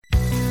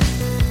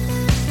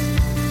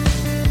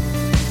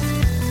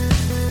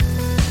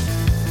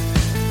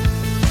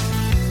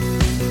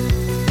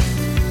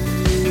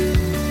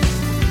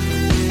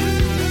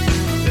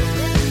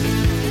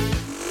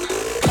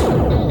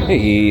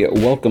Hey,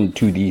 welcome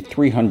to the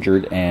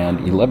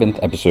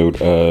 311th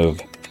episode of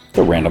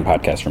the Random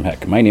Podcast from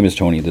Heck. My name is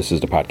Tony. This is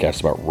the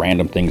podcast about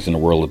random things in the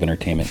world of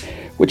entertainment,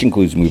 which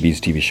includes movies,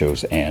 TV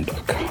shows, and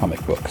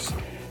comic books.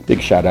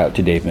 Big shout out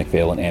to Dave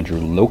McPhail and Andrew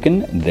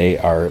Loken. They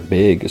are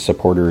big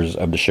supporters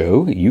of the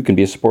show. You can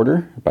be a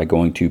supporter by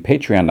going to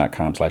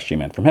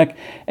patreon.com/gmanfromheck.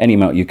 Any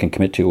amount you can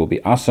commit to will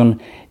be awesome.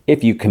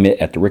 If you commit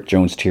at the Rick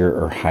Jones tier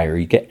or higher,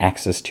 you get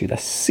access to the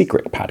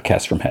Secret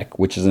Podcast from Heck,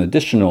 which is an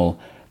additional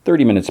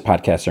 30 minutes of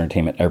podcast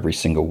entertainment every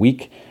single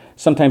week.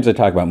 Sometimes I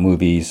talk about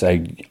movies.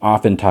 I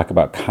often talk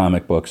about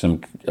comic books.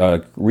 And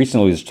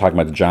recently I was talking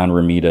about the John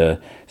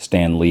Romita,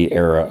 Stan Lee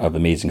era of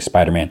Amazing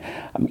Spider-Man.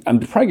 I'm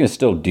probably going to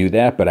still do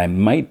that, but I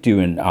might do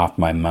an off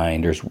my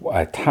mind. There's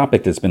a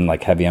topic that's been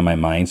like heavy on my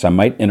mind, so I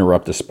might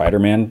interrupt the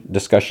Spider-Man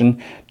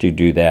discussion to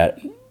do that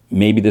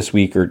maybe this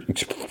week or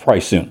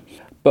probably soon.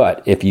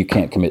 But if you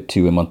can't commit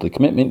to a monthly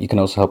commitment, you can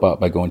also help out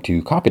by going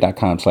to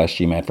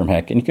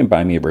coffee.com/gmanfromheck, and you can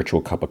buy me a virtual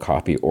cup of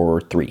coffee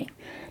or 3.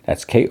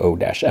 That's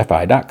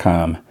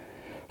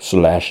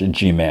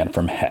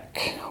ko-fi.com/gmanfromheck.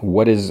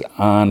 What is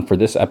on for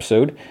this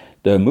episode?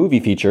 The movie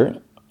feature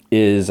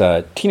is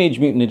Teenage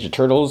Mutant Ninja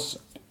Turtles,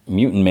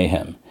 Mutant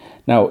Mayhem.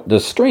 Now, the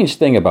strange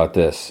thing about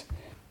this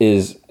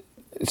is,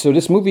 so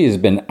this movie has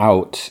been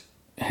out.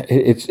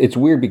 It's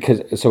weird because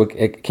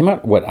it came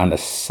out on the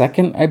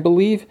 2nd, I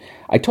believe.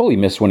 I totally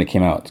missed when it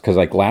came out because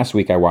like last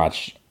week I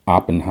watched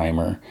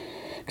Oppenheimer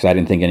because I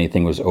didn't think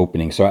anything was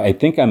opening. So I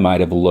think I might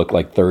have looked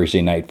like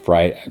Thursday night,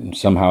 Friday.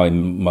 Somehow I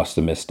must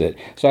have missed it.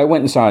 So I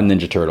went and saw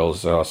Ninja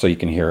Turtles, so you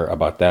can hear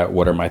about that.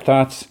 What are my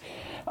thoughts?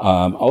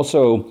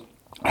 Also,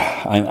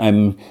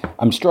 I'm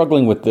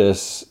struggling with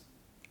this.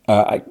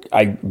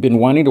 I've been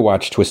wanting to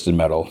watch Twisted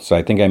Metal, so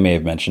I think I may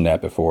have mentioned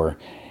that before.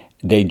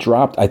 I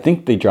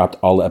think they dropped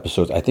all the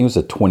episodes. I think it was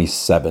the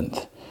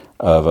 27th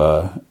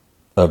of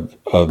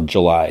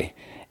July.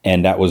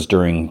 And that was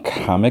during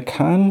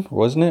Comic-Con,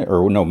 wasn't it?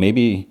 Or no,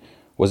 maybe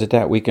was it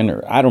that weekend?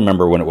 Or I don't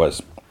remember when it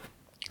was.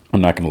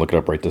 I'm not going to look it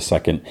up right this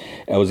second.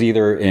 I was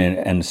either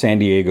in San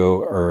Diego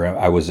or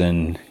I was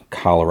in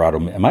Colorado.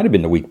 It might have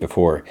been the week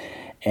before.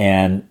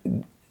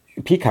 And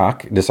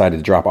Peacock decided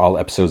to drop all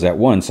episodes at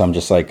once. I'm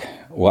just like,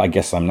 well, I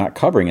guess I'm not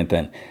covering it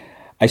then.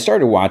 I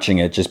started watching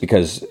it just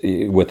because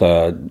with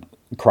a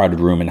Crowded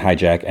Room and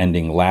Hijack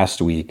ending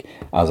last week,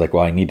 I was like,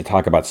 well, I need to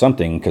talk about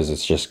something because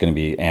it's just going to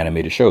be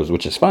animated shows,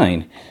 which is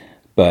fine.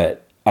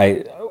 But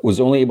I was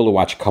only able to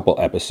watch a couple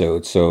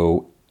episodes,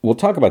 so we'll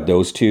talk about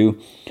those two.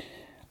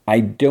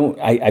 I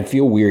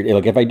feel weird.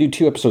 Like if I do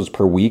 2 episodes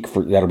per week,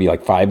 that'll be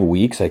like 5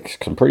 weeks. Like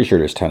I'm pretty sure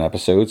there's 10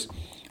 episodes.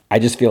 I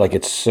just feel like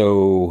it's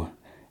so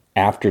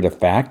after the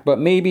fact, but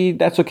maybe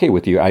that's okay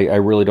with you. I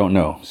really don't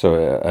know.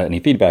 So any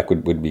feedback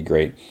would be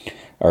great.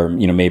 Or,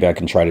 maybe I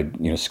can try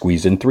to,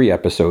 squeeze in 3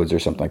 episodes or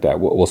something like that.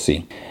 We'll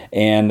see.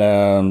 And,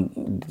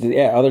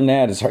 other than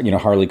that, is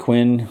Harley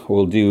Quinn.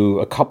 We'll do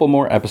a couple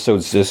more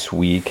episodes this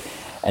week.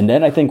 And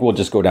then I think we'll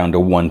just go down to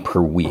 1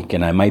 per week.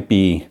 And I might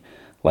be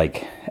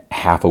like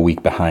half a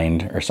week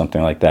behind or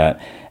something like that.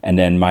 And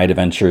then My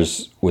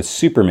Adventures with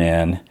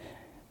Superman.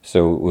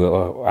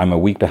 So I'm a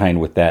week behind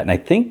with that. And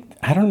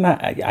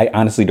I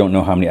honestly don't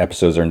know how many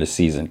episodes are in the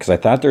season. Because I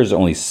thought there's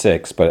only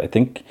 6, but I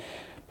think...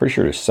 pretty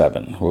sure there's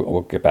 7.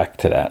 We'll get back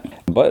to that.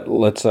 But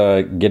let's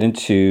get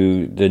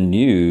into the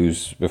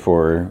news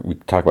before we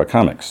talk about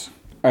comics.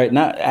 All right,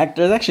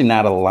 there's actually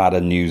not a lot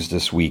of news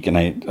this week, and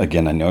I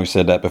know I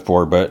said that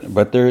before,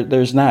 but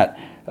there's not.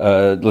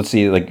 Let's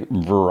see, like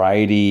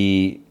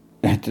Variety.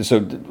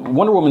 So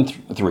Wonder Woman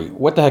 3.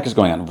 What the heck is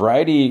going on?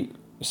 Variety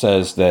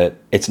says that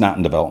it's not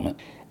in development,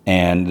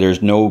 and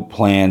there's no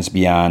plans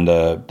beyond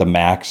the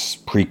Max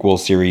prequel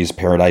series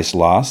Paradise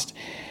Lost.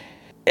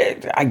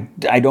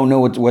 I don't know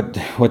what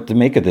to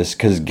make of this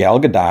because Gal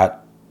Gadot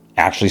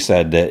actually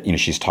said that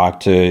she's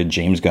talked to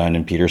James Gunn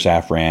and Peter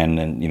Safran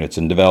and it's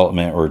in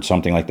development or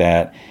something like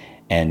that,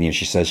 and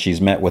she says she's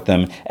met with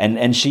them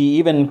and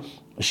she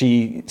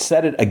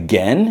said it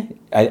again.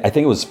 I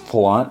think it was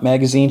Flaunt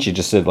magazine. She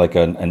just did like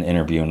an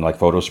interview and like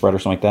photo spread or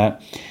something like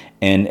that,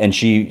 and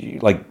she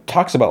like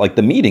talks about like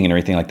the meeting and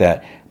everything like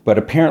that. But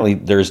apparently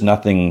there's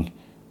nothing.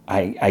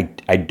 I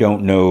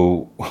don't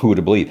know who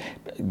to believe.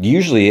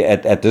 Usually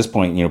at this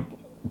point,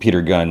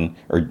 James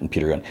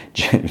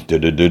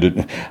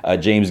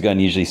Gunn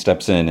usually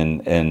steps in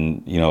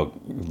and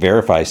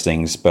verifies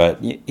things,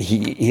 but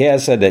he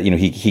has said that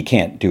he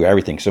can't do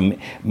everything. So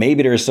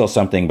maybe there is still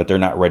something, but they're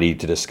not ready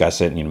to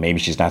discuss it. Maybe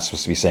she's not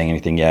supposed to be saying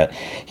anything yet.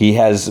 He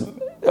has.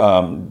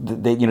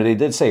 They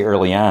did say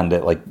early on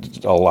that like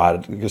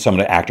some of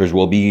the actors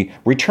will be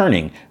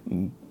returning.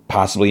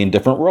 Possibly in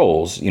different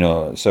roles,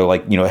 so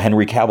like,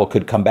 Henry Cavill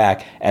could come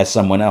back as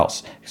someone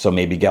else. So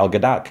maybe Gal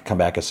Gadot could come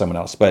back as someone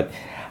else. But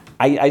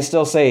I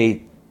still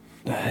say,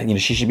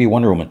 she should be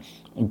Wonder Woman.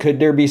 Could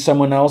there be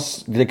someone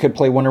else that could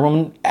play Wonder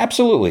Woman?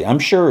 Absolutely. I'm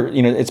sure,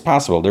 it's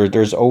possible.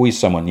 There's always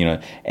someone,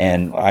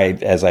 and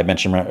as I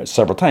mentioned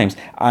several times,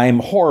 I'm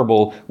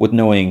horrible with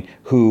knowing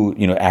who,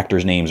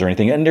 actors' names or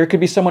anything. And there could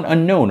be someone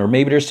unknown, or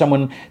maybe there's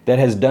someone that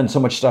has done so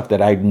much stuff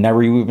that I've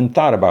never even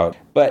thought about.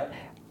 But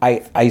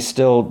I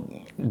still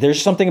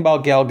there's something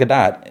about Gal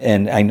Gadot,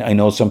 and I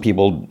know some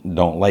people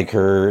don't like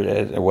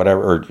her, or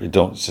whatever, or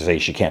don't say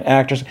she can't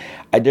act.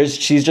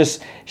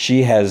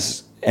 She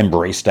has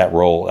embraced that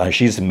role.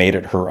 She's made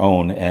it her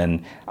own,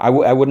 and I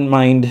wouldn't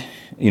mind,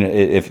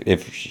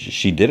 if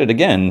she did it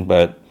again,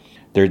 but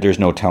there's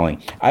no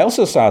telling. I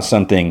also saw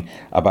something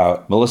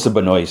about Melissa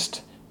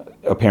Benoist.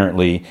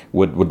 Apparently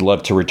would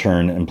love to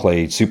return and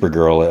play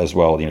Supergirl as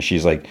well.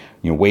 She's like,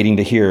 waiting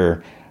to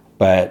hear.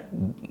 But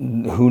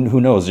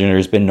who knows?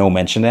 There's been no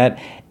mention of that.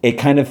 It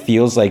kind of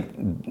feels like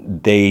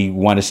they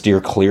want to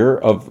steer clear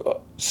of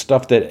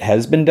stuff that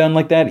has been done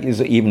like that.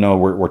 Even though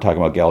we're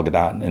talking about Gal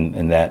Gadot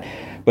and that,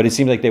 but it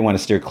seems like they want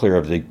to steer clear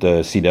of the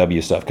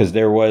CW stuff, because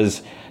there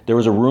was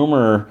a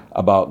rumor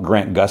about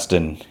Grant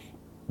Gustin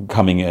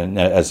coming in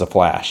as a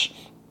Flash,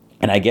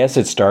 and I guess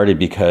it started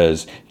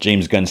because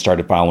James Gunn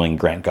started following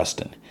Grant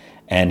Gustin,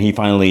 and he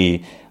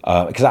finally.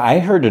 Because I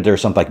heard that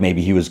there's something like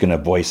maybe he was going to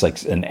voice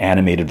like an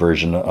animated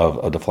version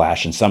of the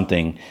Flash and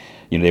something,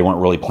 they weren't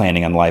really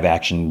planning on live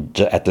action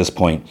at this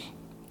point.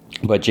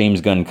 But James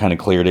Gunn kind of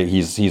cleared it.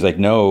 He's like,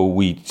 no,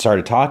 we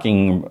started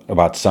talking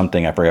about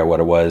something. I forgot what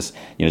it was.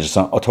 Just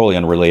totally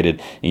unrelated.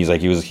 And he's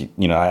like,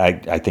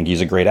 I think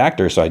he's a great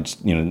actor. So I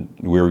just, we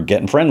were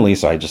getting friendly.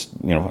 So I just,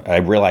 I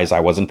realized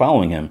I wasn't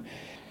following him.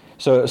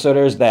 So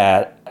there's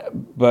that.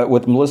 But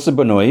with Melissa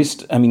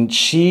Benoist, I mean,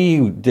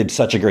 she did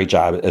such a great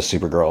job as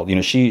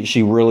Supergirl.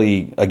 She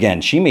really, again,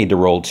 she made the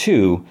role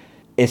too.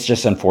 It's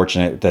just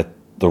unfortunate that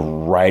the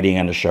writing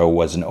on the show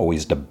wasn't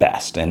always the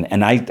best.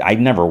 And I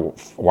never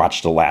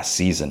watched the last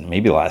season,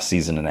 maybe the last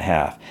season and a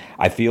half.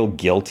 I feel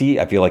guilty.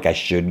 I feel like I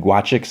should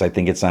watch it because I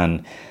think it's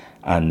on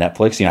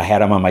Netflix. I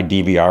had them on my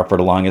DVR for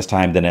the longest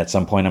time. Then at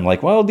some point I'm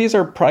like, well, these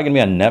are probably going to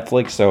be on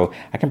Netflix, so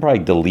I can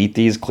probably delete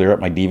these, clear up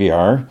my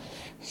DVR.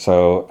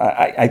 So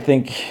I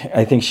think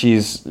it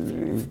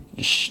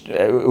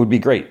would be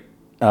great,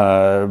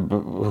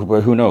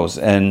 but who knows?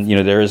 And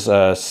there's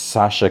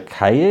Sasha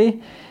Calle.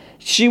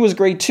 She was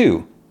great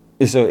too.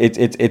 So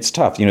it's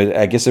tough.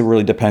 I guess it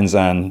really depends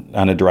on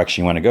the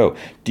direction you want to go.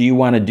 Do you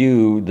want to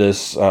do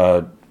this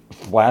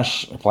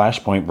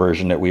Flashpoint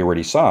version that we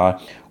already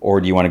saw,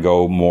 or do you want to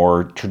go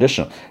more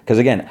traditional? Because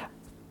again,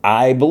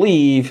 I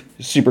believe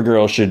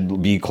Supergirl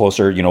should be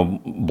closer.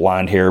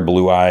 Blonde hair,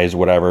 blue eyes,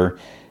 whatever.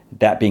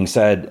 That being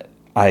said,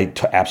 I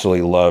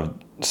absolutely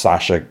loved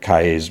Sasha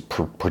Calle's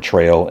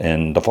portrayal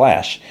in The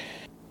Flash.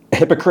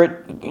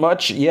 Hypocrite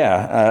much?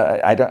 Yeah,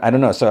 I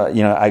don't know. So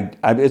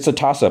it's a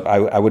toss up.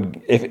 I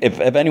would, if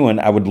anyone,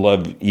 I would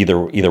love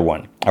either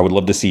one. I would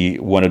love to see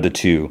one of the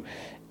two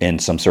in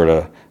some sort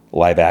of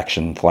live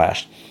action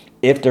Flash.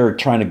 If they're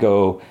trying to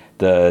go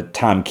the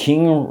Tom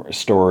King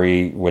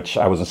story, which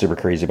I wasn't super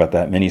crazy about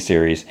that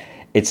miniseries,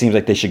 it seems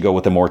like they should go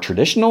with a more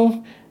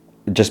traditional,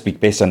 just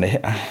based on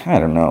I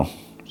don't know.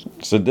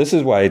 So this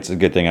is why it's a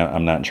good thing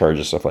I'm not in charge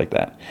of stuff like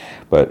that.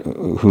 But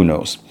who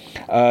knows?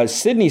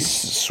 Sydney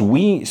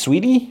Sweeney? Is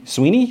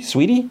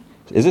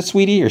it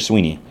Sweetie or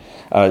Sweeney?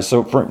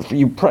 So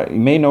you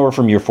may know her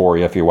from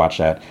Euphoria if you watch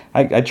that.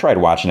 I tried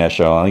watching that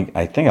show.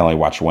 I think I only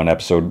watched one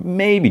episode,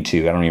 maybe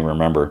two. I don't even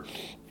remember.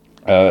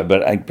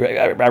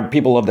 But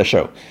people love the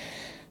show.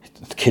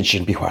 The kids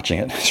shouldn't be watching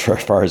it, as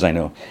far as I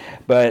know.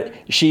 But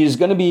she's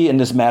going to be in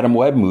this Madam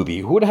Web movie.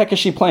 Who the heck is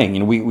she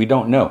playing? We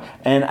don't know.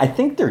 And I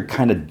think they're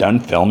kind of done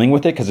filming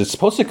with it because it's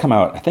supposed to come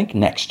out, I think,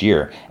 next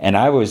year. And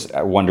I always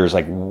wonder,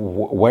 like,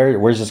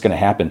 where's this going to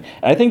happen?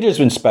 And I think there's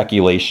been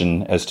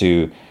speculation as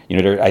to,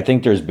 I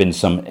think there's been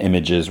some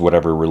images,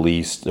 whatever,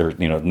 released, or,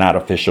 not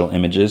official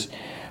images.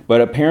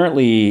 But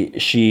apparently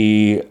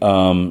she,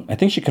 I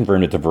think she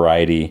confirmed it to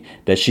Variety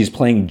that she's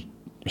playing,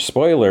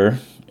 spoiler,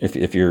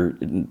 if you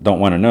don't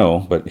want to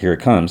know, but here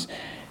it comes.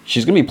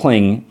 She's going to be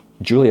playing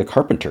Julia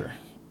Carpenter.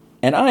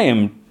 And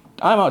I'm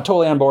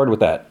totally on board with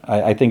that.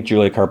 I think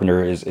Julia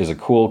Carpenter is a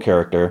cool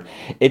character.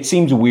 It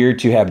seems weird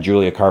to have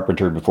Julia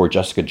Carpenter before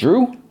Jessica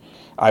Drew.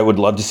 I would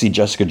love to see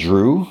Jessica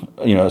Drew,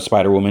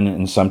 Spider-Woman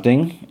in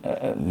something.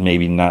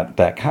 Maybe not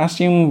that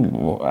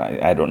costume.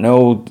 I don't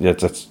know.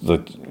 That's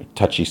the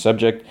touchy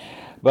subject.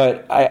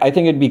 But I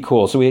think it'd be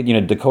cool. So we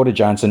had, Dakota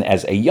Johnson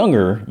as a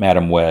younger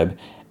Madam Web,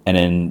 and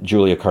then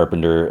Julia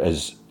Carpenter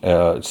as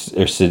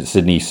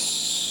Sydney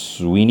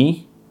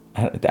Sweeney.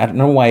 I don't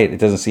know why it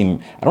doesn't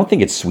seem. I don't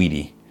think it's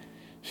Sweetie.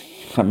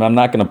 I'm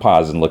not going to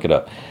pause and look it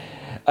up.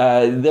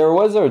 There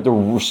was the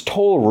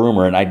total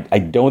rumor, and I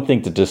don't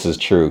think that this is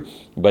true,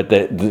 but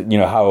that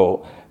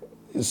how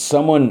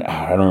someone,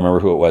 I don't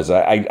remember who it was.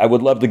 I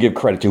would love to give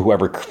credit to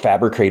whoever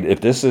fabricated. If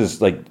this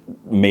is like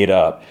made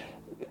up,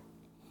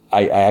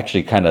 I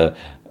actually kind of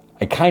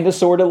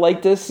sort of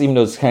like this, even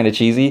though it's kind of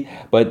cheesy.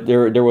 But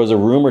there was a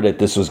rumor that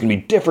this was going to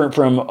be different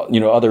from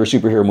other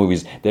superhero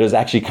movies. That it was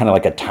actually kind of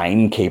like a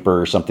time caper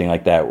or something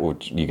like that.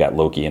 Which you got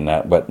Loki in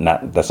that, but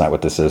that's not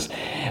what this is.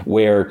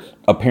 Where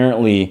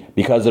apparently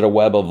because of the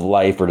web of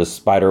life or the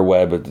spider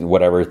web,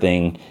 whatever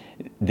thing,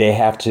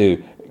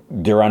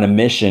 they're on a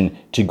mission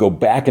to go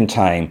back in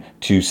time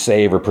to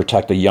save or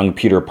protect a young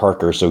Peter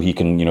Parker so he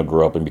can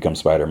grow up and become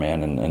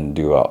Spider-Man and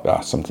do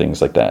some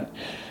things like that.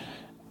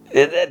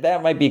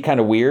 that might be kind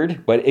of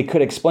weird, but it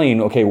could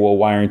explain, okay, well,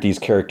 why aren't these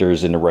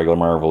characters in the regular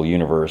Marvel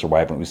universe, or why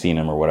haven't we seen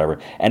them, or whatever.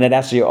 And it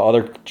asks you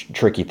other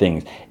tricky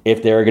things.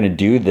 If they're going to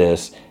do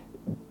this,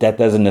 that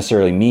doesn't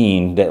necessarily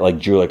mean that like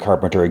Julia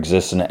Carpenter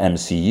exists in the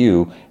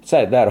MCU. It's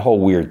that whole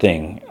weird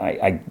thing.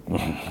 I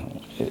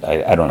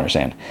don't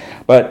understand,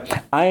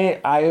 but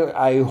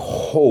I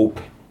hope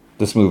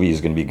this movie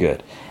is going to be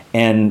good.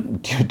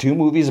 And two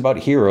movies about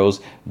heroes.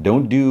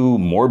 Don't do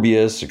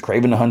Morbius or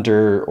Kraven the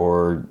Hunter,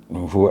 or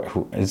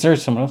who is there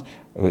someone else?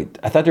 Wait,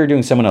 I thought they were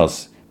doing someone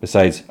else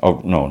besides.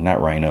 Oh no, not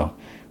Rhino.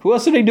 Who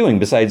else are they doing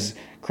besides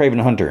Kraven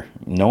the Hunter?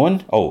 No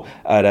one. Oh,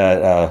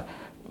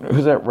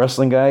 who's that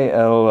wrestling guy? I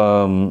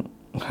don't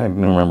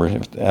remember.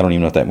 I don't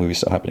even know if that movie's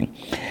still happening.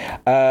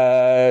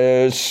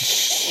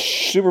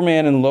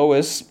 Superman and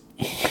Lois.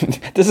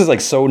 This is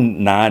like so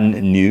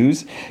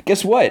non-news.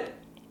 Guess what?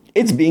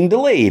 It's being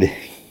delayed.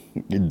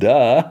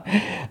 Duh.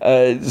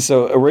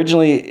 So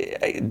originally,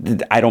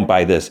 I don't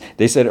buy this.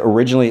 They said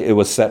originally it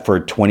was set for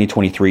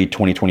 2023-2024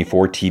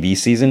 TV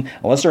season,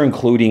 unless they're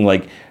including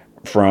like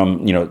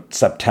from,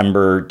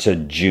 September to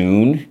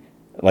June,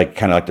 like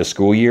kind of like the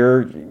school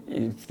year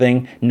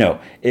thing. No,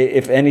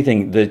 if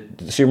anything, the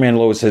Superman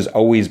Lois has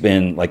always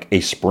been like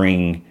a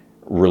spring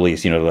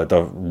release,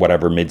 the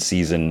whatever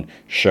mid-season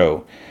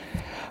show.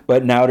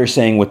 But now they're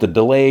saying with the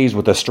delays,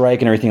 with the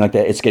strike and everything like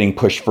that, it's getting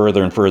pushed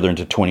further and further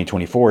into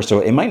 2024.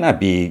 So it might not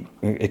be,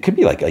 it could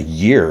be like a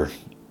year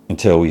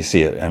until we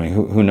see it. I mean,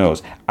 who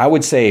knows? I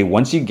would say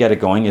once you get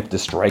it going, if the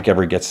strike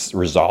ever gets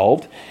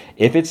resolved,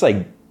 if it's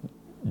like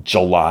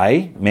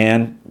July,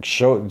 man,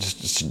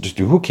 just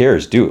who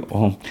cares? Do it.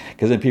 Well,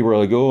 because then people are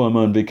like, oh, I'm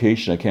on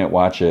vacation, I can't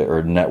watch it.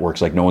 Or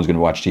networks like, no one's going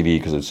to watch TV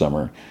because it's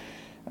summer.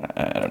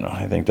 I don't know.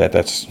 I think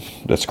that's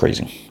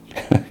crazy.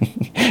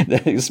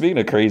 Speaking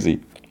of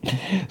crazy,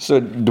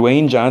 so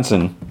Dwayne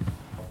Johnson,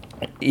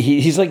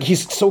 he's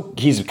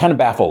kind of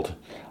baffled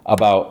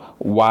about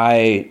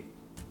why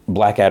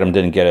Black Adam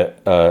didn't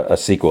get a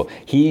sequel.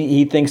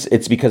 He thinks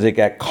it's because it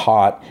got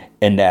caught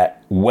in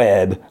that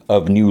web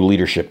of new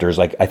leadership. There's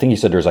like, I think he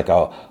said there's like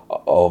a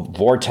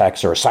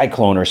vortex or a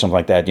cyclone or something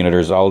like that.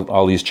 There's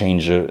all these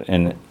changes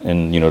and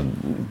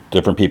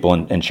different people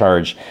in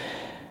charge.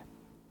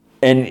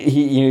 And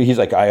he's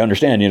like, I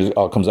understand, it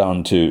all comes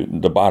down to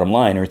the bottom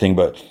line and everything,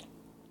 but,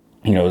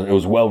 it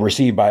was well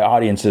received by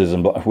audiences,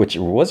 and which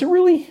was it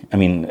really? I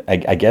mean,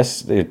 I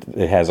guess it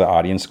has an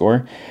audience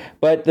score.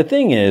 But the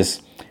thing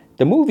is,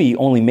 the movie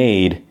only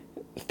made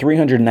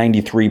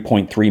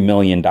 $393.3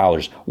 million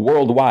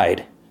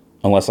worldwide,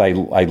 unless I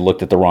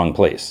looked at the wrong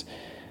place.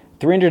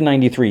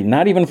 393,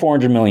 not even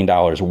 $400 million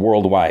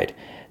worldwide.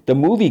 The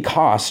movie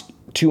cost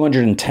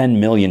 $210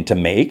 million to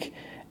make,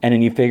 and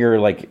then you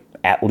figure like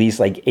at least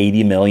like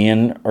 80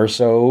 million or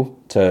so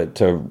to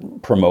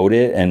promote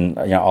it and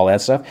all that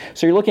stuff.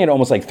 So you're looking at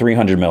almost like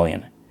 300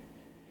 million.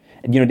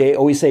 And, they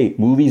always say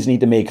movies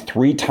need to make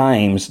 3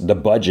 times the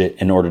budget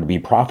in order to be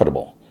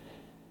profitable.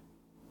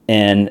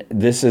 And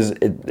this is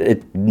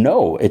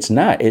no, it's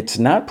not. It's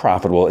not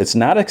profitable. It's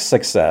not a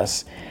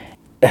success.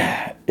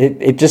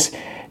 It just.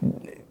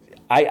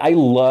 I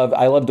love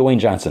Dwayne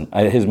Johnson.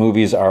 His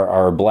movies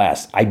are a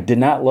blast. I did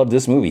not love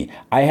this movie.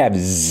 I have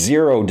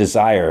zero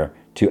desire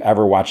to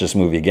ever watch this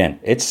movie again.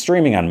 It's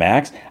streaming on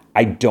Max.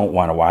 I don't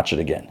want to watch it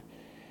again.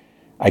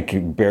 I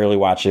could barely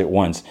watch it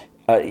once.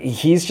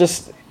 He's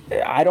just,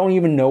 I don't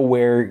even know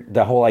where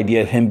the whole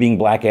idea of him being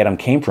Black Adam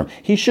came from.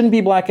 He shouldn't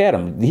be Black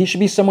Adam. He should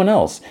be someone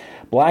else.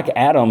 Black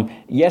Adam,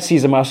 yes,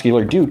 he's a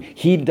muscular dude.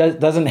 He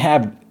doesn't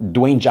have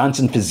Dwayne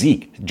Johnson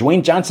physique.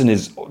 Dwayne Johnson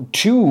is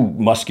too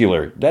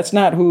muscular. That's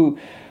not who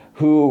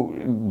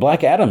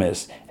Black Adam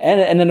is.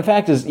 And then the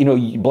fact is,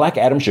 Black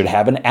Adam should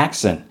have an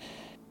accent.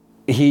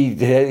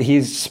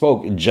 He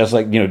spoke just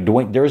like,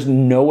 Dwayne. There's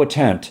no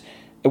attempt,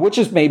 which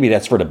is maybe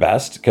that's for the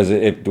best, because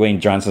if Dwayne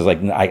Johnson's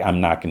like,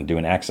 I'm not going to do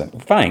an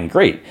accent, fine,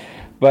 great.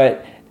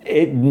 But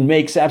it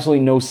makes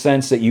absolutely no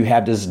sense that you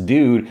have this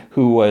dude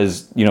who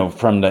was,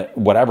 from the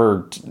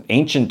whatever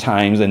ancient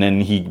times, and then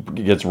he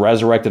gets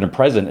resurrected and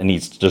present, and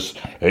he's just,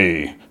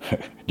 hey,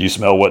 do you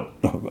smell what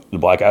the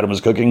Black Adam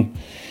is cooking?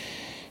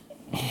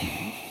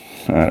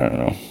 I don't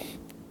know.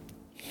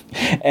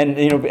 And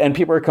and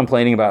people are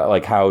complaining about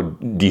like how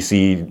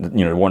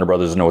DC, Warner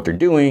Brothers doesn't know what they're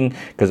doing,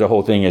 because the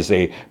whole thing is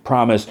they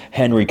promised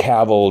Henry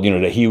Cavill,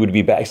 that he would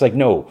be back. It's like,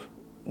 no,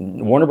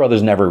 Warner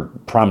Brothers never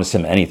promised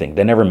him anything.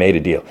 They never made a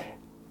deal.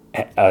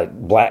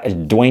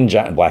 Dwayne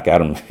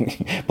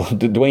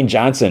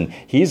Johnson,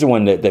 he's the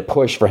one that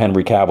pushed for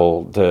Henry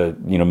Cavill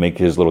to make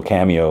his little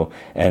cameo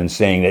and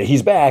saying that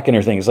he's back and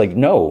everything. It's like,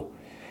 no,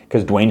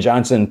 because Dwayne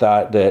Johnson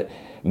thought that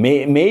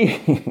may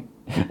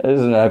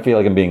I feel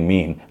like I'm being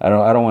mean. I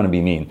don't want to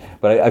be mean,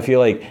 but I feel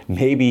like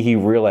maybe he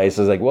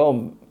realizes like,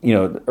 well,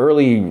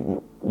 early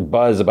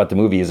buzz about the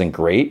movie isn't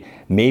great.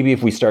 Maybe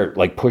if we start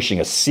like pushing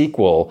a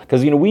sequel,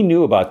 because we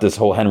knew about this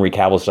whole Henry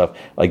Cavill stuff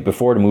like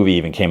before the movie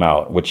even came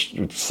out, which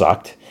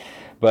sucked.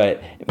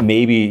 But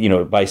maybe,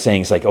 by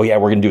saying it's like, oh yeah,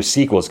 we're going to do a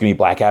sequel. It's going to be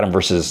Black Adam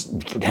versus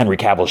Henry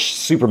Cavill's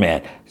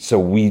Superman. So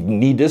we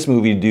need this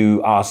movie to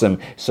do awesome.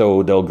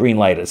 So they'll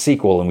greenlight a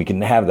sequel and we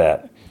can have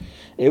that.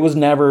 It was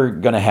never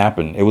going to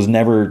happen. It was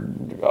never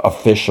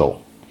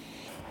official.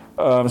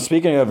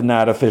 Speaking of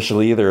not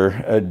official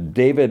either,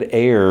 David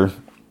Ayer,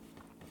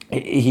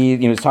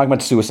 he was talking about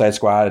the Suicide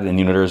Squad, and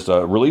there's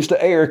the release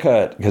the Ayer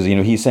cut, because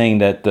he's saying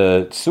that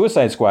the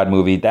Suicide Squad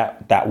movie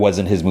that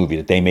wasn't his movie,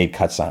 that they made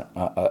cuts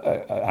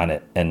on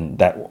it, and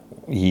that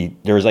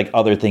there was like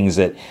other things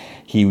that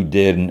he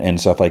did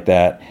and stuff like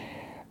that.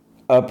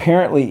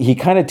 Apparently, he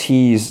kind of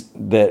teased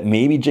that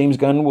maybe James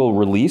Gunn will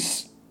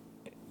release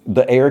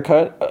the Ayer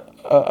cut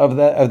of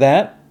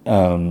that.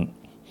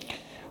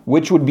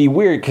 Which would be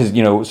weird because,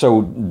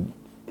 so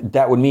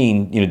that would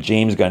mean,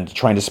 James Gunn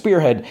trying to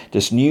spearhead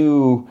this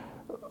new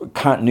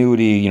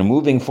continuity,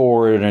 moving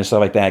forward and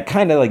stuff like that.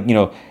 Kind of like,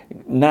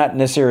 not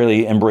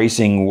necessarily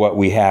embracing what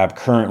we have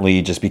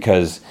currently just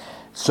because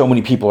so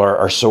many people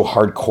are so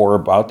hardcore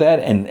about that.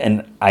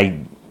 And I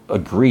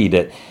agree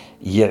that,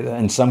 yeah,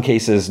 in some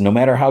cases, no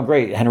matter how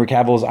great Henry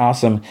Cavill is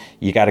awesome,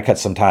 you got to cut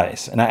some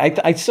ties. And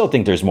I still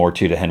think there's more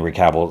to the Henry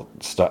Cavill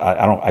stuff.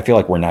 I feel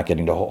like we're not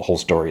getting the whole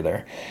story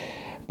there.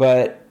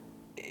 But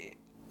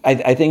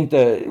I think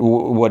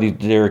what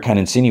they're kind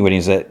of insinuating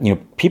is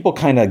that, people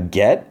kind of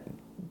get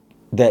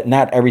that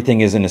not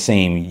everything is in the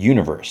same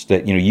universe.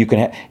 That, you can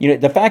have,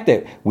 the fact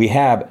that we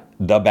have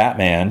the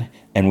Batman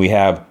and we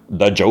have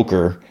the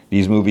Joker,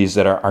 these movies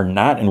that are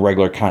not in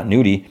regular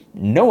continuity,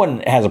 no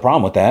one has a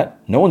problem with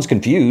that. No one's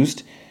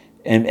confused.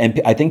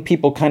 And I think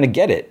people kind of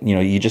get it.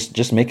 You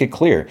just make it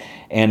clear.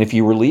 And if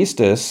you release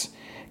this,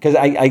 because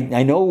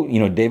I know,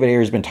 David Ayer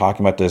has been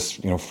talking about this,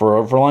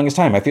 for the longest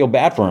time. I feel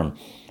bad for him.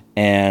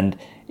 And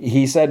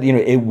he said,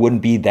 it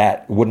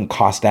wouldn't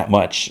cost that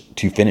much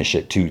to finish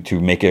it, to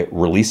make it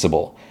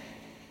releasable.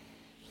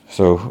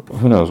 So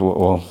who knows?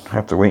 We'll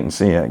have to wait and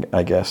see,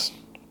 I guess.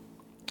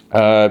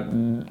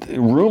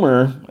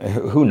 Rumor,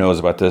 who knows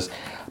about this?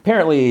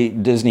 Apparently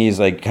Disney's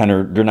like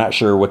they're not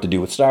sure what to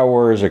do with Star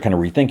Wars. They're kind of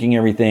rethinking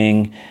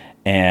everything.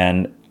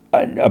 And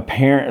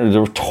apparently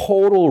the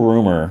total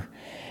rumor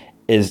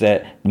is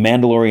that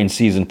Mandalorian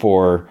season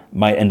 4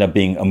 might end up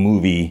being a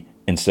movie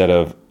instead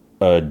of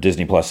a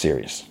Disney Plus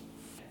series.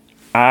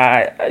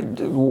 Why?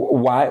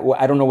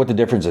 I don't know what the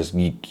difference is.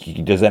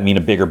 Does that mean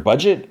a bigger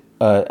budget?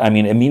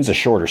 It means a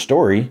shorter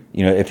story.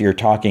 If you're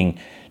talking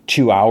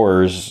 2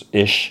 hours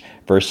ish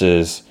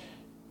versus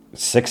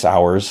 6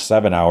 hours,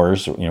 7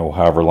 hours,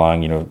 however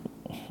long,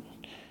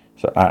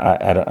 So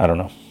I don't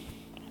know.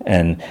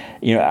 And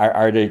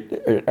are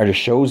the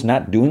shows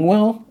not doing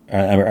well?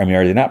 Are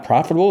they not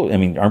profitable?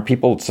 Aren't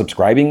people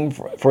subscribing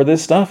for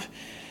this stuff?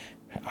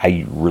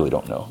 I really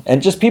don't know.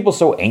 And just people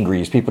so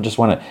angry. People just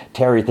want to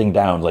tear everything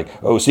down. Like,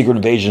 oh, Secret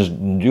Invasion is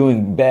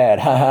doing bad.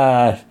 Ha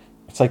ha.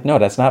 It's like, no,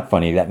 that's not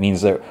funny. That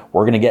means that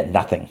we're going to get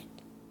nothing.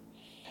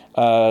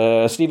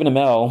 Stephen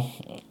Amell,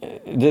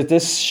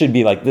 this should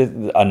be like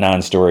a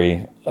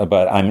non-story,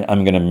 but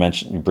I'm going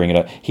to bring it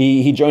up.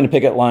 He joined a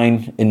picket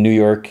line in New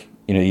York.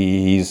 What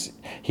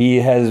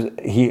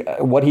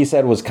he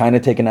said was kind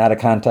of taken out of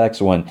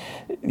context when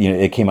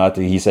it came out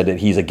that he said that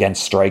he's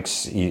against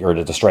strikes or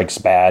that the strike's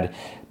bad,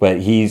 but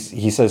he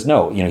says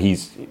no.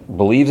 He's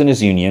believes in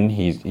his union.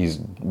 He's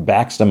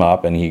backs them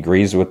up and he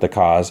agrees with the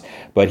cause,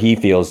 but he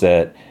feels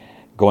that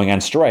going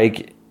on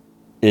strike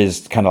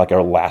is kind of like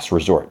our last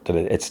resort. That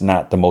it's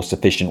not the most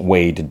efficient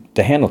way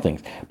to handle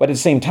things. But at the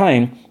same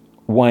time,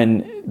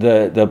 when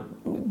the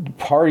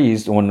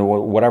parties, when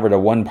whatever the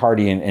one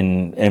party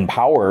in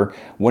power,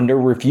 when they're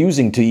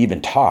refusing to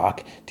even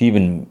talk, to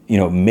even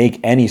make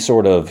any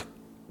sort of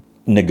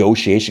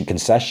negotiation,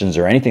 concessions,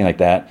 or anything like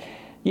that,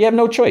 you have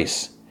no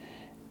choice.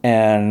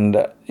 And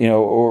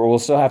or we'll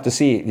still have to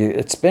see.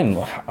 It's been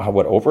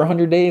over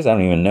 100 days? I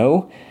don't even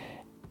know.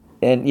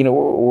 And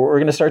we're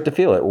going to start to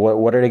feel it.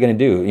 What are they going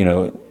to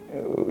do?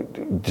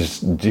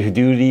 Just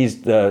do these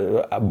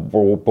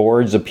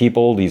boards of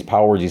people, these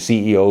powers, these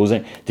CEOs,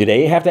 do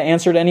they have to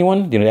answer to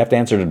anyone? Do they have to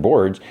answer to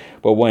boards?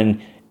 But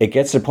when it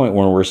gets to the point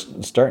where we're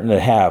starting to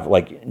have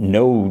like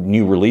no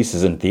new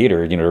releases in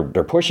theater,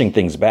 they're pushing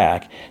things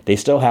back. They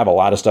still have a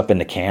lot of stuff in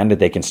the can that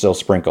they can still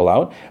sprinkle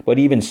out. But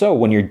even so,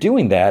 when you're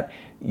doing that,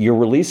 you're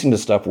releasing the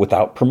stuff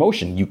without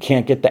promotion. You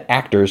can't get the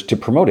actors to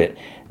promote it.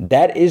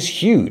 That is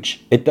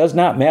huge. It does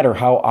not matter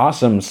how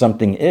awesome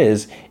something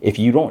is. If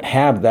you don't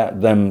have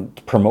them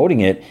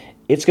promoting it,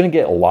 it's going to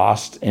get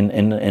lost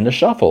in the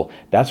shuffle.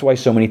 That's why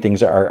so many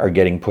things are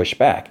getting pushed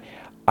back.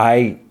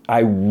 I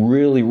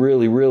really,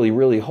 really, really,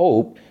 really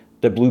hope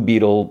that Blue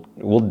Beetle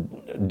will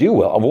do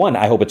well. One,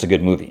 I hope it's a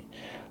good movie.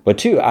 But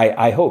two,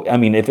 I hope,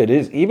 if it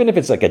is, even if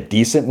it's like a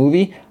decent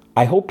movie,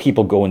 I hope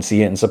people go and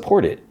see it and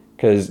support it.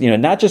 Because,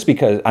 not just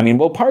because,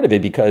 part of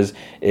it because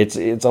it's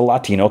a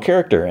Latino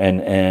character.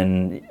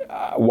 And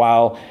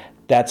while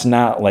that's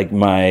not like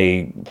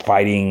my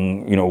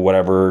fighting,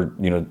 whatever,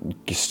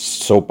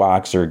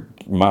 soapbox or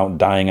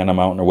dying on a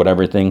mountain or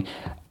whatever thing,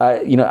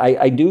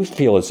 I do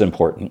feel it's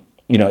important.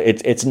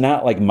 it's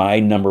not like my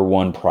number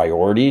one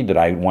priority that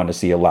I want to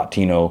see a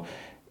Latino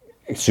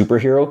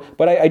superhero,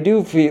 but I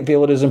do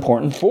feel it is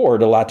important for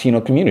the Latino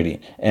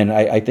community, and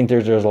I think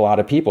there's a lot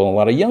of people, a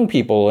lot of young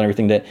people, and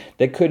everything that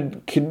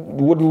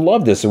would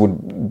love this. It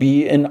would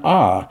be in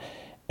awe,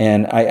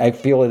 and I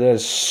feel it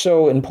is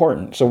so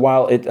important. So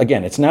while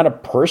it's not a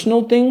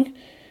personal thing,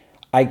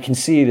 I can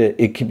see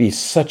that it could be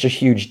such a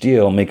huge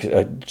deal, make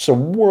just a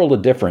world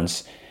of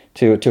difference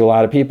to a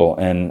lot of people,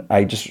 and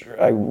that's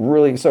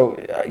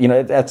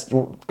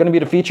going to be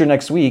the feature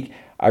next week.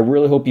 I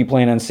really hope you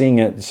plan on seeing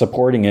it,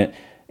 supporting it.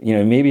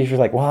 Maybe if you're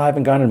like, well, I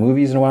haven't gone to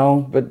movies in a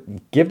while,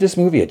 but give this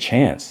movie a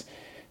chance,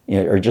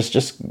 or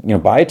just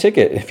buy a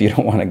ticket if you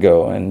don't want to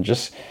go, and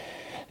just,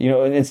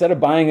 instead of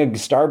buying a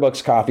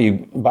Starbucks coffee,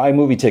 buy a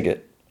movie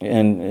ticket.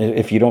 And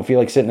if you don't feel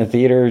like sitting in a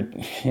theater,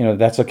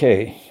 that's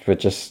okay, but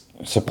just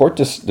support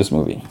this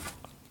movie.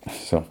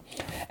 So,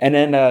 and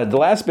then the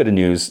last bit of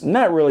news,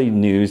 not really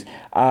news.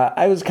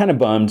 I was kind of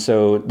bummed.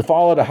 So The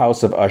Fall of the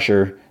House of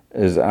Usher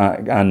is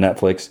on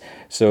Netflix.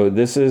 So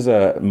this is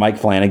Mike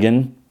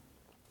Flanagan,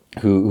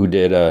 who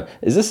did,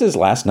 is this his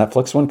last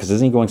Netflix one? Because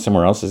isn't he going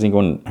somewhere else? Isn't he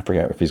going, I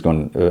forget if he's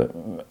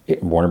going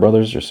Warner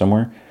Brothers or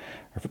somewhere,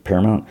 or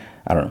Paramount?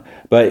 I don't know.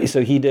 But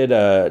so he did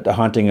The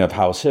Haunting of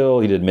House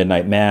Hill. He did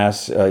Midnight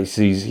Mass.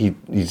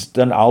 He's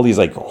done all these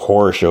like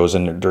horror shows,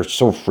 and they're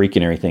so freaky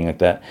and everything like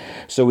that.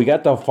 So we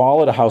got The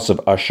Fall of the House of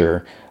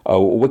Usher,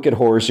 a wicked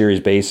horror series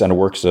based on the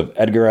works of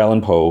Edgar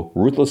Allan Poe.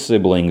 Ruthless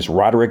siblings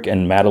Roderick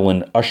and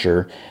Madeline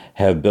Usher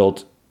have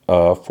built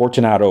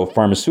Fortunato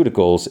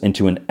Pharmaceuticals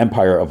into an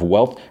empire of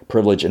wealth,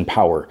 privilege, and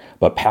power.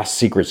 But past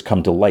secrets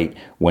come to light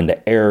when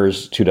the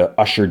heirs to the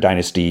Usher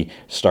dynasty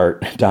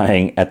start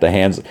dying at the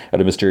hands of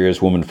a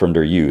mysterious woman from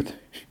their youth.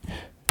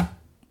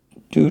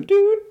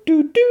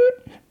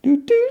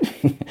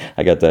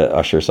 I got the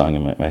Usher song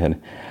in my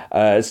head.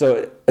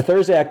 So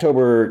Thursday,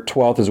 October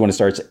 12th is when it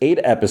starts. 8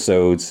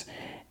 episodes.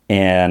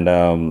 And,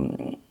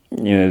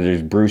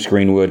 there's Bruce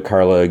Greenwood,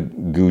 Carla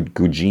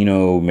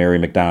Gugino, Mary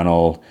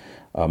McDonnell,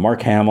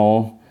 Mark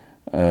Hamill,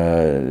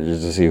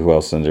 just to see who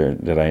else in there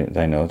that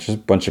I know. It's just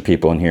a bunch of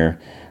people in here.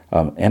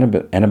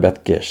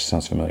 Annabeth Gish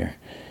sounds familiar.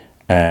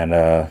 And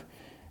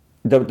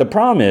the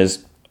problem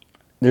is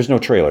there's no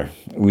trailer.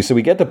 So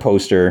we get the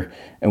poster,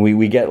 and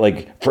we get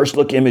like first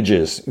look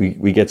images.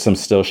 We get some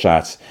still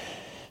shots.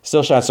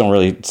 Still shots don't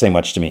really say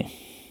much to me.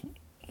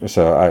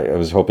 So I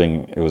was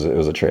hoping it was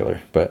a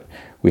trailer, but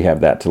we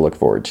have that to look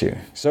forward to.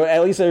 So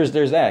at least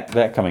there's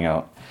that coming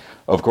out.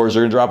 Of course,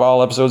 they're going to drop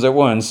all episodes at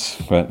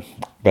once. But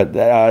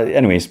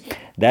anyways,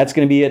 that's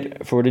going to be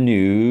it for the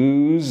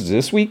news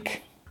this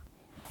week.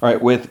 All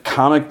right, with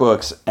comic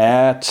books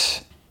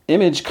at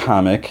Image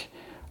Comic,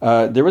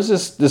 there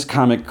was this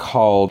comic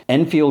called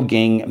Enfield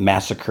Gang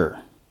Massacre.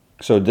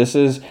 So this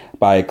is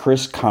by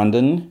Chris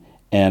Condon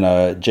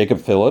and Jacob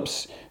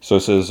Phillips. So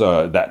it says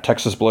that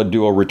Texas Blood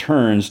duo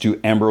returns to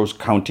Ambrose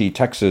County,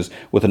 Texas,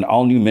 with an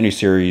all-new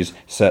miniseries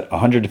set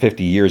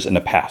 150 years in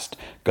the past.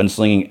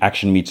 Gunslinging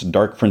action meets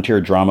dark frontier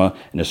drama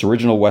in this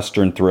original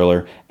Western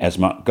thriller as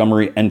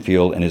Montgomery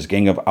Enfield and his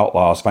gang of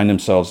outlaws find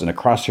themselves in the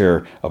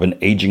crosshair of an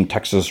aging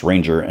Texas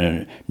Ranger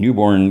and a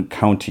newborn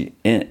county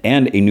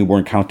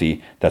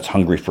that's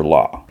hungry for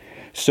law.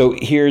 So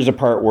here's a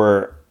part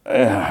where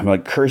I'm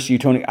like, curse you,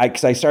 Tony,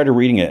 because I started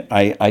reading it.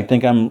 I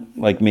think I'm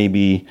like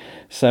maybe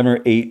 7 or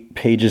 8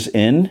 pages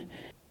in,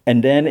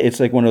 and then it's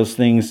like one of those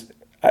things.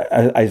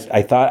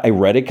 I thought I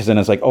read it because then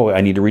I was like, oh,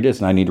 I need to read this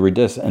and I need to read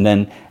this, and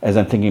then as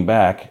I'm thinking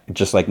back,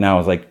 just like now, I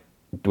was like,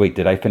 wait,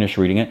 did I finish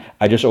reading it?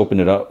 I just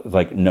opened it up,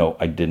 like, no,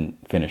 I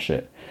didn't finish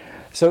it.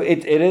 So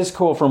it is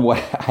cool from what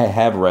I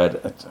have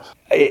read.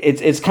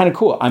 It's kind of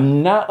cool.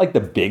 I'm not like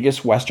the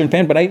biggest Western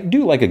fan, but I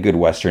do like a good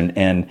Western,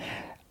 and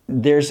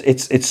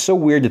it's so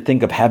weird to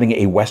think of having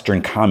a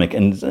Western comic,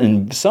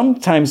 and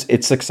sometimes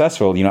it's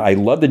successful. I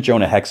love the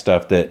Jonah Hex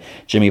stuff that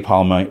Jimmy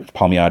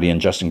Palmiotti and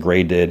Justin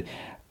Gray did.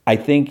 I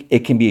think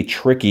it can be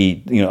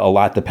tricky. A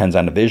lot depends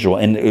on the visual.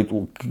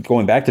 And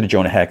going back to the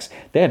Jonah Hex,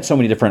 they had so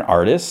many different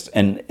artists,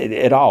 and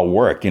it all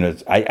worked.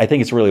 I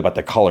think it's really about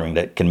the coloring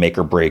that can make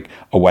or break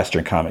a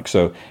Western comic.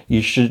 So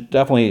you should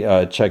definitely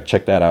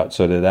check that out.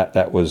 So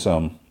that was.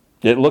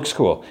 It looks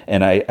cool,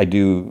 and I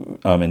do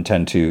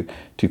intend to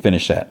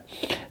finish that.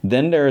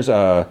 Then there's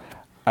I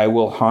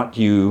Will Haunt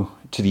You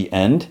to the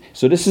End.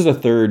 So this is the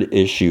 3rd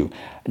issue.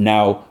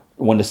 Now,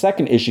 when the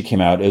 2nd issue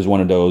came out, it was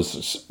one of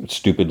those,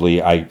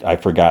 stupidly, I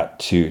forgot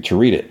to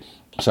read it.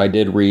 So I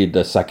did read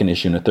the 2nd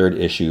issue and the 3rd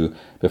issue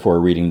before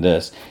reading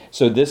this.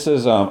 So this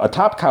is a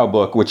Top Cow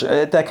book, which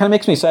that kind of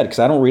makes me sad because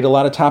I don't read a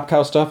lot of Top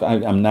Cow stuff.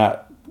 I'm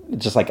not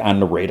just like on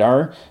the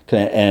radar,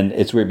 and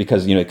it's weird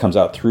because it comes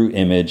out through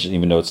Image,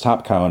 even though it's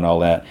Top Cow and all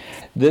that.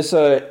 This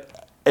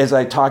as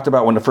I talked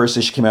about when the first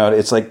issue came out,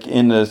 it's like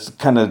in this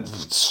kind of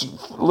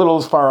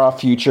little far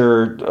off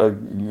future,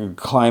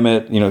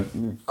 climate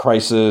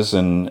crisis,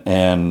 and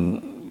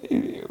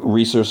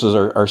resources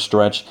are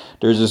stretched.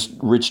 There's this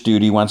rich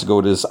dude, he wants to go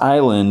to this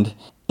island,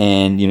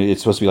 and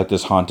it's supposed to be like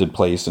this haunted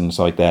place and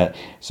stuff like that.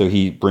 So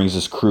he brings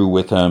his crew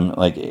with him,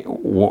 like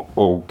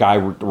a guy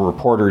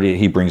reporter.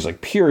 He brings like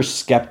pure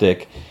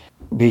skeptic.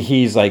 But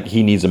he's like,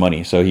 he needs the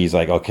money, so he's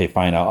like, okay,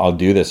 fine, I'll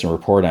do this and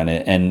report on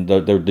it. And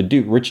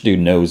the rich dude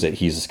knows that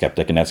he's a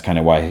skeptic, and that's kind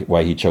of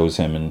why he chose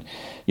him. And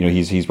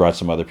he's brought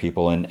some other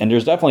people, and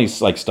there's definitely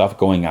like stuff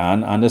going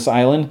on this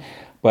island.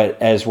 But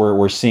as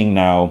we're seeing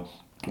now,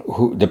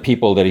 the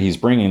people that he's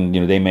bringing,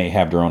 they may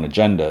have their own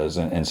agendas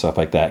and stuff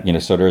like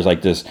that. So there's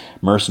like this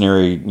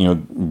mercenary,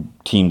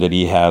 team that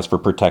he has for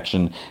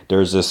protection.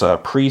 There's this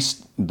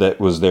priest that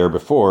was there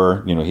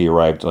before, he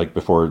arrived like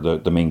before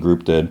the main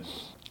group did.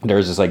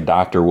 There's this like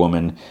doctor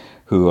woman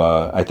who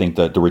I think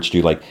that the rich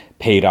dude like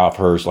paid off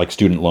her like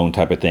student loan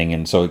type of thing,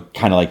 and so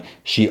kind of like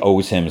she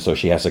owes him, so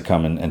she has to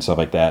come and stuff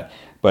like that.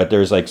 But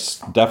there's like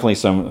definitely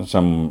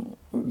some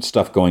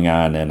stuff going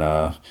on, and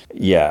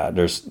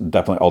there's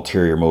definitely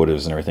ulterior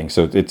motives and everything.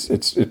 So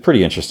it's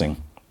pretty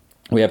interesting.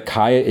 We have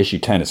Kaya issue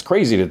 10. It's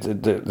crazy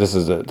that this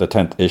is the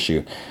 10th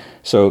issue.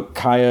 So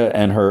Kaya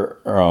and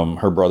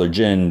her brother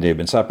Jin, they've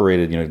been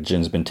separated.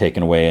 Jin's been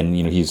taken away, and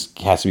he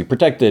has to be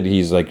protected.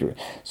 He's like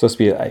supposed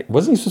to be,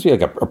 wasn't he supposed to be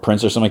like a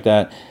prince or something like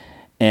that?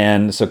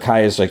 And so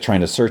Kaya's like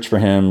trying to search for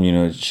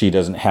him. She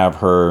doesn't have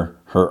her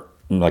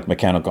like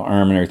mechanical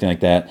arm and everything like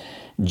that.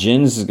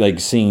 Jin's like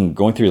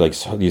going through like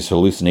these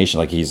hallucinations,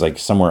 like he's like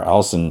somewhere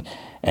else, and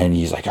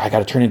he's like, I got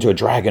to turn into a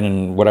dragon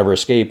and whatever,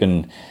 escape.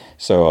 And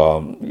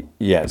so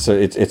so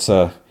it's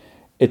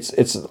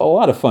a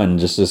lot of fun,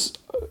 just this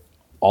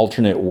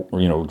alternate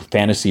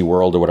fantasy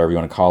world or whatever you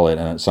want to call it.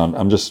 And so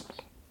I'm just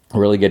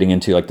really getting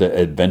into like the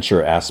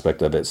adventure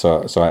aspect of it.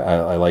 So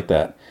I like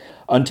that.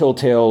 Untold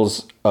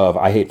Tales of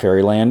I Hate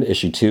Fairyland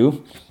issue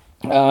 2.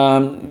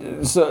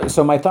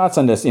 So my thoughts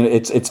on this,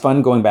 it's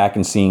fun going back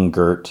and seeing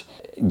Gert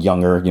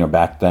younger,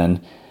 back then.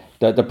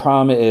 The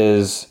problem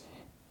is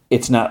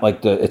it's not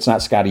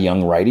Scotty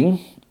Young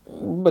writing,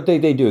 but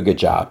they do a good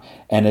job,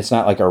 and it's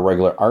not like our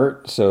regular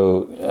art.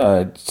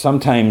 So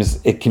sometimes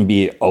it can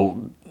be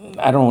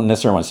I don't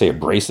necessarily want to say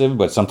abrasive,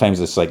 but sometimes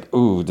it's like,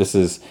 ooh, this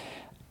is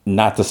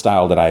not the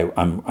style that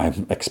I'm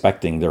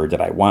expecting or that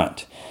I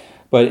want.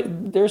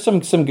 But there's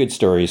some good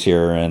stories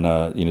here,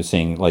 and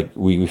seeing like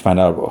we find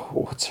out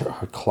what's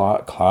her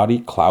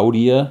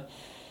Claudia,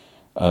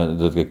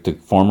 the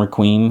former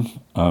queen.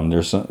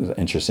 There's some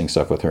interesting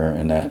stuff with her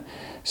in that.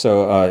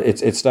 So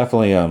it's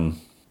definitely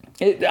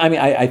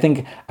I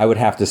think I would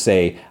have to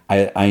say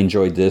I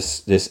enjoyed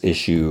this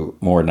issue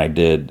more than I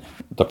did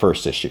the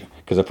first issue,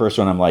 because the first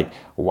one I'm like,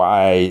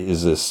 why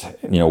is this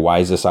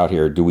out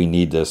here? Do we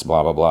need this?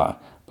 Blah blah blah.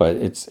 But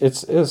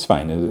it's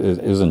fine.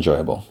 It was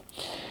enjoyable.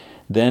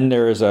 Then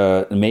there's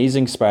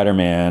Amazing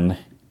Spider-Man.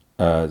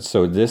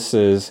 So this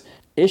is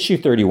issue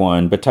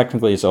 31, but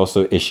technically it's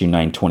also issue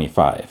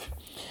 925.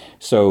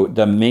 So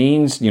the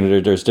main,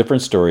 there's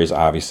different stories,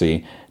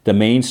 obviously. The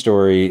main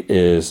story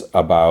is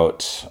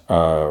about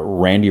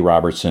Randy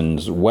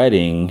Robertson's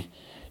wedding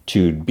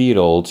to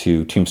Beetle,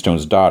 to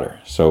Tombstone's daughter.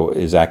 So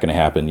is that going to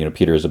happen?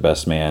 Peter is the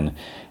best man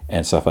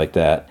and stuff like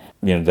that.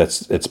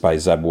 It's by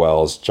Zeb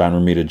Wells. John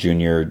Romita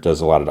Jr.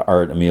 does a lot of the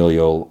art.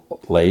 Emilio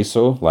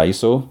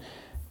Laiso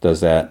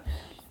does that.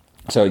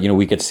 So,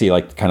 we could see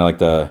like kind of like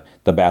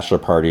the bachelor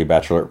party,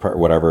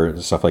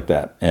 whatever, stuff like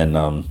that.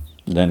 And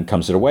then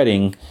comes to the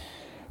wedding.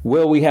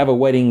 Will we have a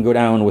wedding go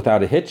down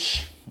without a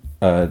hitch?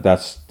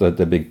 That's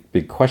the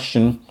big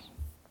question.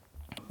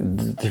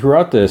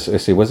 Throughout this,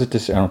 let's see, was it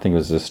this? I don't think it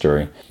was this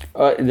story.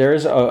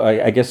 There's,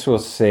 I guess we'll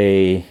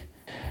say,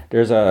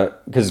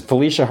 because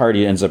Felicia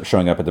Hardy ends up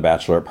showing up at the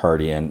bachelorette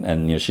party,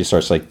 and she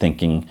starts like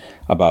thinking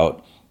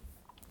about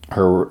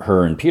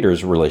her and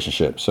Peter's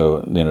relationship.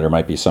 So there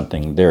might be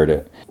something there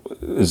that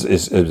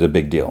is a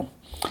big deal.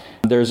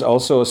 There's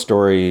also a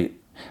story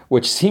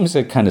which seems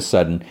like kind of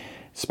sudden.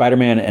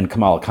 Spider-Man and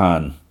Kamala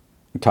Khan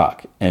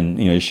talk,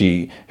 and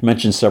she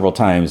mentions several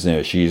times,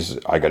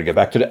 I got to get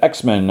back to the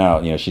X-Men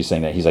now. She's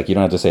saying that. He's like, you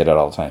don't have to say that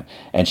all the time.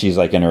 And she's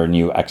like in her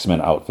new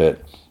X-Men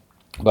outfit.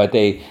 But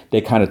they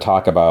kind of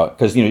talk about,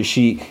 because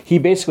he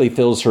basically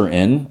fills her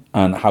in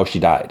on how she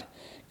died,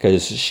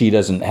 because she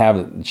doesn't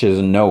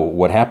know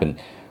what happened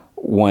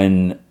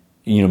when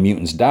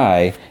mutants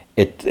die.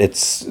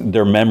 It's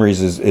their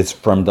memories is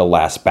from the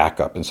last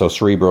backup, and so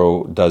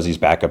Cerebro does these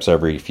backups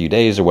every few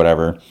days or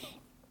whatever,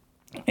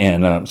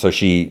 and so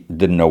she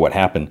didn't know what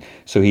happened.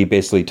 So he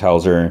basically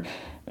tells her,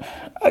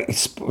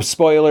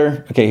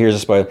 spoiler. Okay, here's a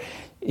spoiler.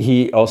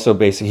 He also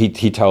basically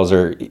he tells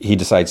her, he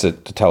decides to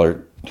tell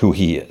her who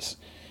he is,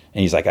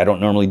 and he's like, I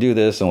don't normally do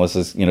this unless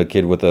it's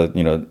kid with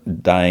a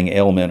dying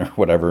ailment or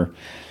whatever.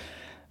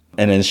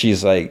 And then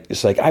she's like,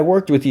 it's like, I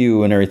worked with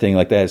you and everything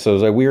like that. So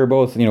it's like, we were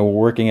both,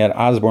 working at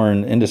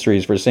Osborne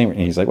Industries for the same. And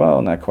he's like, well,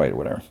 not quite,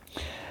 whatever.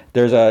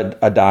 There's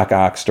a Doc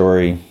Ock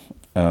story,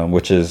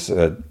 which is,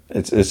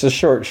 it's a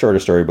shorter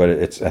story, but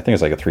I think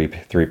it's like a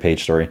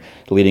three-page story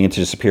leading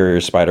into Superior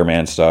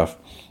Spider-Man stuff.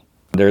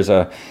 There's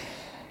a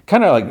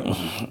kind of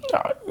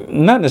like,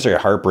 not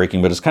necessarily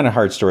heartbreaking, but it's kind of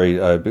hard story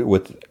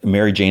with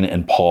Mary Jane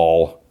and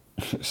Paul.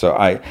 So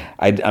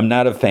I'm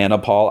not a fan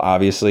of Paul,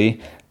 obviously,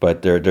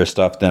 but there's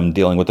stuff them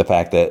dealing with the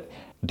fact that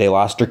they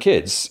lost their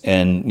kids,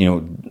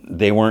 and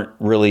they weren't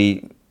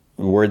really,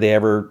 were they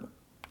ever,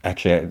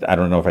 actually I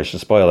don't know if I should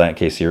spoil that in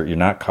case you're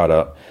not caught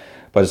up,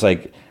 but it's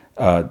like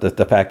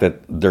the fact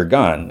that they're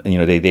gone.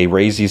 They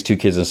raise these two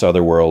kids in this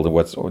other world, and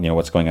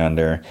what's going on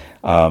there.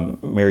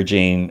 Mary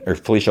Jane, or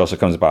Felicia, also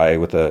comes by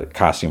with a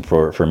costume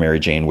for Mary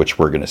Jane, which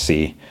we're going to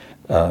see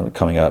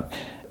coming up.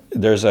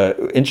 There's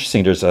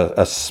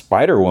a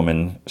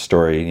Spider-Woman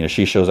story.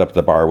 She shows up at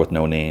the bar with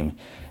no name.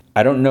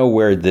 I don't know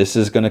where this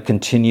is going to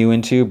continue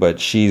into, but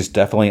she's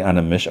definitely on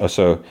a mission.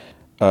 So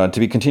to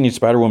be continued,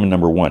 Spider-Woman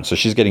 #1. So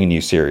she's getting a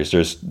new series.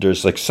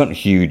 There's like something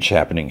huge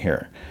happening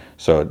here.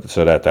 So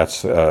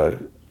that's a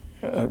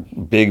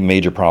big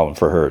major problem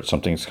for her.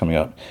 Something's coming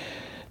up.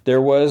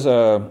 There was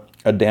a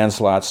Dan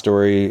Slott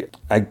story.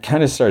 I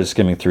kind of started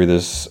skimming through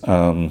this.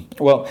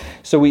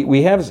 So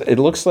we have, it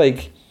looks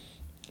like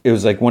it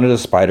was like one of the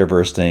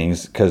Spider-Verse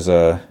things, because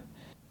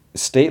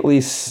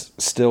Stately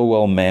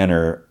Stillwell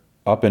Manor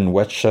up in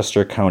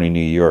Westchester County, New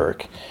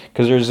York.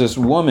 Because there's this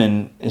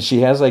woman, and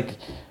she has like,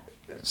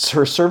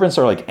 her servants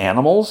are like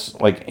animals,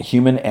 like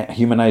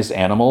humanized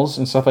animals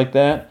and stuff like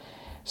that.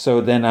 So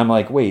then I'm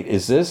like, wait,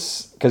 is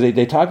this, because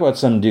they talk about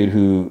some dude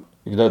who,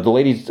 the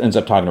lady ends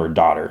up talking to her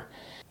daughter.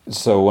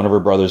 So one of her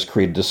brothers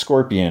created a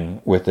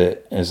scorpion with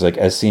it,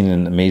 as seen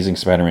in Amazing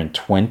Spider-Man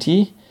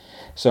 20.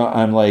 So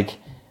I'm like,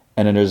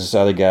 and then there's this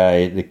other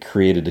guy that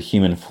created a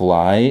human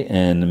fly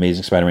in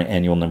Amazing Spider-Man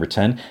Annual number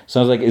 10.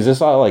 So I was like, is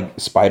this all like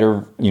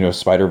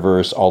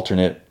Spider-Verse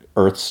alternate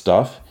Earth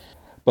stuff?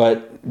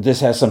 But this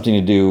has something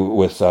to do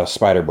with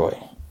Spider-Boy.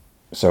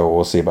 So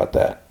we'll see about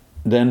that.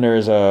 Then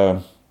there's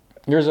a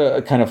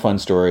kind of fun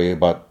story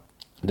about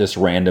this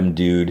random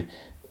dude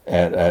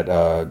at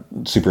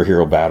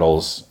superhero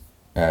battles.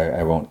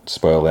 I won't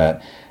spoil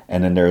that.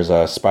 And then there's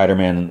a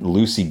Spider-Man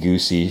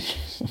loosey-goosey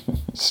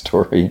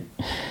story.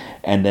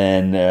 And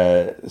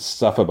then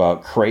stuff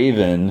about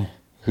Kraven,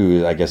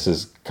 who I guess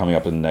is coming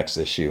up in the next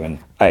issue. And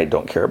I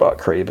don't care about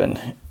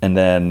Kraven. And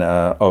then,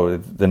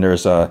 then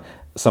there's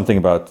something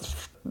about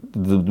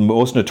the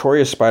most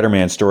notorious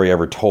Spider-Man story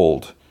ever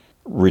told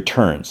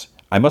returns.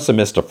 I must have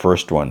missed the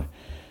first one,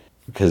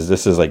 because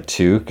this is like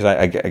 2. Because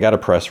I got a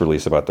press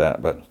release about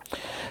that. But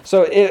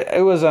so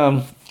it was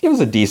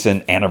a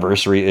decent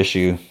anniversary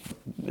issue.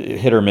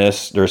 Hit or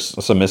miss.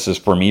 There's some misses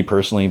for me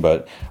personally,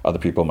 but other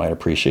people might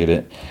appreciate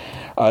it.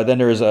 Then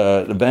there's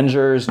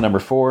Avengers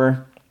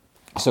 #4.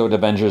 So the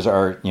Avengers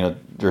are,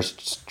 they're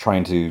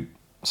trying to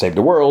save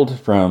the world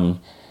from,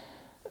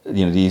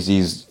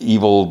 these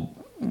evil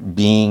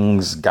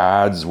beings,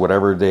 gods,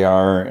 whatever they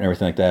are, and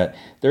everything like that.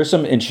 There's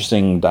some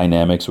interesting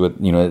dynamics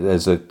with,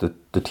 as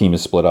the team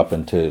is split up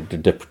into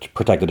to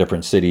protect the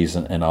different cities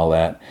and all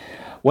that.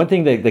 One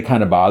thing that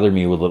kind of bothered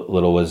me a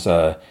little was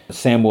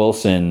Sam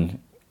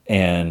Wilson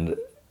and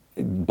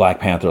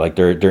Black Panther, like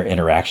their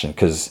interaction,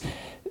 because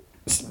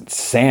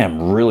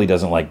Sam really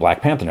doesn't like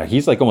Black Panther now.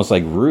 He's like almost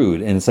like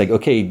rude, and it's like,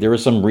 okay, there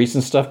was some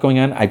recent stuff going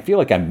on. I feel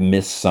like I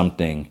missed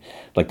something,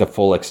 like the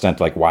full extent,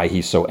 like why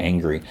he's so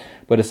angry.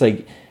 But it's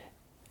like,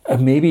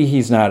 maybe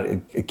he's not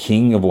a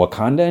king of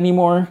Wakanda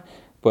anymore,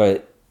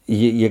 but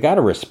you got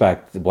to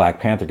respect Black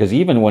Panther, because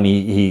even when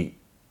he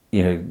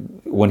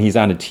when he's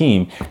on a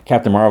team,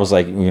 Captain Marvel's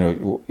like,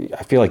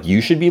 I feel like you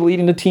should be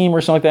leading the team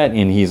or something like that,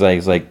 and he's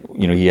like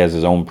he has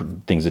his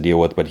own things to deal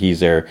with, but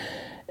he's there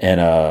in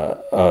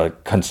a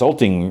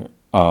consulting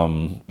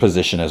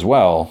position as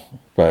well.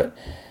 But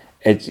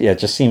it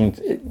just seemed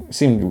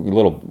a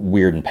little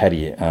weird and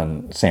petty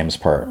on Sam's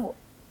part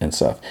and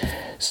stuff.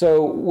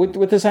 So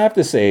with this, I have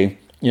to say,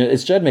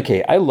 it's Jed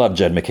MacKay. I love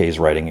Jed MacKay's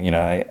writing.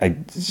 I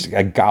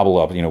gobble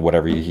up,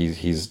 whatever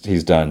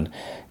he's done.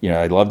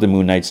 I love the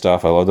Moon Knight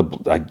stuff.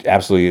 I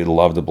absolutely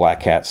love the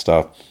Black Cat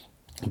stuff.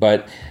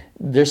 But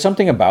there's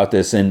something about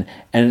this, and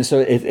so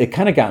it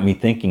kind of got me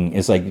thinking.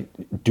 Is like,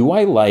 do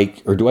I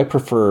like, or do I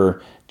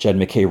prefer Jed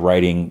MacKay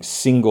writing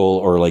single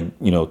or like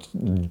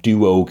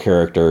duo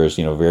characters?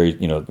 Very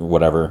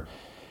whatever.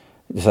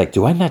 It's like,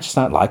 do I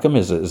not like him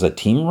as a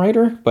team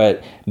writer?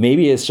 But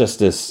maybe it's just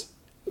this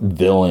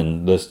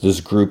villain, this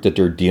group that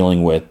they're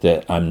dealing with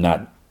that I'm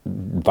not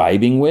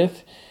vibing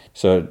with.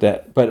 So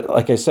that, but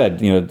like I said,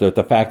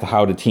 the fact of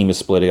how the team is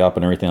split up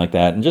and everything like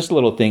that, and just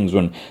little things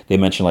when they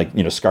mention like,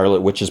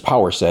 Scarlet Witch's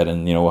power set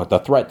and,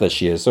 the threat that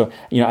she is. So,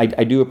 I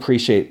do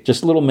appreciate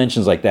just little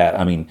mentions like that.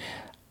 I mean,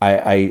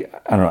 I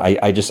don't know.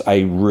 I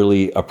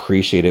really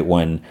appreciate it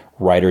when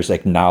writers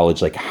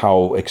acknowledge like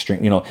how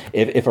extreme,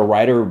 if a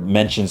writer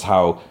mentions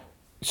how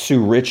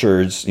Sue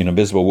Richards,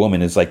 Invisible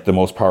Woman, is like the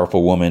most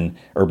powerful woman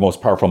or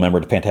most powerful member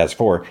of the Fantastic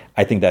Four,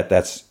 I think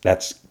that's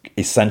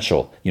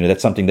essential.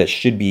 That's something that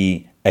should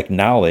be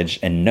acknowledged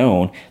and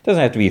known. It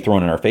doesn't have to be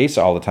thrown in our face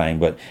all the time,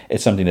 but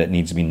it's something that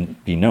needs to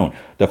be known.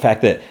 The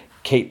fact that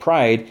Kate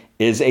Pryde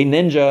is a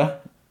ninja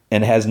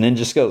and has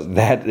ninja skills,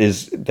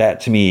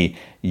 that to me,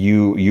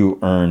 you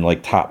earn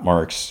like top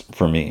marks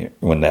for me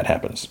when that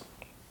happens.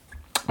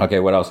 Okay,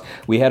 what else?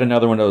 We had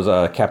another one of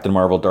those Captain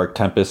Marvel Dark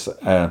Tempest.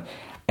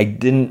 I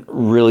didn't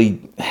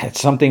really,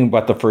 something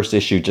about the first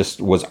issue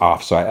just was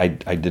off, so I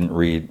didn't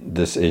read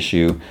this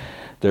issue.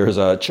 There's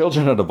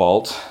Children of the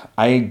Vault.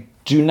 I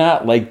do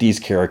not like these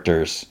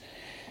characters.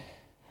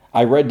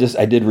 I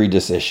did read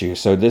this issue.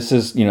 So this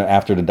is,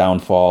 after the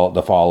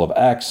fall of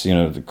X,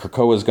 the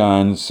Krakoa's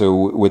gone.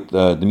 So with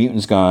the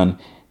mutants gone,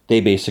 they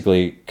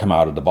basically come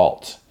out of the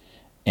vault.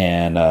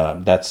 And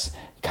that's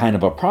kind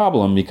of a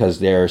problem because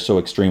they're so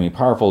extremely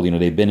powerful.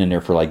 They've been in there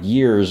for like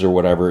years or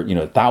whatever,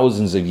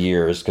 thousands of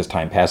years because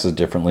time passes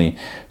differently.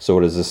 So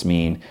what does this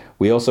mean?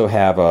 We also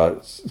have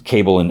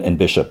Cable and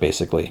Bishop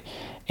basically.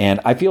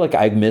 And I feel like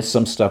I've missed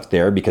some stuff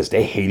there because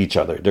they hate each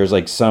other. There's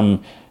like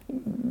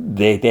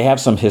they have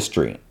some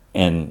history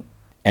and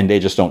they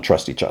just don't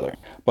trust each other.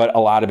 But a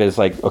lot of it is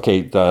like,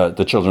 okay,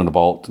 the Children of the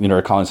Vault,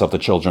 they're calling themselves the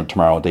Children of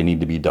Tomorrow. They need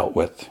to be dealt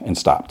with and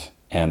stopped.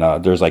 And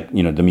there's like,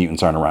 the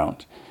mutants aren't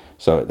around.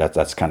 So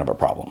that's kind of a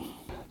problem.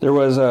 There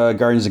was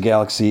Guardians of the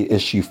Galaxy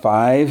issue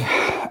 5.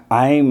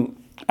 I'm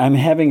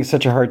having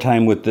such a hard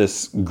time with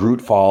this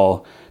Groot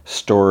Fall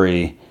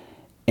story.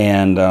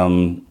 And,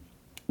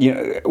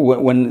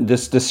 when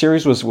this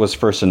series was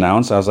first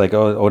announced, I was like,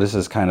 oh, this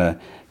is kind of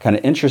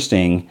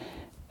interesting.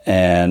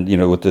 And,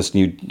 with this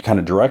new kind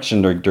of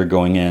direction they're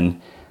going in.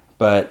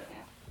 But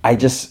I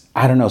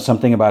don't know,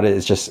 something about it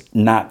is just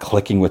not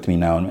clicking with me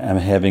now. I'm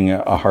having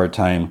a hard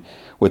time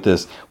with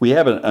this. We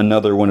have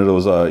another one of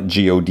those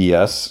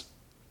GODS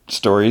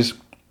stories.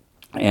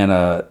 And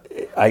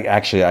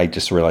I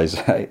just realized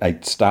I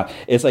stopped.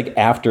 It's like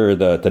after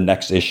the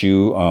next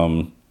issue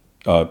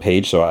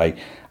page. So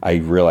I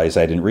realized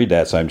I didn't read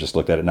that. So I just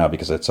looked at it now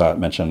because I saw it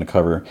mentioned on the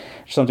cover.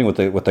 Something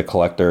with the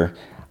collector.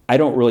 I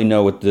don't really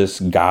know what this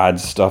God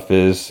stuff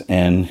is.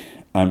 And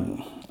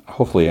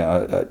hopefully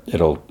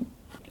it'll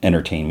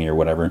entertain me or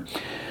whatever.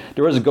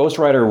 There was a Ghost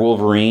Rider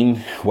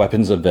Wolverine,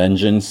 Weapons of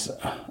Vengeance,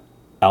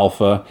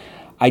 Alpha.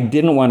 I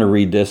didn't want to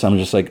read this. I'm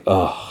just like,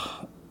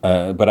 ugh.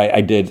 But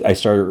I did. I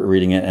started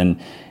reading it,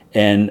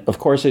 and of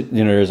course,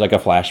 there's like a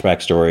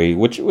flashback story,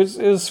 which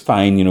is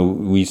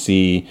fine. We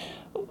see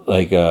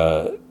like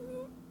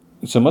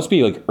so it must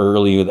be like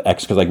early with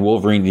X because like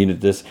Wolverine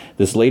needed this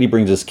lady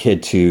brings this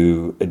kid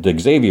to the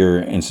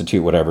Xavier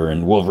Institute, whatever,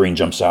 and Wolverine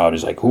jumps out.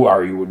 He's like, "Who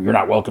are you? You're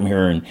not welcome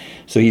here." And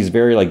so he's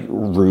very like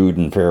rude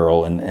and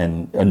feral and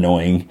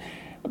annoying.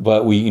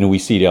 But we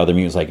see the other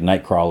mutants like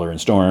Nightcrawler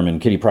and Storm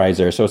and Kitty Pryde's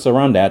there. So it's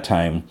around that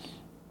time.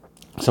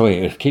 So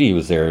if Kitty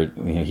was there,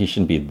 he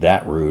shouldn't be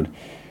that rude.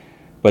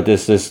 But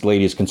this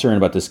lady is concerned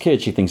about this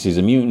kid. She thinks he's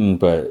a mutant,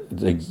 but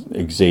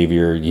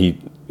Xavier,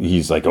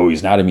 he's like, oh,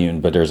 he's not a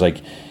mutant. But there's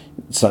like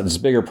this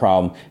bigger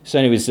problem. So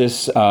anyways,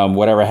 this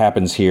whatever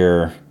happens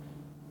here,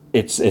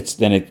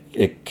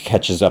 it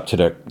catches up to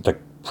the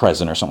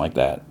present or something like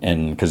that.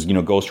 And because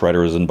Ghost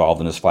Rider was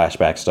involved in this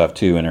flashback stuff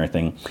too and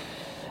everything.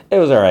 It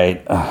was all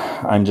right.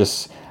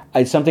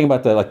 Something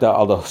about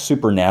all the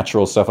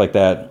supernatural stuff like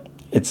that.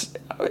 It's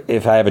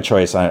if I have a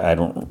choice,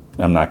 I'm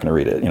not going to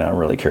read it. I don't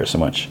really care so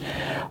much.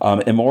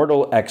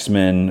 Immortal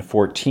X-Men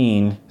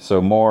 14.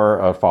 So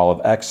more Fall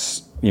of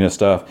X,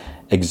 stuff.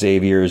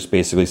 Xavier's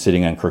basically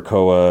sitting on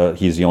Krakoa.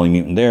 He's the only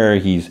mutant there.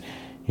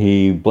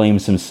 He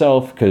blames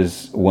himself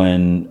because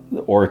when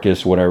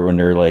Orcus, whatever, when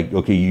they're like,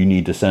 okay, you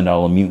need to send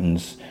all the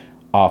mutants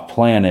off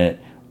planet,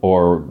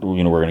 or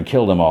we're going to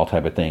kill them all,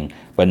 type of thing.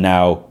 But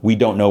now we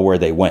don't know where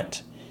they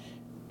went,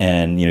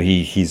 and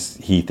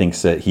he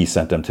thinks that he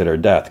sent them to their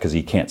death because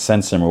he can't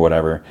sense them or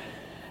whatever.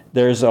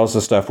 There's also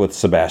stuff with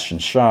Sebastian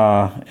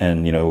Shaw,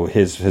 and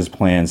his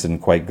plans didn't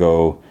quite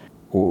go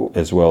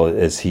as well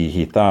as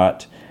he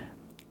thought.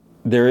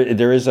 There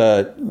is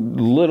a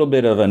little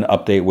bit of an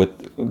update with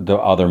the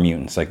other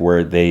mutants, like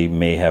where they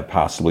may have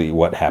possibly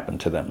what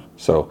happened to them.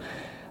 So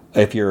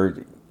if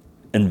you're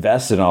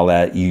invested in all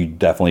that, you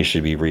definitely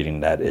should be reading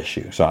that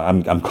issue. So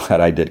I'm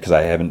glad I did because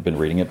I haven't been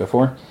reading it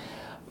before.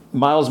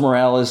 Miles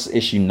Morales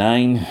issue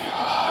 9.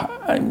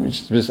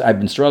 I've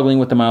been struggling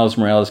with the Miles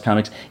Morales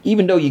comics,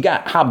 even though you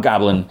got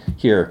Hobgoblin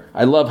here.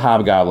 I love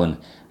Hobgoblin.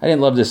 I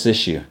didn't love this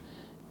issue.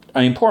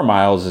 I mean, poor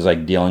Miles is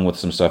like dealing with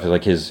some stuff.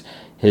 Like his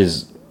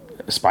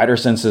spider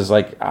sense is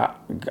like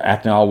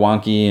acting all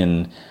wonky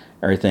and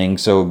everything.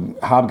 So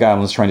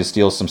Hobgoblin's trying to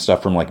steal some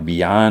stuff from like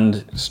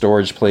Beyond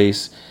storage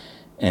place.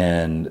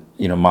 And,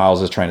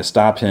 Miles is trying to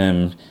stop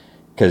him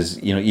because,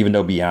 even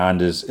though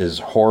Beyond is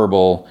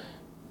horrible,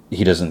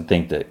 he doesn't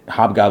think that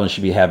Hobgoblin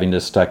should be having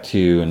this stuck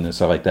to and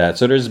stuff like that.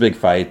 So there's a big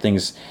fight.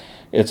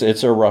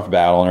 It's a rough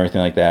battle and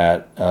everything like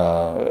that.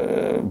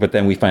 But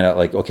then we find out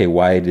like, okay,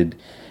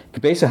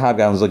 basically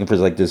Hobgoblin's looking for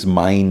like this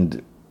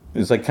mind.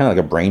 It's like kind of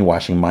like a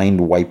brainwashing,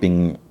 mind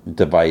wiping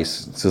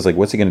device. So it's like,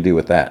 what's he going to do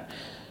with that?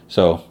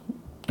 So,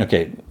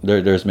 okay,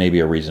 there's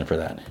maybe a reason for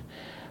that.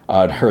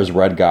 There's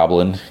Red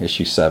Goblin,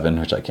 issue 7,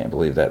 which I can't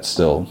believe that's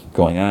still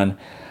going on.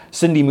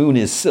 Cindy Moon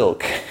is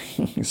Silk.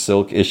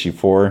 Silk, issue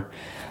 4.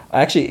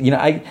 Actually,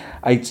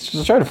 I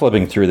started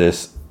flipping through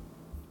this.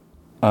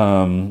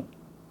 Okay,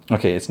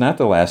 it's not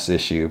the last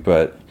issue,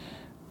 but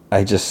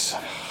I just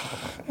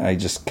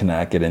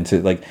cannot get into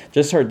it. Like,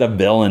 just heard the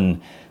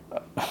villain.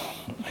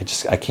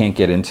 I can't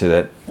get into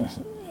that.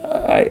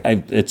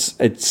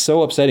 it's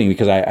so upsetting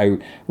because I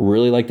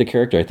really like the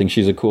character. I think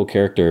she's a cool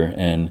character,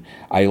 and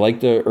I like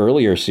the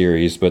earlier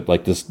series, but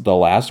like the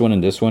last one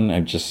and this one,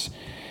 it's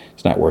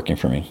not working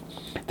for me.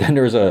 Then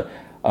there's a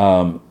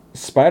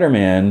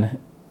Spider-Man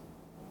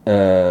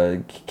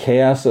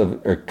Contest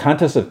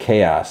of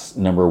Chaos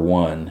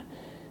 #1,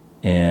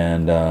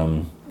 and I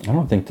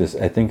don't think this.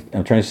 I think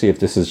I'm trying to see if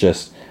this is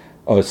just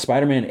it's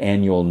Spider-Man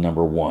Annual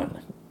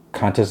 #1,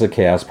 Contest of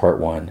Chaos Part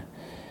 1.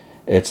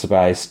 It's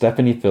by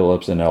Stephanie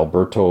Phillips and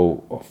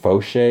Alberto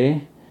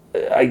Fauché.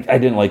 I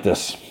didn't like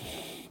this,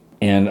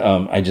 and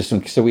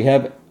so we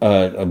have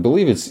I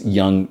believe it's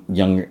young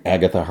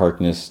Agatha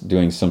Harkness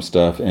doing some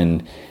stuff,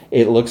 and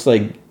it looks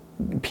like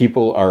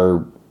people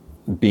are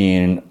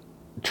being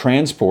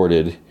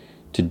transported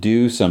to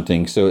do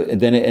something. So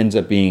then it ends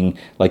up being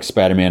like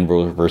Spider-Man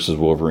versus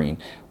Wolverine.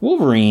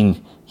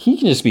 Wolverine, he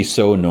can just be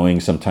so annoying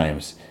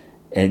sometimes.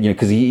 And,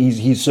 because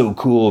he's so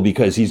cool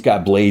because he's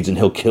got blades and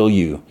he'll kill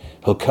you.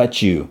 He'll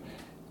cut you.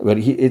 But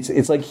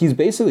it's like he's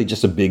basically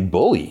just a big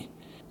bully.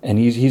 And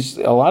he's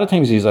a lot of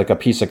times he's like a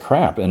piece of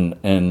crap.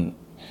 And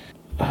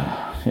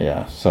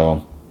yeah,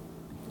 so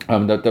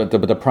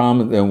the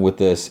problem with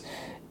this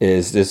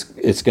is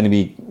it's going to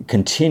be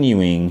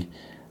continuing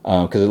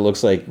because it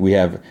looks like we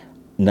have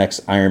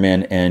next Iron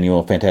Man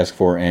Annual, Fantastic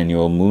Four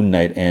Annual, Moon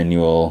Knight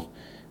Annual,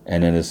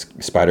 and then it's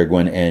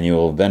Spider-Gwen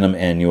Annual, Venom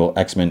Annual,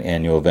 X-Men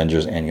Annual,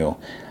 Avengers Annual.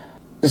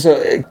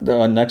 So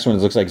the next one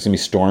looks like it's going to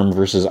be Storm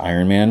versus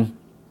Iron Man.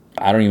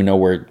 I don't even know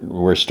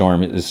where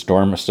Storm is.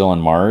 Storm still on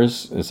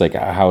Mars? It's like,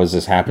 how is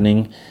this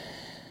happening?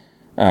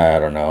 I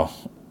don't know.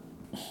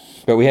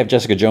 But we have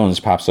Jessica Jones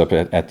pops up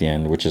at the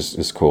end, which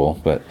is cool.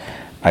 But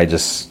I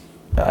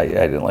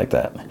didn't like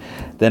that.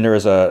 Then there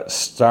was a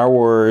Star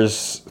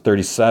Wars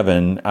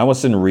 37. I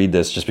almost didn't read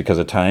this just because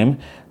of time,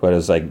 but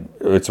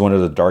it's one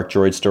of the Dark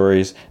Droid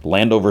stories,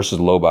 Lando versus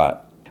Lobot.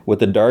 With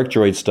the Dark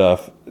Droid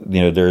stuff,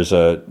 there's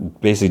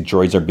basically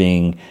droids are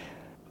being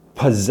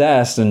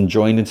possessed and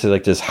joined into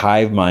like this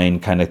hive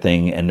mind kind of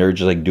thing, and they're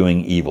just like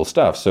doing evil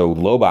stuff. So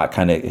Lobot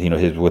kind of,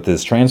 with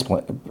his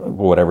transplant,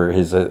 whatever,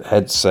 his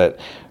headset.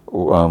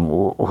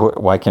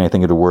 Why can't I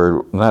think of the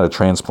word? Not a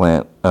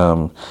transplant.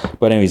 But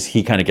anyways,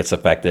 he kind of gets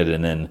affected,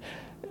 and then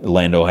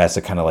Lando has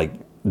to kind of like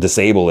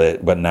disable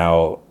it. But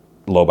now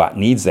Lobot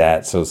needs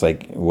that, so it's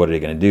like, what are they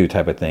going to do,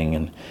 type of thing.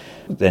 And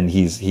then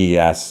he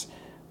asks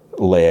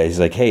Leia, he's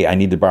like, hey, I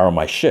need to borrow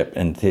my ship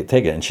and take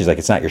it. And she's like,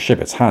 it's not your ship,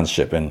 it's Han's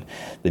ship. And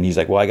then he's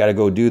like, well, I got to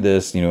go do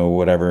this,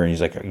 whatever. And he's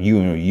like,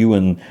 you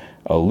and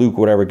Luke,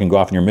 whatever, can go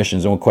off on your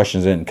missions. No one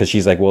questions it. Because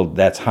she's like, well,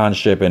 that's Han's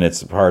ship, and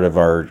it's part of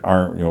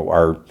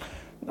our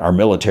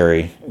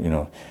military,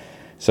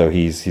 so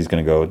he's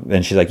going to go.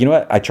 Then she's like, you know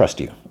what? I trust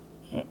you.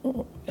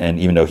 And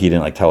even though he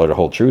didn't like tell her the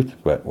whole truth,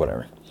 but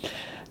whatever.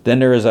 Then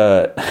there is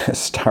a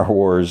Star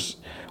Wars,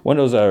 one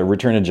of those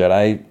Return of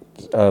Jedi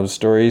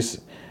stories,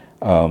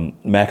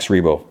 Max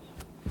Rebo.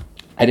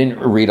 I didn't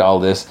read all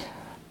this.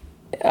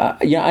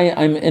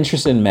 I'm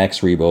interested in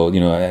Max Rebo.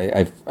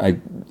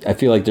 I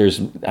feel like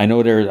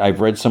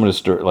I've read some of the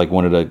story, like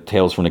one of the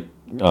Tales from the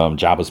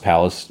Jabba's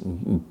Palace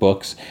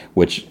books,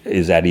 which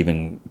is that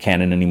even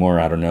canon anymore?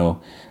 I don't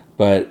know.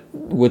 But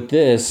with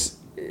this,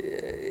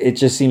 it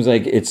just seems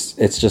like it's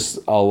just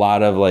a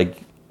lot of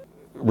like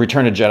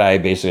Return of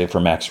Jedi, basically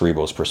from Max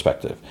Rebo's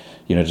perspective.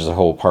 Just a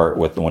whole part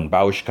with when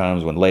Bausch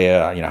comes, when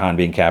Leia, Han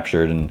being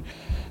captured, and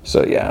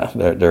so yeah,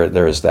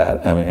 there is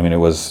that. I mean, it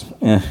was.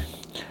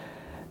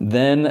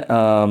 Then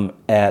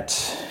at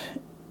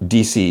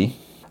DC.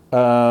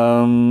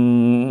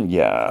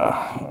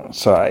 Yeah.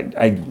 So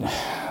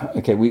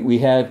okay. We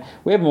have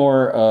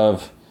more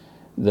of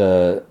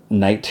the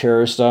Night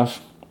Terror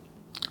stuff.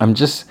 I'm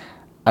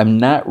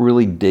not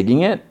really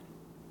digging it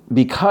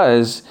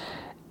because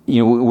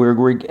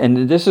we're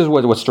and this is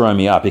what's throwing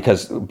me off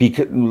because a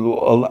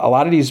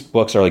lot of these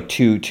books are like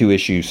two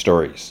issue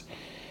stories,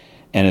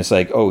 and it's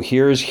like, oh,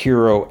 here's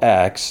Hero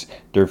X,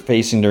 they're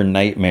facing their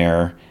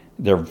nightmare,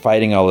 they're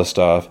fighting all this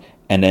stuff.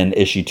 And then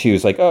issue 2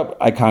 is like, oh,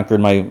 I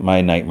conquered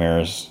my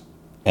nightmares,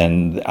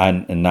 and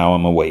now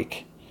I'm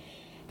awake.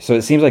 So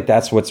it seems like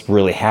that's what's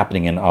really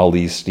happening in all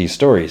these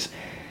stories.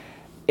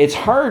 It's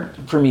hard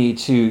for me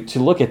to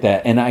look at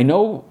that, and I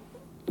know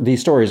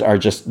these stories are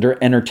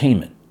they're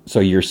entertainment. So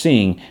you're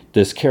seeing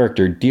this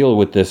character deal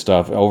with this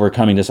stuff,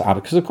 overcoming this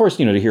obstacle, because of course,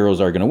 the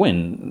heroes are going to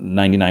win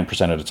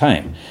 99% of the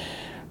time.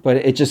 But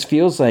it just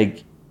feels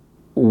like,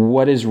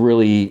 what is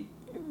really,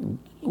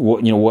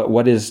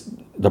 what is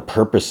the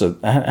purpose of,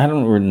 I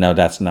don't know,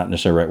 that's not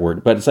necessarily the right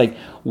word, but it's like,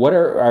 what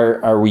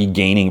are we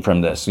gaining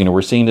from this?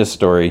 We're seeing this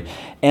story,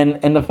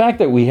 and the fact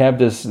that we have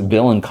this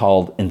villain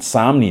called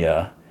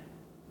Insomnia.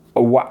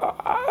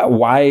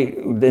 Why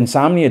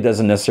insomnia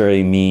doesn't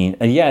necessarily mean,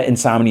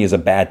 insomnia is a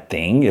bad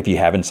thing. If you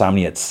have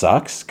insomnia, it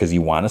sucks because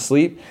you want to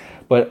sleep.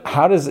 But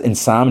how does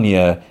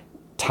insomnia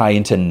tie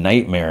into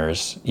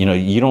nightmares?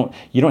 You don't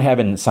have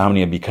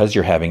insomnia because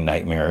you're having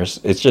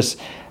nightmares. It's just,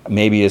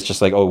 maybe it's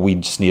just like, oh, we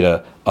just need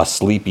a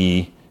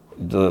sleepy,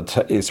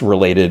 it's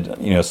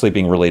related,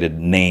 sleeping related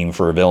name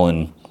for a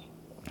villain.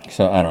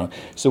 So I don't know.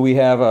 So we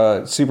have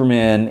a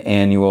Superman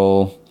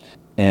annual,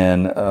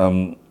 and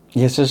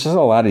yes, there's just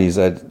a lot of these.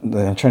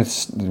 I'm trying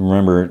to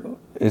remember.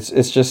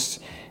 It's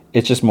just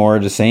more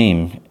of the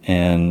same.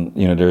 And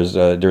there's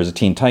a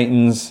Teen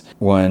Titans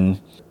one.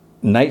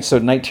 Night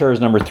Terror is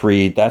number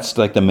 3. That's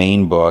like the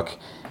main book,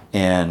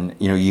 and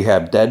you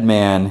have Dead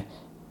Man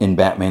in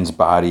Batman's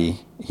body.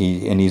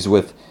 He's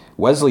with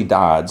Wesley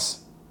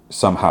Dodds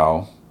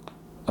somehow.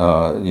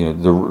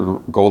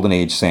 The Golden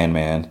Age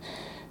Sandman.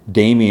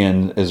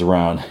 Damian is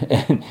around,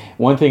 and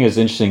one thing is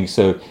interesting.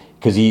 So,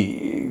 because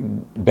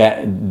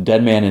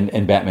Dead Man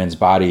in Batman's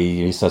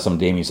body, he says something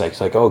to Damian. He's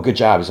like, "Oh, good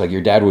job." He's like,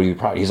 "Your dad would be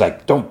proud." He's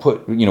like, "Don't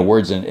put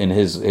words in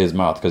his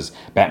mouth," because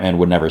Batman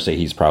would never say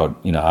he's proud,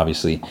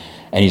 obviously.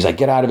 And he's like,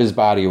 "Get out of his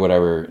body," or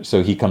whatever.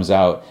 So he comes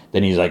out.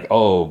 Then he's like,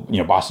 "Oh,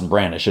 Boston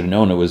Brand, I should have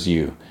known it was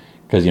you,"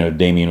 because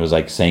Damian was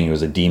like saying it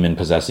was a demon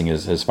possessing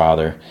his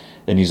father.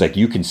 And he's like,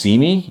 "You can see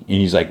me," and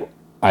he's like,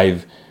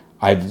 I've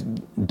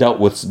dealt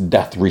with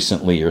death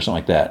recently," or something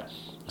like that.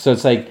 So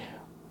it's like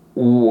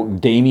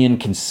Damian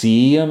can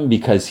see him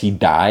because he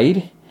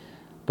died,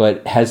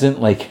 but hasn't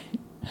like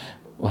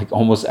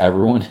almost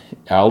everyone,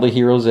 all the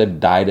heroes have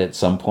died at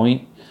some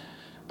point.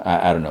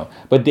 I don't know.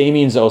 But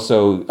Damian's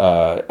also,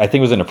 I think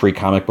it was in a Free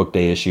Comic Book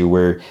Day issue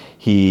where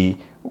he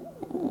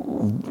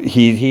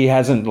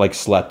hasn't like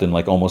slept in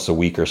like almost a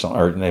week or something,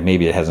 or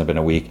maybe it hasn't been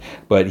a week,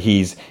 but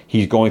he's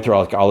going through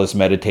all this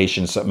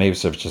meditation. So maybe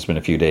it's just been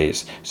a few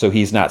days, so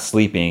he's not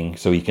sleeping,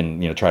 so he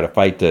can try to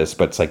fight this.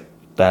 But it's like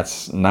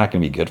that's not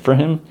going to be good for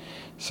him.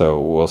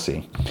 So we'll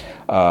see.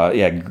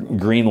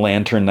 Green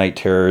Lantern Night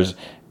Terrors,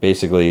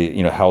 basically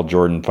Hal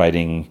Jordan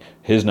fighting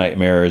his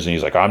nightmares, and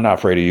he's like, "I'm not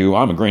afraid of you.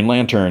 I'm a Green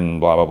Lantern."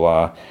 Blah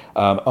blah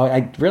blah.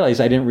 I realized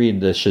I didn't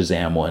read the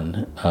Shazam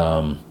one.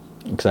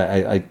 Because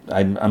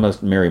I'm a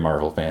Mary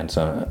Marvel fan,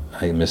 so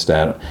I missed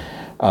that.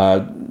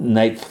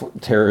 Night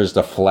Terror is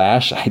the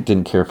Flash. I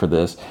didn't care for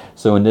this.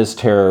 So in this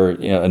Terror,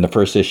 in the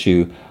first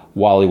issue,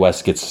 Wally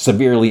West gets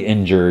severely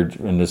injured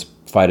in this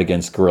fight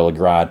against Gorilla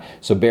Grodd.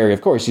 So Barry,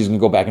 of course, he's going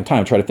to go back in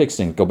time, try to fix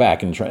things, go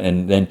back and try.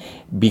 And then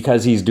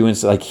because he's doing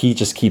like he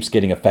just keeps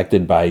getting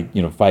affected by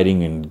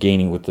fighting and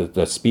gaining with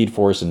the Speed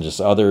Force and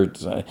just other.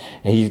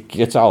 He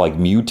gets all like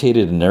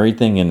mutated and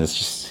everything, and it's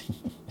just.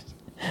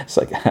 It's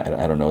like,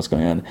 I don't know what's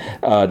going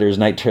on. There's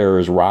Night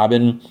Terror's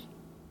Robin,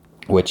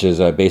 which is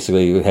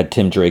basically had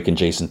Tim Drake and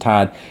Jason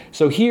Todd.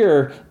 So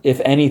here,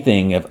 if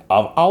anything, of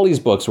all these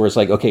books where it's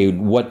like, okay,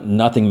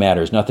 nothing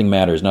matters,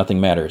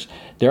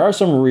 there are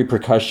some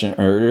repercussion,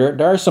 or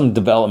there are some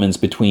developments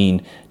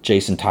between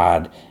Jason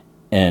Todd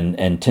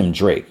and Tim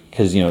Drake.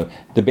 Because, they're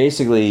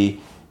basically...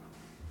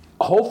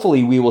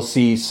 Hopefully we will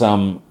see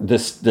some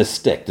this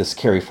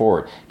carry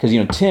forward, because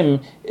Tim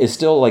is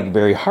still like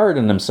very hard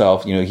on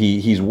himself.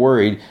 He's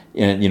worried,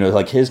 and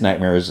like his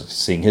nightmare is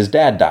seeing his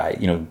dad die,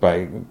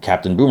 by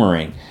Captain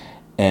Boomerang,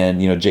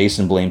 and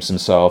Jason blames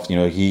himself.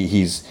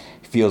 He's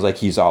feels like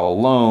he's all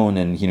alone,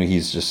 and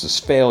he's just this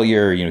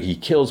failure. He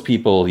kills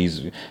people.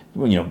 He's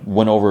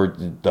went over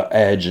the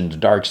edge and the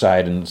dark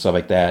side and stuff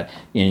like that.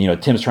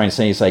 And Tim's trying to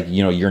say, it's like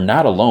you're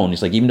not alone.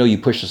 He's like, even though you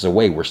pushed us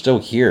away, we're still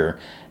here.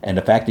 And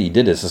the fact that you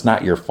did this is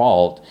not your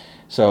fault.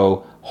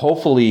 So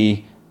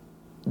hopefully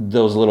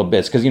those little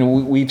bits, because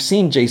we've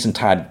seen Jason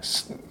Todd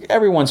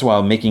every once in a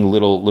while making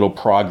little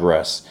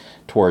progress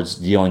towards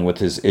dealing with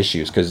his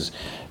issues, because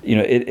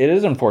it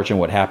is unfortunate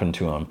what happened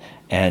to him,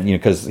 and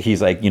because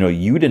he's like,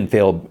 you didn't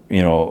fail,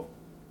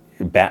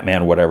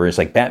 Batman, whatever. It's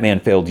like Batman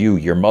failed you,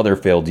 your mother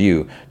failed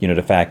you.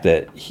 The fact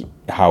that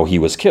how he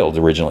was killed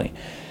originally.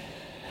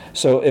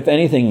 So if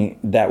anything,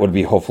 that would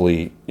be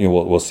hopefully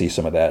we'll see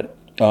some of that.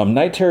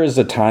 Night Terror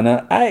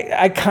Zatanna.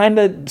 I kind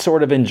of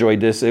sort of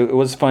enjoyed this. It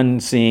was fun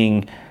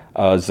seeing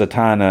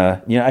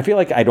Zatanna. I feel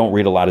like I don't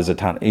read a lot of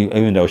Zatanna,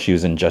 even though she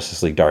was in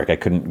Justice League Dark. I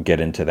couldn't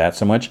get into that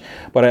so much.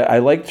 But I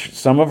liked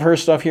some of her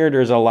stuff here.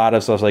 There's a lot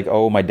of stuff like,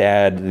 oh, my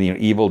dad,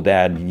 evil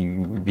dad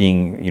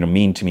being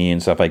mean to me and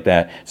stuff like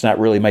that. It's not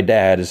really my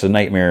dad. It's a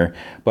nightmare.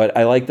 But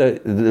I like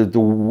the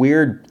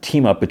weird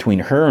team up between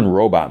her and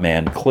Robot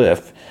Man,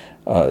 Cliff,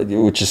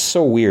 which is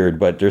so weird.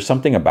 But there's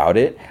something about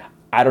it.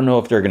 I don't know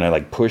if they're going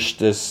to push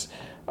this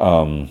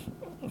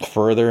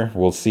further.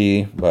 We'll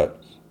see,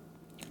 but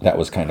that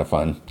was kind of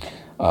fun,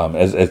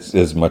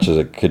 as much as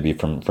it could be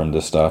from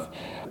this stuff.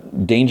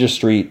 Danger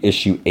Street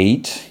issue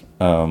 8.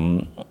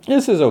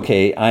 This is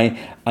okay.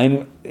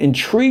 I'm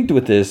intrigued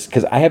with this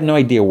because I have no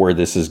idea where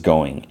this is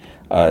going.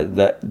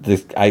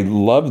 I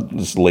love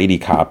this lady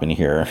cop in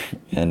here,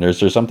 and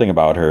there's something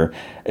about her.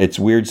 It's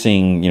weird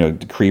seeing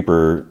the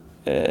Creeper,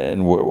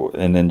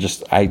 and then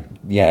just I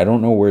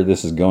don't know where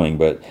this is going,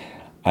 but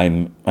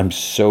I'm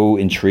so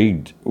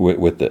intrigued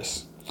with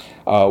this.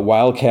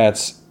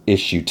 Wildcats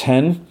issue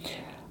 10.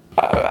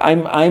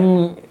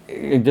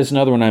 There's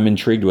another one I'm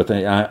intrigued with.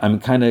 I'm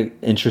kind of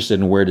interested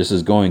in where this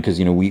is going, because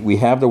we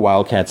have the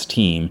Wildcats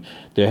team.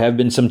 There have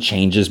been some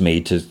changes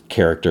made to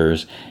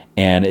characters,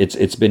 and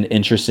it's been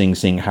interesting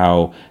seeing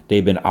how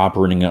they've been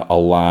operating a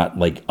lot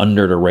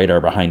under the radar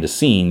behind the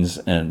scenes.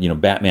 And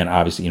Batman,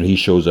 obviously, he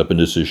shows up in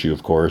this issue,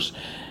 of course,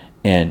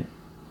 and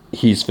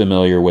he's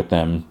familiar with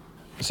them.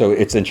 So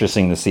it's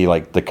interesting to see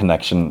like the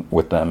connection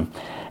with them.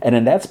 And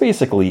then that's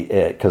basically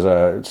it,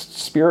 because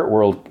Spirit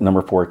World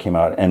 #4 came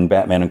out and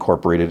Batman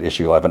Incorporated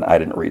issue 11. I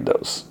didn't read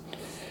those.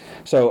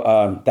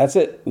 So that's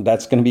it.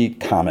 That's going to be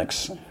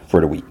comics for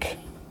the week.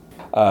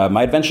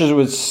 My Adventures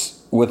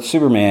with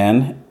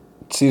Superman,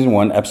 Season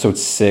 1, Episode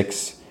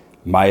 6,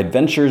 My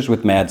Adventures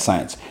with Mad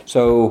Science.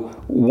 So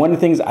one of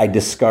the things I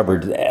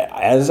discovered,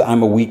 as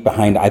I'm a week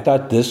behind, I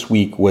thought this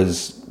week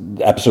was,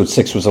 Episode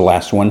 6 was the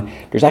last one.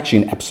 There's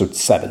actually an Episode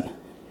 7.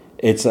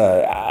 It's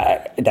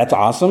that's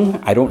awesome.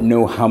 I don't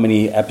know how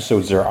many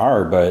episodes there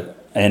are,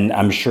 and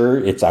I'm sure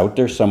it's out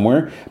there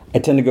somewhere. I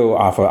tend to go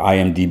off of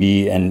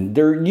IMDb, and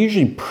they're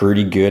usually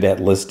pretty good at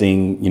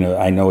listing.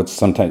 I know it's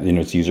sometimes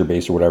it's user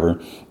based or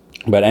whatever.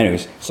 But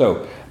anyways,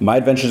 so My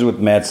Adventures with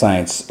Mad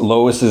Science.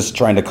 Lois is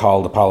trying to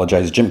call to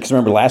apologize to Jimmy, because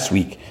remember last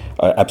week,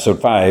 episode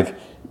 5,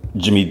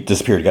 Jimmy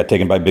disappeared, got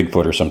taken by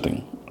Bigfoot or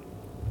something.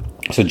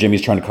 So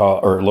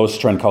Lois is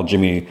trying to call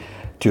Jimmy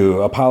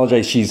to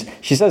apologize. She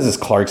says it's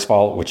Clark's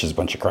fault, which is a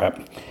bunch of crap.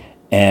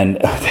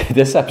 And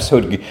this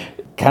episode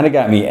kind of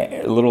got me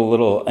a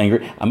little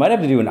angry. I might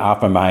have to do an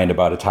off my mind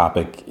about a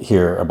topic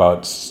here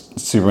about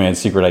Superman's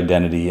secret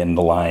identity and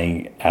the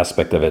lying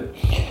aspect of it.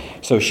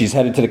 So she's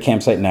headed to the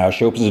campsite now.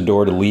 She opens the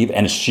door to leave,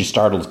 and she's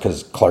startled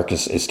because Clark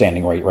is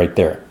standing right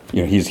there.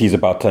 He's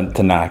about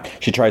to knock.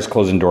 She tries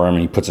closing the door, and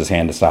he puts his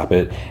hand to stop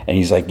it. And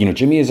he's like,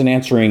 Jimmy isn't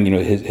answering,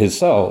 his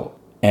cell.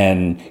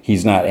 And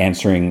he's not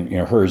answering,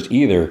 hers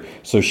either.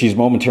 So she's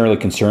momentarily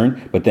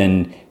concerned, but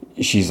then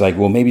she's like,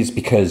 well, maybe it's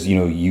because,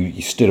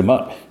 you stood him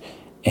up.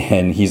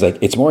 And he's like,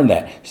 it's more than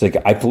that. She's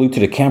like, I flew to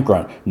the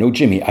campground. No,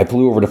 Jimmy, I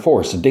flew over to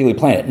Forest, the Daily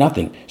Planet,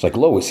 nothing. She's like,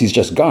 Lois, he's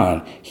just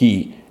gone.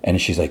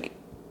 And she's like,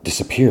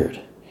 disappeared.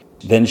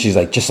 Then she's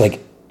like, just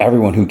like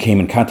everyone who came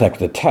in contact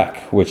with the tech,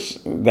 which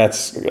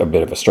that's a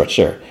bit of a stretch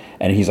there.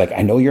 And he's like,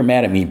 I know you're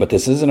mad at me, but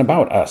this isn't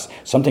about us.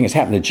 Something has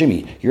happened to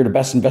Jimmy. You're the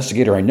best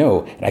investigator I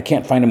know, and I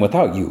can't find him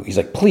without you. He's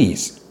like,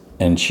 please.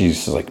 And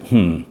she's like,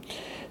 Then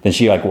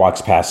she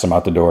walks past him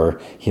out the door.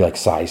 He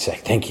sighs, like,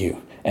 thank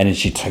you. And then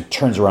she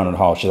turns around in the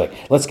hall. She's like,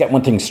 let's get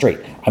one thing straight.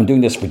 I'm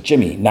doing this for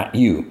Jimmy, not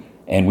you.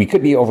 And we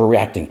could be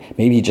overreacting.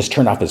 Maybe he just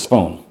turned off his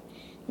phone.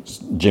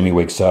 Jimmy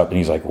wakes up and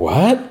he's like,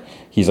 what?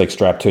 He's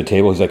strapped to a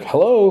table. He's like,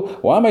 hello,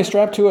 why am I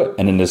strapped to it?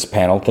 And then this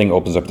panel thing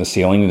opens up the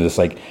ceiling, and this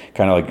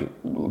kind of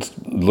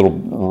little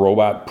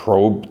robot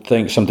probe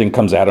thing, something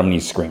comes at him, and he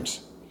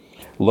screams.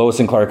 Lois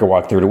and Clark are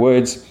walking through the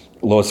woods.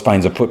 Lois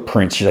finds a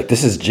footprint. She's like,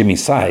 this is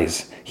Jimmy's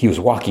size. He was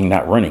walking,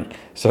 not running.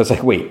 So it's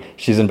like, wait,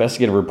 she's an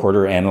investigative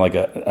reporter and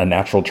a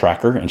natural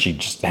tracker, and she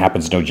just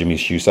happens to know Jimmy's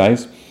shoe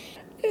size.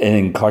 And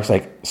then Clark's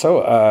like,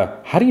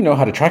 so how do you know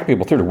how to track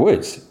people through the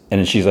woods? And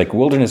then she's like,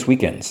 wilderness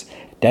weekends.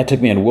 Dad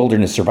took me on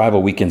wilderness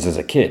survival weekends as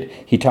a kid.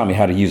 He taught me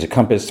how to use a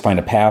compass, find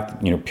a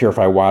path,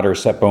 purify water,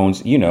 set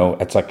bones,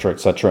 et cetera, et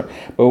cetera.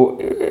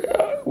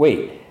 But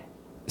wait,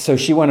 so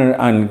she went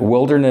on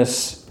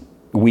wilderness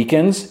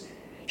weekends?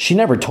 She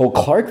never told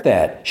Clark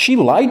that. She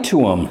lied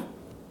to him.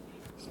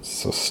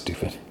 So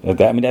stupid.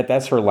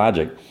 That's her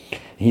logic.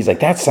 He's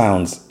like, that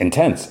sounds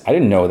intense. I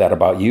didn't know that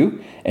about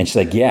you. And she's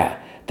like,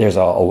 yeah, there's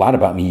a lot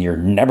about me you're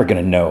never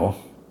going to know.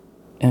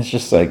 And it's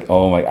just like,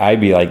 oh my,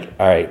 I'd be like,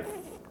 all right,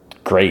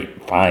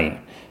 great,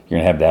 fine. You're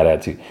going to have that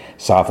attitude.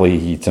 Softly,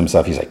 he eats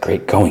himself. He's like,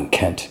 great going,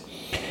 Kent.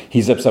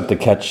 He zips up to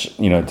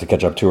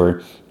catch up to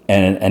her.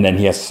 And then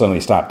he has to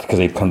suddenly stop because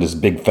they've come to this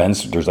big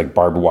fence. There's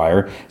barbed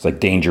wire. It's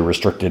danger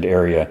restricted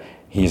area.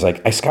 He's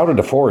like, I scouted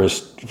the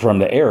forest from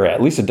the air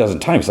at least a dozen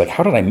times. He's like,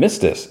 how did I miss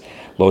this?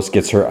 Lois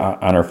gets her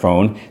on her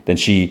phone. Then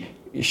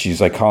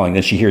she's calling.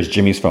 Then she hears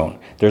Jimmy's phone.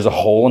 There's a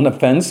hole in the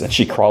fence, and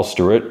she crawls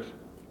through it.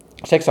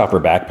 Takes off her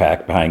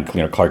backpack behind.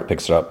 Clark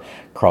picks it up,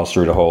 crawls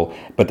through the hole.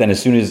 But then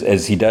as soon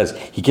as he does,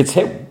 he gets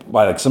hit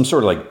by some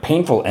sort of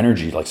painful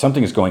energy,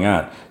 something is going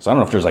on. So I don't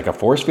know if there's a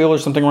force field or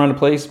something around the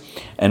place.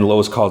 And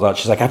Lois calls out.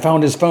 She's like, I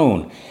found his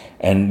phone.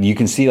 And you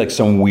can see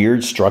some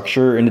weird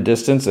structure in the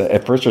distance.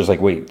 At first there's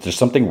wait, there's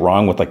something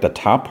wrong with the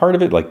top part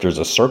of it. There's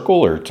a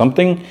circle or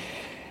something.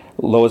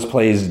 Lois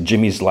plays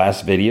Jimmy's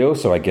last video,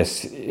 so I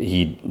guess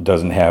he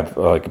doesn't have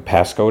a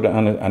passcode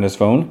on his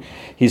phone.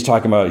 He's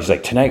talking about, he's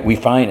like, tonight we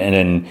find, and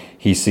then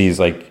he sees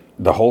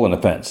the hole in the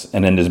fence,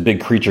 and then this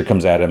big creature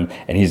comes at him,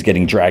 and he's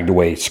getting dragged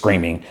away,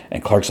 screaming.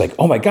 And Clark's like,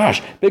 oh my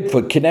gosh,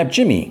 Bigfoot kidnapped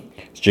Jimmy.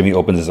 Jimmy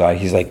opens his eye.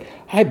 He's like,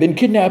 I've been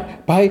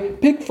kidnapped by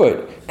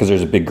Bigfoot, because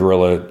there's a big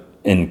gorilla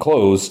in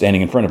clothes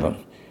standing in front of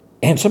him,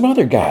 and some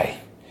other guy.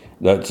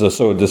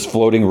 So this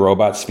floating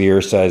robot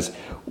sphere says,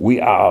 we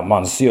are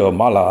Monsieur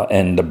Mala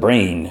and the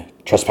brain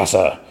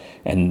trespasser.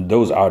 And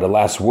those are the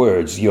last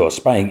words your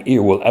spying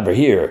ear will ever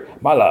hear.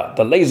 Mala,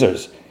 the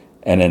lasers.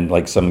 And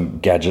then some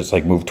gadgets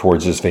move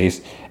towards his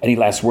face. Any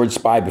last words,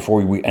 spy,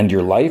 before we end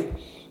your life?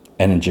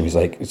 And then Jimmy's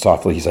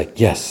softly, he's like,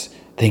 yes,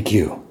 thank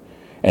you.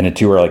 And the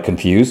two are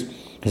confused.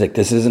 He's like,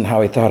 this isn't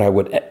how I thought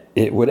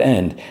it would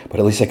end, but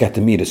at least I got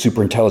to meet a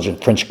super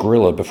intelligent French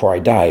gorilla before I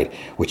died,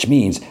 which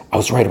means I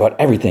was right about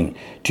everything.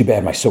 Too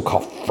bad my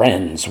so-called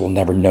friends will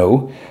never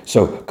know.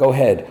 So go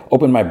ahead,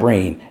 open my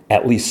brain.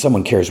 At least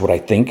someone cares what I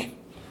think.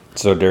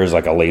 So there's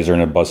like a laser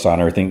and a buzz on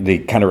and everything. They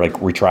kind of like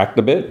retract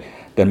a bit.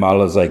 Then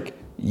Mala's like,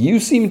 you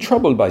seem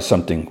troubled by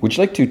something. Would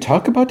you like to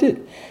talk about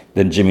it?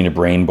 Then Jimmy and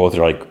Brain both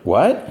are like,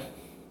 what?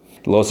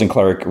 Lois and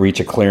Clark reach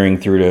a clearing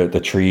through the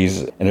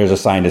trees, and there's a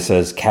sign that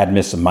says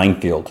Cadmus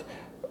Minefield.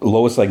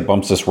 Lois like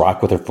bumps this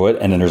rock with her foot,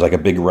 and then there's like a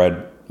big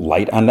red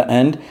light on the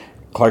end.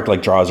 Clark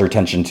like draws her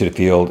attention to the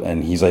field,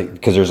 and he's like,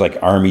 because there's like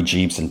army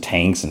jeeps and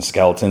tanks and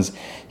skeletons.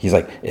 He's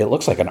like, it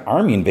looks like an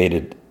army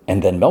invaded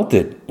and then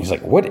melted. He's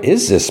like, what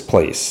is this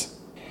place?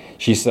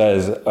 She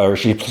says, or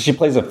she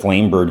plays a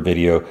Flamebird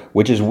video,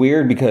 which is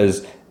weird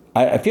because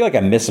I feel like I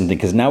missed something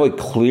because now it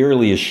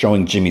clearly is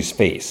showing Jimmy's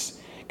face.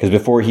 Because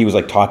before he was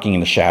like talking in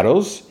the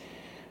shadows.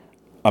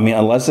 I mean,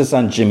 unless it's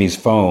on Jimmy's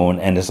phone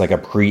and it's like a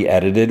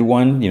pre-edited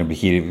one,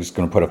 he was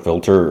going to put a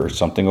filter or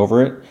something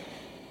over it.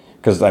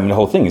 Because, I mean, the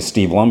whole thing is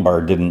Steve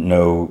Lombard didn't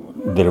know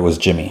that it was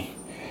Jimmy.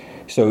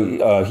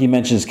 So he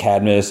mentions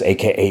Cadmus,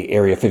 a.k.a.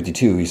 Area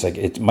 52. He's like,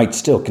 it might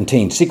still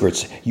contain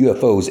secrets,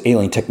 UFOs,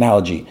 alien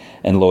technology.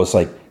 And Lois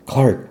like,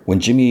 Clark, when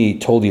Jimmy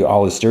told you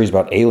all his stories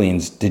about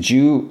aliens, does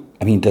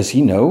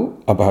he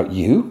know about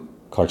you?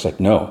 Clark's like,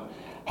 no.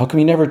 How come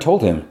you never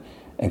told him?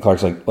 And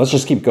Clark's like, let's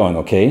just keep going,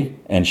 okay?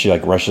 And she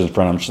like rushes in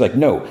front of him. She's like,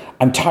 no,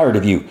 I'm tired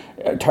of you.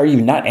 I'm tired of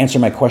you not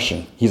answering my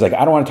question. He's like,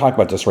 I don't want to talk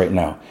about this right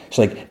now. She's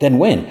like, then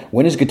when?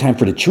 When is a good time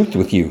for the truth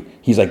with you?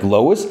 He's like,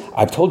 Lois,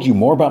 I've told you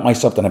more about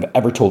myself than I've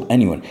ever told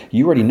anyone.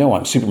 You already know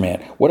I'm Superman.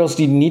 What else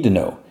do you need to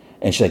know?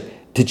 And she's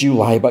like, did you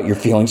lie about your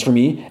feelings for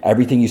me?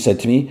 Everything you said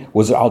to me,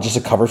 was it all just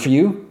a cover for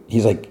you?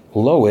 He's like,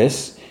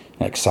 Lois,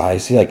 like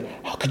sighs. He's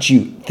like, how could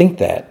you think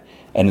that?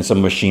 And then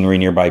some machinery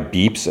nearby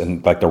beeps,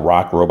 and like the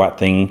rock robot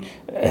thing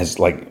has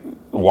like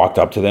walked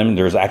up to them.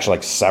 There's actually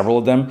like several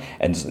of them,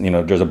 and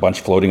there's a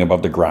bunch floating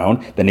above the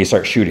ground. Then they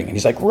start shooting, and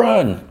he's like,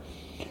 run.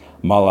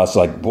 Mala's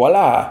like,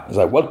 voila. He's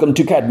like, welcome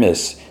to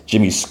Cadmus.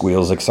 Jimmy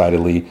squeals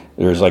excitedly.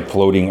 There's like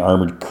floating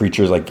armored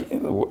creatures, like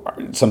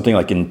something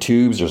like in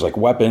tubes. There's like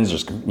weapons.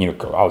 There's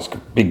all these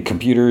big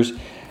computers.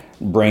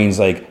 Brain's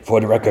like,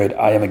 for the record,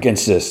 I am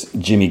against this.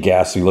 Jimmy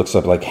gasps. He looks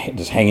up like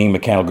this hanging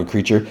mechanical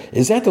creature.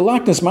 Is that the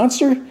Loch Ness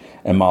Monster?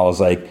 And Mala's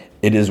like,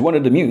 it is one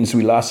of the mutants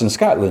we lost in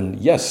Scotland.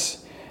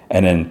 Yes.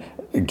 And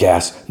then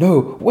gasps,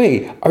 no,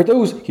 wait, are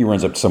those? He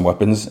runs up to some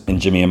weapons, and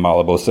Jimmy and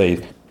Mala both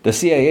say, the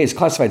CIA's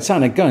classified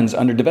sonic guns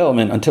under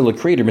development until the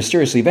creator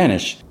mysteriously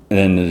vanished. And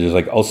then there's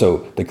like,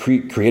 also, the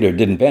creator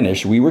didn't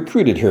vanish. We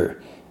recruited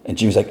her. And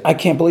Jimmy's like, I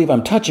can't believe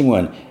I'm touching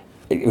one.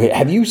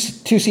 Have you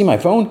two seen my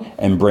phone?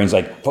 And Brain's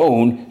like,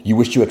 phone? You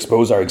wish to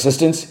expose our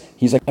existence?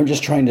 He's like, I'm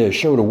just trying to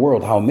show the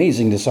world how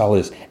amazing this all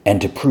is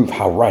and to prove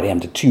how right I am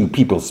to two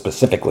people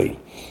specifically.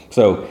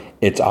 So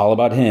it's all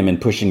about him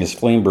and pushing his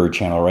Flamebird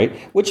channel, right?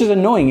 Which is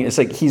annoying. It's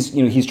like he's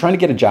trying to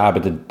get a job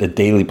at the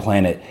Daily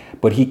Planet,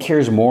 but he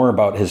cares more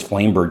about his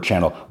Flamebird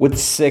channel with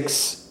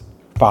 6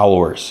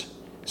 followers.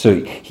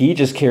 So he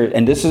just cares.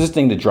 And this is the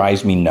thing that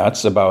drives me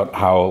nuts about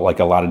how like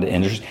a lot of the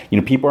industry,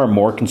 people are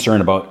more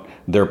concerned about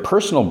their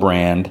personal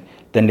brand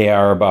than they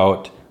are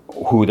about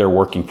who they're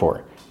working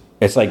for.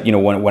 It's like,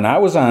 when I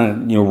was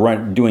on,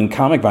 doing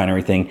Comic Vine and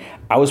everything,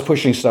 I was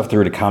pushing stuff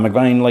through the Comic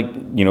Vine,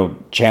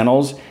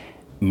 channels.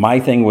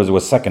 My thing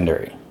was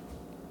secondary,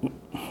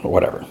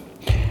 whatever.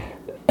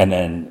 And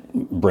then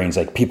Brain's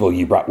like, people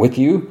you brought with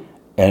you.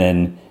 And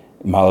then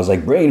Mala's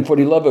like, Brain, for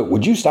the love of it,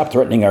 would you stop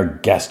threatening our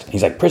guest?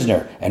 He's like,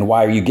 prisoner, and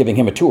why are you giving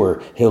him a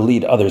tour? He'll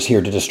lead others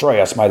here to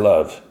destroy us, my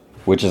love.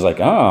 Which is like,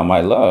 oh,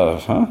 my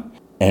love, huh?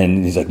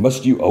 And he's like,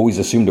 must you always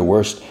assume the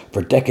worst?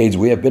 For decades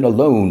we have been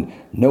alone,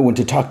 no one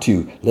to talk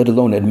to, let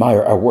alone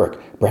admire our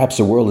work. Perhaps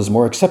the world is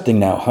more accepting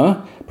now,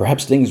 huh?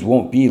 Perhaps things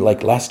won't be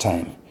like last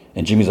time.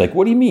 And Jimmy's like,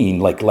 what do you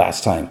mean, like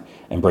last time?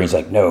 And Brain's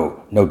like,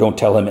 no, don't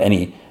tell him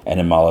any. And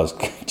then Mala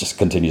just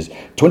continues,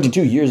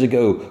 22 years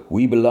ago,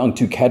 we belonged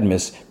to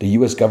Cadmus, the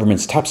U.S.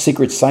 government's top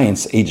secret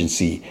science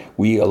agency.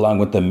 We, along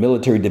with the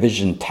military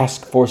division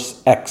Task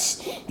Force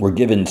X, were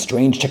given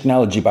strange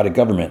technology by the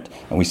government.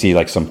 And we see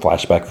like some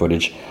flashback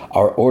footage.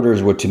 Our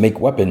orders were to make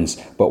weapons,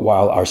 but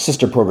while our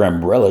sister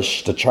program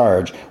relished the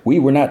charge, we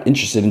were not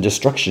interested in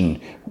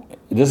destruction.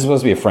 This is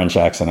supposed to be a French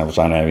accent I was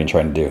not even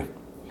trying to do.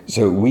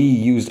 So we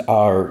used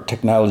the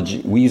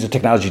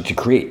technology to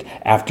create.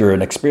 After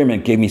an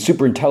experiment gave me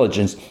super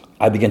intelligence,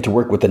 I began to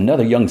work with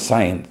another young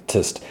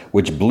scientist,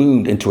 which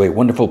bloomed into a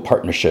wonderful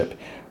partnership.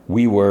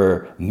 We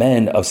were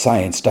men of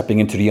science stepping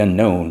into the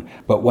unknown.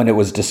 But when it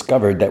was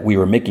discovered that we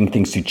were making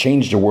things to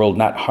change the world,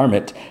 not harm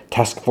it,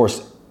 Task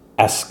Force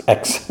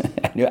X,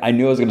 I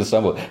knew I was going to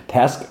stumble.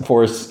 Task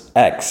Force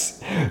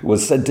X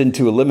was sent in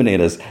to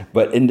eliminate us,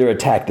 but in their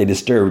attack, they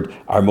disturbed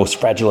our most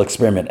fragile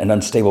experiment, an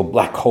unstable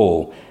black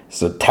hole.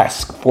 So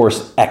Task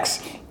Force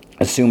X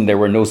assumed there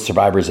were no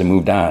survivors and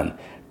moved on.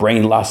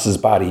 Brain lost his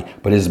body,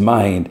 but his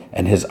mind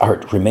and his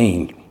art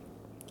remained.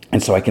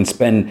 And so I can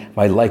spend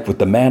my life with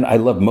the man I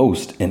love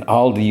most in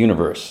all the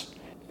universe.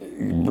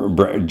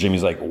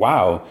 Jimmy's like,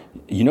 wow,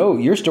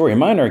 your story and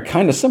mine are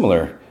kind of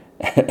similar.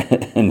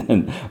 And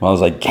then I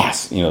was like,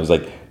 gas, it's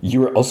like,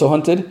 you were also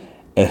hunted?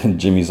 And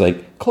Jimmy's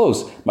like,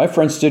 close. My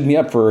friend stood me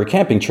up for a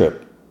camping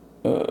trip.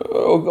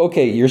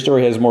 okay, your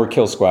story has more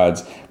kill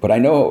squads, but I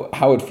know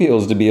how it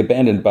feels to be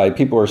abandoned by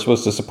people who are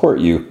supposed to support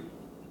you.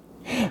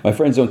 My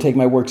friends don't take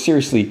my work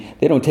seriously.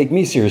 They don't take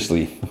me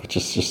seriously, which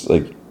is just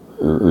like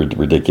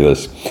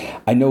ridiculous.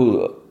 I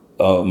know,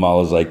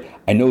 Mala's like,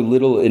 I know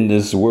little in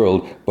this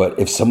world, but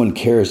if someone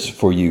cares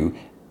for you,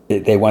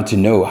 they want to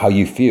know how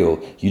you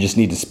feel. You just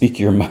need to speak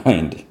your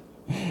mind.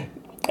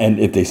 And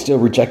if they still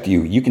reject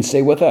you, you can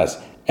stay with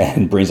us.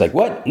 And Brain's like,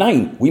 what?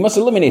 9. We must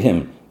eliminate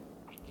him.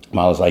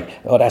 Mala's like,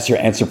 oh, that's your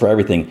answer for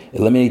everything.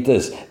 Eliminate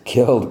this.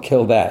 Kill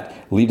that.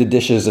 Leave the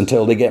dishes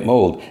until they get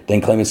mold. Then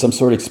claim it's some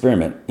sort of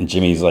experiment. And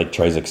Jimmy's like,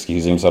 tries to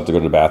excuse himself to go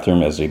to the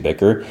bathroom as they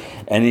bicker.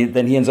 And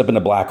then he ends up in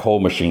a black hole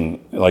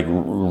machine, like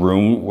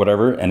room,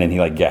 whatever. And then he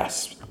like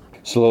gasps.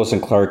 So Lois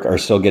and Clark are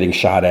still getting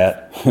shot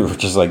at,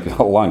 which is like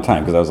a long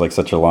time because that was like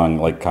such a long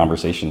like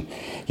conversation.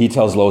 He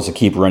tells Lois to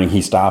keep running.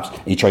 He stops.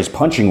 He tries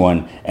punching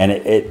one, and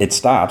it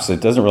stops.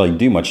 It doesn't really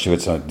do much to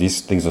it. So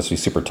these things must be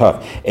super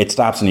tough. It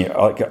stops, and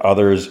the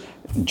others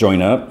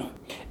join up.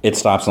 It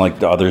stops, and like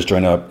the others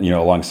join up,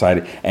 alongside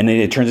it. And then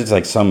it turns into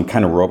like some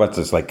kind of robot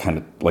that's like kind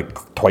of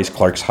like twice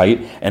Clark's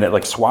height, and it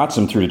like swats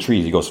him through the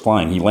trees. He goes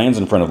flying. He lands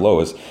in front of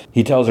Lois.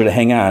 He tells her to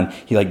hang on.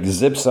 He like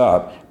zips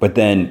up, but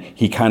then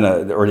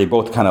they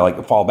both kind of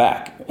like fall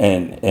back.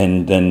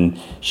 And then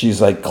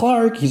she's like,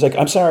 Clark. He's like,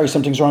 I'm sorry,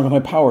 something's wrong with my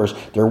powers.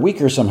 They're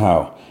weaker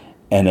somehow.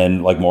 And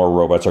then like more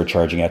robots are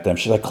charging at them.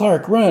 She's like,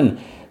 Clark,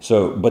 run.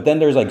 So, but then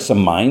there's like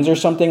some mines or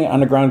something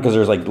on the ground because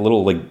there's like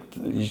little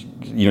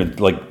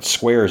like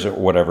squares or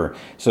whatever.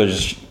 So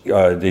just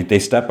they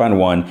step on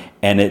one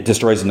and it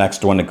destroys the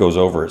next one that goes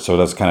over it. So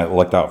that's kind of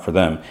looked out for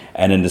them.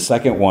 And then the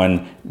second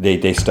one,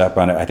 they step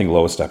on it. I think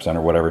Lois steps on it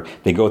or whatever.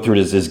 They go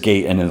through this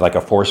gate and then like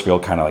a force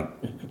field kind of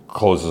like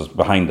closes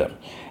behind them.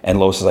 And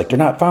Lois is like, they're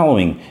not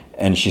following.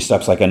 And she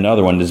steps like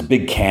another one. This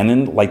big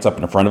cannon lights up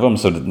in front of them.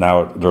 So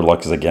now their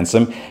luck is against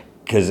them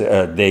because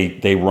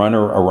they run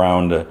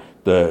around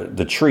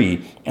the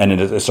tree, and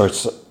it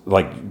starts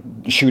like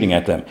shooting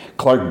at them.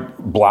 Clark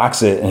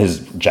blocks it, and his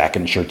jacket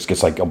and shirt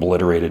gets like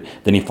obliterated.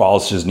 Then he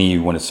falls to his knee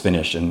when it's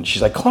finished, and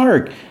she's like,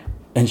 Clark,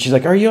 and she's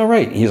like, are you all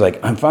right? And he's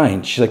like, I'm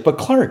fine. She's like, but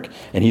Clark,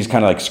 and he's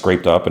kind of like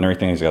scraped up and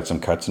everything. He's got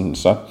some cuts and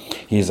stuff.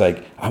 He's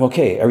like, I'm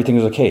okay. Everything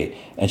is okay.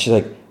 And she's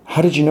like,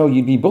 how did you know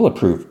you'd be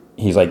bulletproof?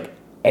 He's like,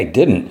 I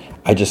didn't.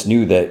 I just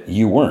knew that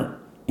you weren't.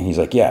 And he's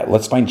like, yeah,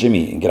 let's find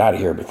Jimmy and get out of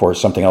here before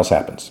something else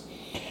happens.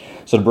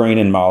 So Brain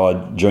and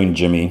Mala join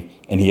Jimmy,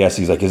 and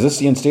he's like, is this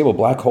the unstable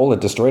black hole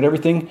that destroyed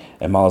everything?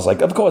 And Mala's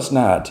like, of course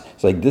not.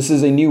 It's like, this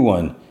is a new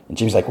one. And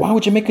Jimmy's like, why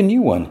would you make a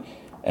new one?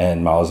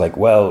 And Mala's like,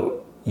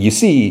 well, you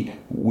see,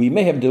 we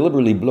may have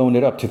deliberately blown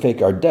it up to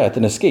fake our death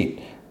and escape.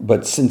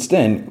 But since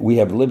then, we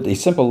have lived a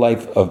simple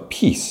life of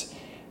peace.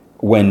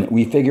 When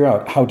we figure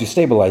out how to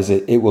stabilize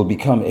it, it will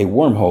become a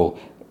wormhole,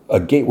 a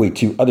gateway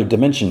to other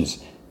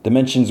dimensions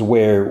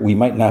where we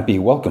might not be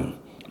welcome,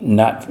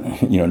 not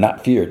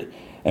feared.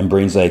 And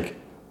Brain's like,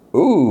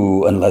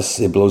 ooh,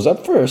 unless it blows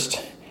up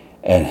first.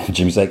 And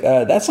Jimmy's like,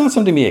 that's not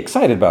something to be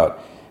excited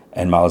about.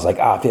 And Mala's like,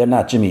 fear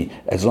not, Jimmy.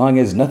 As long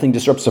as nothing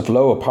disrupts the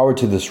flow of power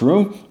to this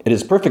room, it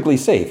is perfectly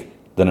safe.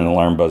 Then an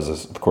alarm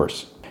buzzes, of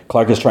course.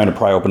 Clark is trying to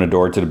pry open a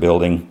door to the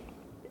building.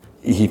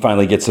 He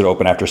finally gets it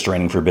open after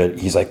straining for a bit.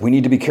 He's like, we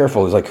need to be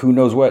careful. He's like, who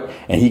knows what?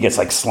 And he gets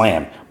like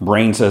slammed.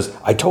 Brain says,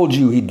 I told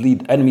you he'd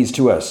lead enemies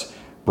to us.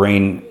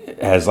 Brain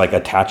has like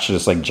attached to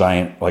this like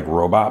giant like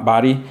robot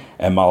body,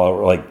 and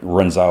Mala like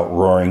runs out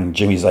roaring.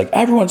 Jimmy's like,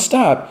 everyone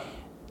stop.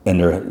 And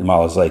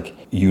Mala's like,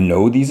 you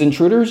know these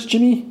intruders,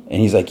 Jimmy?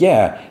 And he's like,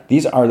 yeah,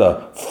 these are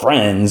the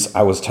friends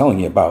I was telling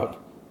you about.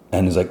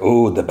 And he's like,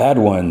 oh, the bad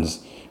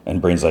ones.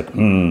 And Brain's like,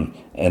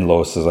 And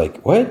Lois is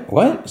like,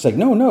 what? It's like,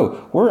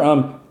 no, we're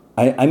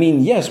I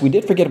mean, yes, we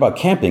did forget about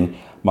camping.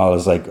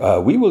 Mala's like,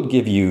 we will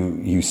give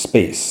you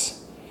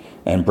space.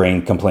 And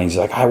Brain complains, he's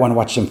like, I want to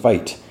watch them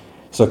fight.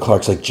 So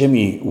Clark's like,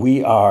 Jimmy,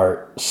 we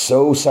are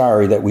so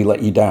sorry that we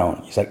let you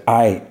down. He's like,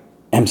 I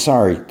am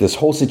sorry. This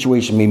whole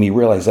situation made me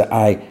realize that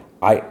I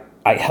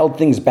held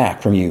things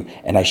back from you,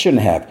 and I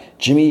shouldn't have.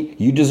 Jimmy,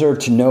 you deserve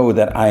to know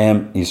that I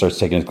am. He starts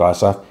taking his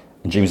glass off,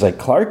 and Jimmy's like,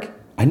 Clark,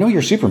 I know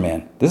you're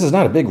Superman. This is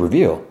not a big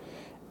reveal.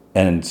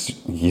 And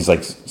he's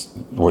like,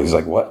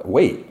 what?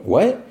 Wait,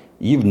 what?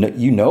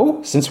 You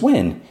know? Since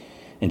when?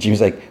 And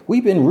Jimmy's like,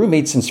 we've been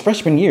roommates since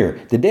freshman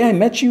year. The day I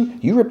met you,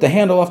 you ripped the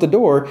handle off the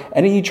door,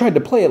 and then you tried to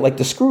play it like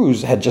the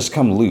screws had just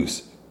come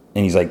loose.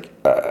 And he's like,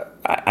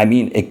 I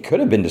mean, it could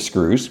have been the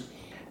screws.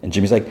 And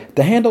Jimmy's like,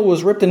 the handle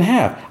was ripped in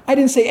half. I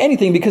didn't say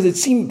anything because it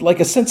seemed like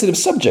a sensitive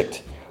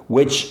subject,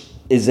 which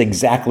is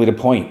exactly the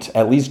point.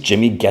 At least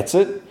Jimmy gets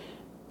it.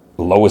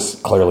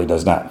 Lois clearly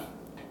does not.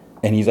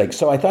 And he's like,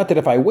 so I thought that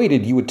if I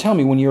waited, you would tell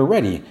me when you were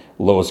ready.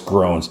 Lois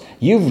groans.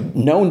 You've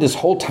known this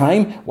whole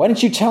time? Why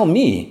didn't you tell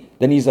me?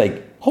 Then he's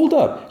like, hold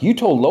up. You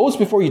told Lois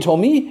before you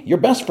told me? Your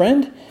best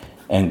friend?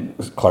 And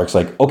Clark's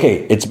like,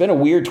 okay, it's been a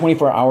weird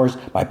 24 hours.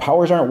 My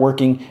powers aren't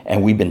working,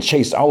 and we've been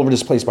chased all over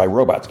this place by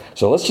robots.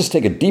 So let's just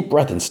take a deep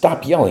breath and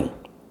stop yelling.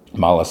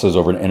 Mala says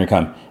over an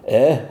intercom,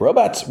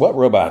 robots? What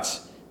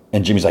robots?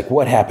 And Jimmy's like,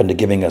 what happened to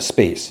giving us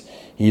space?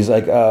 He's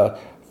like,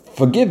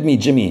 Forgive me,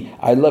 Jimmy.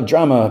 I love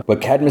drama,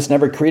 but Cadmus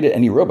never created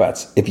any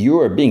robots. If you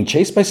are being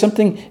chased by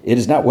something, it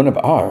is not one of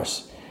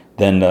ours.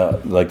 Then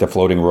the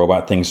floating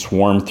robot things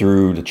swarm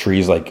through the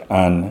trees like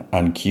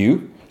on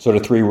cue. So the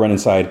three run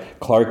inside.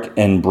 Clark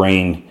and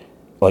Brain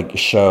like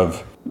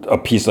shove a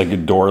piece like a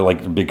door,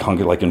 like a big hunk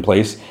like in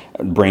place.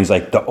 Brain's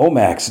like, the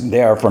OMAX,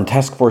 they are from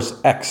Task Force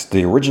X,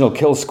 the original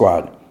kill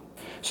squad.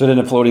 So then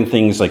the floating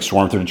things like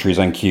swarm through the trees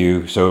on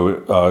cue.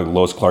 So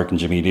Lois, Clark, and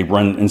Jimmy, they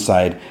run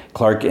inside.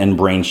 Clark and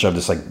Brain shove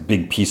this like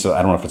big piece of,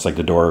 I don't know if it's like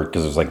the door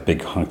because there's like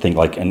big hunk thing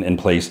like in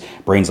place.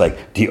 Brain's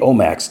like, the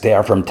OMAX, they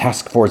are from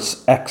Task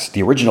Force X,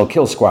 the original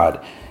kill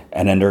squad.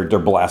 And then their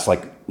blast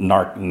like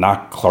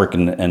knock Clark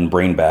and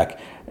Brain back.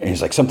 And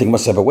he's like, something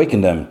must have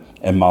awakened them.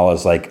 And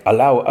Mala's like,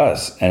 allow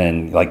us. And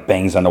then like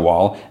bangs on the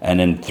wall. And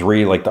then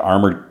three like the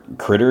armored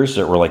critters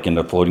that were like in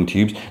the floating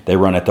tubes, they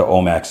run at the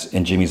OMAX.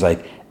 And Jimmy's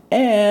like,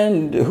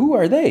 and who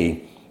are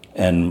they?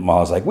 And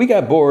Mala's like, we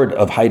got bored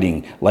of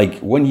hiding. Like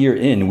 1 year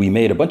in, we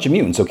made a bunch of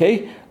mutants,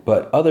 okay?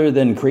 But other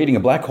than creating a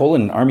black hole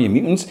and an army of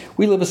mutants,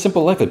 we live a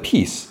simple life of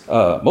peace,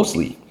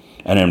 mostly.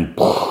 And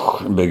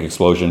then, big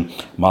explosion.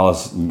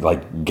 Mala's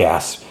like,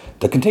 gasp.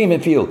 The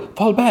containment field,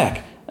 fall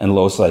back. And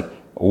Lois like,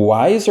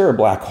 why is there a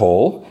black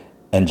hole?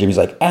 And Jimmy's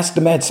like, ask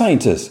the mad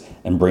scientist.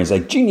 And Brain's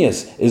like,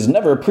 genius is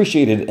never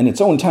appreciated in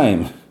its own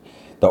time.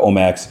 The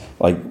OMAX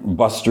like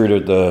busts through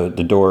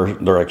the door.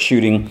 They're like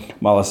shooting.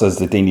 Mala says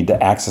that they need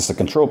to access the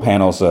control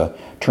panels to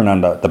turn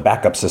on the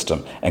backup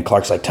system. And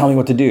Clark's like, tell me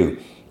what to do.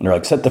 And they're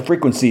like, set the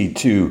frequency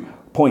to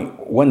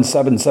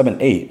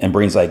 0.1778. And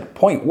Brain's like,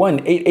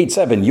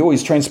 0.1887. You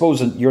always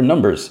transpose your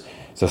numbers.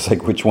 So it's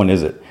like, which one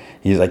is it?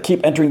 He's like,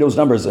 keep entering those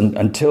numbers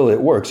until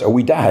it works or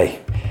we die.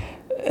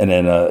 And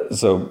then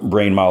so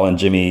Brain, Mala, and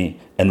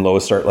Jimmy and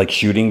Lois start like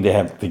shooting.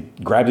 They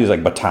grab these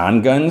like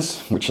baton guns,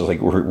 which is like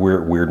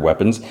weird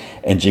weapons.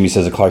 And Jimmy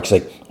says to Clark, he's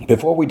like,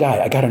 before we die,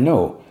 I gotta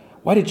know,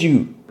 why did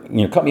you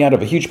cut me out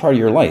of a huge part of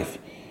your life?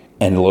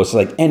 And Lois is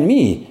like, and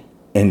me.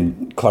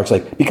 And Clark's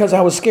like, because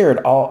I was scared.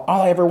 All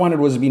I ever wanted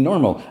was to be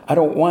normal. I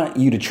don't want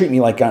you to treat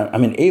me like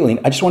I'm an alien.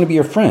 I just want to be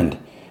your friend.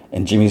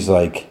 And Jimmy's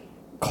like,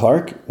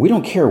 Clark, we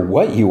don't care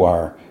what you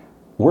are.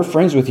 We're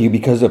friends with you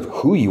because of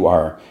who you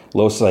are.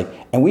 Lois is like,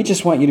 and we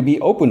just want you to be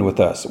open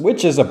with us,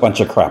 which is a bunch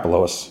of crap,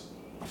 Lois.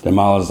 Then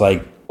Mala's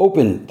like,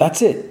 open,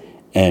 that's it.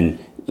 And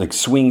like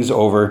swings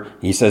over.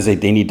 He says that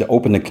they need to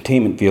open the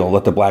containment field,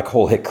 let the black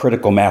hole hit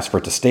critical mass for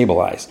it to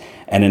stabilize.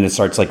 And then it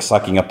starts like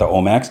sucking up the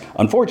OMAX.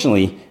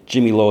 Unfortunately,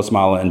 Jimmy, Lois,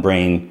 Mala, and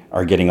Brain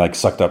are getting like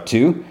sucked up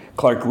too.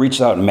 Clark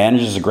reaches out and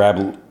manages to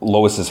grab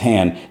Lois's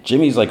hand.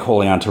 Jimmy's like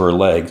holding onto her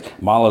legs.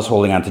 Mala's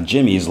holding onto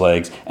Jimmy's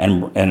legs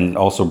and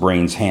also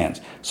Brain's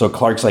hands. So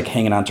Clark's like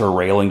hanging onto a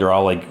railing. They're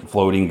all like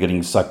floating,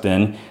 getting sucked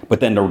in. But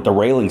then the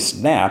railing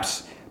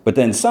snaps. But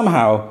then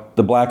somehow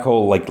the black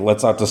hole like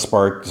lets out the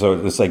spark.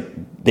 So it's like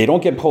they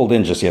don't get pulled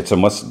in just yet. So it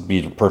must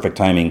be perfect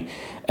timing.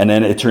 And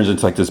then it turns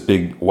into like this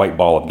big white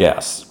ball of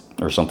gas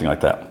or something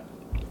like that.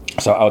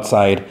 So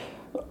outside,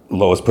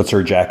 Lois puts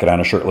her jacket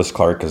on, a shirtless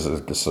Clark, because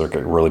it's like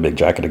a really big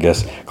jacket, I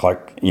guess.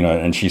 Clark,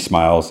 and she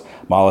smiles.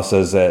 Mala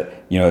says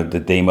that,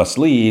 that they must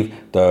leave.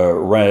 The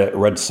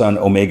red sun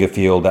Omega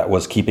field that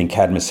was keeping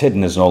Cadmus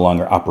hidden is no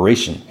longer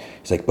operation.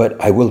 He's like,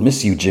 but I will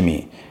miss you,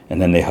 Jimmy.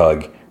 And then they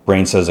hug.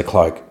 Brain says to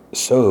Clark,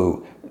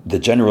 so the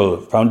general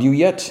found you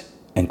yet?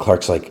 And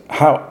Clark's like,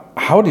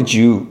 how did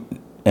you?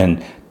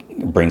 And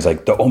Brain's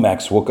like, the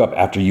OMAX woke up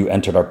after you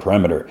entered our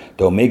perimeter.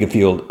 The Omega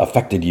field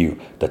affected you.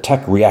 The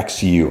tech reacts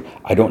to you.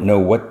 I don't know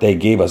what they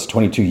gave us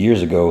 22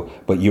 years ago,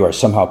 but you are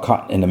somehow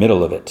caught in the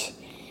middle of it.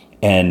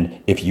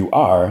 And if you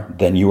are,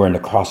 then you are in the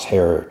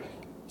crosshair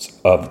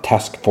of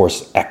Task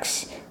Force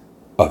X,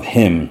 of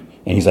him.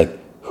 And he's like,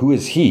 who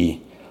is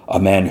he? A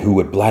man who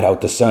would blot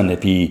out the sun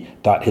if he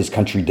thought his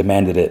country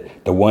demanded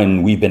it. The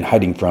one we've been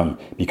hiding from.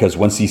 Because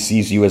once he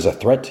sees you as a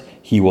threat,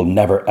 he will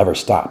never ever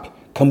stop.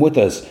 Come with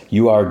us.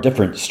 You are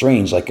different,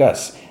 strange like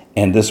us.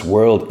 And this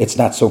world, it's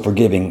not so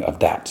forgiving of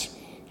that.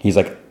 He's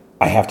like,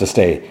 I have to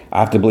stay. I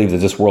have to believe that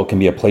this world can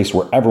be a place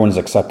where everyone is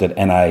accepted.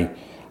 And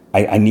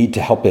I need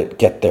to help it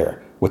get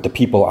there with the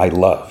people I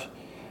love.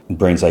 And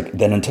Brain's like,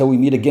 then until we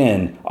meet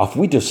again, auf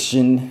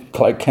Wiedersehen,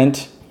 Clark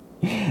Kent.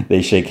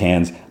 They shake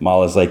hands.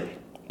 Mala's like,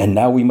 and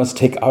now we must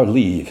take our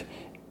leave.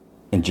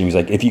 And Jimmy's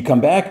like, if you come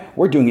back,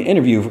 we're doing an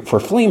interview for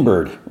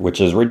Flamebird, which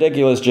is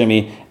ridiculous,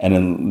 Jimmy. And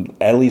then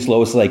at least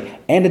Lois is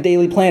like, and a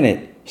Daily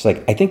Planet. She's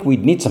like, I think we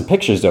need some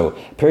pictures, though.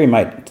 Perry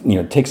might,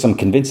 take some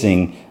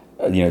convincing,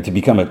 to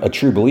become a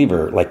true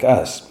believer like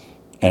us.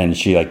 And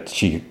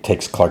she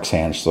takes Clark's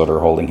hand, so they're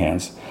holding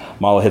hands.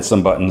 Mala hits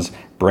some buttons.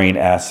 Brain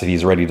asks if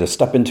he's ready to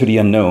step into the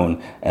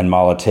unknown. And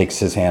Mala takes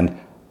his hand,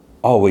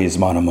 always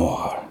mon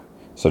amour.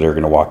 So they're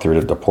going to walk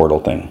through the portal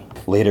thing.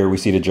 Later, we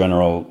see the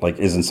general,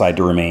 is inside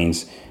the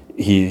remains.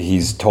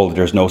 He's told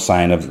there's no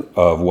sign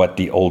of what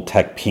the old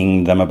tech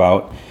pinged them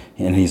about.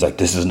 And he's like,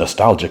 this is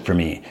nostalgic for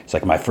me. It's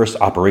like my first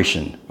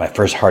operation, my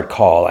first hard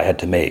call I had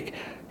to make.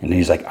 And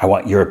he's like, I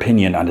want your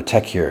opinion on the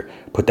tech here.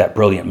 Put that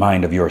brilliant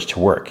mind of yours to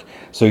work.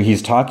 So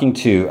he's talking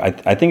to,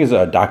 I think it's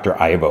Dr.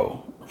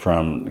 Ivo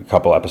from a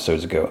couple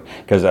episodes ago,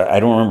 because I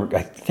don't remember.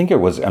 I think it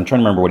was. I'm trying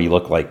to remember what he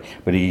looked like,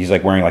 but he's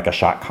like wearing like a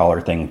shock collar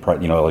thing.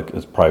 You know, like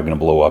it's probably going to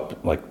blow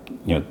up, like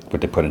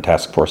what they put in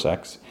Task Force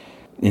X.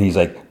 And he's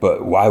like,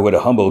 but why would a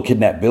humble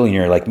kidnapped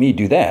billionaire like me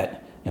do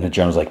that? And the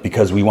general's like,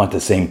 because we want the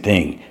same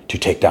thing, to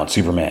take down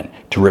Superman,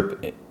 to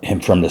rip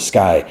him from the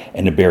sky,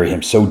 and to bury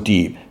him so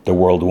deep the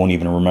world won't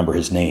even remember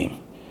his name.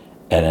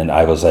 And then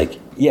I was like,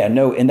 yeah,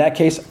 no, in that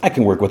case, I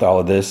can work with all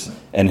of this.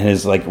 And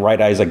his like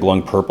right eye's like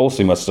glowing purple, so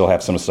he must still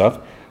have some stuff.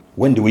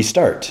 When do we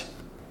start?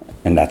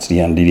 And that's the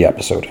end of the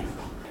episode. All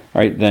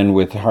right, then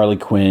with Harley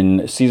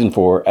Quinn, season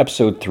 4,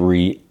 episode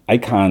 3,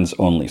 Icons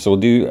Only. So we'll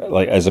do,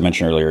 like as I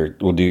mentioned earlier,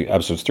 we'll do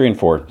episodes 3 and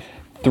 4.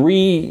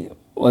 3,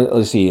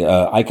 let's see,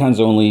 Icons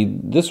Only.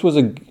 This was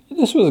a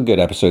good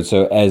episode.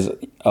 So as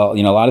a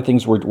lot of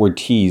things were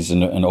teased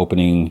in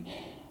opening,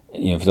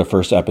 for the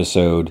first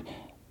episode.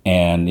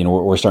 And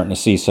we're starting to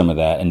see some of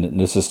that, and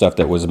this is stuff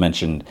that was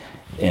mentioned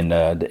in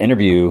the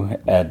interview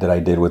that I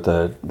did with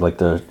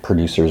the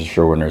producers,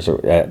 showrunners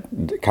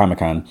at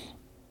Comic-Con.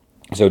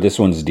 So this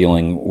one's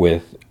dealing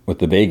with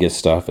the Vegas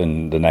stuff,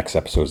 and the next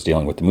episode's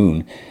dealing with the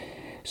moon.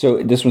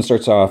 So this one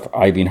starts off,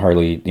 Ivy and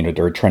Harley,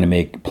 they're trying to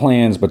make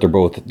plans, but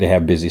they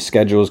have busy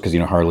schedules because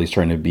Harley's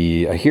trying to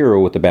be a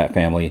hero with the Bat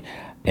family,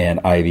 and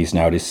Ivy's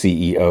now the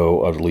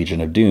CEO of Legion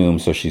of Doom,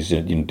 so she's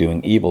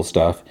doing evil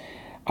stuff.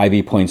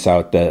 Ivy points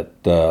out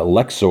that the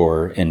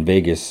Lexor in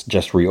Vegas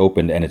just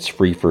reopened and it's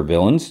free for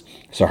villains.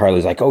 So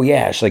Harley's like, oh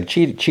yeah, she's like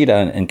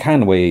Cheetah and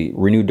Conway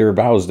renewed their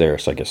vows there,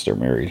 so I guess they're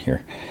married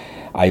here.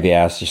 Ivy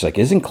asks, she's like,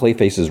 isn't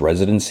Clayface's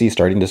residency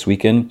starting this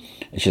weekend?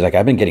 And she's like,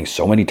 I've been getting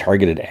so many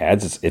targeted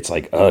ads, it's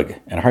like, ugh.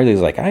 And Harley's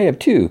like, I have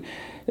too.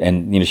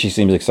 And, she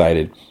seems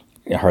excited.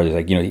 Harley's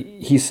like,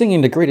 he's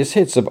singing the greatest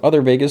hits of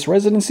other Vegas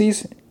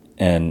residencies.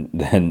 And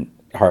then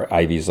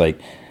Ivy's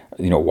like,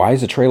 why is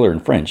the trailer in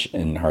French?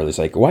 And Harley's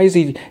like, why is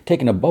he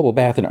taking a bubble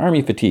bath in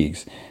army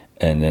fatigues?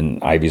 And then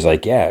Ivy's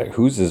like, yeah,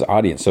 who's his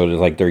audience? So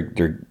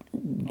they're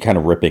kind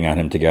of ripping on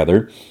him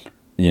together.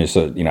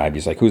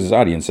 Ivy's like, who's his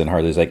audience? And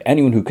Harley's like,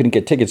 anyone who couldn't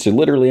get tickets to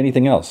literally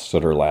anything else.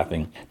 So they're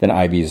laughing. Then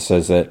Ivy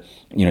says that,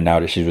 now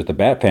that she's with the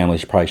Bat family,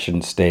 she probably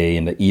shouldn't stay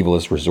in the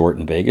evilest resort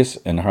in Vegas.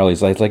 And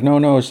Harley's like,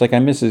 no, she's like, I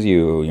misses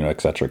you,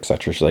 et cetera, et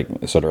cetera. She's like,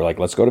 so they're like,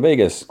 let's go to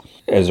Vegas.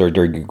 As they're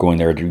going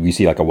there, we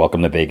see like a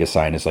welcome to Vegas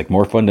sign. It's like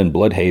more fun than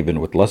Bloodhaven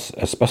with less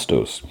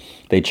asbestos.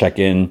 They check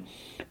in,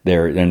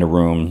 they're in the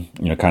room,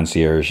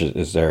 concierge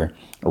is there,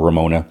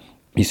 Ramona.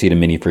 You see the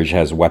mini fridge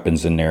has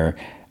weapons in there.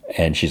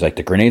 And she's like,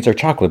 the grenades are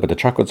chocolate, but the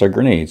chocolates are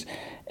grenades.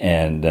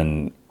 And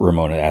then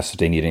Ramona asks if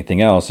they need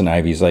anything else. And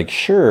Ivy's like,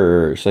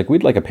 sure. She's like,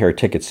 we'd like a pair of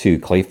tickets to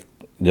the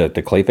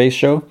Clayface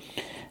show.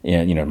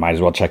 And, might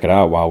as well check it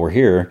out while we're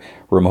here.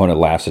 Ramona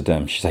laughs at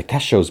them. She's like,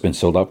 that show's been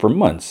sold out for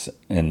months.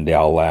 And they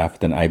all laugh.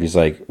 Then Ivy's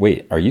like,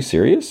 wait, are you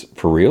serious?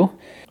 For real?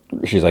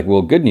 She's like,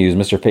 well, good news.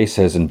 Mr. Face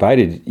has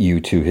invited you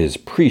to his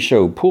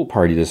pre-show pool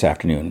party this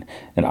afternoon.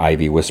 And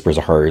Ivy whispers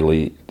to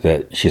Harley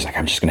that she's like,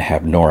 I'm just going to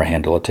have Nora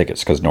handle the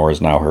tickets because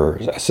Nora's now her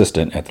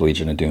assistant at the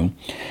Legion of Doom.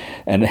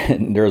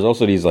 And there's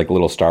also these like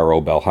little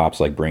Starro bellhops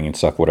like bringing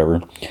stuff,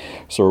 whatever.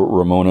 So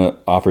Ramona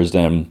offers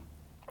them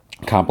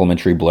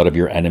complimentary blood of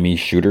your enemy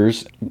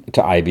shooters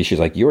to Ivy. She's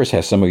like, yours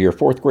has some of your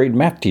 4th grade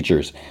math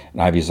teachers.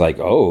 And Ivy's like,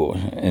 oh,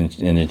 and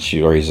then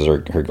she raises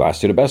her glass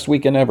to the best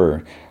weekend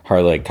ever.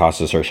 Harley like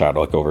tosses her shot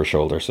like over her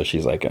shoulder. So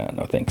she's like,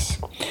 no thanks.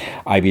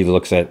 Ivy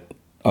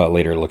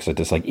later looks at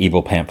this like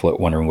evil pamphlet,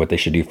 wondering what they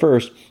should do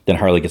first. Then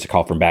Harley gets a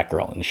call from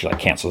Batgirl and she like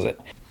cancels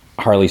it.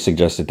 Harley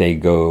suggests that they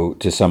go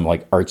to some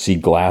like artsy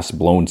glass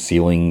blown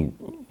ceiling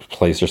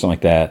place or something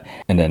like that,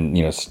 and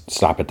then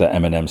stop at the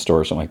M&M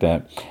store or something like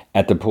that.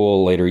 At the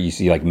pool later, you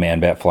see like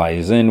Man-Bat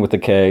flies in with a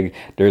keg.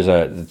 There's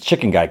a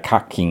chicken guy,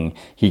 Cock King.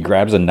 He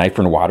grabs a knife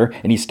from the water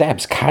and he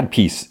stabs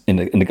Codpiece in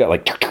the gut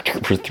like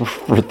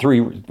for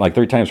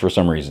three times for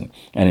some reason,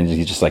 and then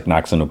he just like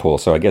knocks in the pool.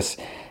 So I guess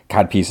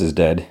Codpiece is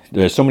dead.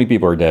 There's so many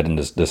people are dead in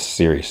this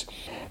series.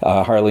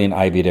 Harley and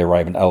Ivy, they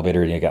arrive in an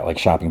elevator and they got like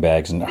shopping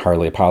bags, and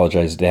Harley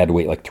apologized. They had to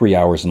wait like 3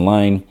 hours in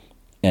line.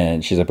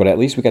 And she's like, but at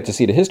least we got to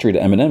see the history of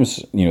the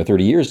M&M's,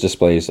 30 years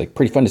displays. Like,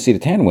 pretty fun to see the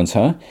tan ones,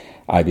 huh?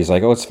 Ivy's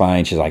like, oh, it's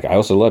fine. She's like, I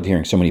also loved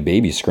hearing so many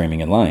babies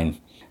screaming in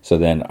line. So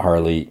then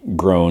Harley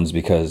groans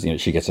because,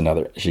 she gets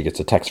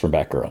a text from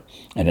Batgirl.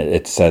 And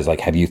it says,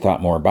 like, have you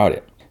thought more about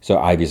it? So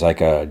Ivy's like,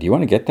 do you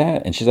want to get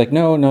that? And she's like,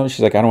 no.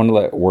 She's like, I don't want to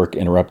let work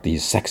interrupt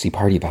these sexy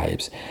party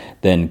vibes.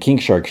 Then King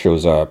Shark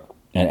shows up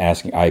and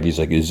asking Ivy's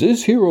like, is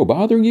this hero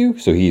bothering you?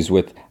 So he's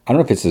with, I don't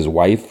know if it's his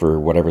wife or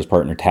whatever, his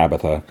partner,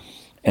 Tabitha.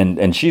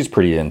 And she's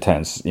pretty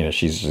intense.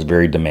 She's just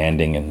very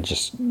demanding and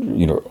just,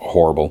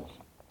 horrible.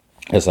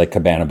 It's like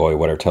Cabana Boy,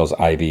 whatever, tells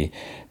Ivy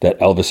that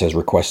Elvis has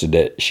requested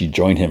that she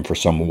join him for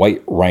some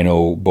white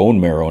rhino bone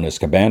marrow in his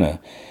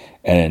cabana.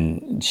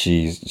 And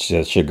she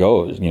says she'll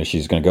go.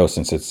 She's going to go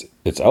since it's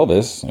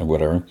Elvis or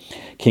whatever.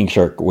 King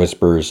Shark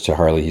whispers to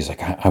Harley, he's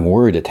like, I'm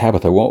worried that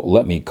Tabitha won't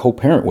let me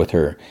co-parent with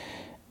her.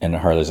 And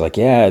Harley's like,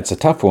 yeah, it's a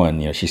tough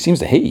one. She seems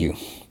to hate you.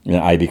 And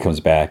Ivy comes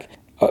back.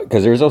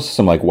 Because there was also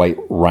some like white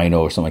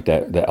rhino or something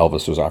like that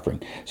Elvis was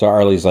offering. So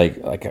Harley's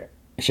like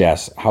she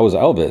asks, how is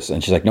Elvis?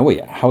 And she's like, no,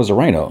 wait, how is a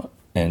rhino?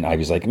 And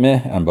Ivy's like,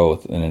 meh, on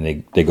both. And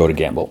then they go to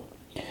gamble.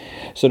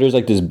 So there's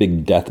like this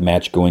big death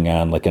match going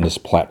on, like on this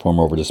platform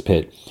over this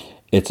pit.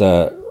 It's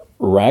a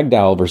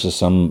ragdoll versus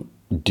some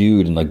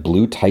dude in like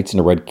blue tights and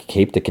a red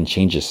cape that can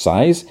change his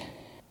size.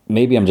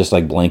 Maybe I'm just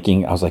like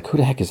blanking. I was like, who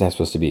the heck is that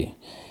supposed to be?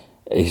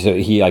 So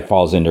he like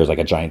falls in. There's like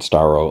a giant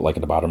starro like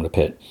at the bottom of the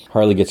pit.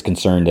 Harley gets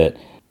concerned that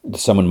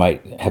someone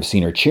might have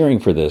seen her cheering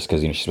for this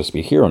because she's supposed to be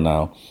a hero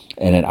now.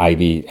 And then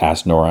Ivy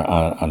asked Nora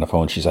on the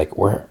phone. She's like,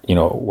 where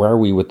are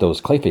we with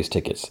those Clayface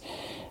tickets?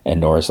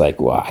 And Nora's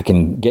like, well, I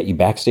can get you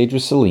backstage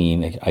with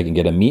Celine. I can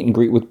get a meet and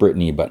greet with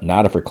Brittany, but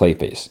not for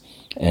Clayface.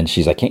 And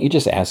she's like, can't you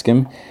just ask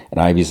him? And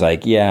Ivy's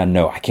like, yeah,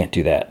 no, I can't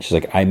do that. She's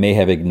like, I may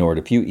have ignored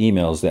a few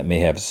emails that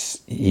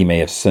he may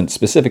have sent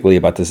specifically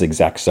about this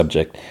exact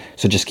subject.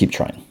 So just keep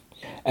trying.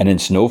 And then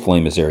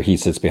Snowflame is there. He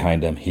sits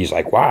behind them. He's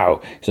like,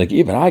 wow. He's like,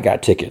 even I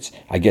got tickets.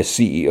 I guess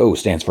CEO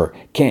stands for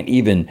can't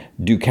even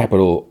do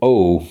capital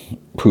O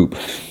poop.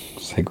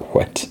 It's like,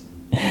 what?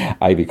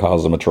 Ivy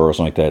calls him a troll or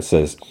something like that.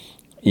 Says,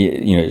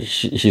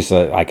 she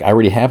said, like, I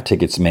already have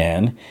tickets,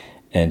 man.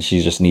 And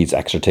she just needs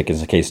extra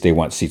tickets in case they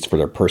want seats for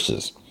their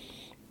purses.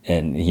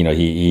 And,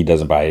 he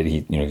doesn't buy it.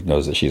 He,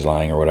 knows that she's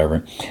lying or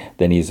whatever.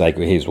 Then he's like,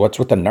 hey, what's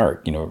with the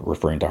narc?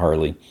 Referring to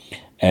Harley.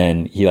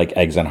 And he like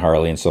eggs on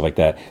Harley and stuff like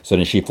that. So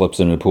then she flips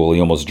him in the pool. He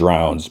almost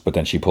drowns, but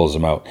then she pulls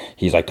him out.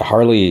 He's like, the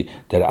Harley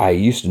that I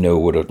used to know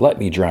would have let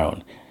me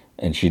drown.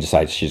 And she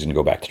decides she's going to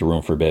go back to the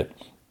room for a bit.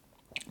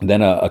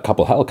 Then a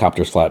couple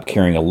helicopters fly up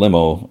carrying a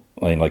limo,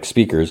 like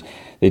speakers.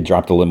 They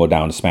drop the limo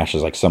down and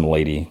smashes like some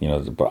lady,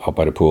 out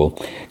by the pool.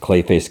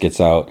 Clayface gets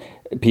out.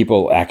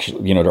 People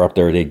actually, they're up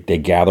there. They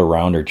gather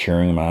around. They're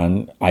cheering him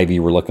on.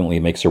 Ivy reluctantly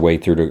makes her way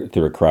through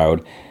the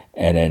crowd.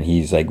 And then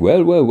he's like,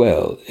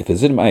 well, if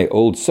it's in my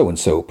old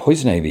so-and-so,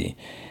 Poison Ivy.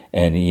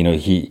 And,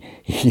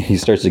 he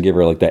starts to give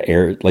her like that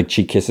air, like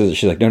cheek kisses.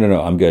 She's like,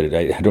 no, I'm good.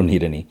 I don't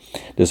need any.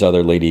 This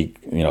other lady,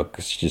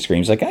 she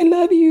screams like, I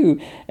love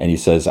you. And he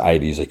says,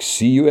 Ivy's like,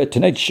 see you at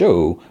tonight's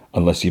show,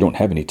 unless you don't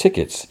have any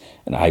tickets.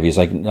 And Ivy's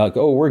like,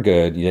 oh, we're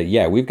good.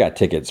 Yeah, we've got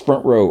tickets.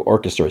 Front row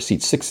orchestra,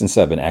 seats 6 and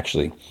 7,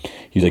 actually.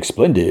 He's like,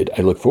 splendid.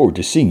 I look forward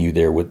to seeing you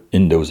there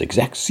in those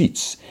exact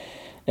seats.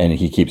 And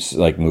he keeps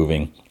like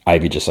moving.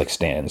 Ivy just like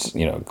stands,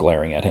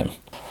 glaring at him.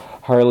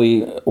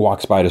 Harley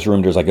walks by this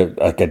room. There's like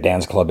a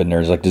dance club in there.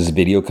 There's like this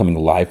video coming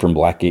live from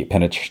Blackgate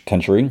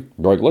Penitentiary.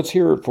 They're like, let's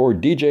hear it for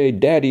DJ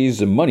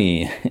Daddy's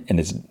Money. And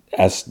it's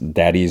S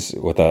Daddy's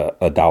with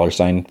a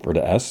 $sign for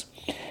the S.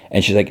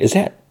 And she's like, is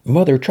that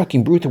Mother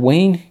Trucking Bruce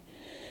Wayne?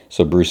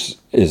 So Bruce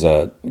is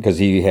because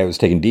he was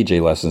taking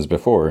DJ lessons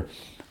before.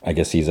 I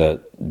guess he's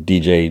a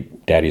DJ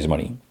Daddy's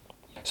Money.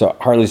 So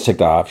Harley's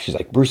ticked off. She's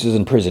like, Bruce is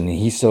in prison and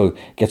he still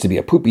gets to be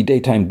a poopy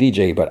daytime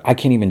DJ, but I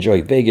can't even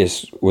enjoy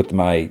Vegas with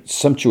my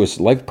sumptuous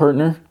life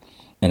partner.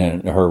 And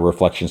then her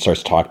reflection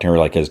starts talking to her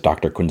like as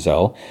Dr.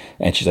 Quinzel.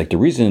 And she's like, the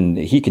reason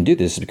he can do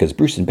this is because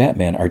Bruce and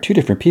Batman are two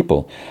different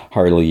people.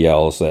 Harley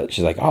yells that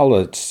she's like, all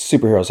the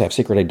superheroes have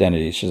secret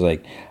identities. She's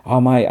like, all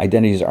my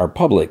identities are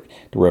public.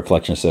 The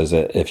reflection says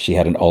that if she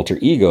had an alter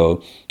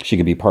ego, she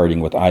could be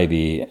partying with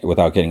Ivy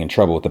without getting in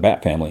trouble with the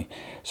Bat family.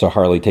 So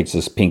Harley takes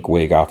this pink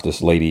wig off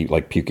this lady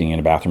like puking in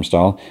a bathroom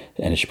stall.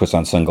 And she puts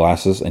on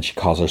sunglasses and she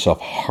calls herself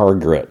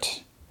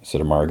Hargret.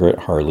 Instead of Margaret,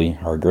 Harley,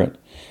 Hargret.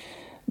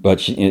 But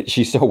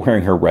she's still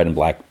wearing her red and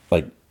black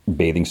like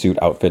bathing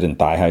suit outfit and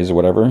thigh highs or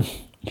whatever.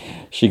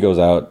 She goes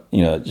out,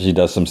 she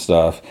does some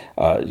stuff.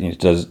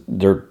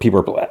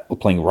 People are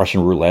playing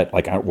Russian roulette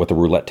like with a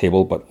roulette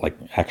table, but like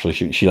actually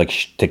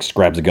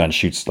grabs a gun,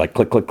 shoots like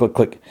click click click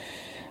click.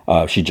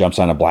 She jumps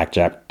on a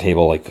blackjack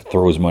table, like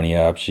throws money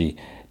up. She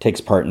takes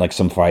part in like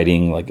some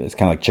fighting, like it's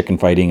kind of like chicken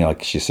fighting,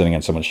 like she's sitting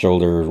on someone's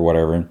shoulder or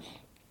whatever.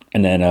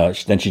 And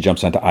then she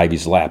jumps onto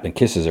Ivy's lap and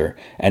kisses her.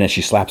 And then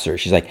she slaps her.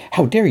 She's like,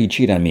 how dare you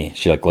cheat on me?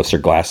 She like lifts her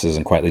glasses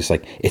and quietly is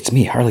like, it's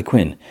me, Harley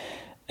Quinn.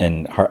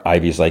 And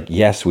Ivy's like,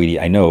 yeah, sweetie,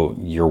 I know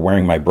you're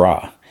wearing my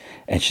bra.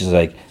 And she's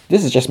like,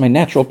 this is just my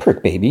natural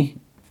perk, baby.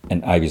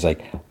 And Ivy's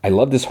like, I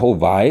love this whole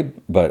vibe,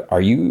 but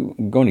are you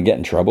going to get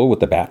in trouble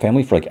with the Bat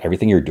family for like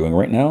everything you're doing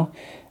right now?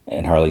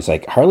 And Harley's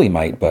like, Harley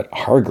might, but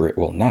Hargret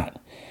will not.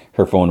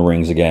 Her phone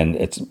rings again.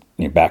 It's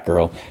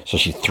Batgirl. So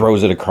she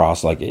throws it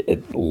across, like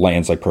it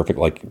lands like perfect,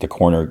 like the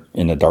corner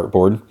in the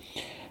dartboard.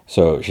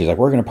 So she's like,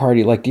 we're going to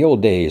party like the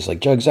old days, like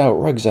jugs out,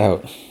 rugs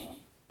out.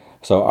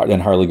 So then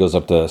Harley goes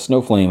up to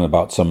Snowflame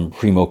about some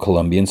primo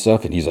Colombian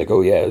stuff. And he's like,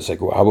 oh yeah, it's like,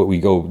 well, how about we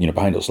go,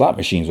 behind those slot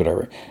machines,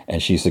 whatever.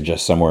 And she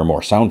suggests somewhere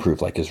more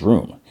soundproof, like his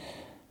room.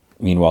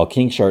 Meanwhile,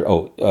 King Shark,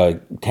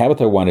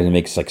 Tabitha wanted to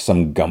make like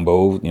some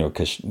gumbo,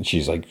 because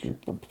she's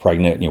like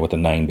pregnant, with the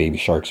 9 baby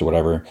sharks or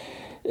whatever.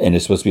 And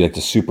it's supposed to be like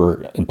the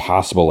super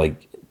impossible,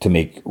 like to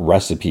make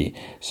recipe.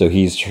 So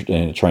he's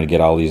trying to get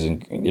all these,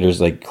 and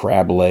there's like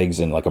crab legs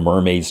and like a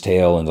mermaid's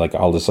tail and like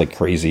all this like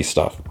crazy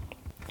stuff.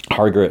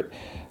 Hargret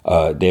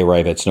They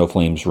arrive at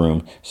Snowflame's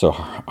room, so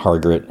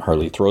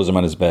Harley throws him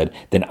on his bed.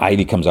 Then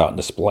Ivy comes out and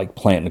this like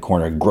plant in the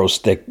corner, grows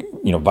thick,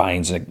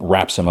 vines, and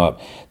wraps him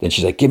up. Then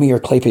she's like, "Give me your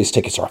Clayface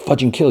tickets or I'll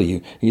fudging kill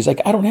you." He's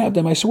like, "I don't have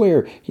them, I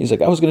swear." He's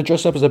like, "I was going to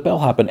dress up as a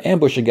bellhop and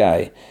ambush a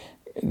guy."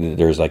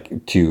 There's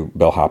like 2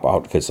 bellhop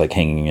outfits like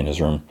hanging in his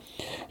room.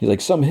 He's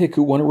like, "Some hick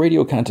who won a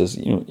radio contest.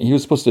 He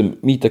was supposed to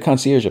meet the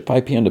concierge at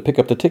 5 p.m. to pick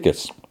up the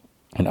tickets."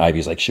 And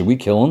Ivy's like, "Should we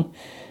kill him?"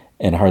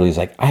 And Harley's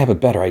like, "I have a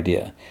better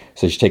idea."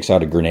 So she takes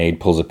out a grenade,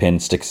 pulls a pin,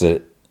 sticks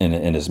it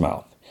in his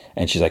mouth.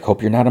 And she's like,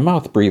 "Hope you're not a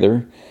mouth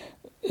breather."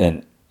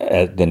 And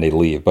then they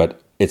leave.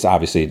 But it's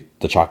obviously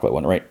the chocolate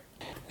one, right?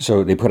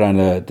 So they put on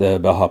the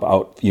bellhop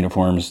out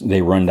uniforms.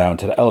 They run down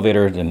to the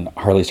elevator. Then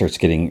Harley starts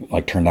getting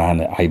like turned on.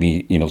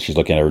 Ivy, she's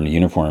looking at her in the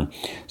uniform.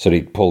 So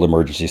they pull the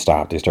emergency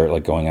stop. They start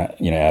like going at,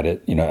 at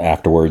it.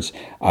 Afterwards,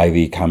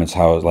 Ivy comments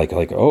how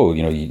oh,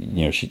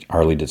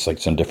 Harley did like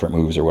some different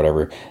moves or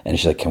whatever. And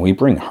she's like, "Can we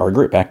bring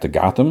Hargret back to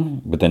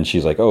Gotham?" But then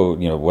she's like, "Oh,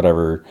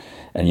 whatever."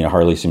 And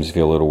Harley seems to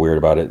feel a little weird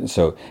about it. And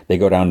so they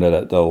go down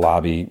to the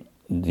lobby,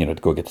 to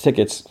go get the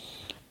tickets.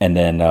 And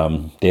then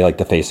they like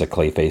to face a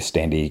Clayface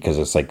standee because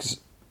it's like.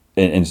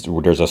 And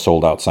there's a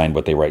sold out sign,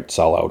 but they write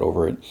 "sell out"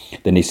 over it.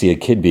 Then they see a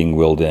kid being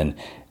wheeled in,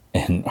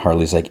 and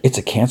Harley's like, "It's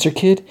a cancer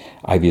kid?"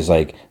 Ivy's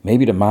like,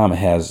 "Maybe the mom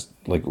has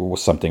like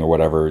something or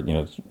whatever,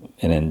 And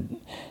then,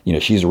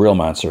 she's a real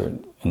monster.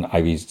 And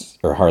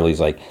Harley's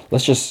like,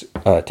 "Let's just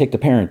take the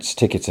parents'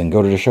 tickets and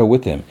go to the show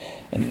with him."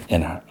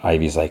 And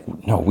Ivy's like,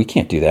 "No, we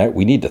can't do that.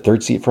 We need the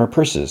third seat for our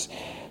purses."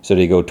 So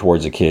they go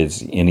towards the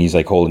kids, and he's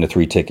like holding the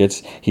 3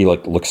 tickets. He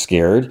like looks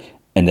scared,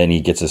 and then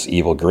he gets this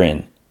evil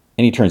grin.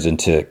 And he turns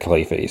into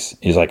Clayface.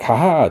 He's like,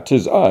 "Ha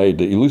 'tis I,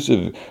 the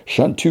elusive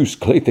chanteuse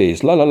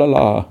Clayface, la la la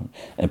la."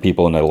 And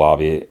people in the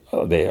lobby,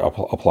 they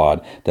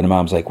applaud. Then the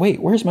mom's like,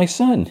 "Wait, where's my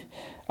son?"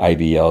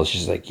 Ivy yells,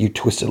 she's like, "You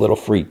twisted little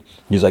freak."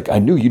 He's like, "I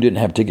knew you didn't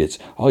have tickets.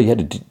 All you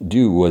had to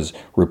do was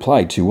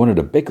reply to one of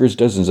the baker's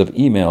dozens of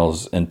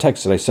emails and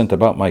texts that I sent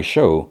about my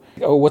show.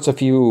 Oh, what's a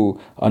few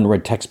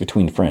unread texts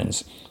between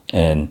friends?"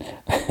 And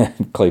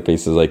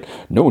Clayface is like,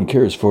 "No one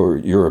cares for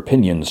your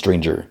opinion,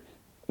 stranger."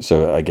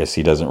 So I guess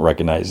he doesn't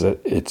recognize that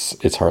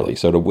it's Harley.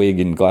 So the wig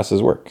and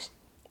glasses works.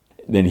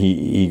 Then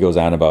he goes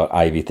on about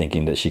Ivy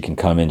thinking that she can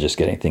come and just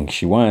get anything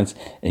she wants.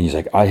 And he's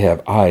like, "I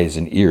have eyes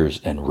and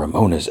ears and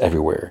Ramona's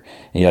everywhere."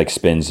 And he like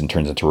spins and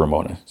turns into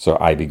Ramona. So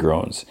Ivy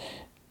groans.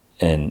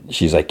 And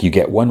she's like, "You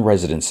get one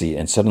residency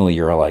and suddenly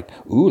you're all like,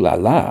 ooh la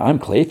la, I'm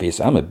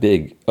Clayface. I'm a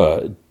big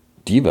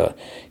diva."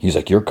 He's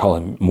like, "You're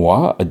calling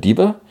moi a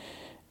diva?"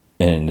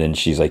 And then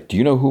she's like, "Do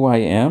you know who I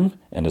am?"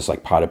 And this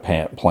like potted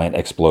plant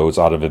explodes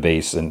out of a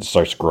vase and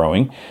starts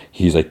growing.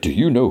 He's like, "Do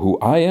you know who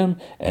I am?"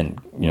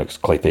 And,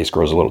 Clayface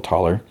grows a little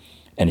taller.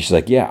 And she's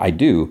like, "Yeah, I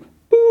do."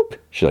 Boop.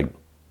 She like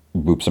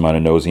boops him on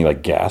the nose and he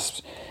like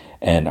gasps.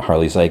 And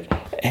Harley's like,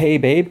 "Hey,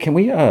 babe, can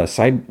we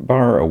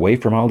sidebar away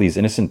from all these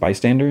innocent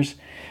bystanders?"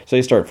 So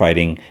they start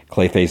fighting.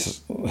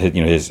 Clayface,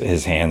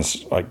 his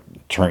hands like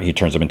he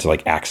turns them into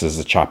like axes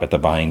to chop at the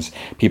vines.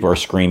 People are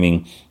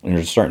screaming and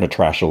they're starting to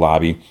trash the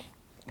lobby.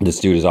 This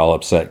dude is all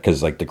upset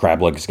because like the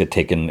crab legs get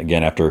taken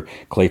again after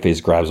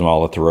Clayface grabs them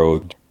all at the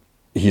throat.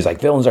 He's like,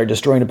 "Villains are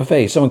destroying a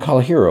buffet. Someone call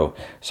a hero."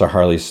 So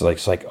Harley's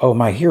like, "Oh,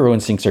 my hero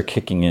instincts are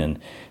kicking in."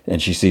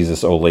 And she sees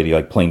this old lady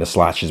like playing the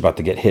slots. She's about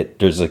to get hit.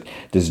 There's like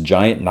this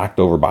giant knocked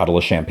over bottle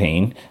of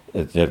champagne.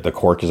 The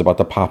cork is about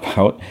to pop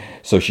out.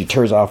 So she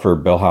tears off her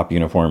bellhop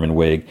uniform and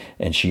wig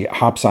and she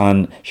hops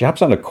on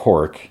a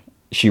cork.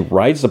 She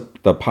rides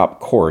the pop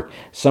cork.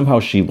 Somehow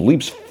she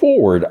leaps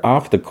forward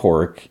off the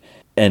cork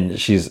and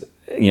she's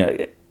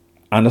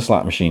on the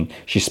slot machine.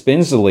 She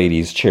spins the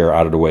lady's chair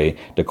out of the way.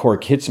 The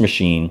cork hits the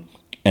machine,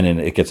 and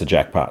then it gets a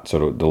jackpot.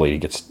 So the lady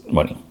gets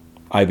money.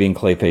 Ivy and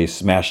Clayface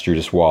smash through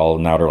this wall.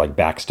 Now they're like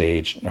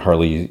backstage.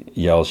 Harley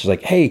yells. She's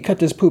like, "Hey, cut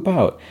this poop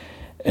out."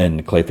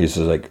 And Clayface is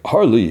like,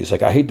 "Harley, it's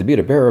like, I hate to be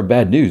the bearer of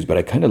bad news, but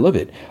I kind of love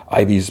it.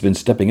 Ivy's been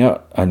stepping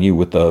out on you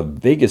with a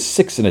Vegas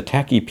 6 and a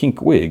tacky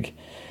pink wig."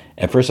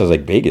 At first I was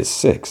like, Vegas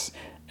 6?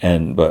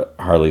 But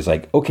Harley's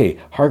like, "Okay,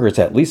 Hargret's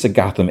at least a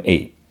Gotham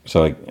 8.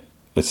 So like,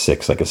 it's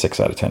 6, like a 6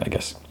 out of 10, I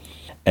guess.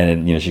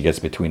 And then, she gets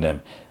between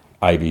them.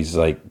 Ivy's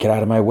like, "Get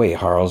out of my way,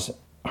 Harles."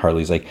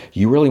 Harley's like,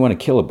 "You really want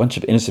to kill a bunch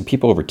of innocent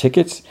people over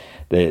tickets?"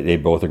 They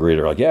both agree.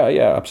 They're like,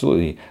 yeah,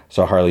 absolutely.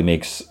 So Harley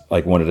makes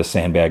like one of the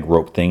sandbag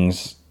rope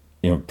things,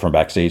 from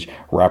backstage,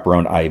 wrap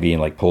around Ivy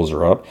and like pulls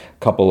her up. A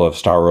couple of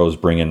Starros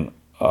bring in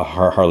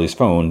Harley's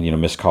phone,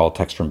 missed call,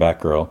 text from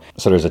Batgirl.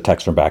 So there's a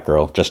text from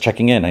Batgirl. "Just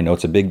checking in. I know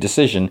it's a big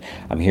decision.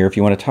 I'm here if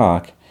you want to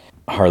talk."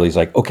 Harley's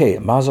like, "Okay,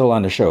 mazel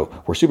on the show.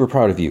 We're super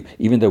proud of you,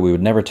 even though we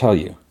would never tell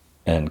you."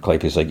 And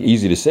Clayface like,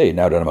 "Easy to say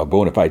now that I'm a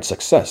bona fide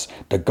success.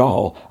 The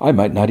gall, I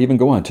might not even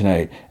go on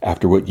tonight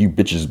after what you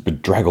bitches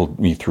bedraggled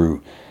me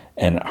through."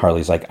 And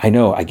Harley's like, "I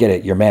know, I get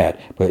it, you're mad,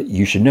 but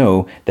you should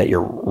know that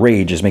your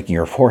rage is making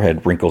your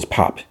forehead wrinkles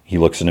pop." He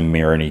looks in a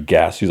mirror and he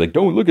gasps. He's like,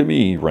 "Don't look at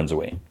me." He runs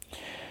away.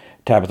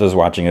 Tabitha's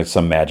watching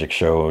some magic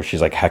show.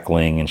 She's like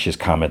heckling and she's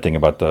commenting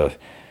about the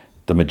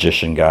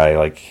magician guy,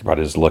 like about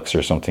his looks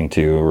or something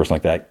too, or something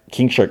like that.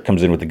 King Shark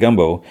comes in with the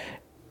gumbo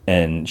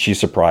And she's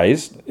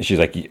surprised. She's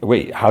like,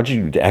 wait, how'd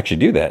you actually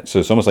do that? So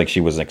it's almost like she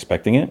wasn't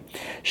expecting it.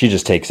 She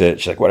just takes it.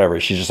 She's like, whatever.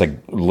 She just like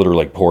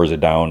literally like pours it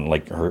down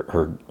like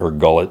her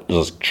gullet.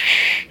 Just,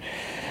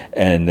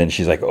 and then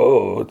she's like,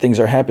 oh, things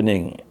are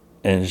happening.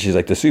 And she's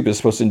like, the soup is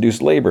supposed to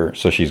induce labor.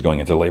 So she's going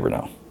into labor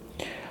now.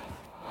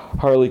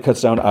 Harley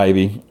cuts down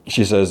Ivy.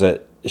 She says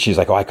that she's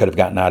like, oh, I could have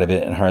gotten out of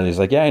it. And Harley's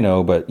like, yeah, I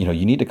know, but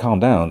you need to calm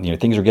down.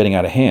 Things are getting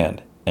out of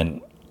hand.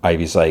 And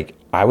Ivy's like,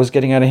 I was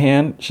getting out of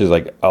hand. She's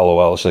like,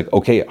 LOL. She's like,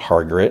 okay,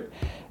 Hargret.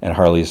 And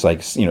Harley's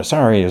like,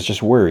 sorry, I was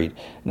just worried.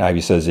 And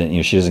Ivy says,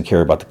 she doesn't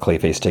care about the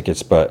Clayface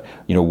tickets, but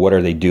what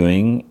are they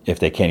doing if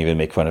they can't even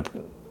make fun of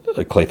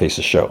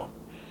Clayface's show?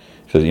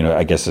 So,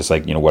 I guess it's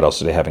like, what else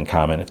do they have in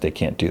common if they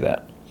can't do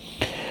that?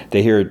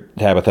 They hear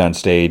Tabitha on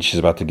stage. She's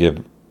about to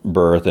give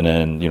birth, and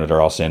then, they're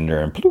all standing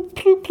there, and bloop,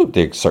 bloop, bloop,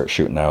 they start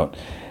shooting out.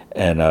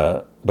 And,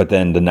 but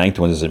then the ninth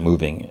one isn't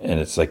moving, and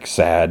it's like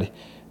sad.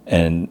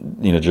 And,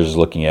 just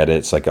looking at it,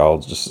 it's like all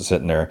just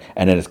sitting there.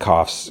 And then it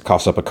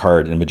coughs up a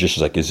card. And the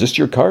magician's like, is this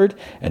your card?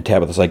 And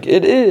Tabitha's like,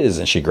 it is.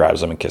 And she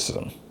grabs him and kisses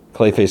him.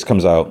 Clayface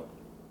comes out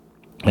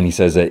and he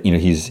says that,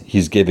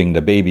 he's giving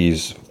the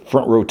babies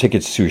front row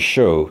tickets to his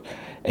show.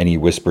 And he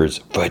whispers,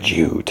 fudge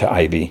you, to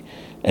Ivy.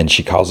 And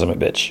she calls him a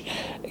bitch.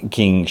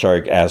 King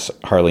Shark asks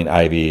Harley and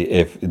Ivy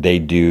if they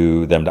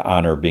do them the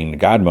honor of being the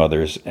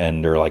godmothers,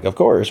 and they're like, of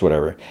course,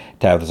 whatever.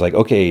 Tabitha's like,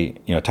 okay,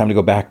 time to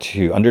go back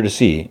to Under the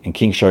Sea. And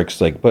King Shark's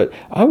like, but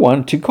I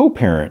want to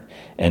co-parent.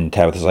 And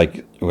Tabitha's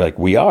like,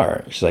 we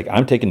are. She's like,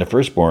 I'm taking the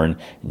firstborn,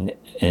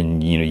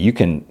 and you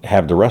can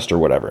have the rest or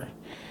whatever.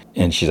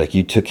 And she's like,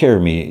 you took care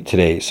of me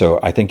today, so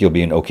I think you'll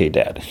be an okay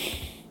dad.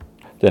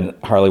 Then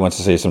Harley wants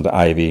to say something to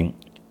Ivy,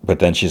 but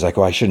then she's like,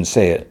 oh, I shouldn't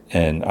say it.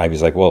 And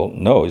Ivy's like, well,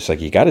 no. It's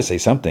like, you got to say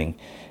something.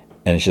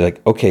 And she's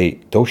like, okay,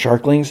 those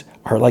sharklings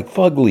are like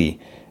fugly.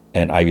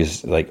 And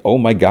Ivy's like, oh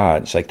my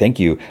God. She's like, thank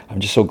you. I'm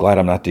just so glad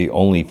I'm not the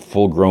only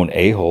full-grown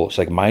a-hole. She's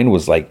like, mine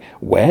was like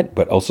wet,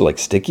 but also like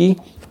sticky.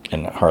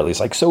 And Harley's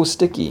like, so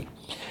sticky.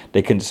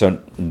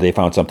 So they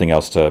found something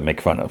else to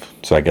make fun of.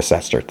 So I guess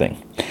that's their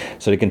thing.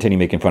 So they continue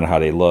making fun of how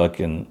they look.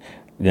 And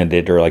then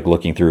they're like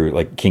looking through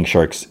like King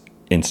Shark's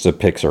Insta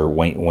pics or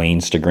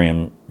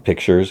Wayne's-tagram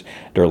pictures.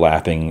 They're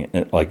laughing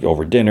like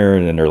over dinner,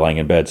 and then they're lying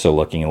in bed, so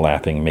looking and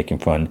laughing and making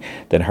fun.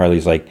 Then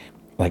Harley's like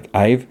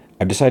I've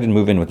decided to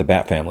move in with the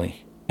Bat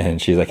family.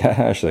 And she's like,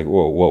 haha. She's like,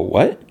 whoa,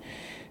 what?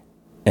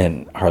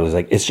 And Harley's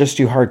like, it's just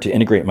too hard to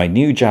integrate my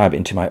new job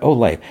into my old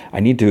life. I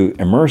need to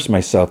immerse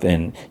myself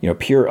in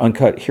pure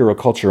uncut hero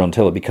culture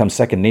until it becomes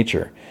second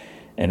nature.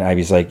 And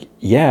Ivy's like,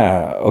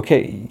 yeah,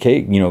 okay,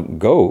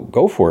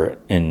 go for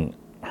it. And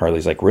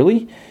Harley's like,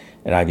 really?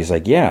 And Ivy's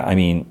like, yeah, I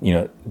mean,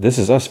 this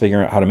is us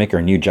figuring out how to make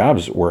our new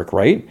jobs work,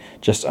 right?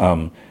 Just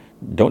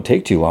don't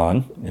take too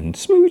long and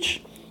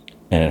smooch.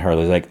 And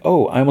Harley's like,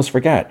 oh, I almost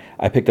forgot.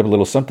 I picked up a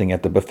little something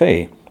at the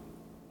buffet.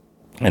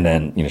 And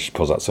then, she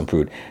pulls out some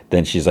food.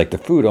 Then she's like, the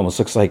food almost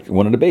looks like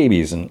one of the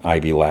babies. And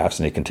Ivy laughs,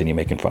 and they continue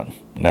making fun.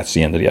 And that's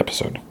the end of the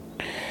episode.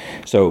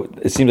 So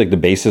it seems like the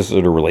basis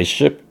of the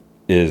relationship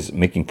is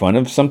making fun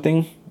of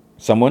someone,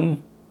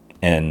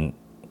 and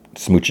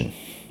smooching.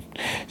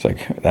 It's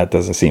like, that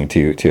doesn't seem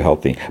too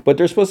healthy. But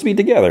they're supposed to be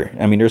together.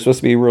 I mean, they're supposed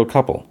to be a real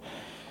couple.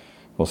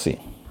 We'll see.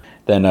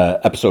 Then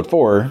episode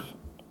 4,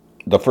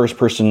 the first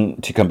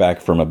person to come back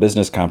from a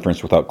business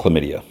conference without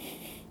chlamydia.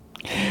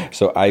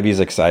 So Ivy's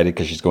excited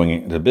because she's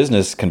going to a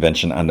business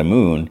convention on the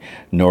moon.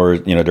 Nor,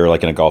 they're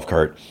like in a golf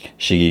cart.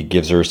 She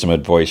gives her some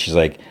advice. She's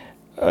like,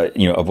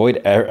 avoid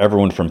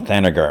everyone from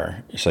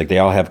Thanagar. She's like, they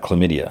all have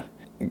chlamydia.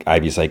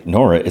 Ivy's like,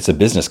 Nora, it's a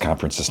business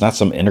conference. It's not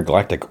some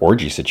intergalactic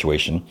orgy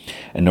situation.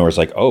 And Nora's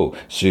like, oh,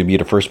 so you'd be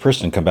the first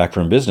person to come back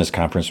from a business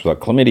conference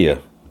without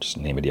chlamydia. Just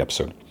the name of the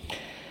episode.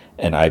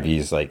 And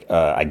Ivy's like,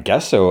 I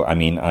guess so. I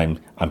mean, I'm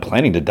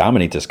planning to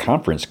dominate this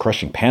conference,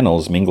 crushing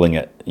panels, mingling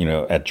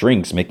at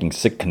drinks, making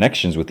sick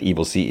connections with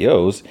evil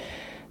CEOs.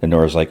 And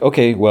Nora's like,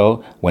 okay,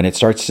 well, when it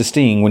starts to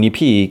sting when you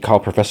pee, call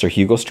Professor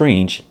Hugo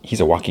Strange.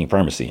 He's a walking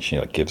pharmacy. She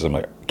gives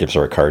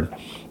her a card.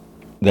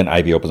 Then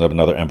Ivy opens up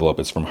another envelope.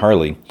 It's from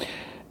Harley.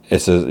 It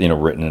says,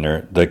 written in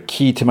there, the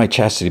key to my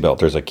chastity belt.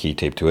 There's a key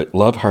taped to it.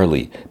 Love,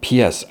 Harley.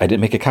 P.S. I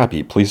didn't make a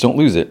copy. Please don't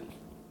lose it.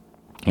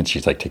 And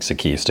she's like, takes the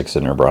key, sticks it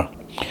in her bra.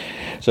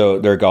 So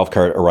their golf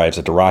cart arrives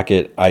at the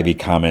rocket. Ivy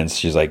comments,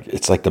 she's like,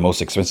 it's like the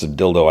most expensive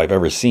dildo I've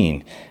ever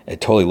seen.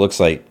 It totally looks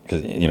like,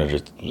 because,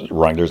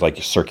 there's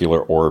like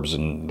circular orbs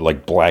and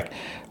like black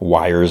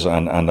wires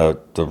on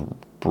the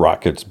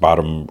rocket's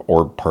bottom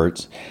orb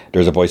parts.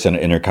 There's a voice on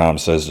the intercom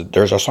says,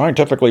 there's a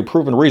scientifically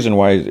proven reason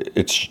why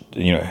it's,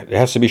 it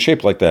has to be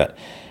shaped like that.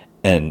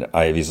 And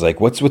Ivy's like,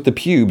 what's with the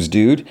pubes,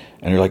 dude?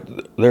 And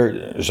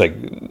they're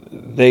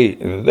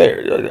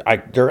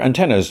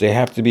antennas. They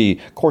have to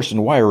be coarse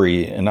and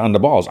wiry and on the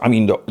balls. I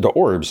mean, the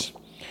orbs.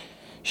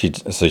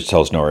 So she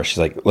tells Nora, she's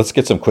like, let's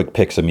get some quick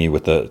pics of me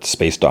with the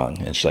space dong.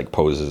 And she like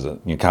poses, kind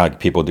of like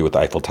people do with the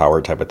Eiffel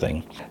Tower type of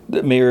thing.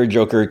 The Mayor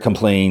Joker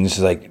complains,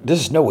 she's like, this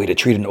is no way to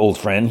treat an old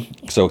friend.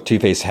 So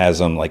Two-Face has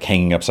him like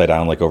hanging upside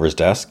down like over his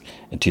desk.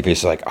 And Two-Face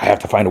is like, I have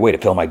to find a way to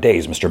fill my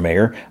days, Mr.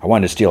 Mayor. I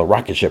wanted to steal a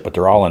rocket ship, but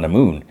they're all on the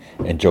moon.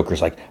 And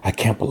Joker's like, I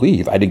can't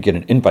believe I didn't get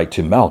an invite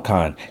to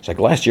Malcon. It's like,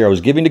 last year I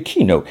was giving the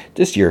keynote.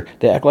 This year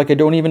they act like I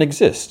don't even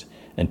exist.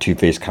 And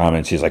Two-Face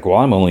comments, he's like, well,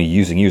 I'm only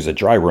using you as a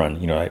dry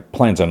run. I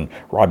plans on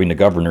robbing the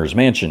governor's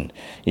mansion.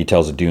 He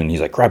tells the Dune,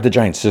 he's like, grab the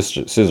giant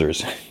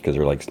scissors, because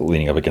they're like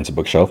leaning up against a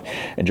bookshelf.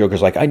 And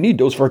Joker's like, I need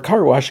those for a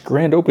car wash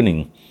grand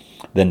opening.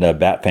 Then the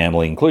Bat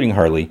family, including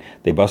Harley,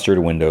 they bust through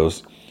the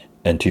windows.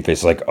 And Two-Face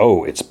is like,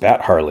 oh, it's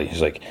Bat Harley.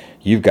 He's like,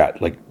 you've got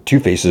like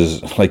two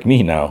faces like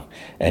me now.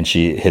 And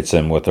she hits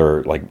him with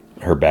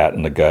her bat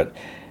in the gut.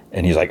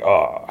 And he's like,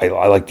 oh,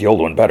 I like the old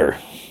one better.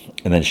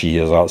 And then she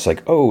is out, it's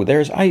like, oh,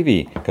 there's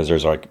Ivy. Because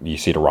there's like, you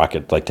see the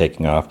rocket like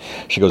taking off.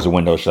 She goes to the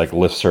window, she like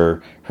lifts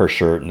her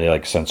shirt and they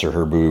like censor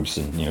her boobs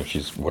and,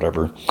 she's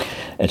whatever.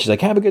 And she's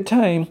like, have a good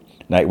time.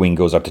 Nightwing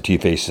goes up to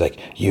Two-Face, he's like,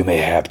 you may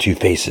have two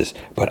faces,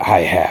 but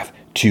I have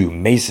two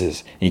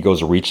maces. And he goes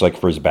to reach like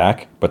for his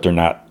back, but they're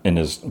not in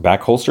his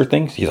back holster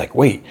things. He's like,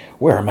 wait,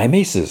 where are my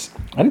maces?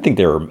 I didn't think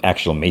they were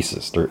actual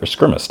maces. They're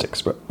scrimmage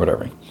sticks, but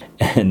whatever.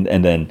 And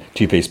then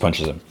Two-Face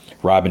punches him.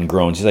 Robin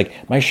groans. He's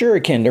like, my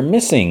shuriken, they're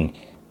missing.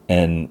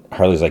 And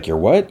Harley's like, you're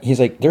what? He's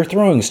like, they're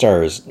throwing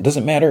stars.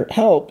 Doesn't matter.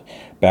 Help.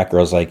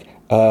 Batgirl's like,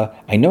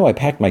 I know I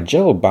packed my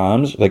jello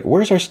bombs. Like,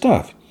 where's our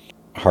stuff?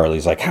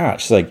 Harley's like,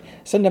 hot. She's like,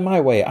 send them my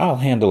way. I'll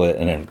handle it.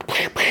 And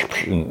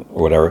then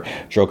whatever.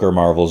 Joker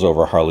marvels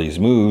over Harley's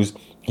moves.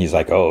 He's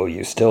like, oh,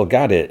 you still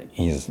got it.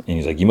 He's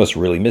like, you must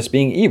really miss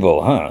being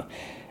evil, huh?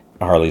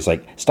 Harley's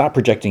like, stop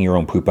projecting your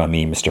own poop on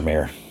me, Mr.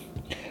 Mayor.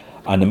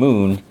 On the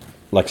moon,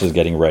 Lex is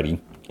getting ready.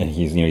 And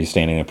he's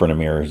standing in front of a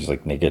mirror. He's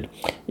like naked.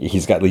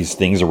 He's got these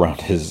things around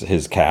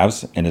his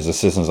calves, and his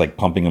assistant's like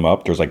pumping him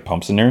up. There's like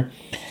pumps in there.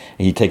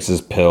 He takes his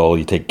pill.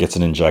 Gets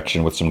an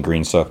injection with some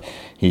green stuff.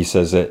 He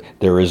says that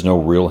there is no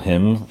real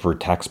him for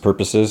tax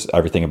purposes.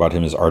 Everything about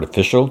him is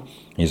artificial.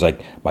 He's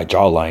like, my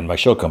jawline, my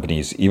shell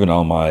companies, even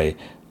all my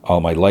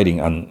lighting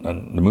on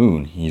the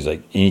moon. He's like,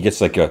 and he gets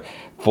like a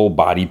full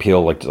body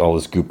peel, like all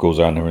this goop goes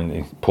on, and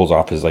he pulls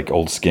off his like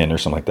old skin or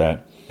something like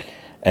that.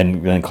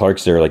 And then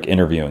Clark's there like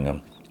interviewing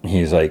him.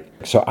 He's like,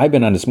 so I've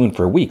been on this moon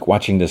for a week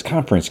watching this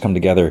conference come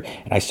together,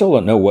 and I still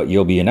don't know what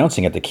you'll be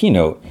announcing at the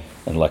keynote.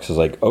 And Lex is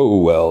like,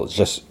 oh, well, it's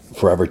just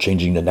forever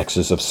changing the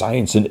nexus of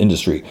science and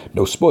industry.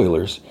 No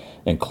spoilers.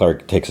 And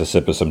Clark takes a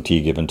sip of some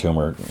tea given to him,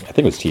 or I think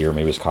it was tea or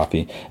maybe it was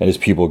coffee, and his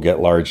pupil get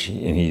large,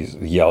 and he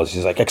yells,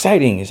 he's like,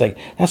 exciting. He's like,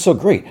 that's so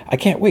great. I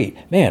can't wait.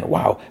 Man,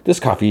 wow, is this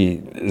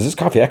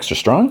coffee extra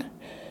strong?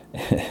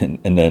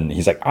 And then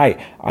he's like,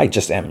 I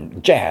just am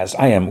jazzed.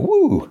 I am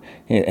woo.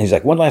 And he's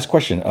like, one last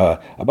question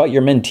about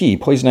your mentee,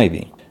 Poison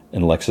Ivy.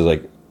 And Lex is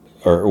like,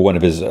 or one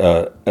of his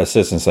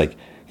assistants, like,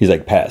 he's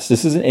like, pass.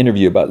 This is an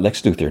interview about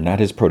Lex Luthor, not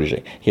his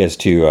protege. He has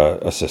two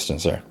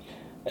assistants there.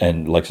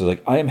 And Lex is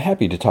like, I am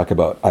happy to talk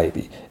about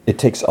Ivy. It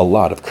takes a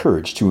lot of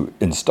courage to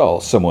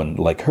install someone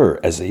like her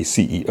as a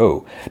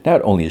CEO.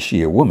 Not only is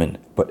she a woman,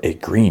 but a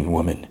green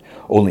woman.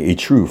 Only a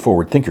true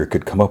forward thinker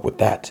could come up with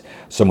that.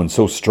 Someone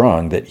so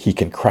strong that he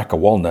can crack a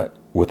walnut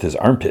with his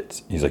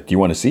armpits. He's like, do you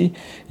want to see?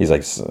 He's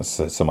like,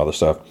 some other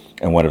stuff.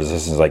 And one of his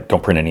assistants is like,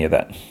 don't print any of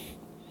that.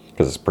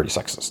 Because it's pretty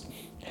sexist.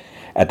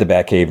 At the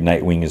Batcave,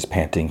 Nightwing is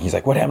panting. He's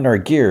like, what happened to our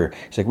gear?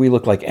 He's like, we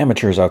look like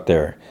amateurs out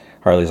there.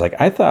 Harley's like,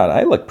 I thought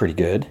I looked pretty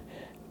good.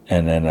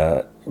 And then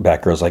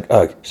Batgirl's like,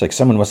 ugh. She's like,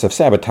 someone must have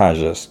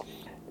sabotaged us.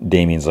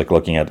 Damien's like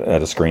looking at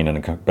a screen on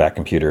a back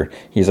computer.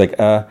 He's like,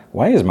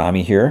 why is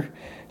mommy here?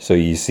 So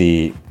you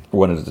see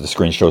one of the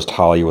screen shows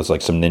Talia was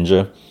like some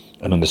ninja,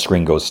 and then the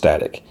screen goes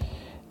static.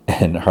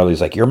 And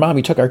Harley's like, your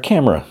mommy took our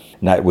camera.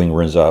 Nightwing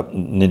runs up.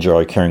 Ninja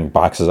are carrying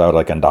boxes out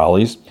like on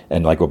dollies,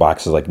 and like with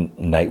boxes like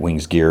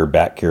Nightwing's gear,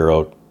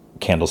 Batgirl,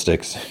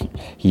 candlesticks.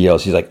 He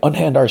yells, he's like,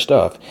 unhand our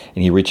stuff.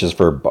 And he reaches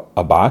for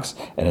a box,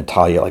 and then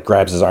Talia like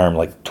grabs his arm,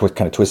 like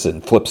kind of twists it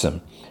and flips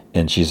him.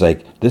 And she's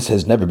like, this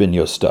has never been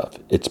your stuff.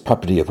 It's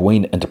property of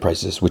Wayne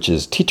Enterprises, which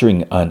is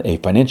teetering on a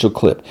financial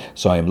clip,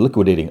 so I am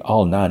liquidating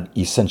all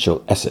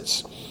non-essential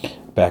assets.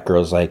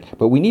 Batgirl's like,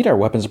 but we need our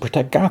weapons to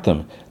protect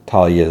Gotham.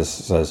 Talia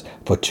says,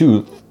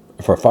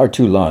 for far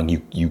too long,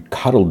 you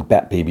coddled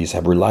bat babies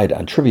have relied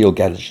on trivial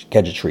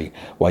gadgetry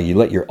while you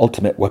let your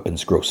ultimate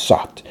weapons grow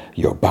soft,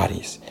 your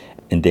bodies.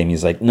 And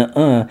Damien's like,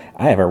 nuh-uh,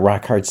 I have a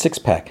rock-hard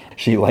six-pack.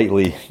 She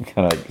lightly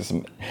kind of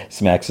like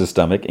smacks his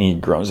stomach, and he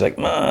groans like,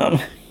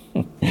 Mom.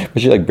 But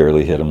she like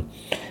barely hit him.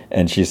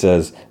 And she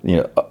says,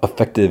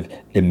 effective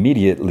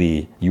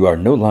immediately, you are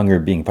no longer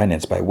being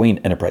financed by Wayne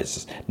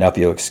Enterprises. Now, if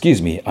you'll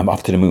excuse me, I'm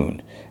off to the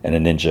moon. And a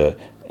ninja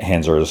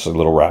hands her this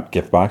little wrapped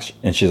gift box.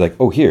 And she's like,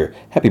 oh, here,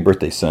 happy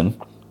birthday, son.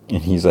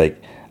 And he's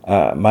like,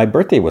 my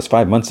birthday was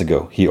 5 months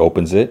ago. He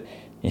opens it.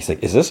 He's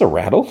like, is this a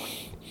rattle?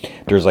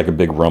 There's like a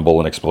big rumble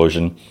and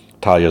explosion.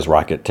 Talia's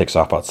rocket takes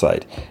off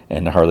outside.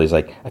 And Harley's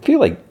like, I feel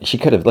like she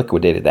could have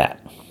liquidated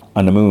that.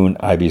 On the moon,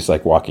 Ivy's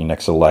like walking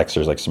next to Lex.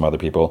 There's like some other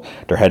people.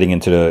 They're heading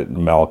into the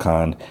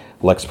Malcon.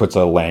 Lex puts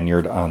a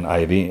lanyard on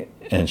Ivy,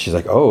 and she's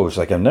like, "Oh, it's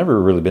like I've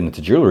never really been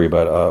into jewelry,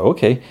 but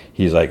okay."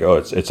 He's like, "Oh,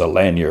 it's a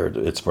lanyard.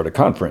 It's for the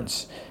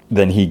conference."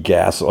 Then he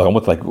gasps,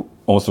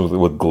 almost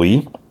with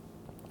glee.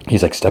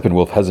 He's like,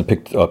 Steppenwolf hasn't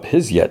picked up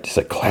his yet. It's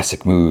a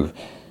classic move.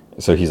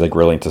 So he's like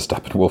grilling to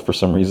Steppenwolf for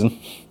some reason.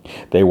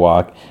 They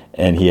walk,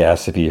 and he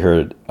asks if he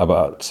heard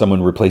about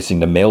someone replacing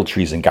the male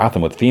trees in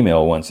Gotham with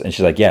female ones. And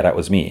she's like, yeah, that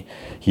was me.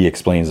 He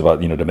explains about,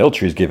 the male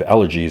trees give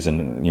allergies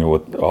and,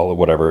 with all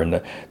whatever,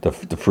 and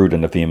the fruit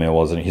and the female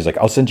ones. And he's like,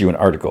 I'll send you an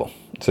article.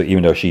 So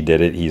even though she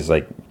did it, he's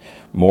like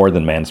more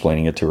than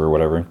mansplaining it to her or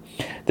whatever.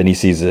 Then he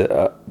sees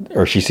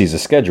or she sees a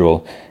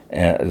schedule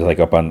like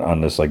up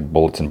on this like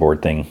bulletin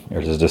board thing.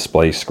 There's a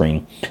display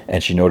screen,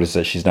 and she noticed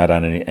that she's not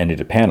on any of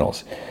the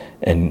panels.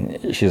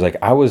 And she's like,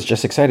 I was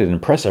just excited to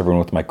impress everyone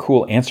with my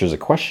cool answers to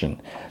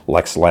question.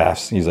 Lex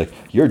laughs. He's like,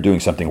 you're doing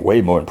something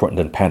way more important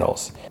than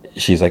panels.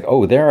 She's like,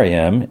 oh, there I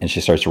am. And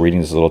she starts reading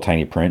this little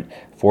tiny print.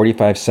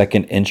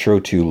 45-second intro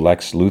to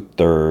Lex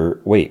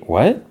Luthor. Wait,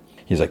 what?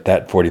 He's like,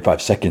 that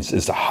 45 seconds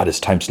is the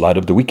hottest time slot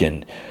of the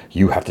weekend.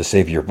 You have to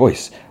save your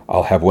voice.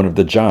 I'll have one of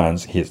the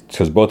Johns,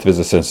 because both of his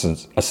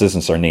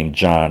assistants are named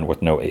John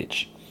with no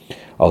H.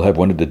 I'll have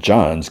one of the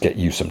Johns get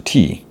you some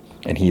tea.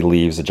 And he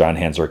leaves. The John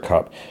hands her a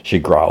cup. She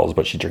growls,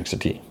 but she drinks the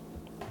tea.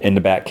 In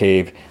the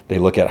Batcave, they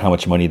look at how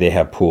much money they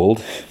have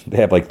pooled. They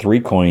have like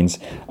 3 coins,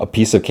 a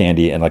piece of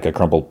candy, and like a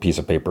crumpled piece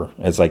of paper.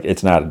 It's like,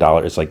 it's not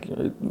 $1.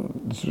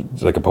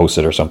 It's like a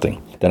Post-it or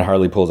something. Then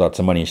Harley pulls out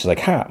some money, and she's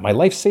like, ha, my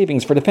life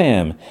savings for the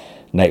fam.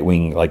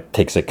 Nightwing like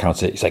takes it,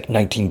 counts it. He's like,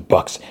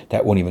 $19.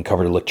 That won't even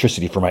cover the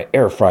electricity for my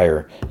air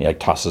fryer. He like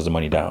tosses the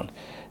money down.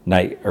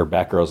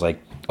 Batgirl's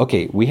like,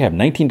 okay, we have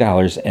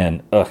 $19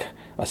 and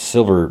a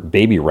silver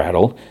baby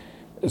rattle.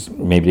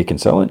 Maybe they can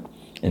sell it.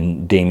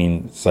 And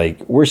Damien's like,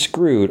 we're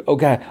screwed. Oh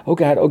God,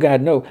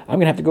 no. I'm going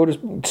to have to go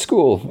to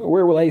school.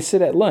 Where will I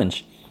sit at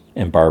lunch?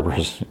 And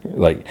Barbara's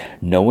like,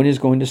 no one is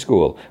going to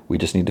school. We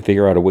just need to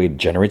figure out a way to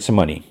generate some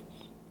money.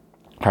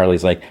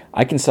 Harley's like,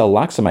 I can sell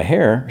locks of my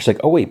hair. She's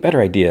like, oh wait,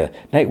 better idea.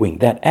 Nightwing,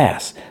 that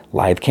ass.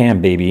 Live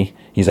cam, baby.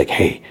 He's like,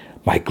 hey,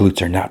 my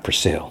glutes are not for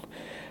sale.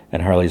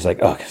 And Harley's like,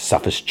 oh,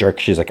 selfish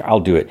jerk. She's like, I'll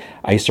do it.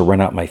 I used to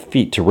run out my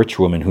feet to rich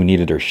women who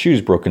needed their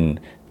shoes broken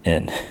in.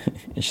 And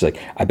she's like,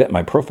 I bet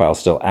my profile's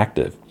still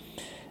active.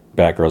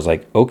 Batgirl's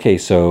like, okay,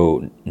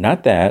 so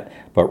not that,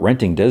 but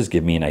renting does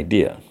give me an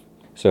idea.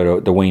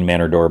 So the Wayne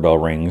Manor doorbell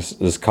rings.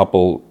 This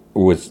couple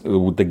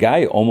the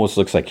guy almost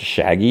looks like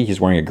Shaggy. He's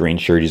wearing a green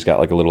shirt. He's got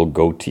like a little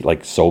goatee,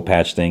 like soul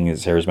patch thing.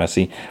 His hair is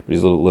messy, but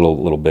he's a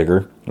little bigger,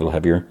 a little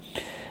heavier.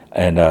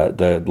 And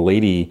the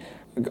lady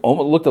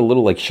almost looked a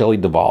little like Shelley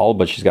Duvall,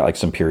 but she's got like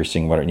some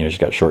piercing, she's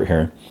got short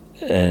hair.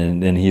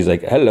 And then he's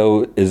like,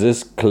 hello, is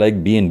this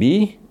Clegg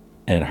B&B?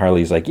 And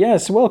Harley's like,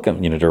 yes,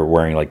 welcome. They're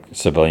wearing like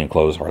civilian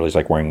clothes. Harley's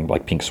like wearing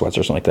like pink sweats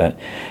or something like that.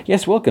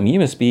 Yes, welcome. You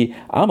must be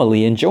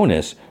Amelie and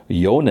Jonas.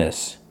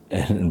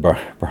 And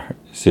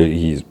so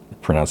he's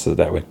pronounces it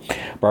that way.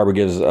 Barbara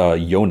gives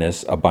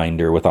Jonas a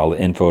binder with all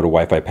the info, to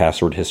Wi-Fi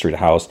password, history of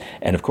the house,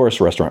 and of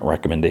course restaurant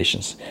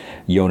recommendations.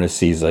 Jonas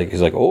sees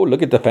he's like, oh,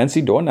 look at the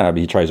fancy doorknob.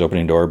 He tries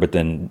opening the door, but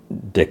then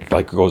Dick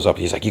goes up.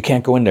 He's like, you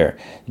can't go in there.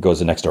 He goes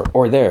to the next door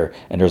or there,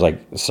 and there's like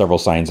several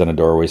signs on the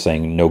doorway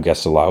saying no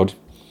guests allowed.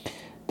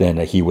 Then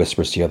he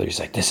whispers to the other. He's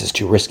like, this is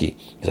too risky.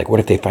 He's like,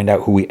 what if they find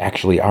out who we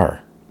actually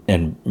are?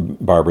 And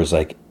Barbara's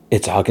like,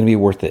 it's all going to be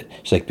worth it.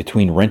 She's like,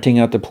 between renting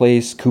out the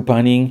place,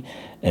 couponing,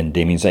 and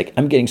Damien's like,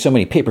 I'm getting so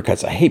many paper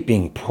cuts. I hate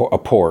being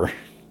poor.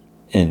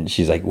 And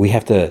she's like, we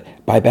have to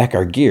buy back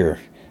our gear.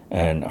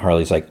 And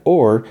Harley's like,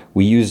 or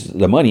we use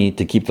the money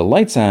to keep the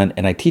lights on,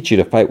 and I teach you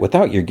to fight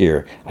without your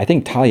gear. I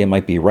think Talia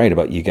might be right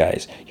about you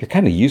guys. You're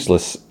kind of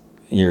useless.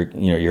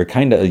 You're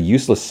kind of a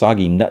useless,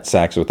 soggy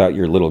nutsacks without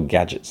your little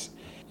gadgets.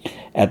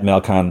 At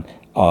Malcon,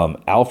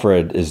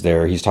 Alfred is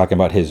there. He's talking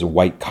about his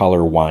white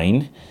collar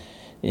wine.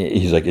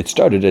 He's like, it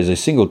started as a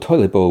single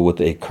toilet bowl with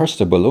a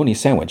crust of bologna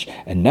sandwich,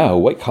 and now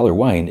white collar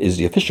wine is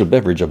the official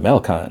beverage of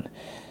Malcon.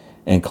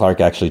 And Clark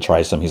actually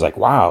tries some. He's like,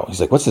 wow. He's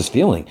like, what's this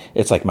feeling?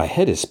 It's like my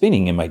head is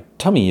spinning and my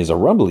tummy is a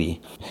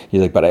rumbly.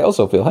 He's like, but I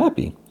also feel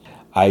happy.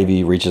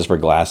 Ivy reaches for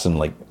glass and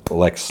like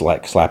Lex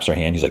slaps her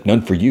hand. He's like,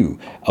 none for you.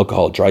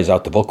 Alcohol dries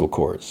out the vocal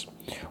cords.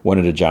 One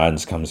of the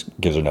Johns comes,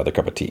 gives her another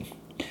cup of tea.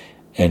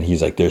 And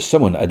he's like, there's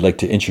someone I'd like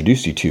to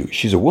introduce you to.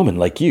 She's a woman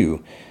like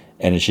you.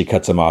 And then she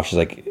cuts him off. She's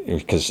like,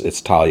 because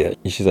it's Talia.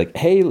 She's like,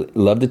 hey,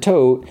 love the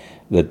tote.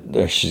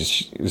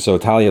 So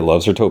Talia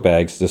loves her tote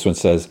bags. This one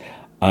says,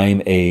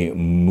 I'm a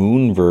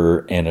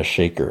moonver and a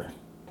shaker.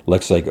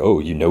 Lex like, oh,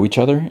 you know each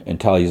other? And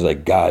Talia's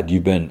like, God,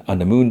 you've been on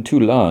the moon too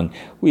long.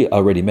 We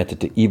already met at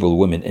the Evil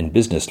Women in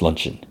Business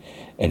luncheon.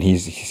 And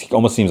he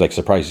almost seems like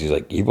surprised. He's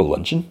like, evil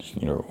luncheon?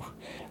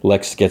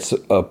 Lex gets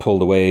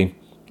pulled away.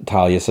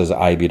 Talia says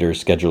Ivy,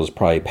 schedule is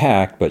probably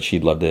packed, but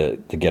she'd love to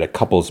get a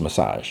couples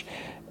massage.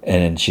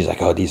 And she's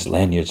like, oh, these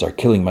lanyards are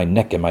killing my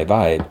neck and my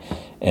vibe.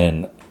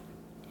 And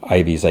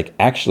Ivy's like,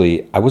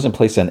 actually, I wasn't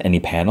placed on any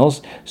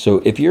panels,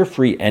 so if you're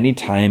free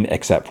anytime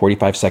except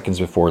 45 seconds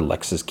before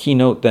Lex's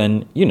keynote,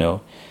 then,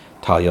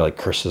 Talia like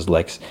curses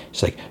Lex.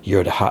 She's like,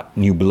 you're the hot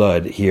new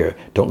blood here.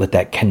 Don't let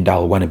that Ken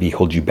doll wannabe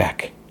hold you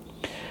back.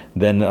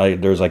 Then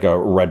there's like a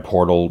red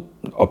portal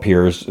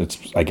appears.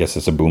 I guess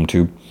it's a boom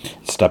tube.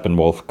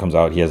 Steppenwolf comes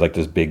out. He has like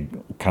this big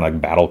kind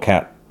of battle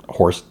cat,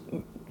 horse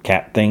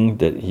cat thing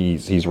that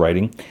he's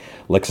riding.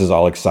 Lex is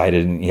all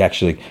excited, and he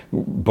actually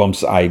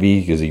bumps Ivy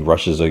because he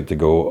rushes to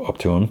go up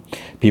to him.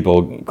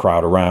 People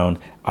crowd around.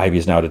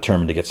 Ivy's now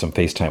determined to get some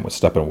FaceTime with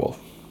Steppenwolf.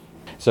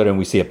 So then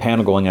we see a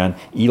panel going on.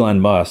 Elon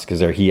Musk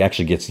is there. He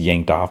actually gets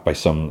yanked off by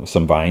some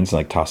vines and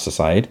like tossed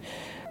aside.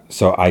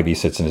 So Ivy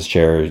sits in his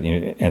chair,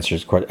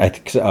 answers questions. I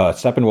think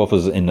Steppenwolf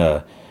was in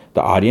the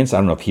audience. I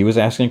don't know if he was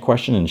asking a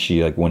question and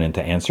she like went in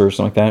to answer or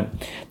something like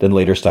that. Then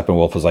later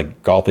Steppenwolf was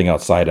like golfing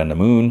outside on the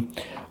moon.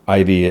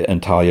 Ivy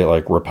and Talia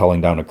like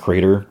rappelling down a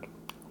crater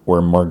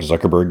where Mark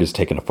Zuckerberg is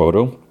taking a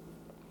photo.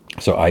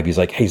 So Ivy's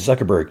like, hey,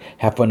 Zuckerberg,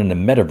 have fun in the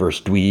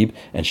metaverse, dweeb.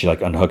 And she like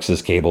unhooks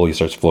his cable. He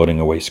starts floating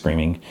away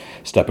screaming.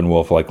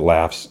 Steppenwolf like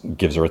laughs,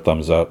 gives her a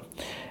thumbs up.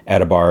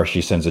 At a bar,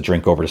 she sends a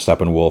drink over to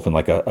Steppenwolf and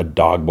like a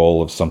dog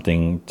bowl of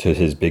something to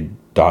his big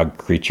dog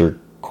creature,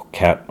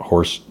 cat,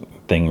 horse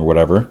thing or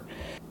whatever.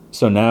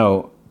 So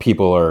now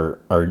people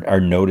are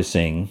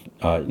noticing,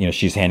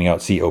 she's handing out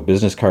CEO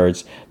business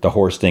cards. The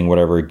horse thing,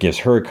 whatever, gives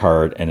her a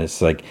card, and it's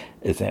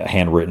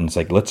handwritten. It's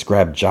like, let's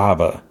grab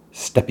Java,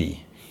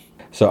 Steppy.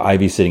 So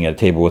Ivy's sitting at a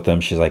table with them.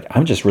 She's like,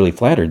 I'm just really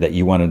flattered that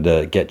you wanted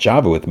to get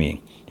Java with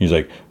me. He's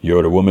like,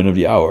 you're the woman of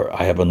the hour.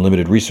 I have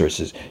unlimited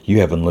resources.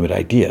 You have unlimited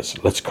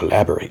ideas. Let's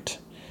collaborate.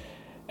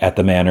 At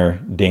the manor,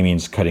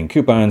 Damien's cutting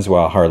coupons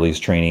while Harley's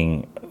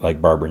training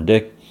like Barbara and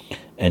Dick.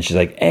 And she's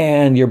like,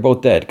 and you're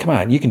both dead. Come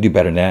on, you can do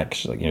better than that.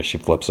 She's like, she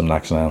flips him,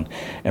 knocks him down.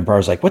 And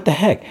Barbara's like, what the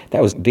heck?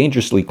 That was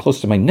dangerously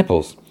close to my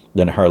nipples.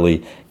 Then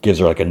Harley gives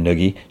her like a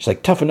noogie. She's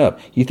like, toughen up.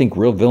 You think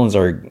real villains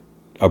are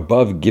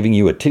above giving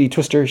you a titty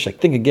twister? She's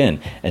like, think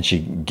again. And she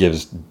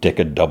gives Dick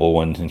a double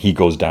one, and he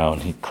goes down.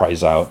 He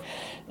cries out.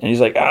 And he's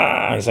like,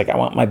 I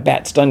want my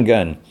bat stun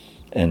gun.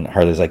 And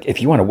Harley's like,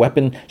 if you want a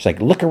weapon, she's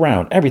like, look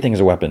around. Everything's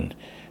a weapon.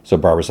 So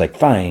Barbara's like,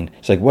 fine.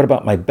 She's like, what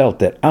about my belt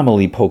that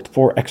Amelie poked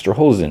 4 extra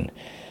holes in?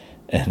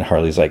 And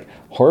Harley's like,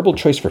 horrible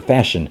choice for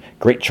fashion,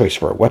 great choice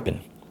for a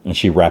weapon. And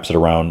she wraps it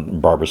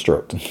around Barbara's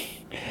throat.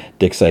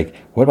 Dick's like,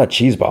 what about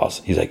cheese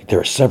balls? He's like, there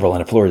are several on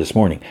the floor this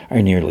morning.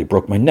 I nearly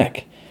broke my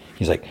neck.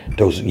 He's like,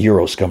 those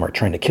Euro scum are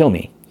trying to kill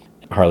me.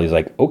 Harley's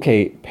like,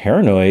 okay,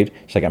 paranoid.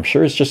 She's like, I'm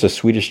sure it's just a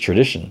Swedish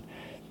tradition.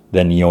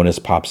 Then Jonas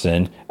pops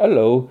in.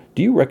 Hello,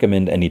 do you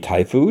recommend any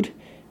Thai food?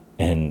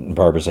 And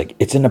Barbara's like,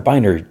 it's in the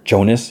binder,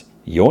 Jonas.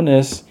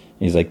 Jonas.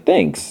 He's like,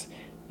 thanks.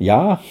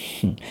 Yeah.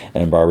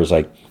 And Barbara's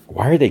like,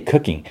 why are they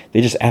cooking?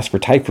 They just asked for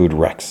Thai food,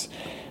 Rex.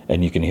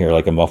 And you can hear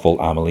like a muffled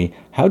Amelie.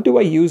 How do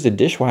I use a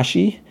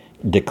dishwasher?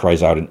 Dick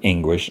cries out in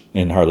anguish,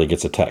 and Harley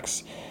gets a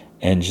text.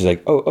 And she's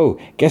like, oh,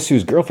 guess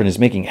whose girlfriend is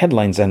making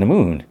headlines on the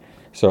moon?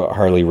 So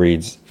Harley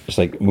reads, it's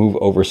like, move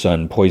over,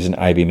 son. Poison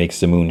ivy makes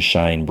the moon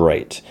shine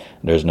bright.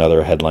 There's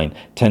another headline,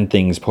 10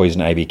 things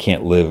poison ivy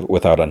can't live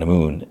without on the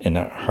moon. And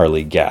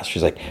Harley gasps.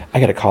 She's like, I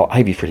got to call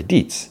Ivy for the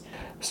deets.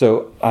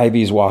 So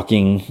Ivy's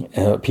walking.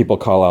 People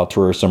call out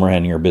to her. Some are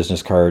handing her a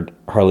business card.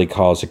 Harley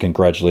calls to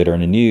congratulate her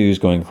on the news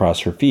going across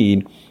her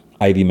feed.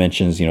 Ivy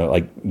mentions,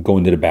 like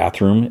going to the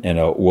bathroom and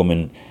a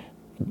woman,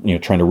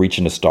 trying to reach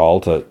in the stall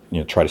to,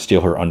 try to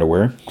steal her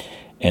underwear.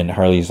 And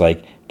Harley's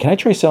like, can I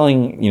try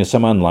selling,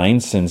 some online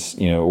since,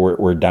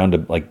 we're down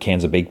to like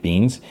cans of baked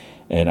beans?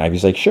 And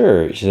Ivy's like,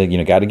 sure. She's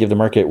like, got to give the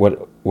market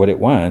what it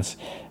wants.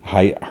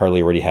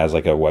 Harley already has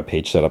like a web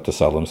page set up to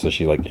sell them. So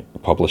she like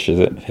publishes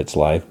it, hits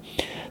live.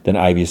 Then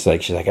Ivy's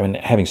like, she's like, I've been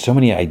having so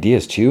many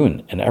ideas too.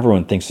 And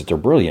everyone thinks that they're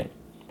brilliant.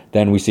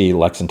 Then we see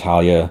Lex and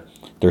Talia.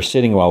 They're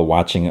sitting while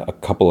watching a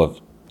couple of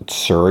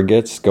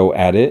surrogates go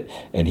at it.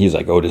 And he's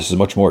like, oh, this is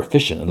much more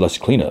efficient and less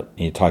cleanup. And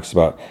he talks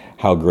about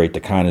how great the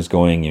con is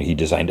going. He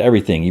designed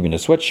everything, even the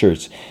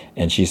sweatshirts.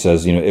 And she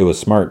says, it was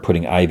smart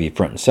putting Ivy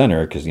front and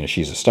center because,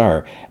 she's a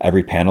star.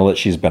 Every panel that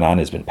she's been on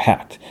has been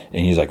packed.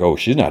 And he's like, oh,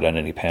 she's not on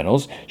any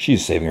panels.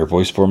 She's saving her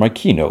voice for my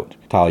keynote.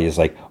 Talia's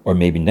like, or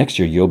maybe next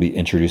year you'll be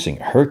introducing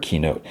her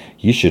keynote.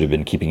 You should have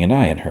been keeping an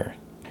eye on her.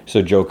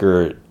 So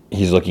Joker,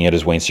 he's looking at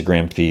his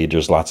Instagram feed.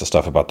 There's lots of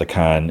stuff about the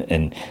con.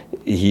 And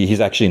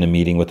he's actually in a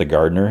meeting with the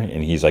gardener.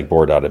 And he's like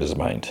bored out of his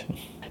mind.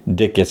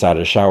 Dick gets out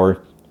of the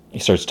shower. He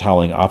starts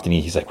toweling off, and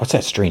he's like, what's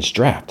that strange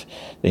draft?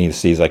 Then he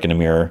sees, like, in a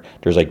mirror,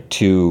 there's, like,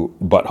 2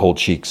 butthole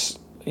cheeks,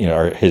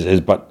 or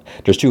his butt.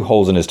 There's 2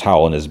 holes in his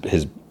towel, and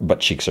his butt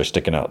cheeks are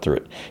sticking out through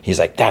it. He's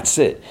like, that's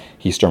it.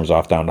 He storms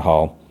off down the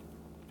hall.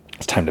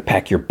 It's time to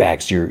pack your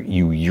bags,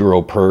 you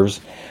Euro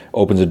pervs.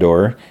 Opens the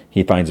door.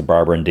 He finds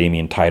Barbara and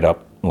Damien tied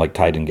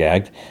and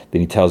gagged.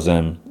 Then he tells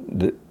them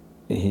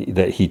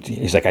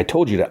he's like, I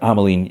told you that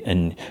Amelie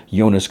and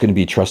Jonas couldn't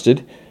be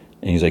trusted.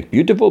 And he's like,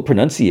 beautiful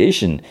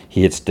pronunciation.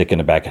 He hits Dick in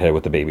the back of the head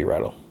with the baby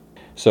rattle.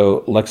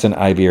 So Lex and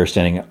Ivy are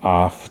standing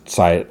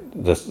offside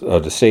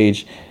the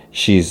stage.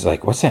 She's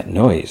like, what's that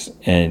noise?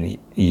 And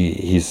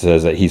he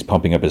says that he's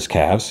pumping up his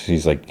calves.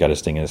 He's like got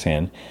his thing in his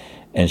hand,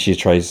 and she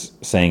tries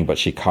saying, but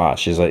she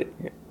coughs. She's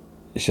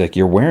like,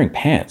 you're wearing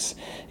pants.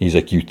 He's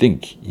like, you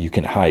think you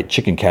can hide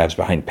chicken calves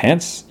behind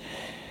pants?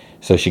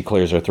 So she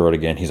clears her throat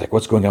again. He's like,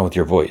 what's going on with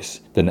your voice?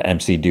 Then the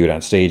MC dude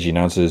on stage, he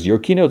announces, your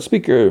keynote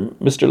speaker,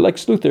 Mr.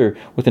 Lex Luthor,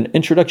 with an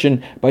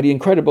introduction by the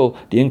incredible,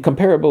 the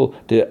incomparable,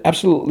 the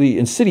absolutely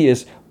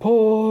insidious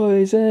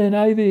Poison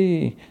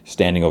Ivy.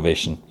 Standing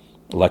ovation.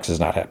 Lex is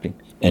not happy.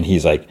 And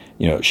he's like,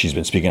 she's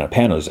been speaking on a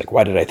panel. He's like,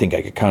 why did I think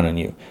I could count on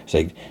you? It's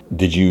like,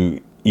 did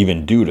you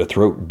even do the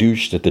throat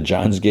douche that the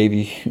Johns gave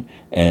you?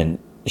 And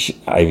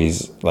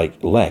Ivy's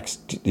like, Lex,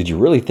 did you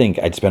really think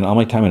I'd spend all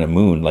my time on the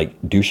moon, like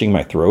douching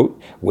my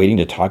throat, waiting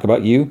to talk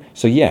about you?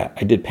 So yeah,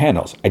 I did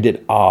panels. I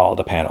did all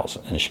the panels.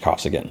 And she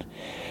coughs again.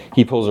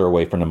 He pulls her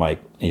away from the mic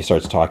and he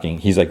starts talking.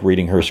 He's like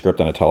reading her script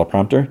on a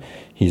teleprompter.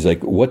 He's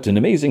like, what an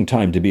amazing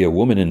time to be a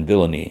woman in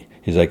villainy.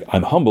 He's like,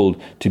 I'm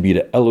humbled to be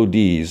the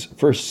LOD's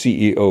first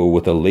CEO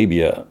with a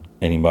labia.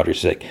 And he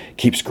mutters, like,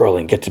 keep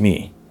scrolling, get to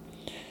me.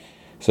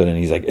 So then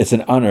he's like, it's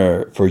an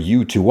honor for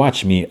you to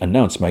watch me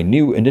announce my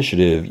new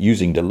initiative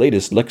using the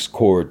latest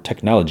LexCore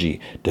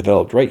technology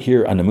developed right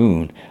here on the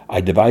moon.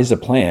 I devised a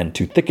plan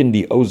to thicken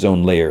the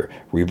ozone layer,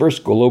 reverse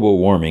global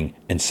warming,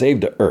 and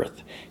save the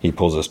Earth. He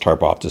pulls his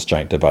tarp off this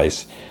giant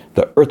device.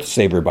 The Earth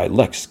Saver by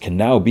Lex can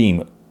now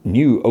beam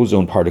new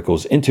ozone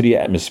particles into the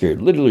atmosphere,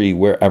 literally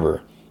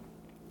wherever.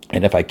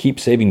 And if I keep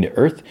saving the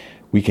Earth,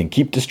 we can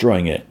keep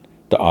destroying it.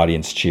 The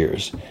audience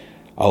cheers.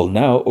 I'll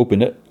now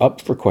open it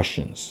up for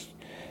questions.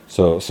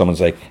 So someone's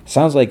like,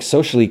 sounds like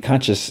socially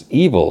conscious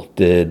evil.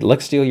 Did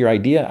Lex steal your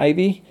idea,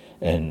 Ivy?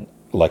 And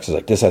Lex is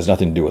like, this has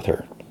nothing to do with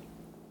her.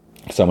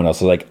 Someone else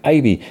is like,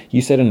 Ivy,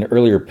 you said in an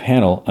earlier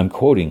panel, I'm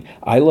quoting,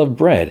 I love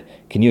bread.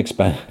 Can you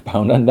expound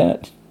on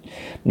that?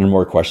 No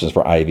more questions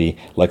for Ivy.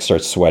 Lex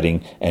starts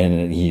sweating,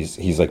 and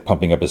he's like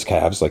pumping up his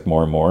calves like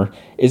more and more.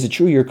 Is it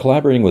true you're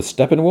collaborating with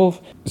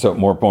Steppenwolf? So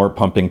more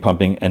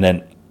pumping, and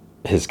then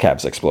his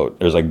calves explode.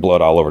 There's like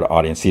blood all over the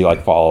audience. He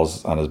like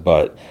falls on his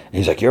butt. And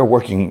he's like, you're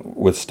working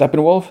with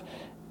Steppenwolf?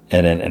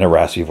 And then in a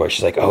raspy voice,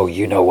 she's like, oh,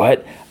 you know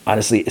what?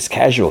 Honestly, it's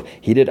casual.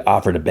 He did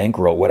offer to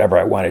bankroll whatever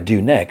I want to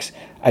do next.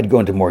 I'd go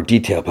into more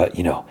detail, but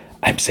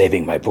I'm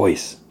saving my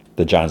voice.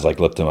 The Johns like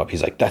lift him up.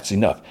 He's like, that's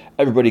enough.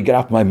 Everybody get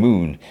off my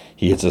moon.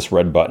 He hits this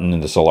red button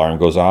and this alarm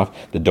goes off.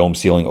 The dome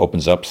ceiling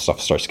opens up. Stuff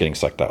starts getting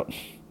sucked out.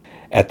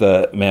 At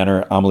the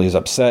manor, Amelie's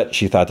upset.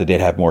 She thought that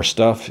they'd have more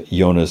stuff.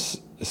 Jonas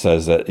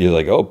says that you're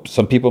like, oh,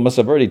 some people must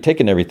have already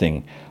taken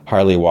everything.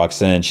 Harley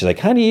walks in. She's like,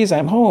 honeys,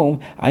 I'm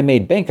home. I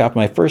made bank off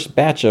my first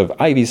batch of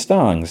Ivy's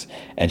thongs.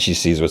 And she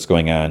sees what's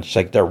going on. She's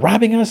like, they're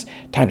robbing us?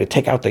 Time to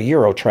take out the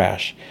Euro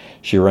trash.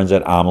 She runs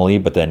at Amelie,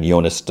 but then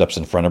Jonas steps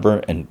in front of her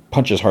and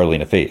punches Harley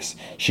in the face.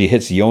 She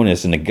hits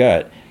Jonas in the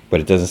gut, but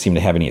it doesn't seem to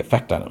have any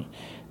effect on him.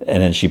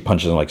 And then she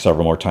punches him like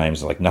several more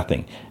times, like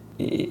nothing.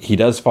 He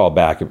does fall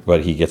back,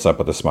 but he gets up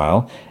with a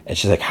smile. And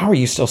she's like, how are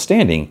you still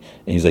standing?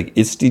 And he's like,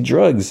 it's the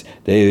drugs.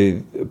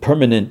 They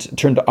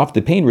turned off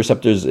the pain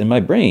receptors in my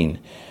brain.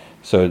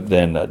 So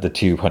then the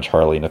two punch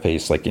Harley in the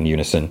face, like in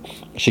unison.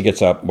 She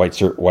gets up, wipes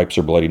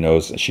her bloody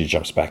nose, and she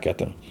jumps back at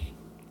them.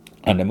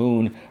 On the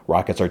moon,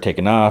 rockets are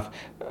taking off.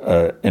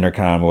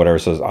 Intercom, whatever,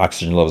 says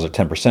oxygen levels are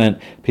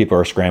 10%. People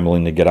are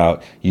scrambling to get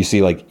out. You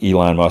see, like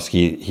Elon Musk,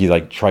 he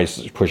like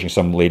tries pushing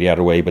some lady out of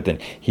the way, but then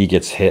he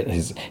gets hit.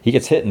 He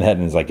gets hit in the head,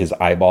 and his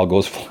eyeball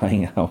goes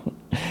flying out.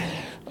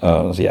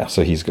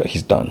 So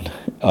he's done.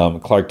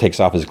 Clark takes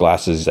off his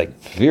glasses. He's like,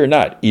 "Fear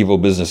not, evil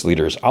business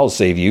leaders. I'll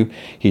save you."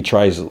 He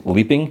tries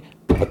leaping,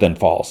 but then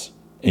falls.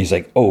 And he's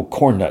like, "Oh,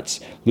 corn nuts!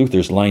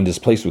 Luthor's lined his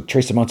place with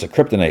trace amounts of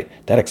kryptonite.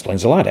 That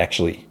explains a lot,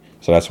 actually."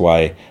 So that's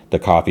why the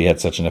coffee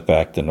had such an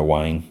effect, and the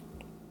wine.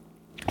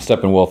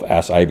 Steppenwolf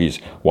asks Ivy's,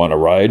 "Want a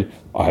ride?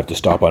 I'll have to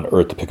stop on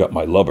Earth to pick up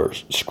my lover,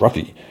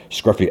 Scruffy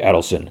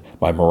Adelson,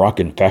 my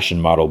Moroccan fashion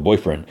model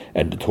boyfriend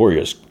and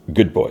notorious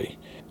good boy."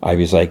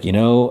 Ivy's like,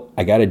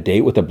 I got a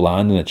date with a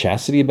blonde and a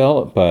chastity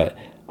belt, but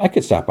I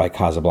could stop by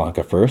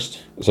Casablanca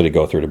first. So they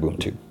go through the boom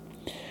tube.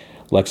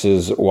 Lex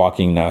is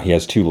walking now. He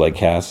has 2 leg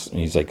casts, and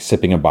he's like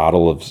sipping a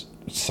bottle of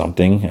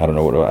something. I don't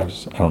know what it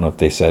was. I don't know if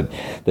they said.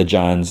 The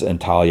Johns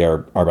and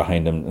Talia are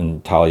behind him,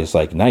 and Talia's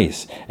like,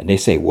 nice. And they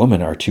say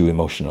women are too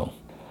emotional.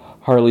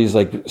 Harley's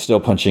like still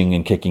punching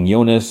and kicking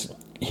Jonas.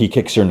 He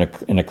kicks her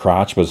in the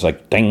crotch, but it's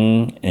like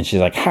ding, and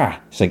she's like, ha!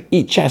 It's like,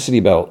 eat chastity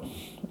belt.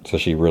 So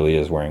she really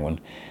is wearing one.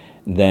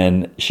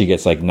 Then she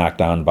gets like knocked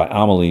down by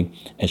Amelie,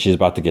 and she's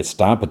about to get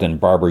stomped, but then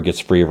Barbara gets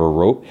free of her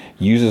rope,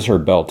 uses her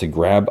belt to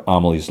grab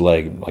Amelie's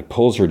leg, like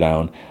pulls her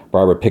down.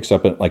 Barbara picks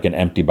up like an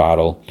empty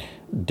bottle.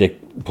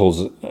 Dick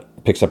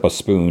picks up a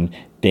spoon.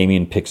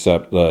 Damien picks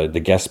up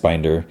the guest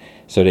binder.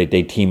 So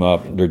they team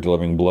up. They're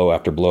delivering blow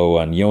after blow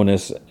on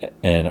Jonas.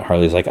 And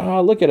Harley's like,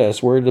 oh, look at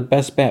us. We're the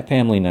best Bat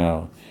family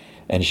now.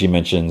 And she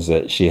mentions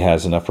that she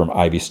has enough from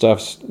Ivy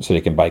stuff so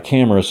they can buy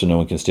cameras so no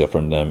one can steal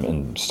from them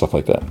and stuff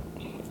like that.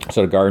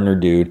 So the gardener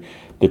dude,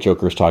 the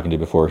Joker was talking to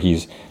before,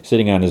 he's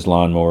sitting on his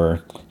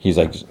lawnmower. He's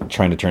like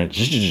trying to turn it.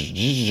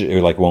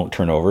 It like won't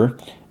turn over.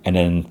 And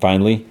then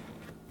finally,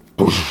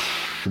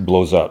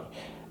 blows up.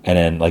 And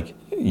then like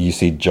you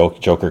see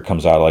Joker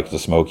comes out of like the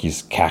smoke.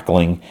 He's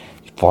cackling.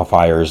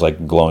 Fire is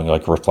like glowing,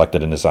 like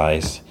reflected in his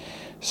eyes.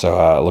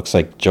 So it looks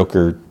like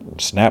Joker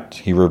snapped.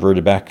 He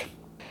reverted back.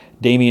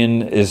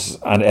 Damien is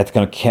at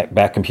the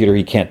back computer.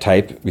 He can't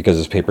type because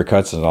his paper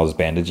cuts and all his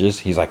bandages.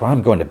 He's like, well,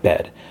 I'm going to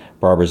bed.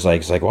 Barbara's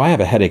like, well, I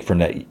have a headache from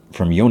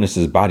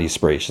Jonas's body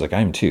spray. She's like,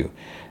 I'm too.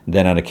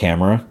 Then on a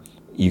camera,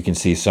 you can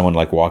see someone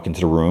like walk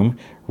into the room,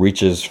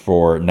 reaches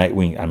for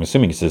Nightwing. I'm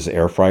assuming it's his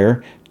air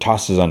fryer,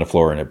 tosses on the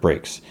floor and it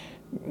breaks.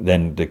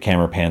 Then the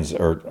camera pans,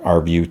 or our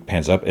view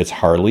pans up. It's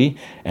Harley,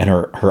 and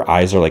her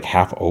eyes are like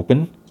half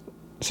open.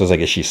 So it's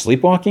like, is she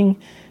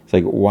sleepwalking? It's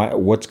like,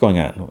 what's going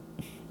on?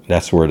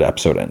 That's where the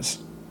episode ends.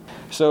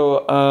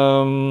 So,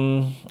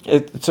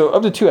 so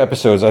of the 2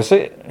 episodes, I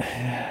say,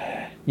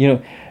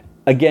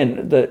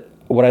 again,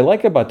 what I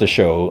like about the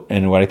show,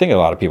 and what I think a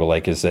lot of people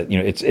like, is that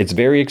it's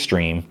very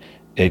extreme.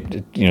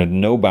 It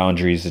no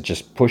boundaries. It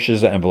just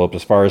pushes the envelope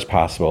as far as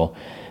possible.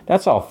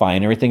 That's all fine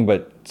and everything,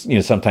 but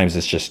sometimes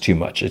it's just too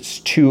much. It's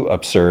too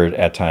absurd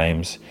at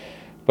times,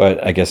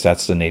 but I guess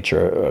that's the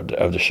nature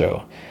of the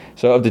show.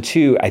 So of the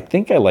 2, I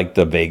think I like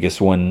the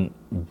Vegas one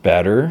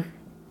better.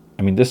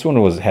 I mean, this one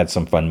had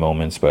some fun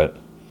moments, but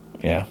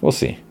yeah, we'll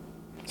see.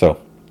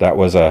 So that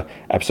was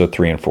episode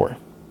 3 and 4. All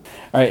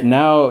right,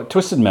 now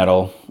Twisted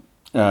Metal.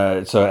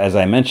 So as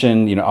I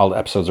mentioned, all the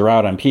episodes are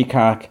out on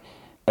Peacock.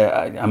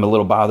 I'm a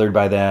little bothered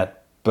by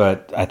that,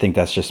 but I think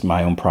that's just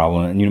my own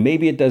problem. And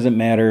maybe it doesn't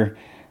matter.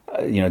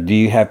 Do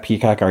you have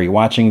Peacock? Are you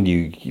watching? Do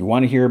you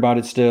want to hear about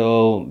it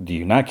still? Do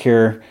you not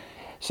care?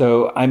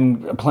 So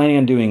I'm planning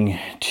on doing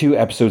 2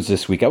 episodes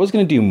this week. I was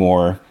going to do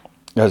more.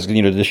 Because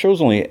the show's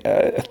only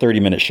a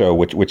 30-minute show,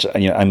 which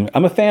I'm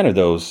a fan of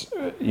those,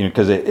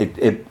 because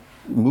it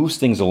moves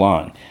things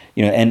along,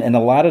 and a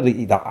lot of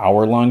the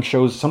hour-long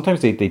shows,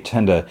 sometimes they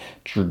tend to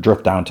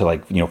drift down to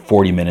like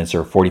 40 minutes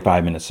or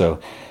 45 minutes.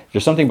 So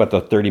there's something about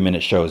the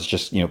 30-minute shows,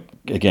 just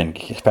again,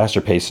 faster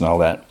pace and all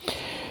that.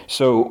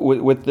 So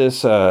with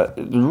this, the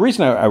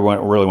reason I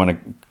really want to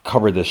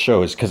cover this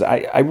show is because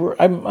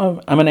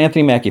I'm an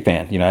Anthony Mackie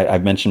fan.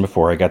 I've mentioned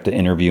before, I got to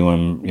interview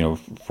him,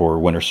 for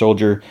Winter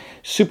Soldier.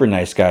 Super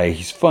nice guy.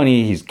 He's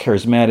funny. He's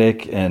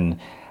charismatic, and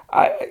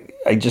I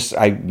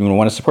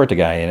want to support the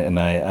guy, and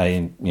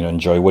I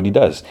enjoy what he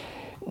does.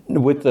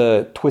 With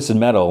the Twisted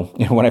Metal,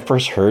 when I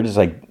first heard, it's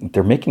like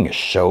they're making a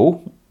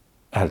show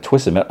out of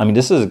Twisted Metal. I mean,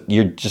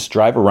 you just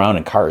drive around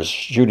in cars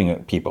shooting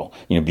at people,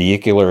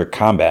 vehicular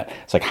combat.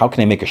 It's like, how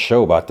can I make a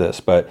show about this?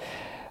 But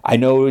I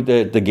know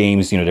that the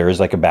games, there is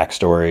like a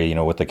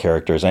backstory, with the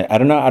characters. I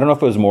don't know. I don't know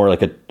if it was more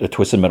like a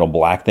Twisted Metal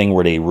Black thing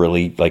where they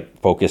really like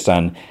focused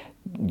on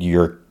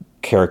your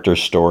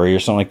character's story or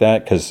something like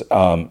that. Because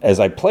as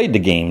I played the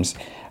games,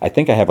 I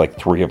think I have like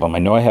 3 of them. I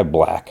know I have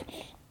Black,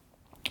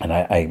 and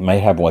I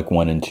might have like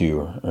 1 and 2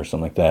 or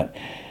something like that,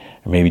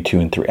 or maybe 2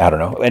 and 3. I don't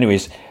know.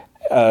 Anyways,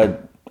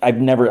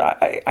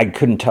 I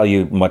couldn't tell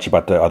you much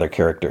about the other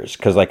characters,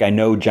 because like I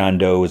know John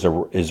Doe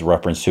is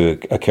reference to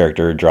a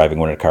character driving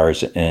one of the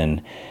cars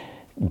in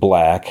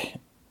Black,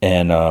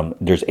 and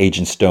there's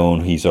Agent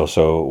Stone. He's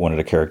also one of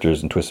the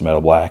characters in Twisted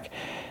Metal Black.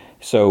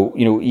 So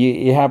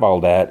you have all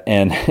that,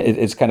 and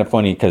it's kind of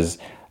funny because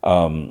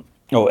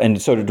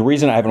and so the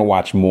reason I haven't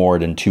watched more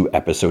than 2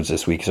 episodes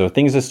this week, so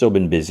things have still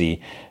been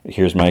busy.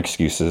 Here's my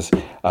excuses.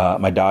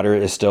 My daughter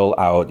is still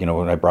out.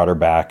 When I brought her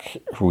back,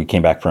 we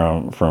came back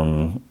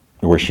from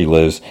where she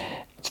lives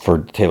for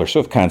Taylor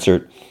Swift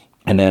concert,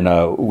 and then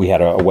we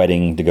had a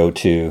wedding to go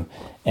to,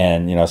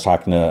 and I was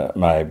talking to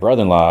my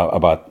brother-in-law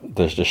about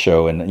the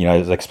show, and I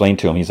was explaining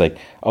to him. He's like,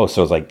 oh,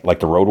 so it's like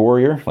the Road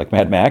Warrior, like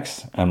Mad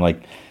Max? I'm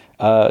like,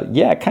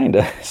 yeah, kind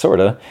of, sort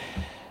of.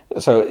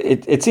 So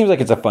it seems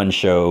like it's a fun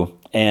show,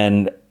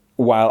 and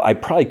while I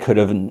probably could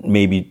have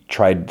maybe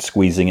tried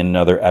squeezing in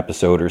another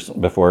episode or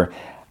before,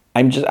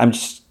 I'm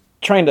just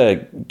trying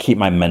to keep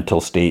my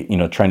mental state,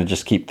 trying to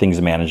just keep things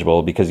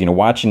manageable, because,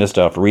 watching this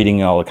stuff,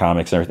 reading all the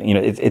comics and everything,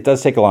 it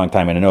does take a long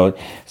time. And I know it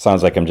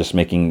sounds like I'm just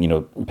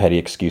making, petty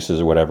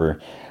excuses or whatever,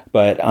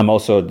 but I'm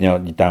also,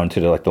 down to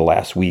the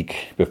last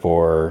week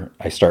before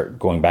I start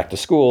going back to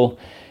school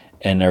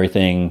and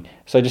everything.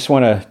 So I just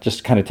want to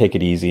just kind of take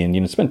it easy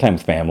and, spend time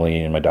with family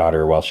and my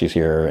daughter while she's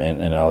here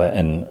and all that,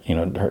 and,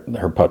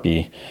 her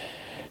puppy.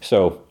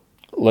 So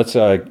let's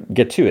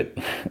get to it.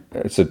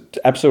 It's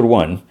episode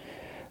 1.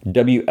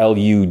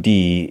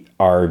 WLUDRV,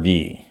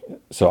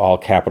 so all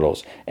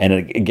capitals. And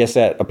I guess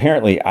that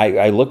apparently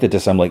I looked at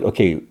this, I'm like,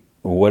 okay,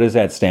 what does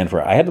that stand for?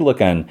 I had to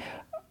look on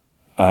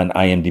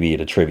IMDb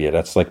to trivia.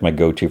 That's like my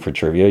go-to for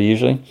trivia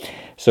usually.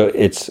 So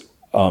it's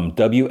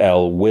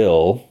WL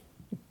will,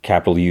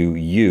 capital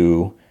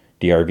U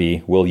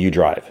DRV, will you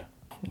drive?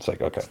 It's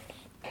like, okay.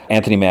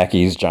 Anthony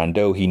Mackie's John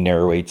Doe, he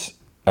narrates,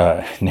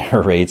 I don't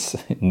know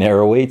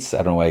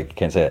why I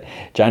can't say it.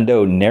 John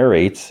Doe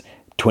narrates,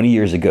 20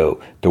 years ago,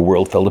 the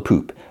world fell to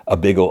poop. A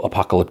big ol'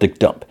 apocalyptic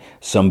dump.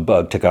 Some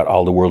bug took out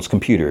all the world's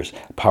computers.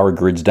 Power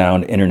grids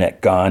down, internet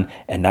gone,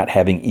 and not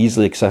having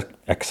easily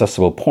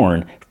accessible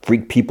porn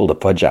freak people to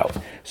fudge out.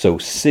 So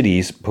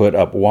cities put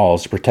up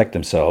walls to protect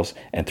themselves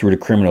and threw the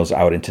criminals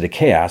out into the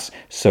chaos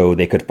so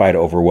they could fight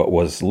over what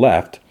was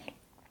left,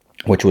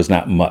 which was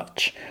not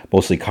much,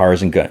 mostly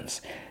cars and guns.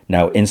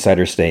 Now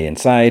insiders stay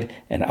inside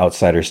and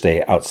outsiders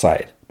stay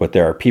outside. But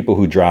there are people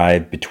who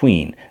drive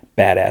between,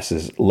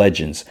 badasses,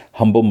 legends,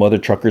 humble mother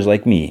truckers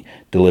like me,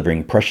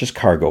 delivering precious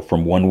cargo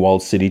from one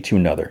walled city to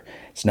another.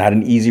 It's not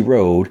an easy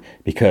road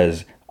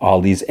because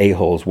all these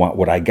a-holes want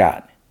what I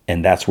got.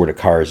 And that's where the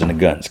cars and the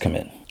guns come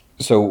in.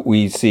 So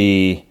we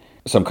see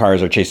some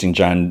cars are chasing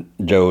John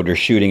Joe. They're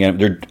shooting at him.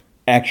 They're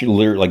actually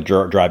literally like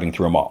driving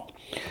through a mall.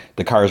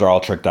 The cars are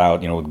all tricked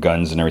out, with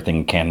guns and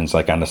everything, cannons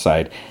like on the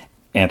side.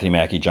 Anthony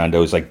Mackie, John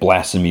Doe's like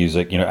blasting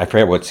music. I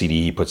forget what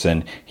CD he puts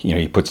in.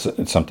 He puts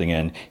something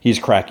in. He's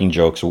cracking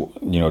jokes,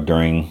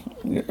 during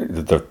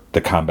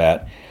the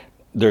combat.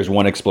 There's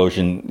one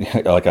explosion,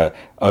 like a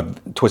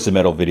Twisted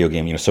Metal video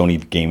game,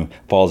 Sony game,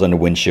 falls on the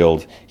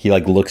windshield. He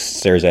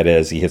stares at it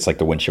as he hits like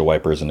the windshield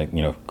wipers and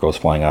it, goes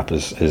flying off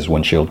his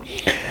windshield.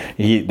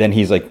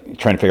 He's like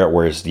trying to figure out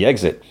where's the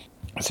exit.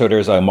 So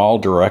there's a mall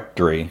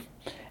directory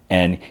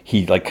and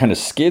he like kind of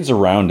skids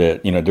around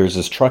it. There's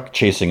this truck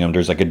chasing him.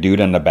 There's like a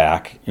dude on the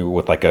back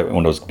with like one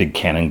of those big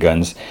cannon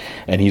guns.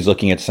 And he's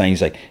looking at signs.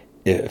 He's like,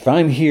 if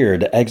I'm here,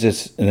 the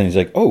exit's, and then he's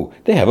like, oh,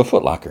 they have a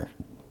Foot Locker.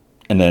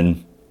 And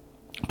then,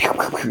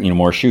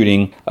 more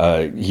shooting.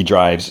 He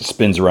drives,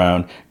 spins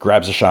around,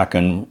 grabs a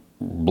shotgun,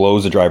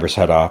 blows the driver's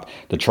head off.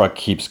 The truck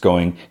keeps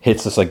going,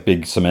 hits this like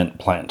big cement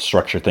plant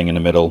structure thing in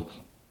the middle.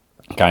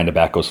 Guy in the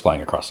back goes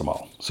flying across the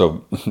mall.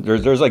 So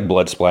there's like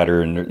blood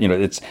splatter and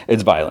it's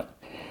violent.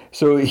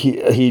 So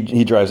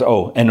he drives.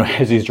 Oh, and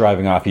as he's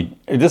driving off,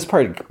 this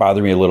part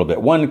bothered me a little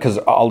bit. One, because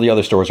all the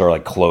other stores are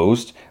like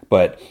closed,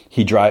 but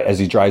as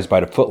he drives by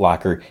the Foot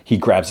Locker, he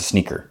grabs a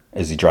sneaker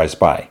as he drives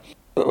by.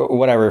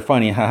 Whatever,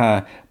 funny,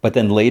 haha. But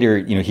then later,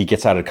 he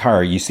gets out of the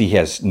car. You see he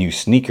has new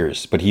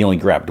sneakers, but he only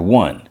grabbed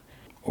one,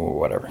 or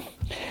whatever.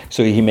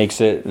 So he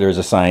makes it. There's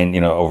a sign,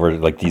 over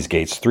like these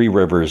gates, 3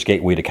 Rivers,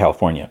 Gateway to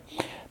California.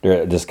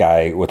 This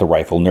guy with a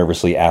rifle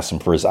nervously asks him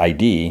for his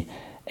ID,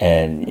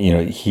 and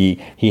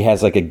he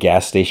has like a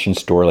gas station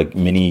store, like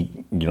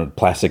mini,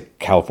 plastic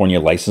California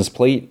license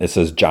plate. It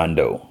says John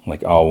Doe,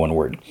 like all one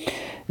word.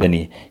 Then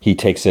he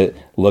takes it,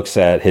 looks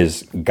at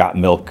his Got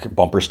Milk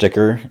bumper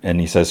sticker, and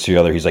he says to the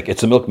other, he's like,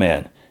 it's a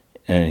milkman.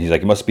 And he's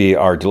like, it must be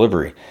our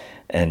delivery.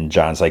 And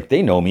John's like,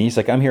 they know me. He's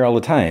like, I'm here all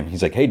the time.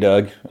 He's like, hey,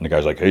 Doug. And the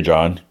guy's like, hey,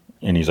 John.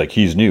 And he's like,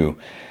 he's new.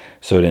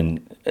 So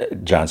then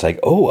John's like,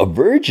 oh, a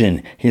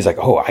virgin. He's like,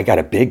 oh, I got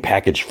a big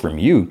package from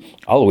you,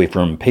 all the way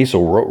from Paso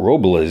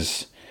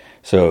Robles.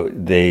 So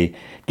they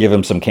give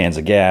him some cans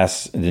of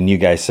gas. The new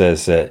guy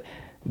says that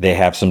they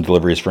have some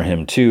deliveries for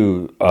him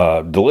to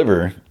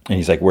deliver. And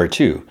he's like, where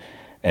to?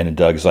 And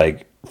Doug's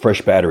like,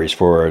 fresh batteries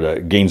for the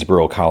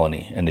Gainesboro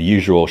colony and the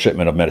usual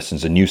shipment of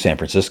medicines in New San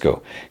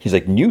Francisco. He's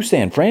like, New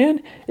San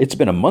Fran? It's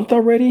been a month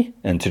already?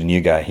 And to the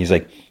new guy, he's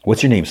like,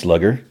 what's your name,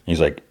 slugger?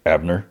 He's like,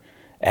 Abner.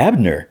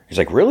 Abner? He's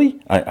like,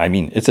 really? I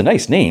mean, it's a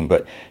nice name,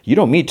 but you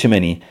don't meet too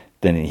many.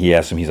 Then he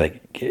asks him, he's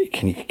like,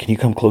 can you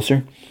come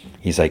closer?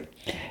 He's like,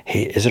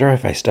 hey, is it all right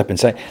if I step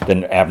inside?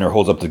 Then Abner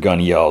holds up the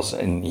gun, yells,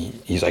 and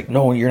he's like,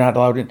 no, you're not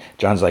allowed in.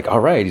 John's like, all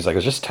right. He's like, I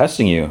was just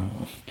testing you.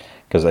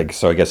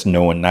 So I guess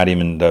no one, not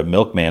even the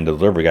milkman, the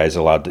delivery guy, is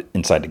allowed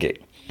inside the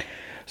gate.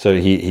 So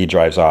he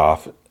drives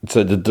off.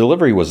 So the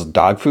delivery was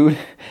dog food,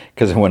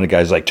 because when the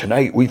guy's like,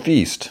 tonight we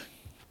feast.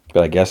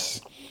 But I guess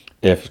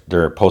if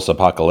they're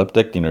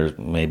post-apocalyptic,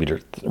 maybe their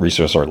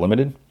resources are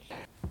limited.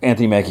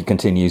 Anthony Mackie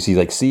continues. He's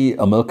like, see,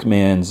 a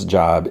milkman's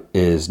job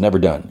is never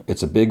done.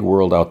 It's a big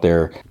world out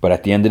there. But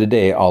at the end of the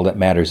day, all that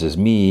matters is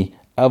me,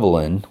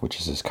 Evelyn, which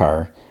is his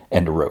car,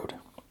 and the road.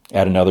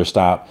 At another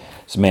stop,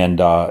 there's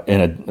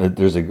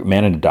a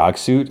man in a dog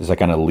suit. It's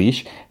like on a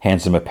leash.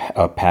 Hands him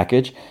a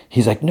package.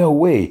 He's like, no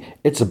way.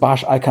 It's a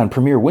Bosch Icon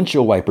Premier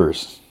windshield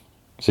wipers.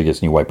 So he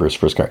gets new wipers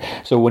for his car.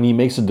 So when he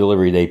makes a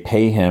delivery, they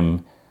pay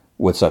him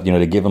with stuff,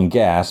 to give him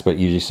gas, but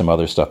usually some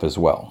other stuff as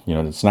well.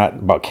 It's not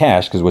about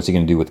cash, because what's he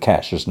going to do with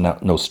cash? There's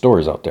no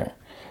stores out there.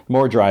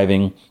 More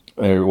driving.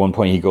 At one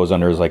point, he goes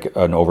under like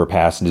an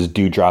overpass, and this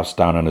dude drops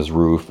down on his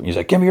roof. He's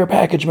like, give me your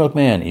package,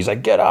 milkman. He's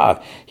like, get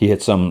off. He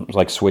hits some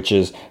like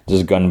switches.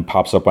 This gun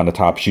pops up on the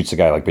top, shoots the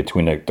guy like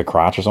between the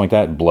crotch or something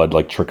like that. Blood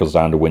like trickles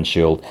down the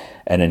windshield.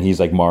 And then he's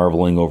like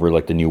marveling over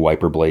like the new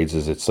wiper blades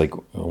as it's like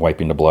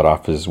wiping the blood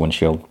off his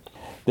windshield.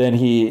 Then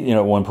he,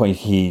 at one point,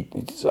 he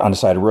on the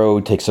side of the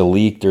road takes a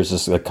leak.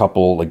 There's a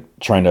couple like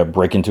trying to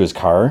break into his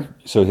car.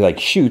 So he like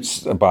shoots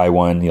by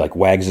one. He like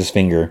wags his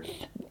finger,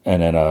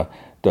 and then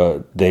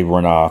they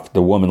run off.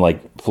 The woman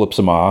like flips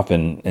him off,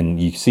 and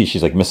you see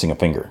she's like missing a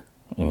finger.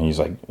 And he's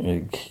like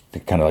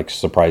kind of like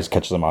surprised,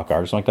 catches him off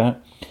guard or something like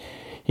that.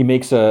 He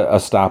makes a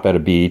stop at a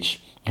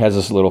beach. Has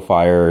this little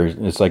fire.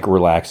 It's like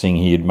relaxing.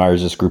 He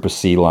admires this group of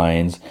sea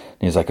lions.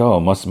 And he's like,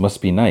 oh,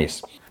 must be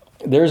nice.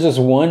 There's this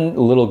one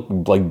little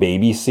like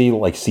baby sea,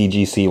 like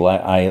CG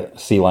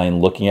sea lion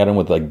looking at him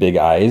with like big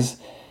eyes.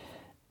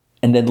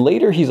 And then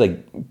later he's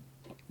like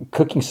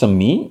cooking some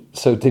meat.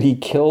 So did he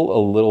kill a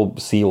little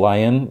sea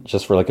lion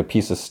just for like a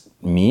piece of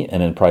meat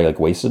and then probably like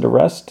wasted the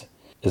rest?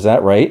 Is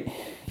that right?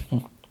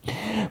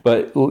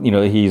 But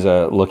he's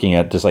looking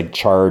at this like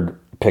charred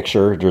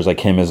picture. There's like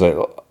him as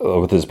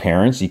with his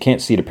parents. You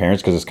can't see the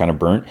parents because it's kind of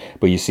burnt,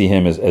 but you see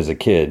him as a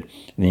kid,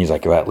 and he's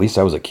like, well, at least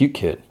I was a cute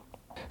kid.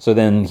 So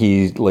then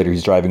he's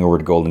driving over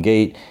to Golden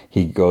Gate.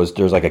 He goes,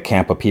 there's like a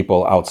camp of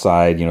people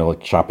outside,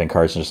 like shopping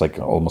carts and just like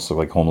almost look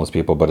like homeless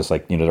people, but it's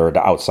like, they're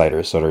the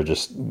outsiders. So they're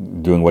just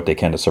doing what they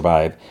can to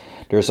survive.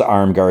 There's the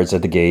armed guards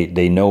at the gate.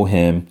 They know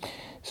him.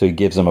 So he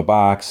gives them a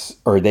box,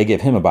 or they give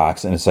him a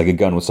box, and it's like a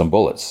gun with some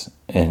bullets.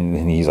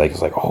 And he's like,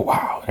 oh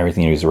wow, and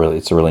everything.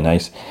 It's really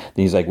nice. Then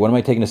he's like, what am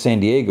I taking to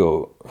San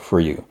Diego for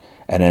you?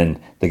 And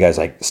then the guy's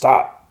like,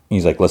 stop.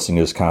 He's like listening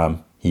to his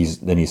comm.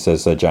 Then he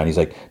says, John, he's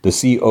like, the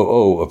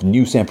COO of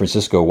New San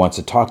Francisco wants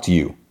to talk to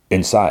you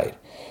inside.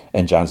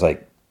 And John's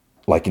like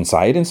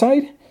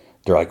inside?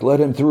 They're like, let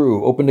him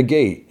through, open the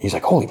gate. He's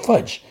like, holy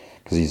fudge,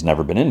 because he's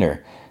never been in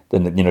there.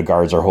 Then,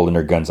 guards are holding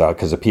their guns out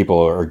because the people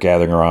are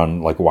gathering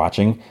around, like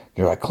watching.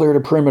 They're like, clear the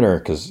perimeter,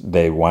 because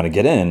they want to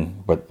get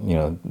in, but,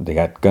 they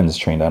got guns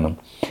trained on them.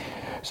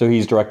 So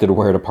he's directed to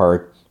where to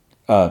park.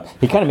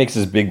 He kind of makes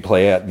this big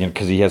play at,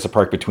 because he has to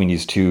park between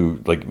these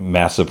two, like,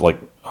 massive, like,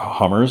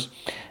 Hummers.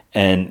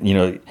 And,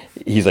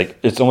 he's like,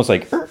 it's almost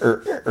like,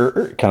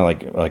 kind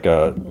of like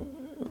a,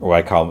 what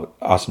I call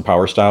Austin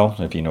Power style,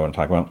 if you know what I'm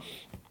talking about.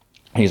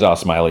 He's all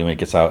smiley when he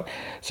gets out.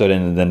 So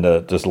then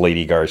this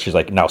lady guard, she's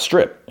like, now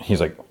strip.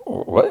 He's like,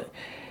 what?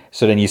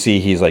 So then you see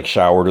he's like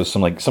showered with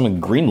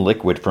some green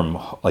liquid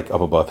from like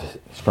up above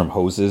from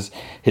hoses.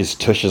 His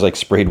tush is like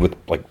sprayed with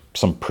like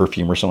some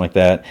perfume or something like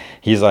that.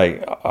 He's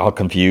like all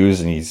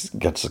confused and he's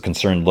got a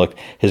concerned look.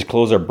 His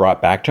clothes are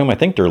brought back to him. I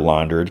think they're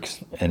laundered.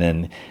 And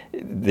then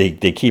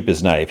they keep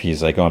his knife.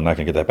 He's like, oh, I'm not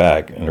going to get that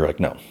back. And they're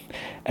like, no.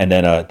 And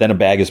then a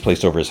bag is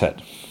placed over his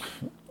head.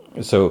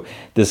 So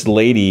this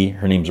lady,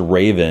 her name's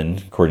Raven,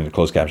 according to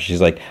closed caption.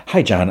 She's like,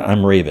 hi, John,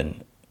 I'm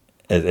Raven.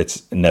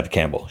 It's Nev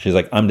Campbell. She's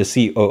like, I'm the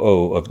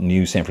COO of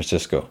New San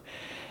Francisco.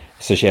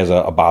 So she has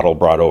a bottle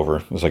brought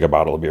over. It's like a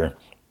bottle of beer.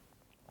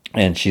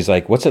 And she's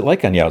like, what's it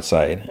like on the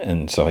outside?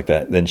 And stuff like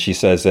that. Then she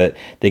says that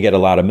they get a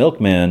lot of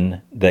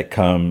milkmen that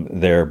come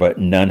there, but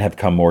none have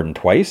come more than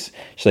twice.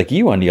 She's like,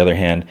 you, on the other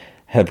hand,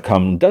 have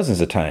come dozens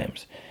of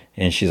times.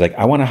 And she's like,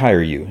 I want to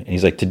hire you. And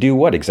he's like, to do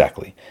what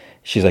exactly?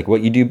 She's like,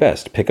 what you do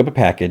best, pick up a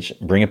package,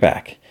 bring it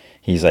back.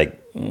 He's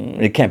like,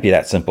 it can't be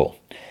that simple.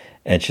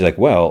 And she's like,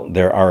 well,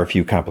 there are a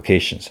few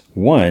complications.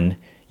 One,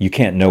 you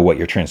can't know what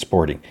you're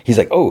transporting. He's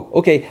like, oh,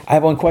 okay, I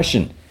have one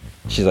question.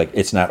 She's like,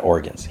 it's not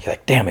organs. He's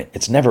like, damn it,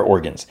 it's never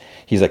organs.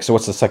 He's like, so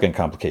what's the second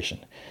complication?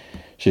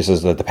 She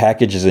says that the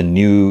package is in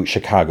New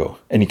Chicago.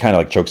 And he kind of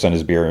like chokes on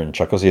his beer and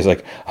chuckles. He's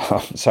like,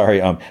 oh,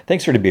 sorry,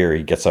 thanks for the beer.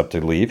 He gets up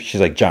to leave.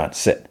 She's like, John,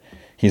 sit.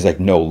 He's like,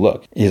 no,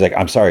 look. He's like,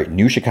 I'm sorry,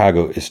 New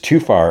Chicago is too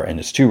far and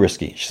it's too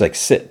risky. She's like,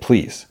 sit,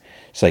 please.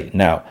 She's like,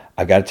 now,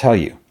 I've got to tell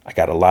you, I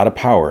got a lot of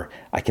power.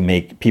 I can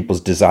make people's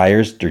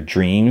desires, their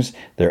dreams,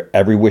 their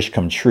every wish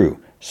come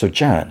true. So,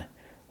 John,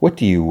 what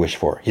do you wish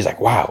for? He's like,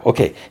 wow,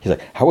 okay. He's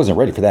like, I wasn't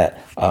ready for that.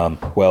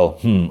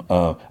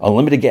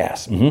 Unlimited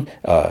gas.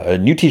 A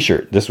new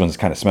t-shirt. This one's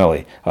kind of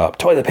smelly.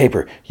 Toilet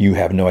paper. You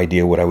have no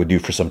idea what I would do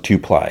for some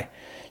 2-ply.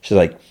 She's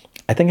like,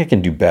 I think I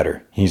can do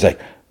better. He's like,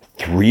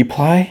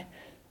 3-ply?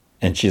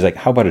 And she's like,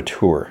 how about a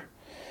tour?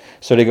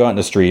 So they go out in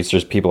the streets.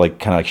 There's people like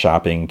kind of like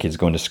shopping, kids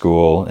going to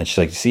school. And she's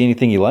like, see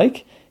anything you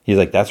like? He's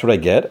like, that's what I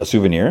get, a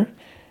souvenir?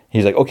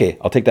 He's like, okay,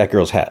 I'll take that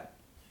girl's hat.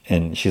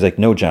 And she's like,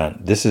 no,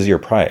 John, this is your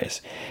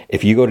prize.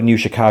 If you go to New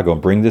Chicago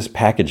and bring this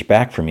package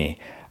back for me,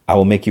 I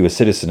will make you a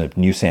citizen of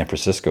New San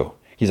Francisco.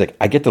 He's like,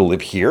 I get to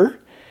live here?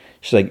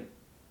 She's like,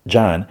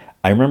 John,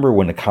 I remember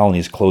when the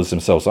colonies closed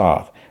themselves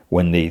off,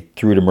 when they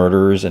threw the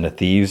murderers and the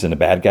thieves and the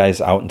bad guys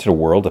out into the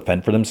world to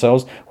fend for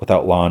themselves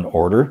without law and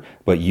order.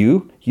 But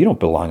you don't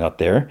belong out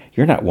there.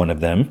 You're not one of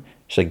them.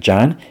 She's like,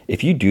 John,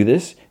 if you do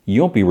this,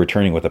 you won't be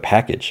returning with a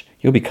package.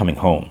 You'll be coming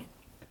home.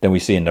 Then we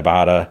see in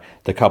Nevada,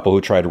 the couple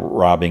who tried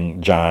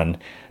robbing John,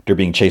 they're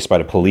being chased by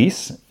the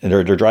police. And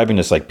they're driving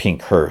this like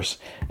pink hearse.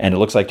 And it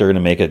looks like they're going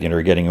to make it,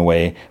 they're getting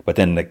away. But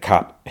then the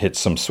cop hits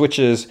some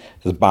switches.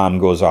 The bomb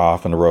goes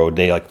off on the road.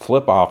 They like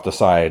flip off the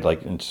side,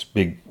 like it's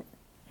big,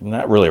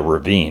 not really a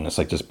ravine. It's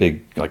like this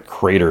big like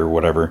crater or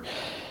whatever.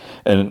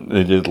 And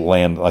they did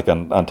land like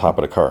on top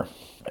of the car.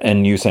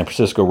 And New San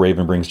Francisco,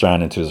 Raven brings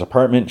John into his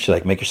apartment. She's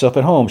like, make yourself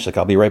at home. She's like,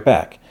 I'll be right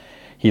back.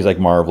 He's like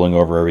marveling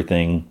over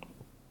everything.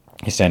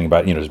 He's standing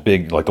by, this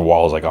big, like the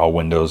walls, like all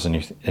windows. And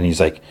he's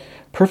like,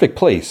 perfect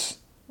place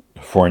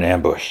for an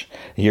ambush.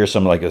 He hears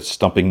some like a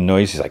stumping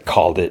noise. He's like,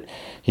 called it.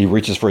 He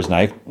reaches for his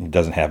knife. He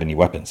doesn't have any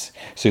weapons.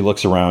 So he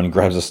looks around, he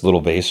grabs this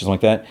little vase or something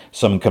like that.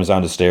 Someone comes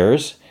down the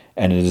stairs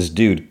and this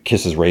dude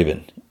kisses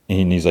Raven.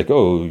 And he's like,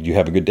 oh, you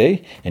have a good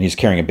day? And he's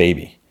carrying a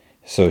baby.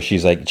 So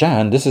she's like,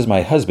 John, this is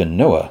my husband,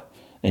 Noah.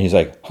 And he's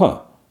like,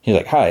 huh. He's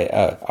like, hi,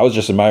 I was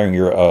just admiring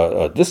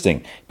your this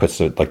thing. He puts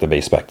the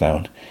vase back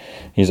down.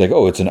 He's like,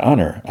 oh, it's an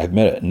honor. I've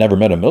never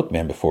met a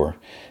milkman before.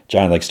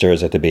 John like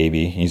stares at the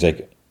baby. He's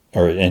like,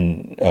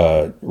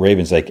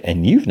 Raven's like,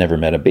 and you've never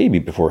met a baby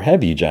before,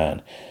 have you,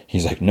 John?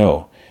 He's like,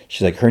 no.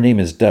 She's like, her name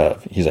is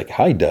Dove. He's like,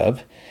 hi,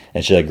 Dove.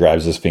 And she like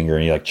grabs his finger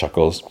and he like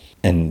chuckles.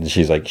 And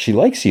she's like, she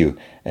likes you.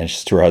 And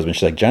she's to her husband,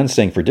 she's like, John's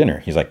staying for dinner.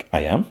 He's like,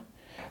 I am.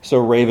 So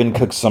Raven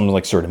cooks some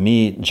like sort of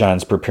meat.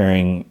 John's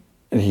preparing.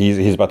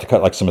 He's about to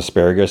cut like some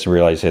asparagus and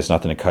realizes he has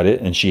nothing to cut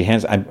it. And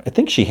I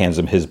think she hands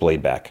him his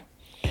blade back.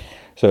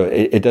 So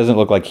it doesn't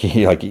look like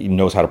he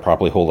knows how to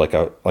properly hold like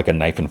a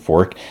knife and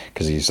fork,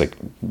 because he's like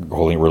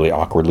holding it really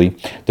awkwardly.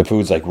 The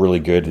food's like really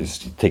good. He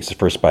takes the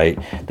first bite.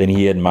 Then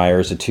he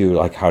admires the two,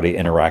 like how they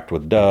interact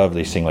with Dove.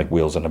 They sing like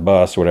Wheels on a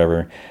Bus,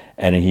 whatever.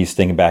 And then he's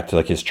thinking back to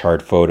like his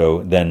charred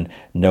photo. Then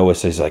Noah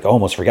says like, oh,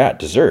 almost forgot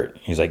dessert.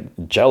 He's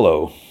like,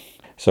 Jello.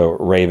 So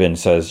Raven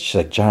says, she's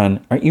like,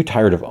 John, aren't you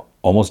tired of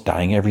almost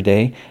dying every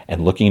day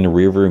and looking in the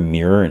rearview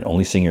mirror and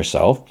only seeing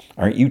yourself?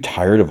 Aren't you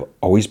tired of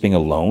always being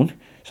alone?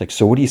 She's like,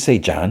 so what do you say,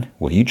 John?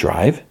 Will you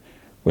drive?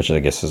 Which I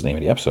guess is the name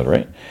of the episode,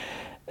 right?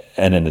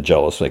 And then the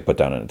Jello's like put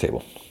down on the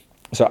table.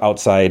 So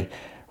outside,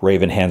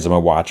 Raven hands him a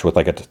watch with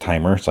like a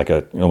timer. It's like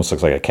it almost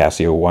looks like a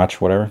Casio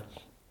watch, whatever.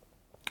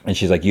 And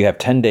she's like, you have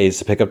 10 days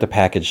to pick up the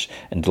package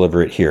and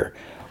deliver it here.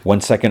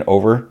 1 second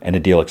over and the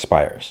deal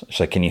expires. She's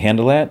like, can you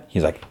handle that?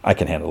 He's like, I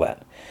can handle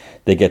that.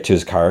 They get to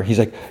his car. He's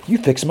like, you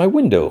fixed my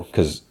window,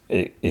 because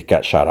it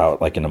got shot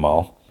out like in the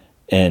mall.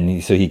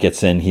 And so he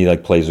gets in, he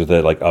like plays with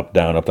it, like up,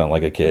 down,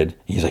 like a kid.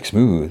 He's like,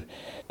 smooth.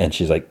 And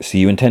she's like, see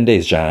you in 10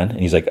 days, John. And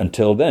he's like,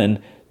 until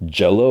then,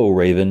 Jello,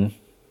 Raven,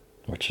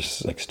 which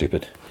is like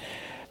stupid.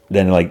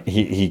 Then like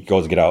he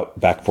goes to get out,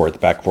 back forth,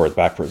 trying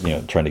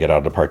to get out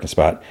of the parking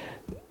spot.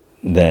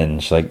 Then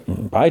she's like,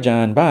 bye,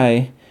 John,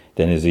 bye.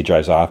 Then as he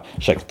drives off,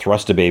 she like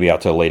thrusts the baby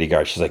out to a lady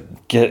guard. She's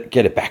like, get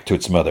it back to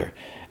its mother.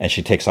 And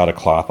she takes out a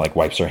cloth, like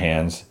wipes her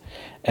hands.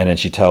 And then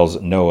she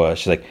tells Noah,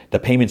 she's like, the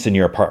payment's in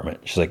your apartment.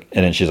 She's like,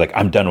 and then she's like,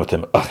 I'm done with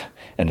him. Ugh.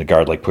 And the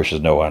guard like pushes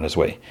Noah on his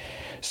way.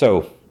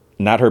 So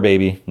not her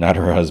baby, not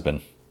her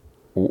husband.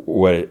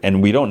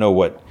 And we don't know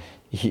what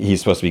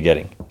he's supposed to be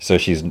getting. So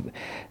she's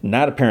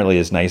not apparently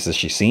as nice as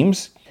she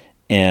seems.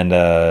 And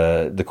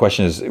the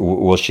question is,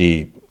 will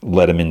she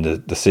let him into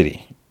the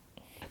city?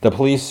 The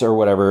police or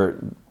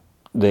whatever,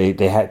 they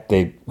have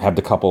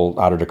the couple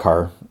out of the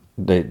car.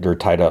 They're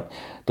tied up.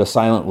 The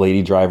silent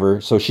lady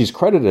driver, so she's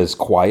credited as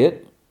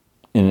quiet,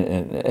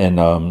 and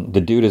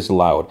the dude is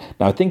loud.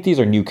 Now, I think these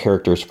are new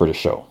characters for the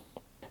show.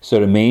 So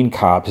the main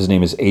cop, his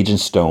name is Agent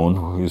Stone,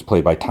 who's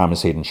played by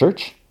Thomas Hayden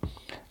Church.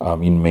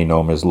 You may know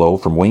him as Lo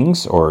from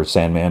Wings, or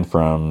Sandman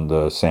from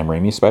the Sam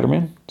Raimi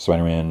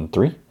Spider-Man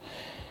 3.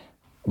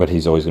 But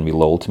he's always going to be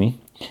Lowell to me.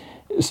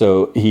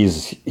 So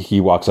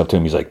he walks up to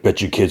him. He's like,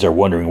 bet you kids are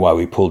wondering why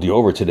we pulled you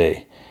over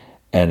today.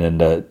 And then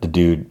the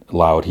dude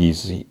loud,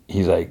 he's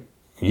like,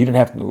 we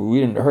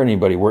didn't hurt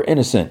anybody. We're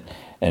innocent.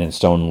 And then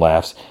Stone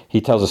laughs. He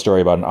tells a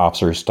story about an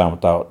officer who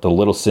stomped out the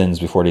little sins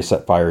before they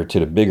set fire to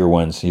the bigger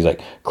ones. He's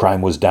like,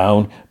 crime was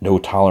down, no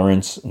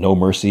tolerance, no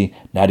mercy,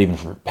 not even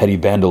for petty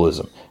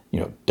vandalism.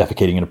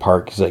 Defecating in a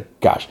park. He's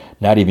like, gosh,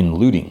 not even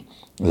looting.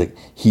 He's like,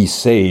 he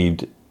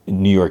saved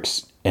New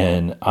York's,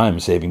 and I'm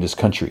saving this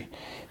country.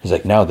 He's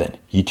like, now then,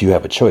 you two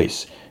have a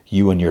choice,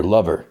 you and your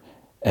lover.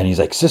 And he's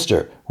like,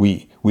 sister,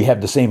 we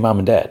have the same mom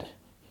and dad.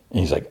 And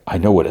he's like, I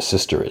know what a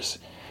sister is.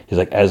 He's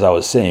like, as I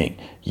was saying,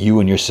 you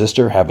and your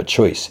sister have a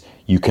choice.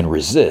 You can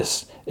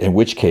resist, in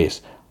which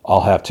case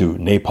I'll have to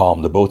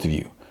napalm the both of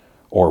you.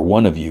 Or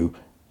one of you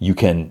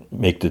can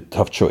make the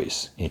tough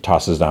choice. He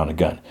tosses down a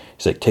gun.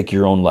 He's like, take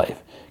your own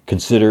life.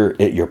 Consider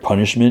it your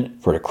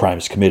punishment for the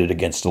crimes committed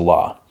against the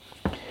law.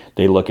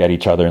 They look at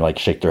each other and like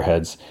shake their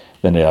heads.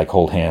 Then they like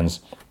hold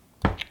hands.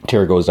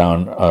 Tear goes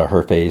down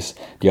her face.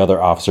 The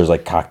other officers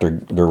like cock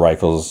their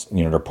rifles.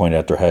 They're pointed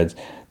at their heads.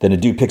 Then the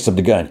dude picks up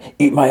the gun.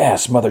 Eat my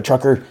ass, mother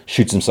trucker.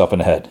 Shoots himself in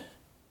the head.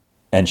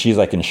 And she's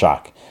like in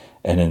shock.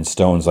 And then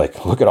Stone's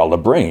like, look at all the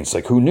brains.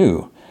 Like, who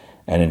knew?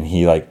 And then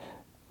he like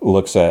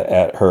looks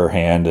at her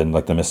hand and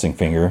like the missing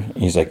finger.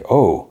 He's like,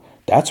 oh,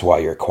 that's why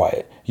you're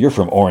quiet. You're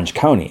from Orange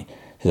County.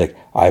 He's like,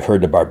 I've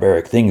heard the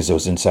barbaric things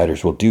those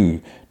insiders will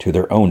do to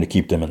their own to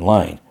keep them in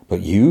line.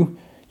 But you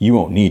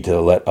won't need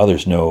to let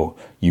others know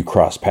you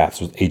cross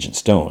paths with Agent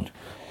Stone.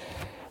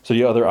 So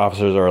the other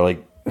officers are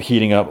like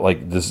heating up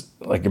like this,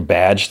 like a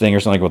badge thing or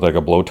something with like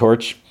a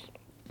blowtorch.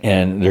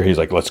 And he's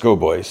like, let's go,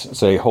 boys.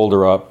 So they hold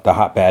her up. The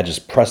hot badge is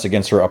pressed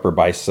against her upper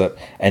bicep.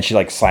 And she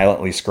like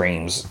silently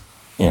screams,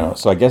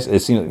 So I guess it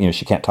seems,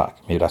 she can't talk.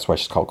 Maybe that's why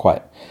she's called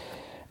quiet.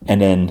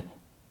 And then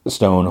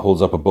Stone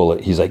holds up a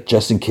bullet. He's like,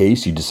 just in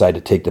case you decide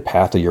to take the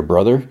path of your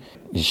brother.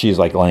 She's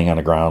like laying on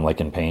the ground, like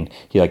in pain.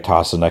 He like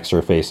tosses next to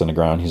her face on the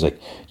ground. He's like,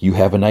 you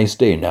have a nice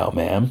day now,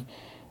 ma'am.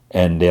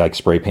 And they like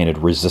spray painted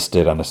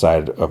resisted on the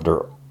side of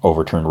their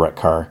overturned wrecked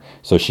car.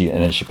 And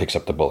then she picks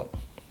up the bullet.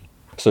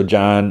 So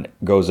John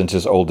goes into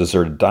his old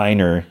deserted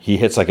diner. He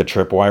hits like a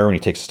tripwire and he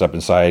takes a step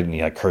inside and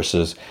he like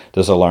curses.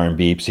 This alarm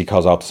beeps. He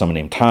calls out to someone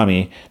named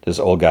Tommy. This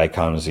old guy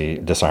comes. He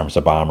disarms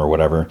the bomb or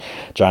whatever.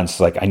 John's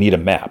like, I need a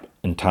map.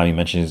 And Tommy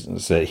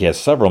mentions that he has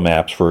several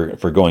maps for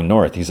going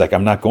north. He's like,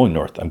 I'm not going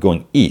north. I'm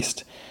going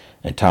east.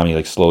 And Tommy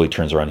like slowly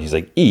turns around. He's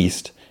like,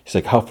 east? He's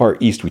like, how far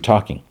east we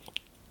talking?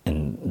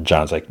 And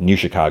John's like, New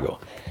Chicago.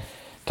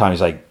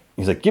 He's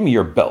like, give me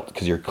your belt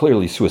because you're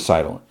clearly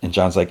suicidal. And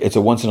John's like, it's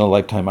a once in a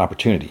lifetime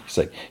opportunity. He's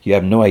like, you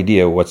have no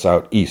idea what's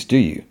out east, do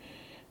you?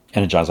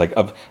 And John's like,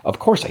 of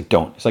course I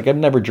don't. It's like, I've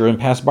never driven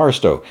past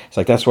Barstow. It's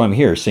like, that's why I'm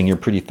here, seeing your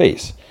pretty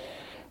face.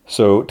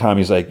 So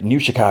Tommy's like, New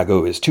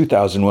Chicago is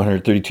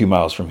 2,132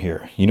 miles from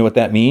here. You know what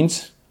that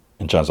means?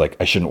 And John's like,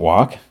 I shouldn't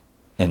walk.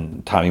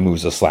 And Tommy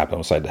moves to slap him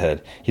upside the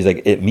head. He's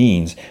like, it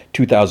means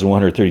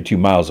 2,132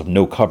 miles of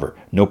no cover,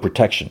 no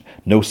protection,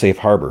 no safe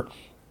harbor.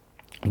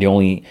 The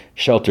only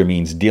shelter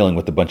means dealing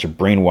with a bunch of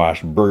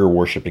brainwashed,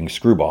 burger-worshipping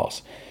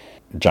screwballs.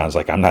 John's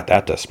like, I'm not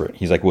that desperate.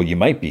 He's like, well, you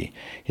might be.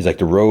 He's like,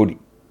 the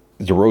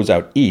roads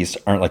out east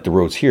aren't like the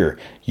roads here.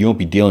 You won't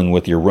be dealing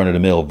with your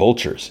run-of-the-mill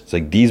vultures. It's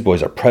like, these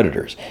boys are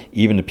predators.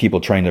 Even the people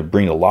trying to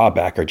bring the law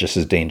back are just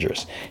as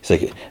dangerous. He's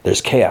like,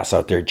 there's chaos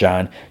out there,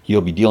 John.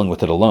 You'll be dealing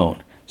with it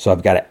alone. So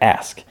I've got to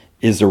ask,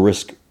 is the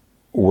risk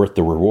worth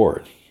the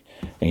reward?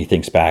 And he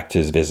thinks back to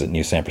his visit in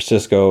New San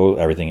Francisco,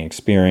 everything he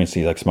experienced.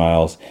 He like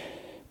smiles.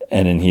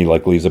 And then he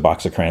like leaves a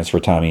box of crayons for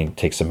Tommy and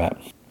takes them out.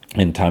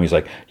 And Tommy's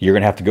like, you're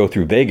going to have to go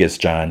through Vegas,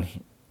 John.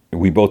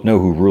 We both know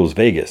who rules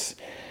Vegas.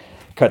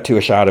 Cut to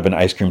a shot of an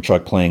ice cream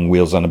truck playing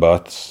Wheels on the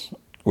Bus,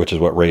 which is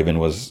what Raven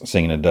was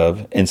singing to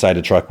Dove. Inside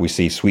the truck, we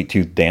see Sweet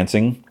Tooth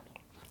dancing.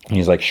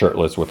 He's like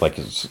shirtless with like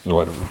his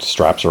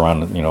straps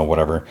around,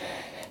 whatever.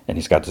 And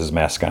he's got his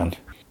mask on.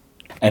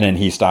 And then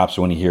he stops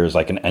when he hears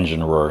like an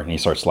engine roar and he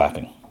starts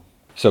laughing.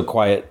 So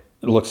Quiet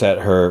looks at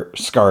her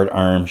scarred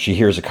arm. She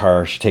hears a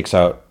car. She takes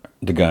out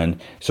the gun.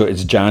 So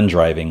it's John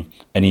driving,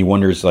 and he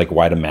wonders like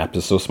why the map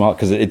is so small,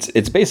 because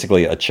it's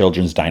basically a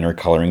children's diner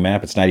coloring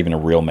map. It's not even a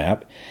real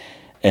map.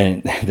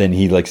 And then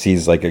he like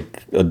sees like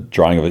a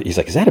drawing of it. He's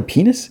like, is that a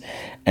penis?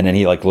 And then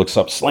he like looks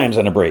up, slams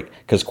on a brake,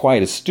 because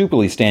Quiet is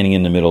stupidly standing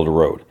in the middle of the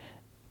road.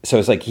 So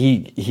it's like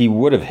he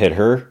would have hit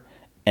her,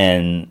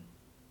 and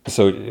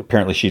so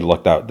apparently she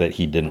lucked out that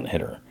he didn't hit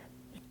her,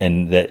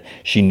 and that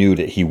she knew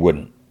that he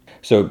wouldn't.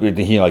 So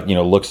he like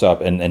looks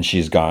up, and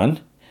she's gone.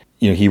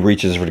 He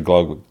reaches for the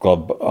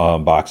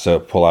glove box to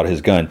pull out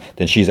his gun.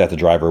 Then she's at the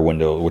driver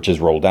window, which is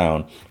rolled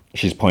down.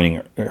 She's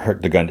pointing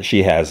the gun that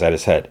she has at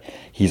his head.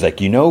 He's like,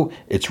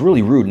 it's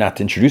really rude not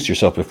to introduce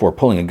yourself before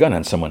pulling a gun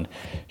on someone.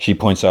 She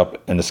points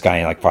up in the sky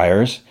and like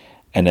fires,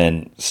 and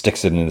then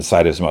sticks it in the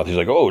side of his mouth. He's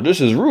like, oh,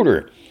 this is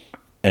ruder.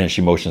 And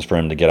she motions for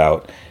him to get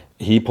out.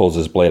 He pulls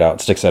his blade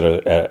out, sticks it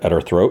at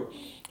her throat.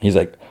 He's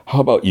like, how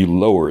about you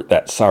lower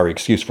that sorry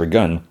excuse for a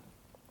gun,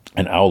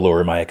 and I'll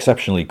lower my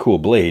exceptionally cool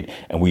blade,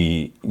 and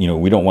we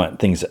don't want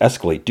things to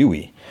escalate, do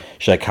we?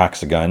 She like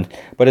cocks the gun,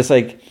 but it's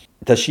like,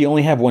 does she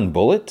only have one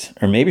bullet?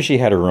 Or maybe she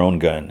had her own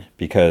gun,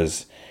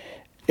 because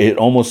it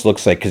almost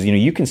looks like, because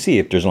you can see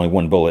if there's only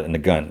one bullet in the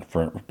gun,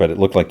 but it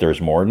looked like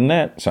there's more than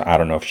that. So I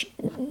don't know if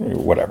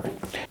whatever.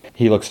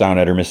 He looks down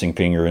at her missing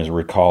finger and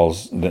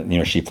recalls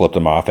that she flipped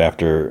him off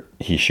after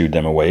he shooed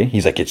them away.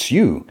 He's like, it's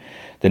you.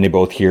 Then they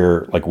both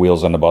hear like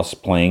Wheels on the Bus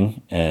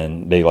playing,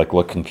 and they like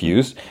look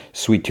confused.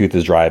 Sweet Tooth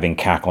is driving,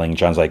 cackling.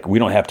 John's like, we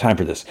don't have time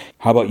for this.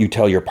 How about you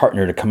tell your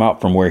partner to come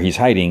out from where he's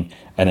hiding?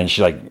 And then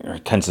she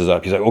like tenses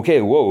up. He's like,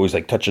 okay, whoa. He's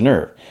like, touch a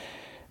nerve.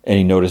 And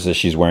he notices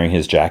she's wearing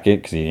his jacket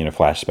because he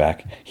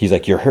flashback. He's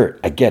like, you're hurt.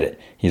 I get it.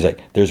 He's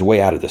like, there's a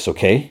way out of this,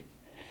 okay?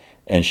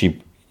 And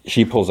she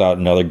pulls out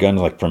another gun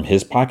like from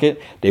his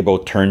pocket. They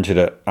both turn to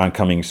the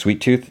oncoming Sweet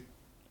Tooth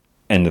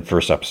in the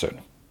first episode.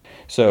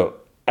 So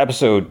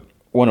episode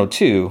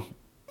 102,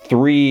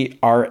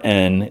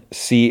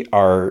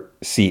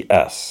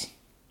 3RNCRCS.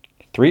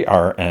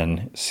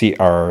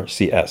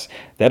 3RNCRCS.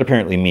 That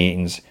apparently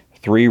means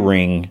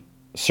 3-ring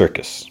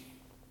circus.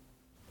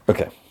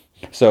 Okay.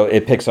 So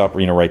it picks up,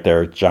 right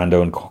there. John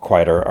Doe and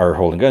Quiet are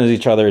holding guns at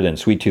each other. Then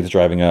Sweet Tooth is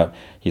driving up.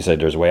 He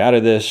said, there's a way out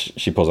of this.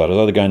 She pulls out his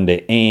other gun.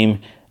 They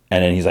aim.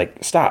 And then he's like,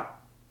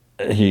 stop.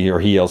 He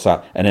yells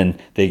stop. And then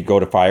they go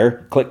to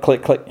fire. Click,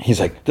 click, click.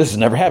 He's like, this has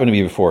never happened to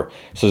me before.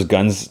 So his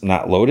gun's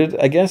not loaded,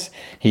 I guess.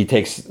 He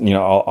takes,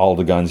 all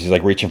the guns. He's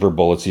like reaching for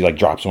bullets. He like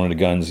drops one of the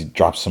guns. He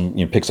drops some,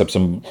 picks up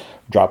some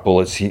drop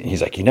bullets.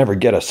 He's like, you never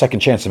get a second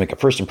chance to make a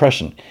first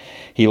impression.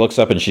 He looks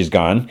up and she's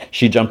gone.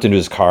 She jumped into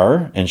his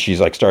car and she's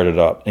like started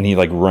up, and he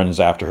like runs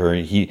after her.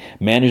 He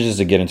manages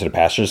to get into the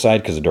passenger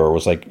side because the door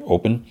was like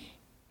open.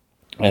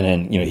 And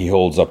then, he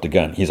holds up the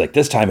gun. He's like,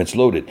 this time it's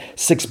loaded.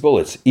 6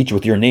 bullets, each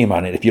with your name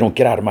on it, if you don't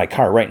get out of my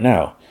car right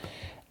now.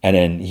 And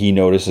then he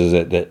notices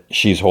that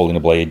she's holding a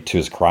blade to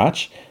his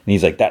crotch. And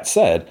he's like, that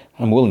said,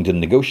 I'm willing to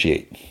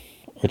negotiate.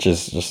 Which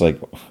is just like,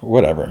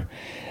 whatever.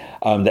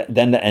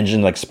 Then the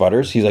engine like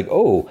sputters. He's like,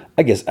 oh,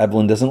 I guess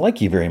Evelyn doesn't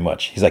like you very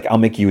much. He's like, I'll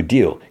make you a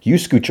deal. You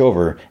scooch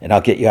over and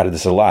I'll get you out of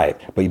this alive.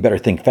 But you better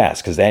think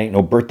fast, because that ain't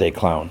no birthday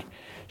clown.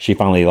 She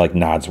finally like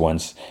nods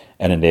once,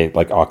 and then they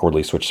like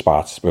awkwardly switch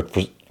spots. But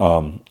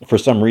for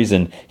some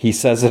reason, he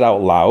says it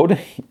out loud.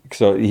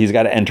 So he's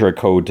got to enter a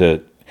code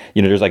to,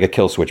 there's like a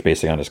kill switch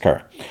basically on his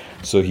car.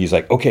 So he's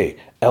like, okay,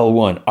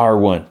 L1,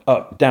 R1,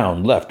 up,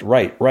 down, left,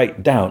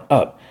 right, down,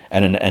 up.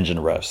 And then the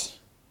engine revs.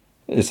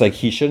 It's like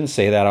he shouldn't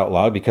say that out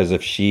loud, because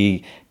if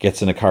she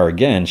gets in the car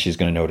again, she's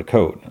going to know the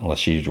code, unless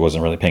she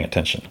wasn't really paying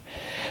attention.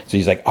 So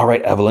he's like, all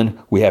right, Evelyn,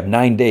 we have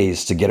 9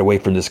 days to get away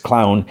from this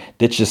clown,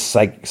 ditch this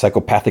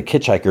psychopathic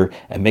hitchhiker,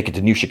 and make it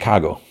to New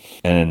Chicago.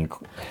 And then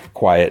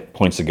Quiet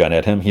points a gun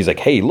at him. He's like,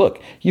 hey,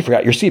 look, you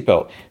forgot your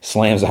seatbelt.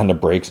 Slams on the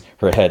brakes.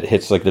 Her head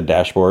hits like the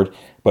dashboard.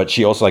 But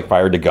she also like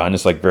fired the gun.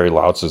 It's like very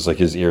loud. So it's like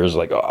his ears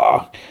like,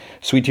 ah.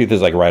 Sweet Tooth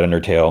is like right on her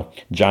tail.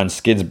 John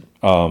skids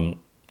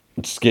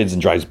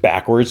and drives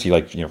backwards. He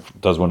like,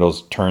 does one of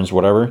those turns,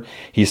 whatever.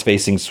 He's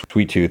facing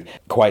Sweet Tooth.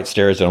 Quiet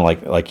stares at him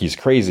like he's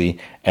crazy.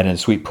 And then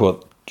Sweet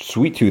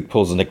Tooth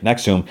pulls the Nick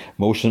next to him,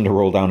 motion to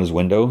roll down his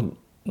window.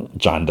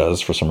 John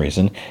does for some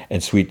reason.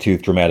 And Sweet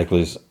Tooth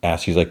dramatically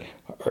asks, he's like,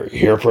 are you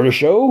here for the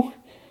show?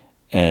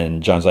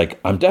 And John's like,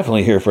 I'm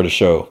definitely here for the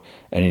show.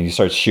 And he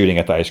starts shooting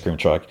at the ice cream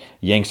truck,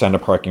 yanks on the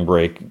parking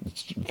brake,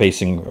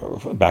 facing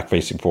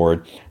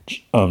forward.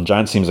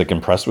 John seems like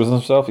impressed with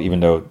himself,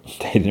 even though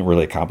they didn't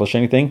really accomplish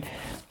anything.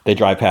 They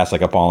drive past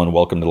like a fallen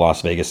 "Welcome to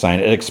Las Vegas" sign.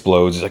 It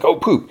explodes. He's like, oh,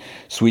 poop.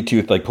 Sweet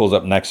Tooth like pulls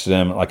up next to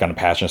them, like on the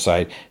passenger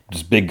side.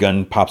 This big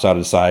gun pops out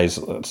of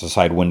the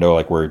side window,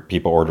 like where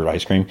people ordered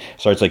ice cream.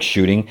 Starts like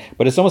shooting.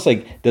 But it's almost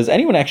like, does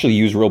anyone actually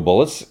use real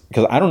bullets?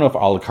 Because I don't know if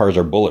all the cars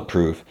are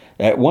bulletproof.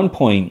 At one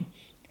point,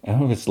 I don't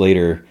know if it's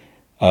later,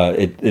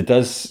 it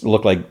does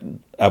look like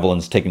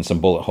Evelyn's taking some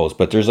bullet holes,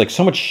 but there's like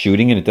so much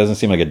shooting and it doesn't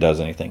seem like it does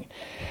anything.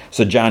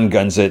 So John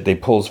guns it. They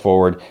pulls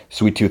forward.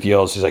 Sweet Tooth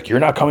yells. He's like,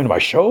 you're not coming to my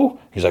show?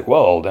 He's like,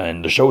 well,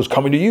 then the show is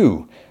coming to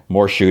you.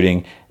 More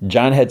shooting.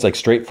 John heads like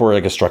straight for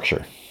like a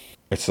structure.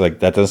 It's like,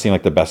 that doesn't seem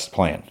like the best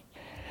plan.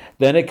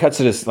 Then it cuts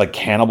to this like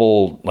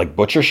cannibal, like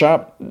butcher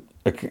shop.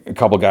 A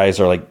couple guys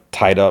are like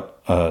tied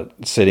up,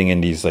 sitting in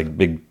these like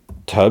big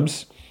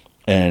tubs.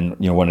 And,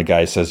 one of the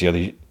guys says,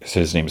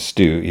 his name is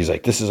Stu. He's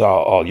like, this is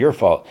all your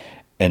fault.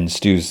 And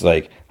Stu's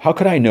like, how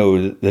could I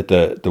know that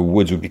the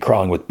woods would be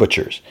crawling with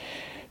butchers?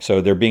 So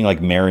they're being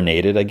like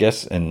marinated, I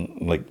guess, in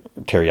like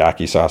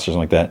teriyaki sauce or something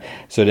like that.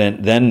 So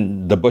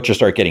then the butchers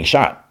start getting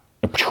shot.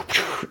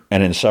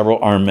 And then several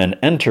armed men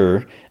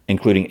enter,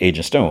 including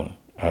Agent Stone,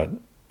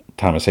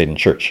 Thomas Hayden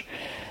Church.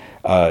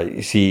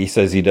 He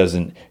says he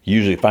doesn't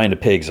usually find the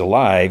pigs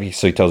alive,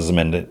 so he tells the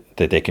men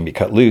that they can be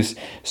cut loose.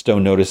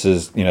 Stone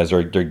notices, as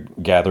they're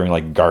gathering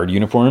like guard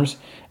uniforms,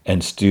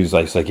 and Stu's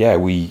like, yeah,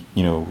 we,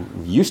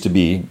 used to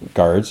be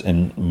guards,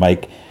 and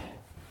Mike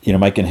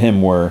and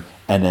him were.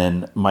 And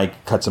then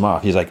Mike cuts him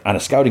off. He's like, on a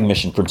scouting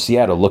mission from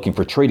Seattle looking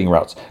for trading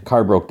routes.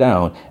 Car broke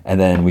down, and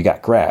then we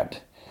got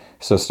grabbed.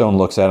 So Stone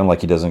looks at him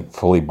like he doesn't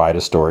fully buy the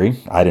story.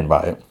 I didn't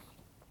buy it.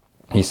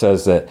 He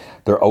says that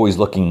they're always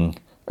looking,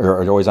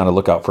 or always on the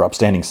lookout for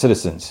upstanding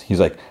citizens. He's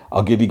like,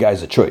 I'll give you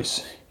guys a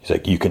choice. He's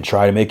like, you can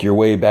try to make your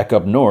way back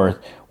up north,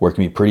 where it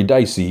can be pretty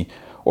dicey,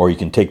 or you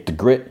can take the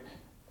grit,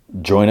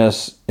 join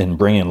us in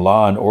bringing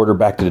law and order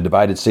back to the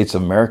divided states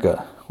of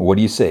America. What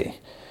do you say?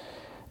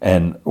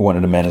 And one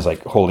of the men is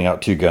like holding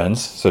out 2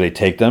 guns. So they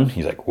take them.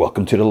 He's like,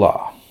 welcome to the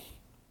law.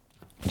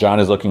 John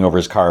is looking over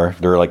his car.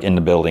 They're like in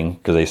the building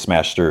because they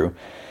smashed through.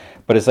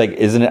 But it's like,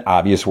 isn't it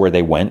obvious where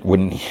they went?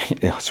 Wouldn't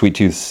Sweet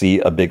Tooth see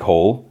a big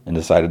hole in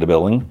the side of the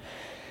building?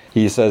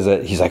 He says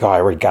that he's like, oh, I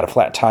already got a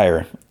flat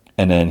tire.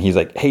 And then he's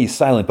like, hey,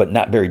 silent but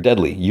not very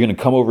deadly. You going to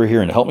come over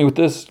here and help me with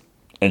this?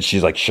 And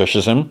she's like,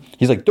 shushes him.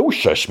 He's like, don't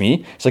shush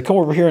me. He's like, come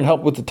over here and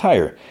help with the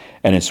tire.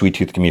 And then Sweet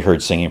Tooth can be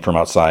heard singing from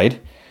outside.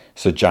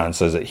 So John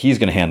says that he's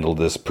going to handle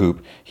this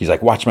poop. He's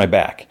like, watch my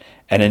back.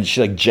 And then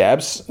she like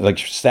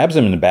stabs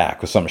him in the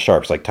back with something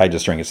sharp. It's like tied to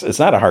string. It's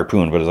not a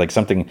harpoon, but it's like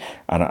something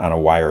on a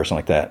wire or something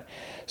like that.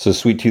 So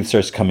Sweet Tooth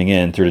starts coming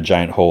in through the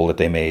giant hole that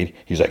they made.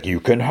 He's like, you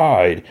can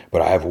hide,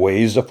 but I have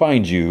ways to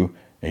find you.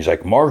 And he's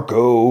like,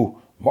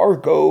 Marco.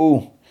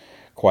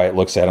 Quiet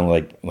looks at him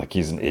like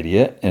he's an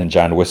idiot. And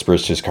John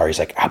whispers to his car. He's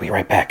like, I'll be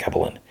right back,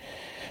 Evelyn.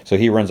 So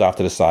he runs off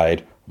to the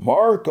side.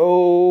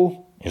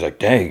 Marco. He's like,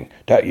 dang,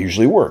 that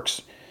usually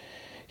works.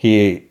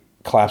 He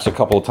claps a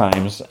couple of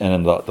times, and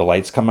then the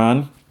lights come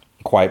on.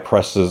 Quiet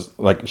pries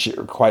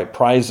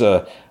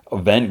a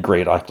vent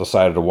grate off the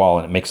side of the wall,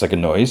 and it makes like a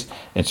noise.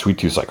 And Sweet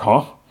Tooth's like,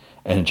 huh?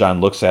 And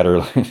John looks at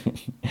her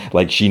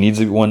like she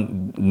needs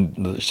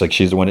one.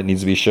 She's the one that needs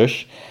to be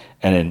shush.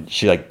 And then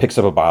she like picks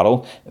up a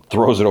bottle,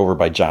 throws it over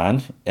by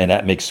John, and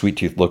that makes Sweet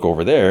Tooth look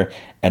over there.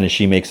 And then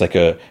she makes like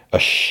a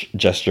shh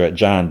gesture at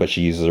John, but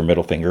she uses her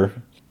middle finger.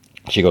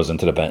 She goes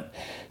into the vent.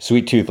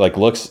 Sweet Tooth like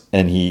looks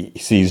and he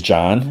sees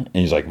John and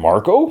he's like,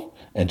 Marco?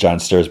 And John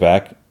stares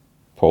back,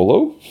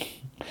 Polo?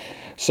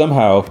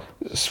 Somehow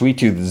Sweet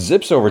Tooth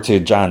zips over to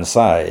John's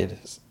side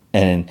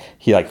and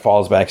he like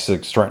falls back,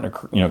 starting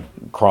to,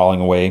 crawling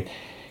away.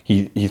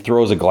 He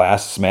throws a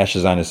glass,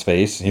 smashes on his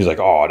face. He's like,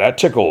 oh, that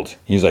tickled.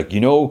 He's like,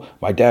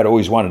 my dad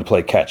always wanted to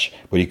play catch,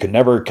 but he could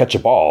never catch a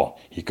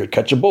ball. He could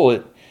catch a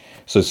bullet.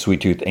 So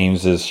Sweet Tooth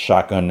aims his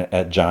shotgun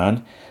at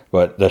John,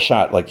 but the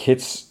shot like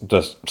hits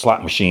the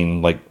slot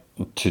machine like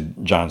to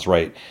John's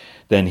right.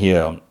 Then he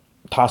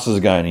tosses a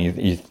gun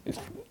to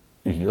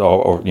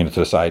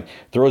the side,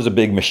 throws a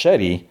big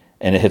machete,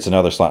 and it hits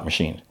another slot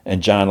machine.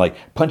 And John like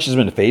punches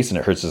him in the face, and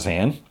it hurts his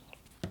hand.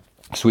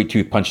 Sweet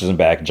Tooth punches him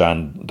back.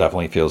 John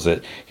definitely feels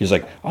it. He's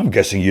like, I'm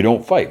guessing you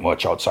don't fight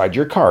much outside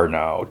your car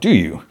now, do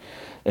you?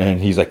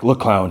 And he's like, look,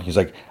 clown. He's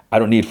like, I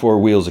don't need 4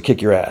 wheels to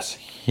kick your ass.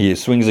 He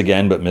swings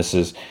again, but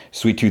misses.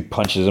 Sweet Tooth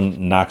punches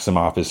him, knocks him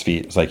off his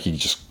feet. It's like he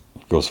just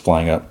goes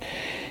flying up.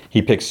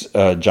 He picks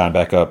John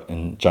back up,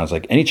 and John's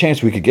like, any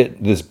chance we could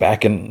get this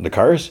back in the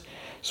cars?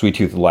 Sweet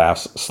Tooth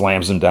laughs,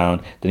 slams him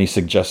down. Then he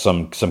suggests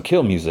some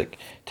kill music,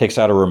 takes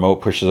out a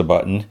remote, pushes a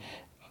button.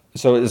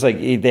 So it's like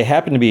they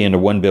happen to be in the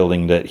one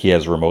building that he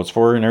has remotes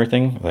for and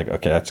everything. Like,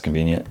 okay, that's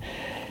convenient.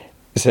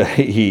 So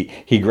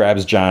he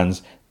grabs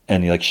John's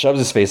and he like shoves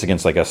his face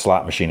against like a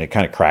slot machine. It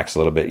kind of cracks a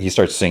little bit. He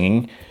starts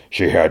singing.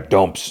 She had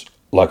dumps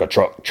like a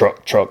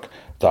truck,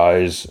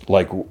 thighs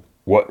like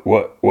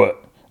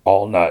what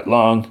all night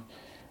long.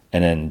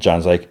 And then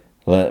John's like,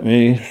 let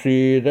me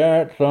see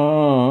that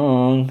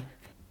song.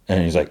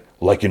 And he's like,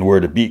 liking where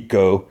the beat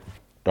go.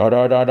 Da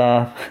da da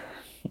da.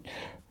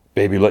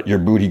 Baby, let your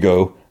booty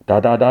go. Da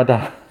da da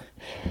da.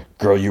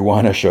 Girl, you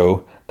wanna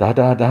show. Da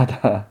da da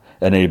da.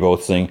 And they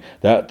both sing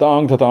that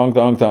thong, ta thong,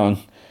 thong,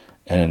 thong.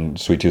 And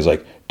Sweet Tooth's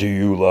like, do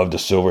you love the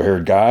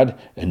silver-haired god?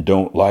 And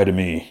don't lie to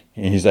me.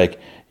 And he's like,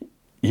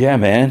 yeah,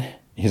 man.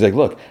 He's like,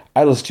 look,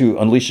 I listened to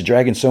Unleash the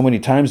Dragon so many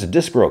times the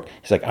disc broke.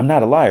 He's like, I'm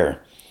not a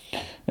liar.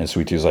 And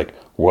Sweet Tooth's like,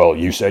 well,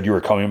 you said you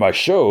were coming to my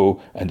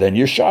show, and then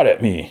you shot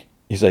at me.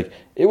 He's like,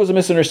 it was a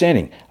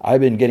misunderstanding.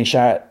 I've been getting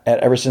shot at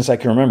ever since I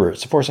can remember.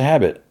 It's a force of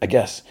habit, I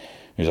guess.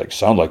 He's like,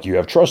 sound like you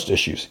have trust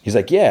issues. He's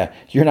like, yeah,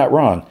 you're not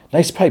wrong.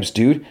 Nice pipes,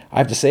 dude. I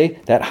have to say,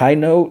 that high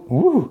note,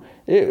 woo,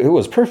 it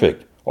was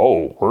perfect.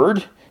 Oh,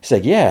 word? He's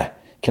like, yeah,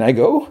 can I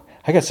go?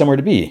 I got somewhere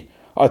to be.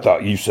 I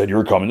thought you said you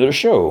were coming to the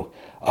show.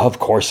 Of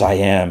course I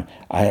am.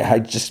 I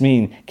just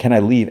mean, can I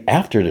leave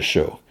after the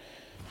show?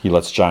 He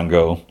lets John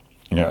go,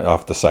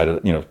 off the side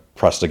of,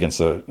 pressed against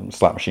the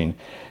slot machine.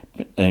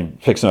 And he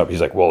picks him up.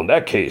 He's like, well, in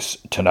that case,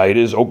 tonight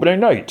is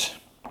opening night.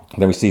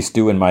 Then we see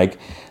Stu and Mike.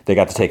 They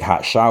got to take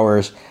hot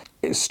showers.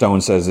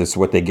 Stone says it's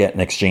what they get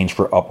in exchange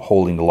for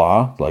upholding the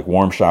law, like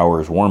warm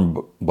showers,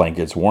 warm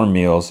blankets, warm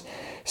meals.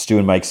 Stu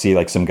and Mike see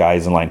like some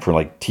guys in line for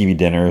like TV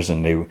dinners,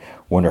 and they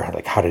wonder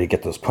like how did he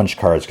get those punch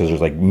cards, because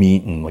there's like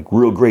meat and like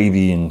real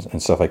gravy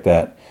and stuff like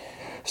that.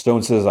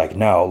 Stone says like,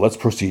 now let's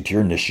proceed to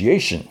your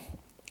initiation.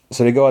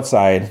 So they go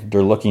outside.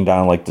 They're looking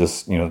down like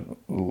this,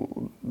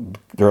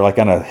 they're like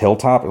on a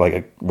hilltop,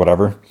 like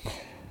whatever.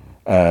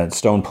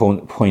 Stone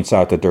points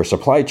out that their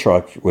supply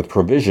truck with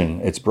provision,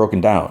 it's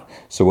broken down.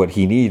 So what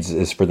he needs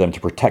is for them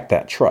to protect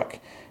that truck.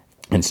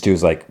 And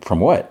Stu's like, from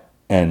what?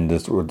 And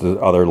the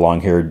other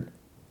long-haired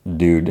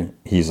dude,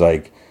 he's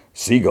like,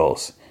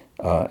 seagulls.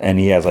 And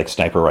he has like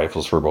sniper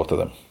rifles for both of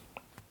them.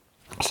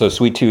 So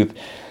Sweet Tooth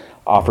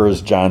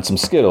offers John some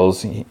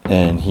Skittles,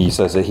 and he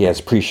says that he has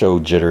pre-show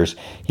jitters.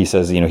 He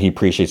says, he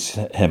appreciates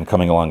him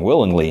coming along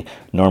willingly.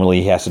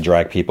 Normally he has to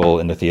drag people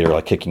in the theater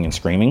like kicking and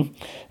screaming.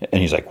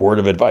 And he's like, word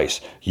of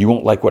advice, you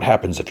won't like what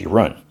happens if you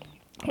run.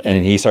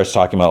 And he starts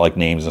talking about like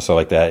names and stuff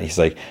like that. He's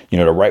like,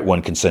 the right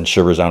one can send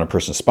shivers down a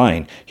person's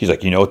spine. He's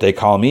like, you know what they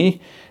call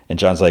me? And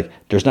John's like,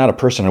 there's not a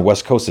person on the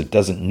West Coast that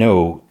doesn't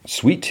know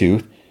Sweet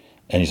Tooth.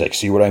 And he's like,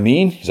 see what I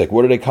mean? He's like,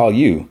 what do they call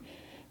you?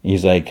 And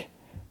he's like,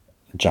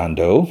 John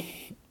Doe.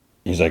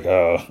 He's like,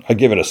 I'd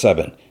give it a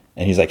 7.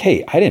 And he's like,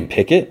 hey, I didn't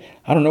pick it.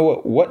 I don't know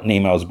what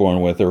name I was born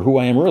with or who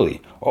I am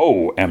really.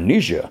 Oh,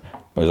 amnesia.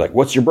 He's like,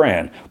 what's your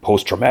brand?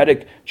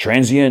 Post-traumatic,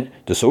 transient,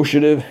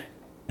 dissociative?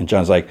 And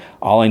John's like,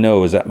 all I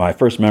know is that my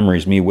first memory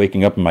is me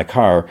waking up in my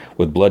car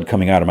with blood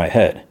coming out of my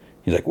head.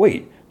 He's like,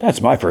 wait,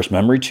 that's my first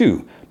memory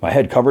too. My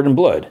head covered in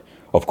blood.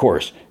 Of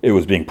course, it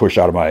was being pushed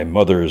out of my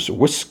mother's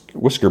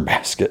whisker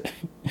basket.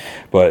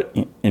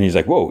 And he's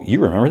like, whoa,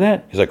 you remember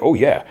that? He's like, oh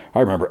yeah, I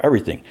remember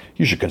everything.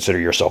 You should consider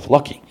yourself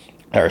lucky.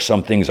 There are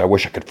some things I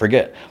wish I could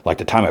forget, like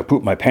the time I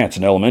pooped my pants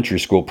in elementary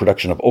school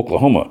production of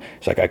Oklahoma.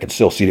 It's like I could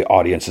still see the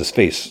audience's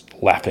face,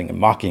 laughing and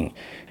mocking.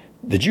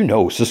 Did you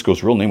know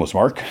Cisco's real name was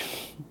Mark?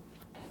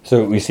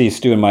 So we see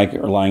Stu and Mike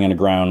are lying on the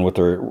ground with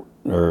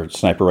their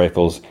sniper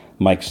rifles.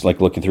 Mike's like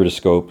looking through the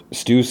scope.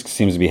 Stu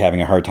seems to be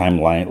having a hard time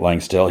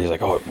lying still. He's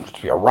like, oh, it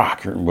must be a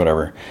rock or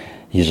whatever.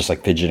 He's just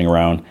like fidgeting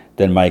around.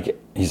 Then Mike,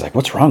 he's like,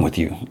 what's wrong with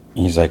you?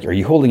 He's like, are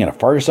you holding in a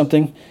fart or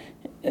something?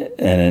 And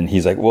then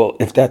he's like, well,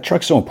 if that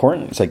truck's so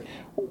important, it's like,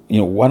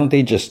 why don't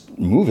they just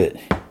move it?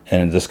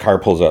 And this car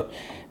pulls up.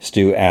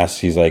 Stu asks,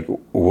 he's like,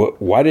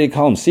 why do they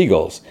call them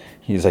seagulls?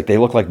 He's like, they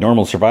look like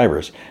normal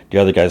survivors. The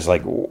other guy's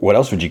like, what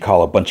else would you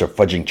call a bunch of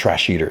fudging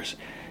trash eaters?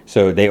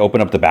 So they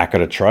open up the back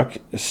of the truck.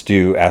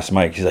 Stu asks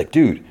Mike, he's like,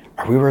 dude,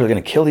 are we really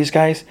going to kill these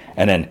guys?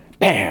 And then,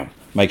 bam,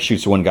 Mike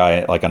shoots one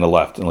guy like on the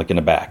left and like in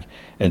the back.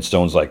 And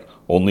Stone's like,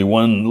 only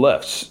one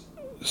left,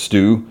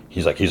 Stu.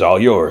 He's like, he's all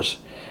yours.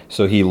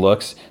 So he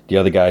looks, the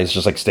other guy's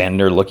just like standing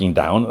there looking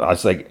down. I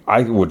was like,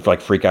 I would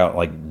like freak out,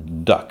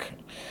 like duck.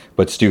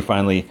 But Stu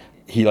finally,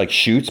 he like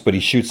shoots, but he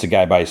shoots the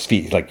guy by his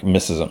feet. He like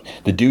misses him.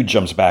 The dude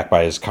jumps back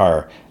by his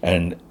car,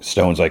 and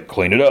Stone's like,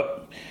 clean it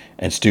up.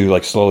 And Stu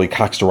like slowly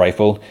cocks the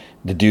rifle.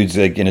 The dude's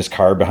like in his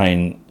car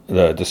behind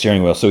the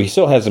steering wheel. So he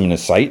still has him in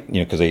his sight,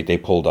 because they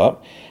pulled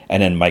up.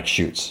 And then Mike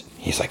shoots.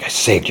 He's like, I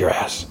saved your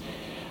ass.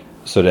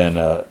 So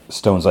then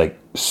Stone's like,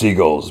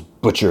 seagulls,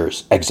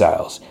 butchers,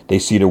 exiles. They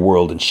see the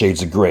world in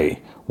shades of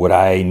gray. What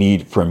I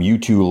need from you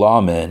two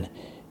lawmen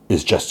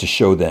is just to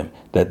show them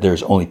that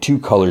there's only two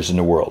colors in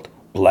the world,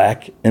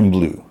 black and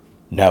blue.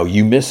 Now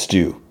you miss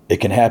Stu. It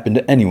can happen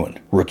to anyone.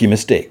 Rookie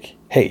mistake.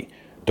 Hey,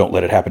 don't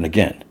let it happen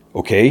again.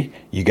 Okay?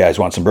 You guys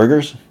want some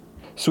burgers?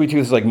 Sweet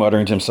Tooth is like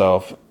muttering to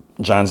himself.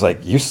 John's like,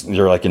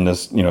 you're like in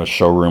this,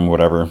 showroom,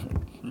 whatever.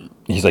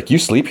 He's like, you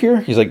sleep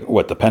here? He's like,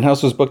 what, the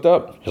penthouse was booked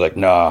up? He's like,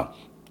 nah.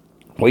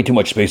 Way too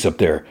much space up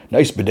there.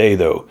 Nice bidet,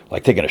 though.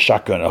 Like taking a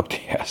shotgun up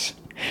the ass.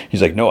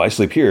 He's like, no, I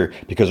sleep here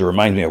because it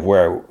reminds me of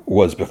where I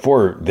was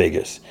before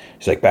Vegas.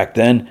 He's like, back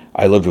then,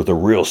 I lived with a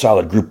real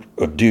solid group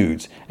of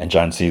dudes. And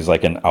John sees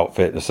like an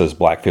outfit that says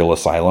Blackfield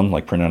Asylum,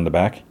 like printed on the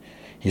back.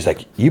 He's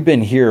like, you've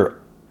been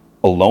here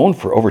alone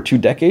for over 2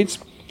 decades?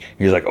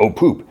 He's like, oh,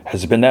 poop.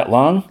 Has it been that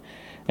long?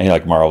 And he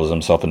like marvels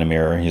himself in the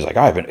mirror. He's like,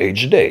 I haven't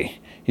aged a day.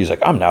 He's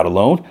like, I'm not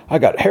alone. I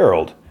got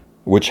Harold.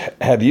 Which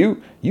have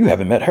you? You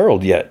haven't met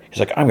Harold yet. He's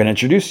like, I'm going to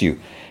introduce you.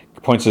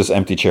 Points to this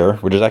empty chair,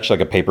 which is actually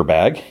like a paper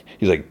bag.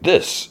 He's like,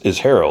 this is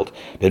Harold.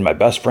 Been my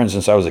best friend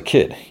since I was a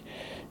kid.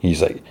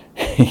 He's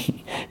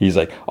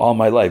like, all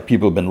my life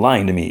people have been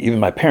lying to me, even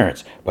my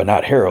parents, but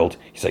not Harold.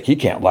 He's like, he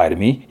can't lie to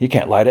me. He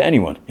can't lie to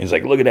anyone. He's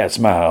like, look at that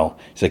smile.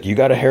 He's like, you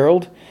got a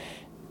Harold?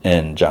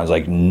 And John's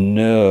like,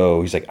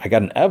 no. He's like, I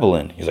got an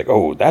Evelyn. He's like,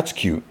 oh, that's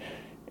cute.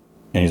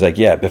 And he's like,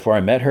 yeah, before I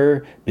met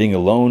her, being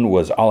alone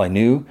was all I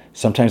knew.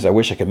 Sometimes I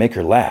wish I could make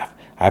her laugh.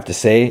 I have to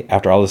say,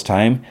 after all this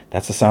time,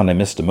 that's the sound I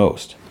miss the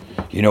most.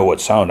 You know what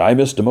sound I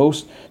miss the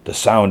most? The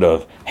sound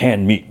of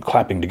hand meat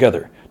clapping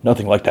together.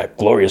 Nothing like that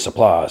glorious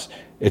applause.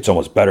 It's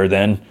almost better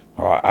than,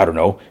 I don't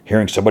know,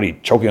 hearing somebody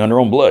choking on their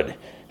own blood.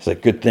 It's a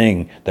good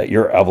thing that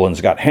your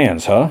Evelyn's got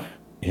hands, huh?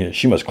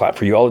 She must clap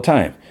for you all the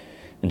time.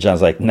 And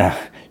John's like, nah,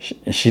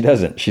 she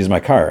doesn't. She's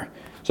my car.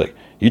 It's like,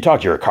 you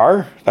talk to your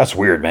car? That's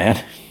weird,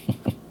 man.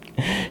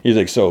 He's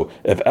like, so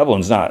if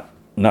Evelyn's not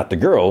the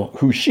girl,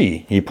 who's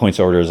she? He points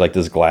over to like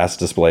this glass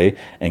display,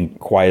 and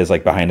Quiet is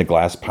like behind the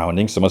glass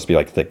pounding, so it must be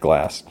like thick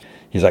glass.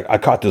 He's like, I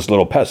caught this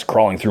little pest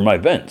crawling through my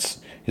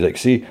vents. He's like,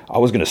 see, I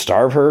was going to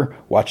starve her,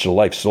 watch the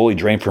life slowly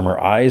drain from her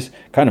eyes,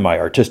 kind of my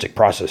artistic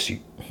process. He's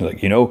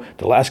like,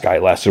 the last guy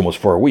lasted almost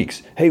 4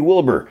 weeks. Hey,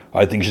 Wilbur,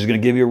 I think she's going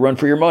to give you a run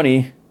for your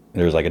money.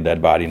 There's like a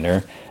dead body in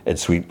there. And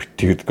Sweet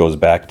Tooth goes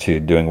back to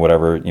doing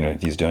whatever,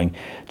 he's doing.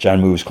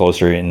 John moves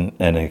closer and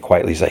then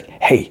quietly he's like,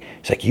 hey,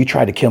 he's like, you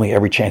tried to kill me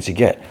every chance you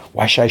get.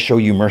 Why should I show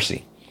you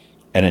mercy?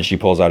 And then she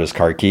pulls out his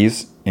car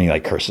keys and he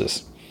like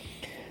curses.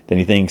 Then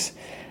he thinks,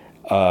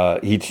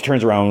 he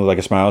turns around with like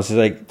a smile. He's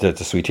like,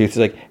 to Sweet Tooth, he's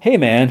like, hey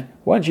man,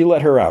 why don't you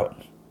let her out?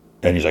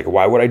 And he's like,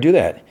 why would I do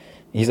that?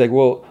 He's like,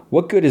 well,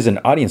 what good is an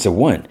audience of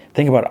one?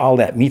 Think about all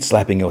that meat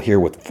slapping you'll hear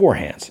with 4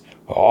 hands.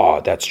 Oh,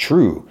 that's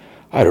true.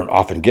 I don't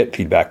often get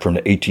feedback from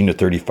the 18 to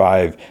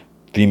 35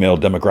 female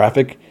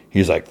demographic.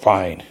 He's like,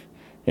 fine.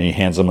 And he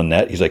hands him a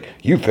net. He's like,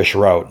 you fish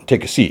her out and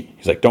take a seat.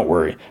 He's like, don't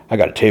worry. I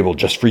got a table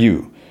just for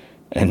you.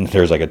 And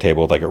there's like a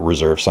table with like a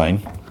reserve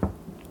sign.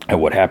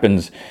 And what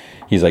happens?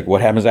 He's like,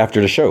 what happens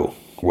after the show?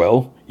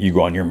 Well, you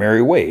go on your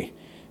merry way.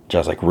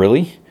 John's like,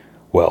 really?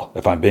 Well,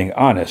 if I'm being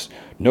honest,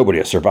 nobody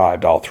has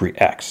survived all 3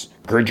 acts.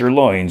 Gird your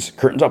loins,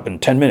 curtains up in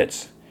 10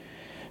 minutes.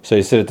 So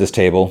you sit at this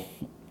table.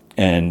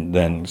 And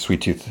then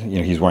Sweet Tooth,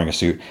 he's wearing a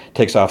suit,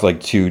 takes off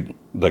like 2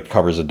 the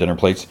covers of dinner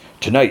plates.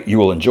 Tonight you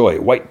will enjoy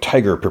white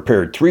tiger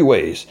prepared 3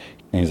 ways.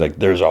 And he's like,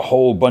 there's a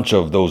whole bunch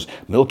of those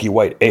milky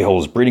white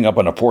a-holes breeding up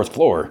on the 4th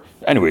floor.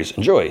 Anyways,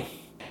 enjoy.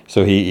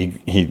 So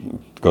he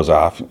goes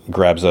off,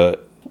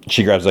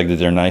 she grabs like the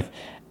dinner knife,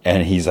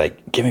 and he's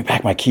like, give me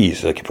back my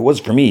keys. Like, if it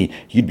wasn't for me,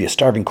 you'd be a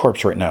starving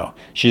corpse right now.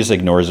 She just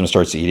ignores him and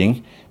starts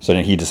eating. So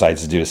then he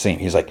decides to do the same.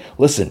 He's like,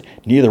 listen,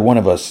 neither one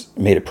of us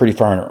made it pretty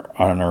far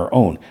on our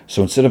own.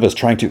 So instead of us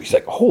trying to, he's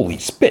like, holy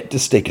spit,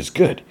 this steak is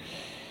good.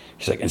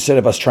 He's like, instead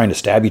of us trying to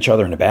stab each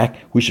other in the back,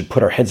 we should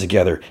put our heads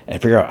together and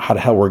figure out how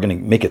the hell we're going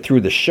to make it through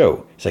this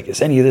show. He's like,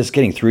 is any of this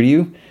getting through to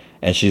you?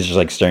 And she's just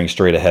like staring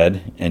straight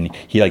ahead. And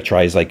he like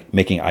tries like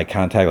making eye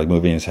contact, like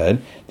moving his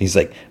head. He's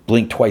like,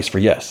 blink twice for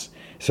yes.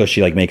 So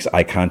she like makes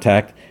eye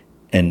contact,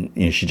 and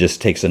she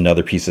just takes puts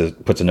another piece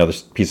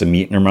of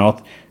meat in her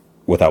mouth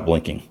without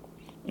blinking.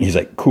 He's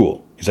like,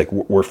 cool. He's like,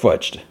 we're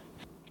fudged.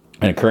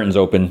 And the curtains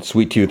open.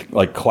 Sweet Tooth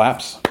like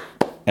claps,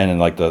 and then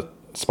like the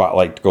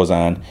spotlight goes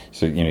on.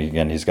 So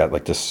again, he's got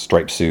like this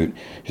striped suit.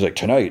 He's like,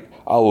 tonight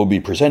I will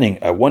be presenting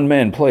a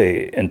 1-man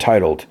play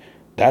entitled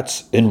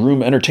 "That's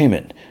In-Room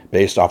Entertainment,"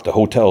 based off the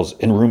hotel's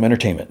in-room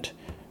entertainment.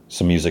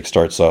 Some music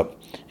starts up.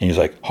 And he's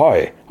like,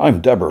 hi,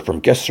 I'm Deborah from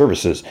Guest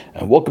Services,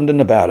 and welcome to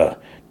Nevada.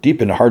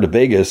 Deep in the heart of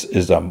Vegas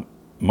is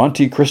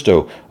Monte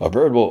Cristo, a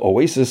veritable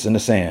oasis in the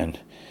sand.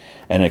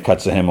 And it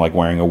cuts to him like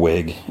wearing a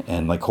wig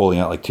and like holding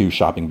out like 2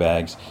 shopping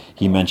bags.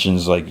 He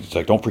mentions he's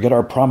like, don't forget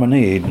our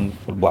promenade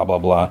and blah, blah,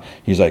 blah.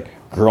 He's like,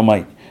 girl,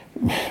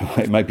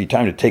 it might be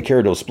time to take care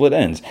of those split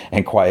ends.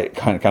 And Quiet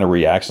kind of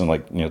reacts and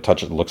like,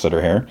 looks at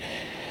her hair.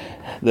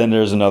 Then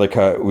there's another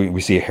cut.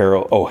 We see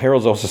Harold. Oh,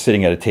 Harold's also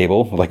sitting at a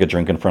table with like a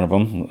drink in front of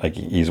him. Like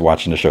he's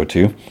watching the show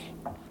too.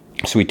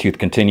 Sweet Tooth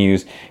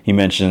continues. He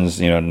mentions,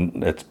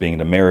 it's being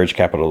the marriage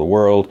capital of the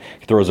world.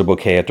 He throws a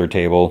bouquet at their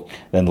table.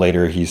 Then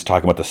later he's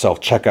talking about the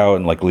self-checkout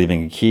and like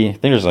leaving a key. I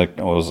think there's it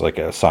was like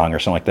a song or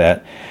something like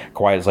that.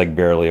 Quiet's like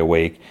barely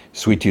awake.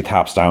 Sweet Tooth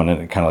hops down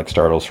and it kind of like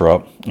startles her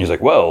up. He's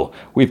like, well,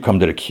 we've come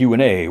to the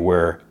Q&A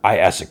where I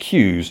ask the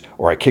Q's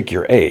or I kick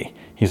your A.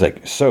 He's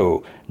like,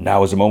 so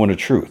now is a moment of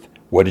truth.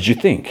 What did you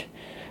think?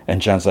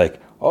 And John's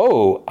like,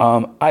 oh,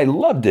 I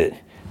loved it.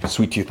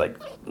 Sweet Tooth like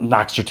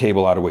knocks her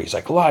table out of the way. He's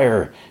like,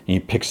 liar. And he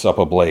picks up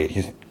a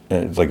blade.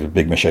 It's like a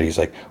big machete. He's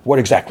like, what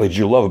exactly did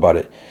you love about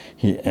it?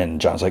 And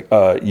John's like,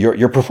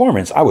 your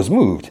performance. I was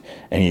moved.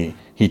 And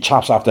he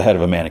chops off the head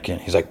of a mannequin.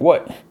 He's like,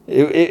 what?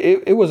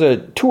 It was a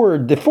tour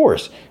de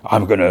force.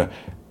 I'm going to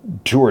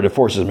tour de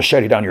force his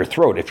machete down your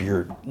throat. If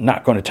you're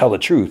not going to tell the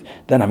truth,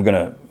 then I'm going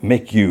to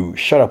make you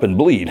shut up and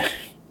bleed.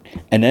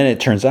 And then it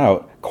turns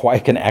out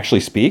Quiet can actually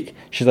speak.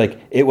 She's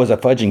like, it was a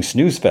fudging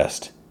snooze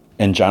fest.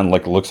 And John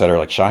like looks at her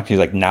like shocked. He's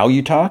like, now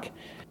you talk?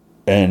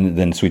 And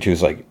then Sweet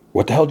Tooth's like,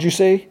 what the hell did you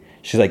say?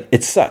 She's like,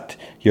 it sucked.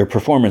 Your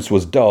performance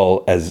was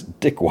dull as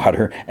dick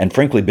water and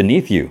frankly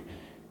beneath you.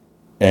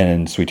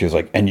 And Sweet Tooth's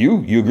like, and you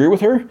agree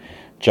with her?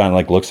 John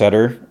like looks at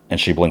her and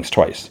she blinks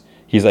twice.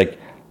 He's like,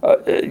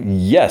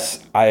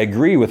 yes, I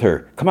agree with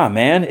her. Come on,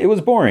 man. It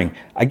was boring.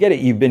 I get it.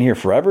 You've been here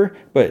forever,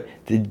 but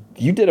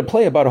you did a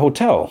play about a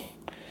hotel.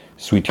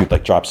 Sweet Tooth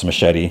like drops the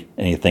machete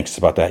and he thinks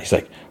about that. He's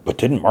like, but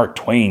didn't Mark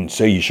Twain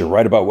say you should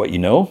write about what you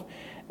know?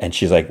 And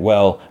she's like,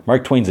 well,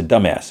 Mark Twain's a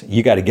dumbass.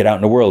 You got to get out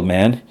in the world,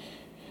 man.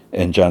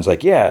 And John's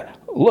like, yeah,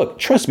 look,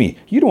 trust me.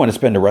 You don't want to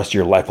spend the rest of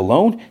your life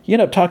alone. You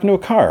end up talking to a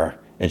car.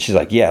 And she's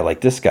like, yeah,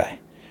 like this guy.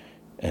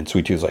 And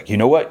Sweet Tooth's like, you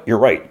know what? You're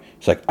right.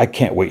 She's like, I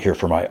can't wait here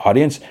for my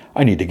audience.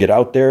 I need to get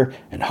out there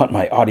and hunt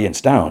my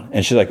audience down.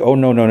 And she's like, oh,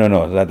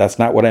 no. That's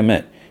not what I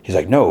meant. He's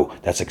like, no,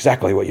 that's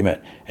exactly what you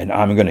meant. And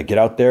I'm going to get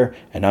out there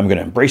and I'm going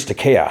to embrace the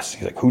chaos.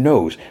 He's like, who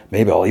knows?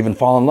 Maybe I'll even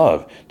fall in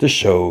love. This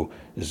show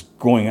is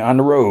going on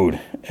the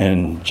road.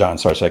 And John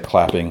starts like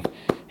clapping.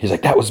 He's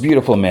like, that was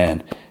beautiful,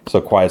 man.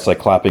 So Quiet's like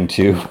clapping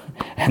too.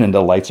 And then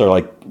the lights are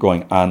like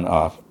going on,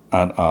 off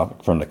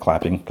from the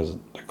clapping because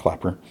the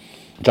clapper.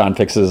 John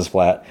fixes his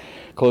flat,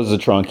 closes the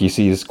trunk. He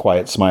sees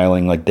Quiet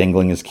smiling, like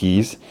dangling his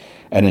keys.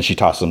 And then she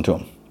tosses them to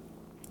him.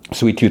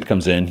 Sweet Tooth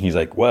comes in. He's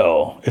like,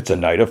 well, it's a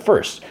night of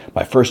firsts.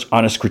 My first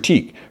honest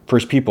critique.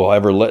 First people I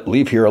ever let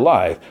leave here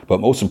alive. But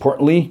most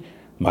importantly,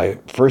 my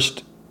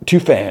first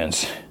 2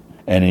 fans.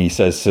 And he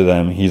says to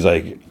them, he's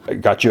like, I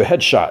got you a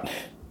headshot.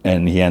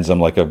 And he hands them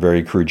like a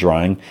very crude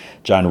drawing.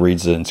 John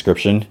reads the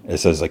inscription. It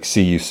says like,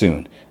 see you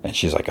soon. And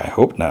she's like, I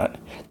hope not.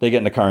 They get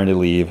in the car and they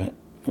leave.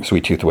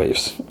 Sweet Tooth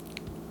waves.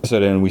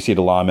 So then we see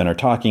the lawmen are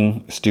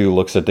talking. Stu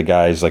looks at the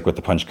guys like with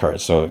the punch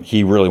cards. So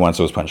he really wants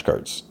those punch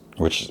cards,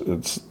 which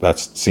that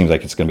seems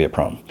like it's going to be a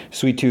problem.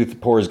 Sweet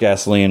Tooth pours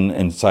gasoline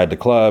inside the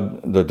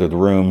club, the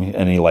room,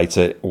 and he lights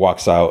it,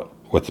 walks out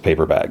with the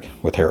paper bag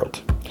with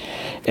Harold.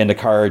 In the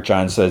car,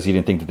 John says he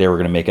didn't think that they were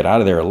going to make it out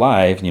of there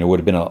alive. It would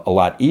have been a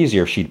lot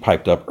easier if she'd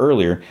piped up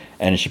earlier,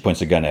 and she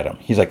points a gun at him.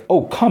 He's like,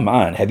 oh, come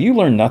on. Have you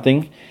learned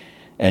nothing?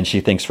 And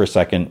she thinks for a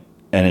second,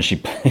 and then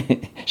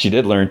she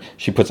did learn.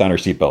 She puts on her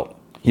seatbelt.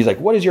 He's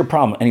like, what is your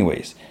problem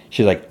anyways?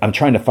 She's like, I'm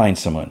trying to find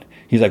someone.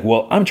 He's like,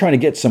 well, I'm trying to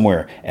get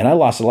somewhere, and I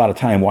lost a lot of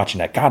time watching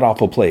that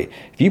god-awful play.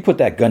 If you put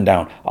that gun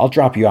down, I'll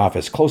drop you off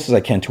as close as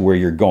I can to where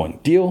you're going.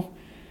 Deal?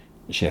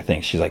 She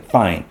thinks. She's like,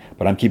 fine,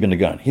 but I'm keeping the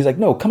gun. He's like,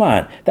 no, come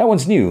on. That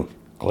one's new.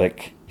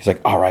 Click. He's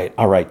like, all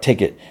right,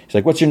 take it. He's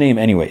like, what's your name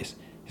anyways?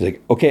 He's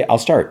like, okay, I'll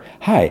start.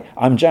 Hi,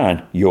 I'm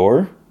John.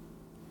 You're?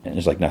 And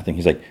there's like nothing.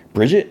 He's like,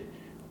 Bridget?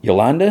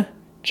 Yolanda?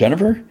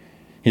 Jennifer?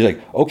 He's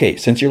like, okay,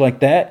 since you're like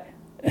that,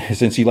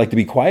 since you like to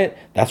be quiet,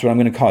 that's what I'm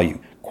going to call you.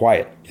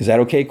 Quiet. Is that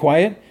okay,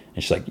 Quiet?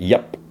 And she's like,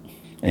 yep.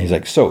 And he's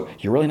like, so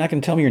you're really not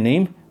going to tell me your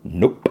name?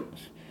 Nope.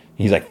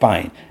 He's like,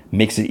 fine.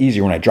 Makes it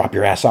easier when I drop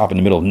your ass off in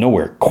the middle of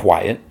nowhere,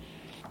 Quiet.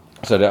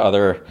 So the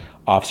other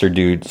officer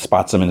dude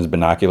spots him in his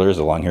binoculars,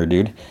 the long-haired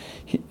dude.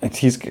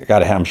 He's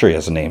got I'm sure he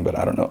has a name, but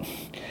I don't know.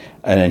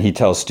 And then he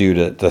tells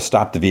Stu to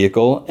stop the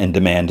vehicle and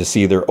demand to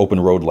see their open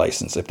road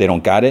license. If they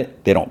don't got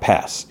it, they don't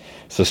pass.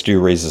 So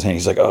Stu raises his hand.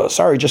 He's like, oh,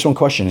 sorry, just one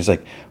question. He's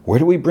like, where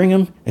do we bring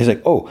him? He's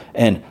like, oh,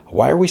 and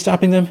why are we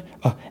stopping them?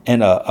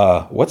 And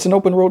what's an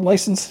open road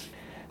license?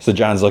 So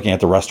John's looking at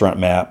the restaurant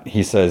map.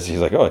 He's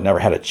like, oh, I never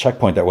had a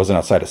checkpoint that wasn't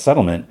outside a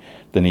settlement.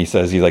 Then he's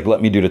like,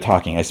 let me do the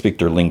talking. I speak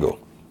their lingo.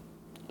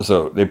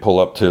 So they pull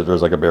up to,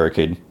 there's like a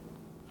barricade.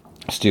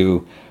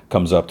 Stu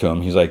comes up to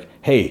him. He's like,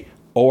 hey,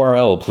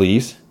 ORL,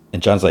 please.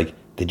 And John's like,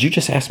 did you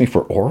just ask me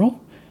for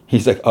oral?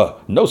 He's like,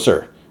 no,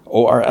 sir.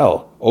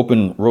 ORL,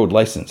 open road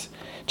license.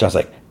 John's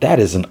like, that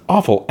is an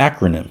awful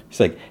acronym. He's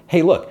like,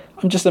 hey, look,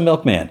 I'm just a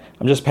milkman.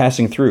 I'm just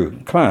passing through.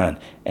 Come on.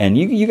 And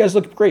you guys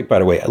look great, by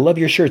the way. I love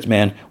your shirts,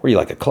 man. Were you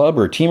like a club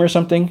or a team or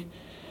something?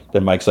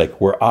 Then Mike's like,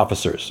 we're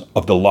officers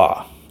of the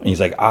law. And he's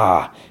like,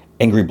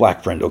 angry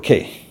black friend.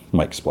 Okay.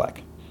 Mike's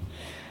black.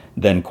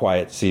 Then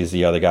Quiet sees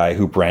the other guy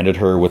who branded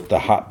her with the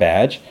hot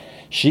badge.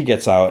 She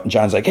gets out, and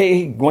John's like,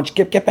 hey, why don't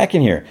you get back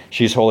in here?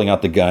 She's holding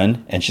out the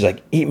gun, and she's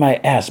like, eat my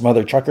ass,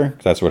 mother trucker.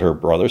 That's what her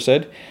brother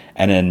said.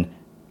 And then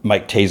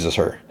Mike tases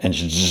her, and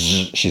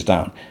she's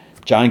down.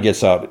 John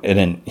gets up, and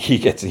then he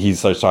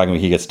starts talking.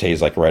 He gets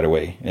tased like right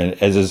away, and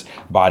as his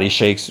body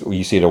shakes,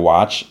 you see the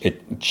watch.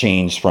 It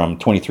changed from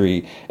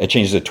 23. It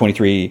changes to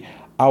 23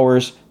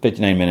 hours,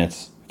 59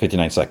 minutes,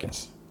 59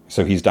 seconds.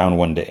 So he's down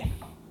 1 day.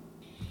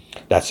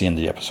 That's the end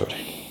of the episode.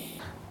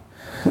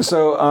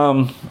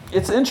 So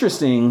it's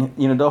interesting,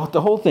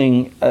 the whole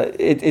thing.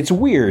 It's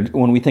weird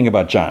when we think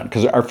about John,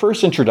 because our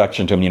first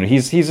introduction to him,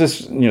 he's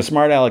this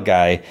smart aleck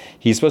guy.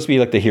 He's supposed to be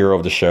like the hero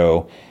of the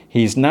show.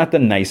 He's not the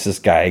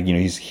nicest guy.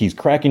 He's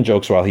cracking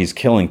jokes while he's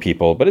killing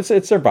people, but it's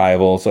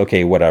survival. It's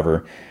okay,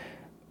 whatever.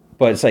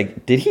 But it's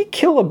like, did he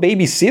kill a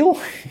baby seal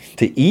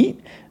to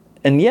eat?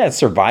 And yeah, it's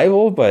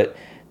survival, but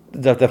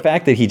the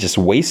fact that he just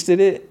wasted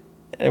it,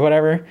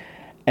 whatever.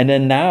 And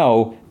then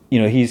now,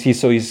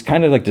 he's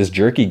kind of like this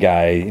jerky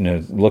guy,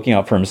 looking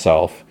out for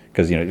himself,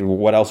 because,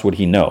 what else would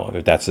he know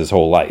if that's his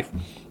whole life?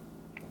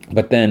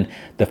 But then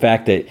the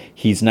fact that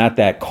he's not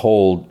that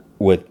cold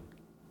with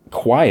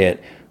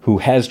Quiet, who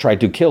has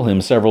tried to kill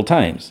him several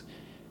times.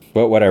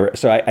 But whatever.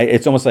 So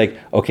it's almost like,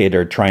 okay,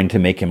 they're trying to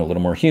make him a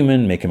little more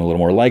human, make him a little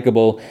more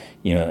likable,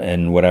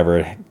 and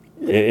whatever.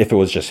 If it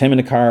was just him in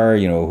the car,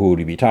 who would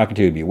he be talking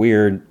to? It'd be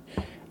weird.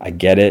 I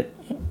get it.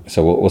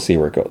 So we'll see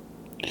where it goes.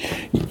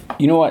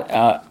 You know what?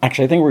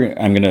 Actually, I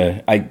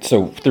think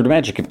so through the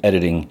magic of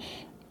editing,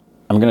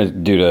 I'm going to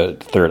do the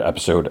third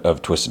episode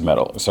of Twisted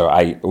Metal. So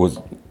I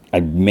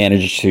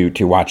managed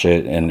to watch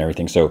it and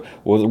everything. So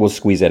we'll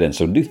squeeze that in.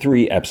 So do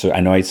 3 episodes. I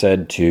know I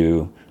said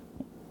 2.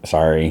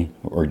 Sorry,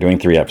 we're doing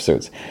 3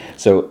 episodes.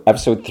 So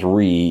episode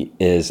 3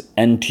 is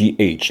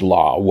NTH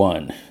Law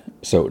 1.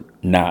 So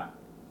not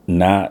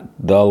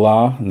the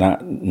law,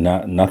 not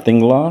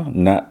nothing law,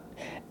 not,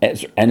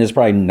 and it's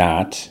probably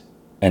not.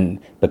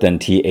 But then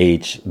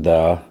TH,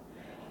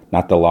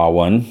 not the law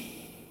 1.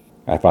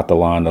 I thought the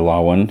law and the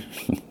law 1.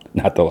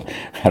 Not the,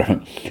 I don't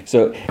know.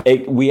 So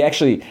we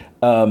actually,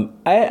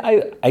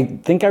 I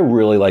think I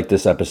really like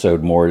this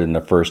episode more than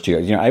the first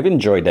 2. I've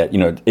enjoyed that.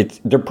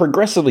 They're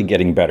progressively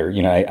getting better.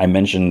 I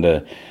mentioned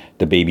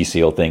the baby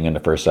seal thing in the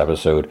first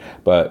episode,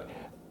 but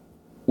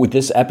with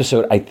this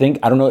episode, I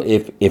don't know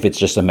if it's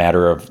just a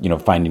matter of,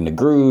 finding the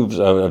grooves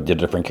of the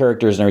different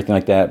characters and everything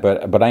like that,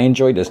 but I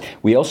enjoyed this.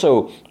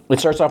 It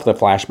starts off with a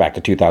flashback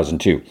to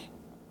 2002.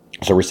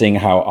 So we're seeing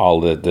how all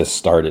this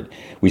started.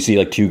 We see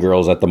like 2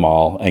 girls at the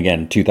mall.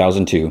 Again,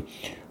 2002.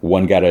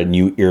 One got a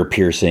new ear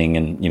piercing,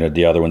 and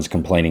the other one's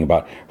complaining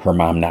about her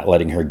mom not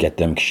letting her get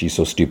them because she's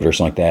so stupid or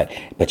something like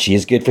that. But she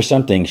is good for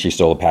something. She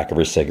stole a pack of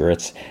her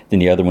cigarettes. Then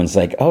the other one's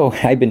like, "Oh,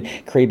 I've been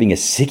craving a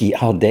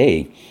ciggy all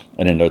day."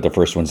 And then the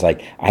first one's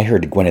like, "I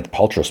heard Gwyneth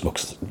Paltrow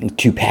smokes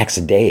 2 packs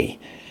a day."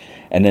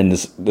 And then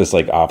this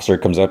like officer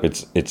comes up.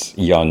 It's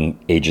young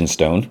Agent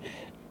Stone.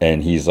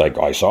 And he's like,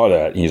 "I saw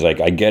that." And he's like,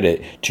 "I get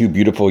it. 2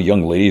 beautiful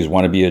young ladies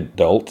want to be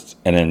adults."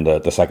 And then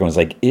the second one's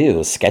like,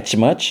 "Ew, sketch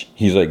much?"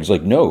 He's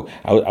like, "No,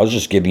 I was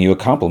just giving you a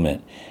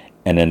compliment."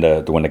 And then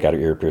the one that got her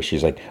ear pierced,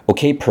 she's like,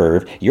 "Okay,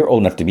 perv, you're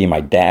old enough to be my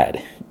dad,"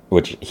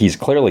 which he's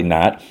clearly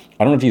not.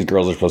 I don't know if these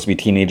girls are supposed to be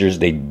teenagers.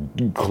 They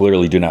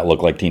clearly do not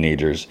look like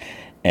teenagers.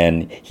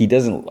 And he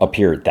doesn't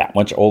appear that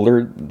much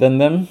older than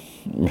them.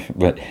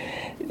 But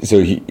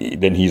so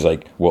he's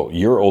like, "Well,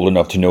 you're old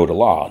enough to know the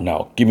law.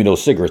 Now give me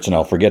those cigarettes and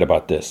I'll forget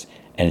about this."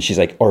 And she's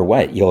like, "Or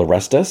what? You'll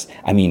arrest us?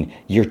 I mean,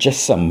 you're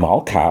just some mall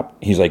cop."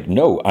 He's like,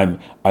 "No, I'm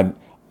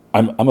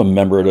a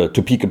member of the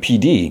Topeka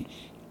PD."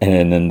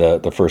 And then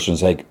the first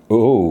one's like,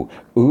 ooh,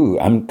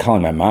 I'm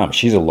calling my mom.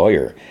 She's a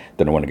lawyer."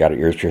 Then the one that got her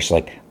ears pierced,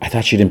 like, "I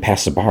thought she didn't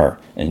pass the bar."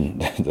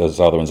 And those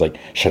other one's like,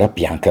 "Shut up,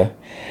 Bianca."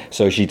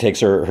 So she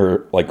takes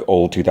her like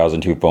old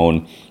 2002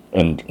 phone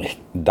and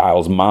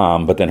dials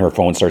mom, but then her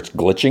phone starts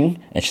glitching.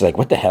 And she's like,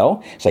 "What the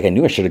hell?" It's like, "I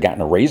knew I should have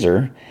gotten a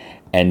razor."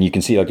 And you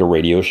can see like a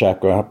Radio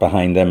Shack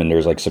behind them, and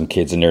there's like some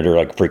kids in there. They're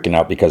like freaking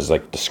out because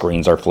like the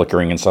screens are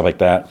flickering and stuff like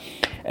that.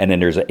 And then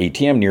there's an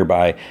ATM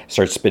nearby,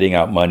 starts spitting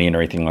out money and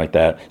everything like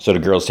that. So the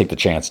girls take the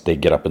chance, they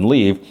get up and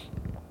leave.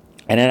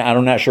 And then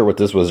I'm not sure what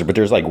this was, but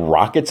there's like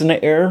rockets in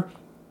the air.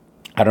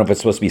 I don't know if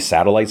it's supposed to be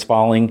satellites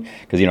falling,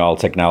 because all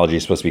technology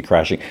is supposed to be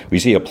crashing. We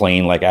see a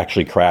plane like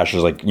actually crash.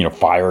 There's like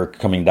fire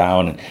coming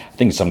down, and I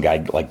think some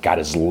guy like got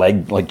his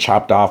leg like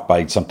chopped off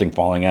by something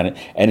falling on it.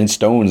 And then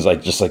Stone's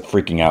like just like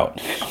freaking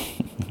out.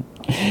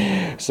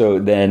 So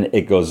then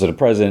it goes to the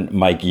present.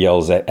 Mike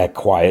yells at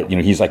Quiet.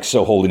 He's like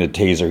still holding a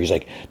taser. He's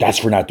like, "That's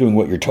for not doing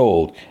what you're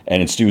told."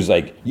 And Stu's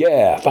like,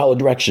 "Yeah, follow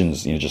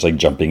directions." Just like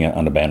jumping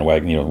on the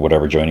bandwagon,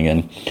 whatever, joining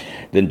in.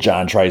 Then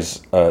John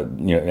tries,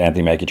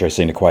 Anthony Mackie tries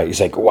saying to Quiet, he's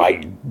like,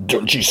 "Why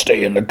don't you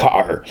stay in the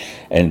car?"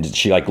 And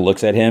she like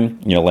looks at him,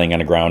 laying on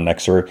the ground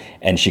next to her,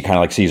 and she kind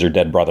of like sees her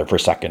dead brother for a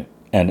second.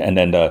 And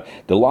then the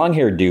long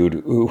haired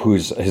dude,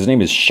 his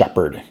name is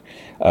Shepard,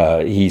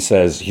 he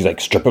says, he's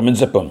like, "Strip him and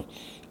zip him."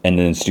 And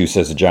then Stu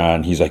says to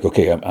John, he's like,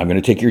 "Okay, I'm going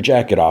to take your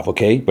jacket off,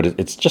 okay? But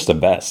it's just a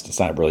vest. It's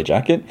not really a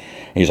jacket."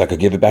 And he's like, "I'll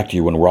give it back to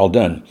you when we're all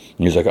done."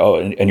 And he's like, "Oh,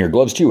 and your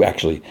gloves too,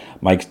 actually."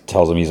 Mike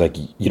tells him, he's like,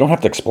 "You don't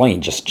have to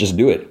explain. Just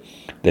do it."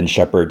 Then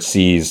Shepard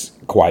sees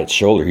Quiet's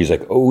shoulder. He's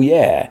like, "Oh,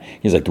 yeah."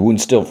 He's like, "The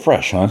wound's still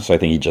fresh, huh?" So I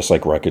think he just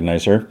like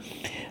recognized her.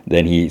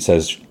 Then he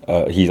says,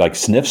 he like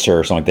sniffs her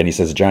or something. Then he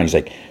says to John, he's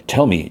like,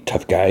 tell me,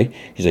 tough guy.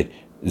 He's like,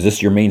 is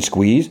this your main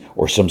squeeze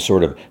or some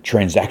sort of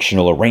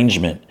transactional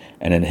arrangement?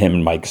 And then him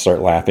and Mike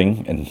start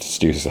laughing, and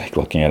Stu's like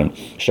looking at him.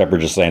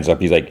 Shepard just stands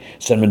up. He's like,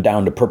 send him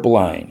down to Purple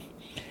Line.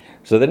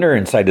 So then they're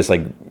inside this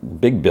like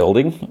big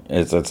building.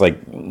 It's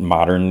like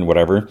modern,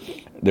 whatever.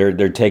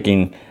 They're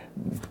taking.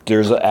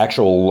 There's an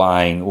actual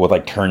line with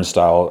like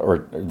turnstile,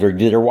 or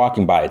they're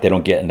walking by it. They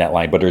don't get in that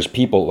line, but there's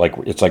people like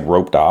it's like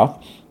roped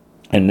off,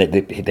 and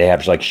they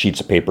have like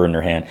sheets of paper in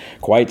their hand.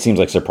 Quiet seems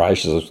like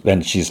surprised.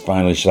 Then she's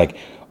like,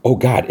 "Oh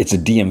God, it's a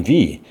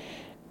DMV,"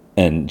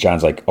 and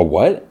John's like, "A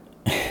what?"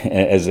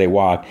 As they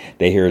walk,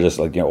 they hear this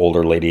like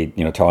older lady,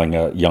 telling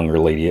a younger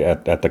lady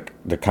at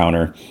the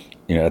counter,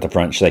 at the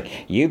front. She's like,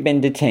 "You've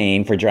been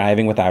detained for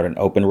driving without an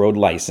open road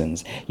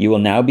license. You will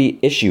now be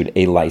issued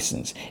a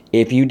license.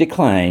 If you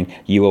decline,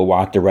 you will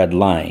walk the red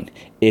line.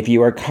 If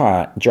you are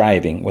caught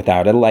driving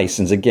without a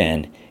license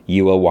again,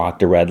 you will walk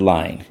the red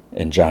line."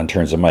 And John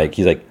turns to Mike.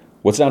 He's like,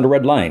 "What's down the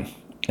red line?"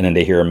 And then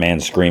they hear a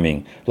man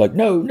screaming, like,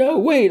 "No,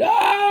 wait,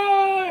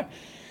 ah!"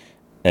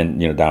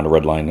 And, down the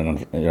red line,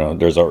 and,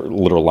 there's a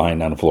literal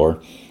line on the floor.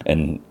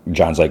 And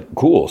John's like,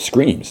 "Cool,"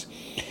 screams.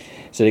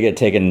 So they get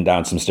taken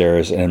down some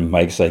stairs, and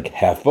Mike's like,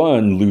 "Have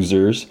fun,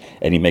 losers."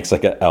 And he makes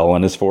like an L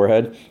on his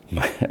forehead.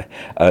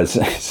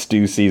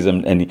 Stu sees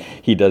him, and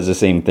he does the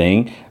same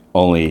thing,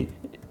 only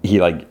he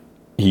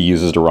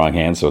uses the wrong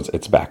hand, so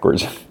it's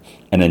backwards.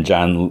 And then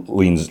John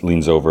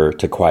leans over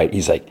to Quiet.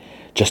 He's like,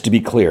 "Just to be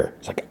clear,"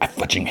 it's like, "I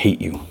fucking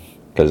hate you,"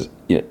 because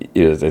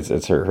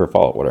it's her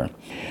fault, whatever.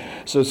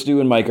 So Stu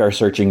and Mike are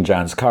searching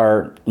John's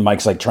car.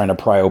 Mike's like trying to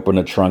pry open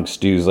the trunk.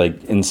 Stu's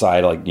like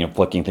inside, like,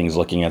 flicking things,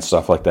 looking at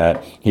stuff like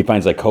that. He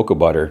finds like cocoa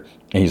butter,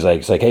 and he's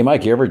like, "Hey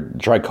Mike, you ever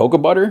try cocoa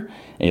butter?"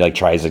 And he like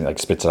tries it, like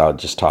spits it out,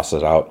 just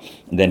tosses it out.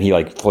 And then he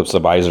like flips the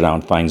visor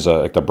down, finds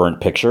like the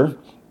burnt picture.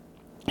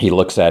 He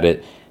looks at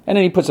it, and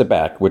then he puts it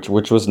back, which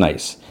was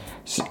nice.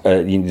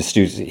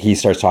 Stu, he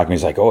starts talking.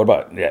 He's like, "Oh,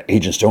 about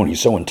Agent Stone?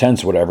 He's so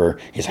intense, whatever."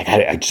 He's like,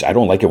 I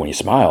don't like it when he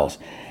smiles."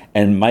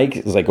 And Mike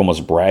is like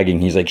almost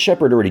bragging. He's like,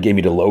 "Shepard already gave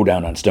me the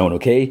lowdown on Stone,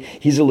 okay?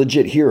 He's a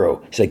legit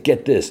hero." He's like,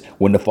 "Get this.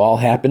 When the fall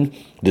happened,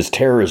 this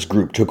terrorist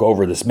group took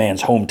over this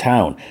man's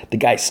hometown. The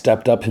guy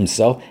stepped up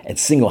himself and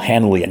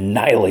single-handedly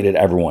annihilated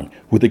everyone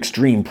with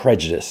extreme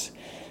prejudice."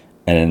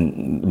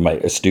 And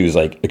Stu's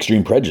like,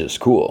 "Extreme prejudice,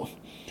 cool."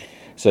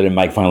 So then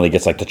Mike finally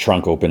gets like the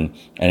trunk open,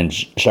 and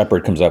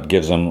Shepard comes up,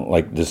 gives him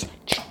like this,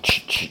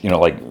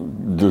 like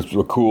this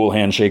cool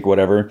handshake,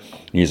 whatever. And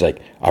he's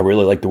like, "I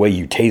really like the way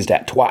you tased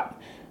that twat."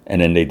 And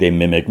then they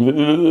mimic,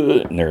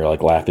 and they're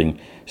like laughing.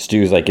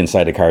 Stu's like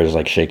inside the car, is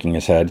like shaking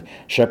his head.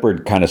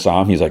 Shepard kind of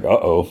saw him. He's like,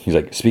 "Uh-oh." He's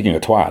like, "Speaking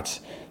of twats."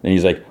 And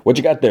he's like, "What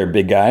you got there,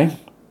 big guy?"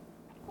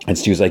 And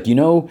Stu's like,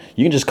 "You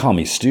can just call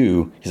me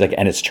Stu." He's like,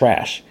 "And it's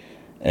trash."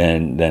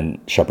 And then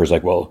Shepard's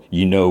like, "Well,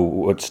 you know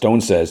what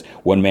Stone says,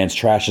 one man's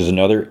trash is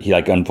another." He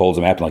like unfolds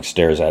the map and like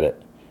stares at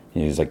it.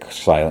 He's like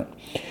silent.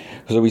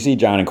 So we see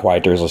John and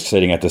Quiet like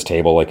sitting at this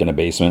table like in a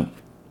basement.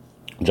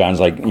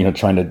 John's like,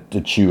 trying to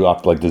chew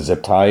off like the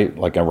zip tie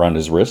like around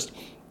his wrist.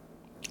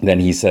 Then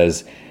he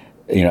says,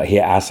 he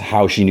asks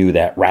how she knew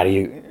that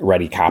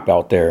ratty cop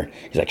out there.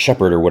 He's like,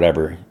 "Shepard or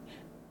whatever."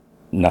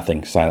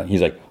 Nothing. Silent.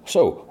 He's like,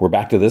 "So we're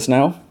back to this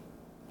now?"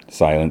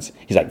 Silence.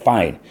 He's like,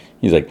 "Fine."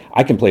 He's like,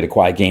 "I can play the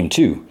quiet game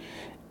too."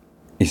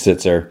 He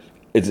sits there.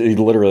 It's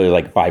literally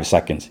like 5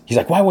 seconds. He's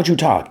like, "Why won't you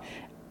talk?"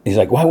 He's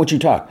like, "Why won't you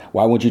talk?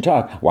 Why won't you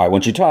talk? Why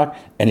won't you talk?"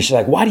 And she's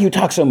like, "Why do you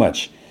talk so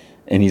much?"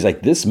 And he's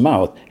like, "This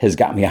mouth has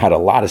got me out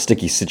of a lot of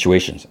sticky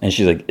situations." And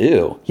she's like,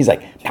 "Ew." He's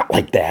like, "Not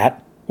like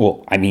that."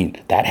 "Well, I mean,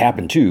 that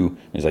happened too."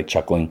 He's like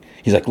chuckling.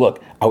 He's like,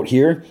 "Look, out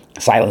here,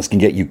 silence can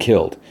get you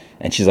killed."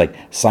 And she's like,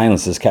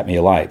 "Silence has kept me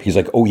alive." He's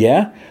like, "Oh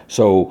yeah?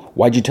 So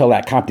why'd you tell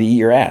that cop to eat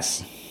your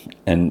ass?"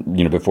 And,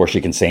 before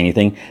she can say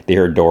anything, they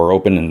hear a door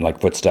open and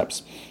like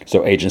footsteps.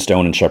 So Agent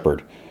Stone and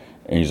Shepard.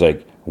 And he's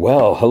like,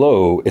 "Well,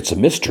 hello, it's a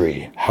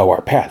mystery how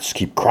our paths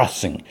keep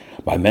crossing.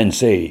 My men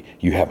say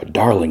you have a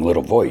darling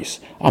little voice.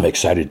 I'm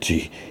excited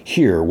to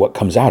hear what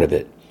comes out of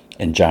it."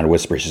 And John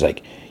whispers, he's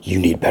like, "You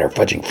need better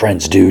fudging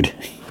friends, dude."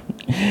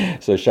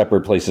 So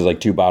Shepard places like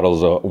 2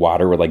 bottles of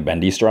water with like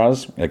bendy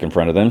straws like in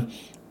front of them.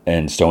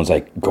 And Stone's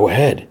like, "Go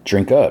ahead,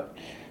 drink up."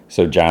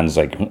 So John's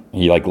like,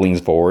 he like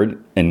leans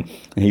forward and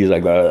he's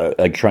like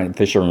trying to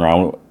fish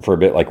around for a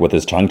bit, like with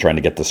his tongue, trying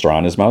to get the straw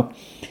in his mouth.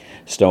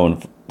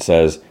 Stone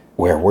says,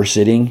 "Where we're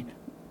sitting,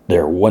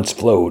 there once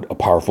flowed a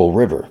powerful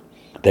river.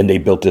 Then they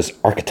built this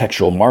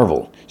architectural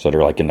marvel." So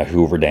they're like in the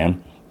Hoover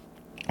Dam.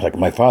 Like,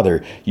 "My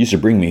father used to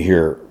bring me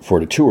here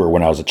for the tour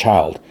when I was a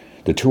child.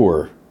 The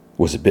tour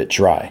was a bit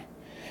dry."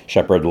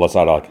 Shepard lets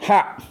out like,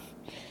 "Ha!"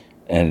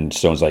 And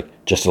Stone's like,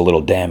 "Just a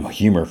little damn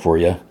humor for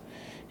you."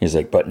 He's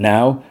like, "But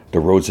now the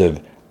roads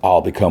have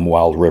all become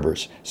wild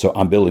rivers. So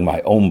I'm building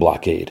my own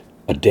blockade,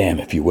 a dam,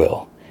 if you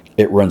will.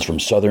 It runs from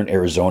southern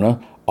Arizona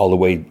all the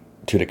way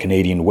to the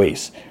Canadian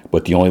wastes.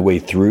 But the only way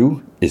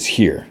through is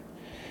here."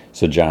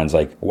 So John's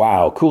like,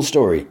 "Wow, cool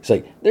story." He's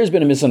like, "There's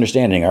been a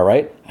misunderstanding, all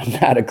right? I'm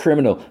not a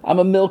criminal. I'm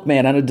a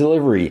milkman on a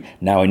delivery.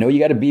 Now I know you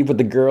got to beef with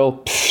the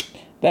girl. Pfft,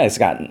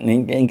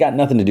 ain't got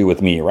nothing to do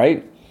with me,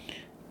 right?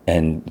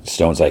 And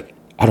Stone's like,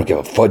 I don't give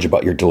a fudge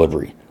about your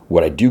delivery.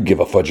 What I do give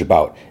a fudge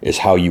about is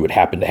how you would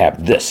happen to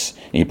have this.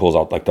 And he pulls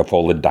out like the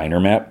folded diner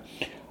map.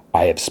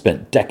 I have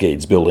spent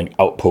decades building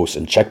outposts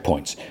and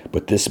checkpoints,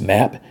 but this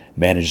map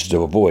manages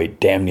to avoid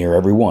damn near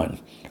every one.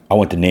 I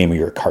want the name of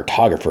your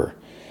cartographer.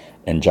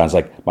 And John's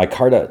like,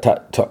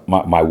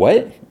 my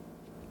what?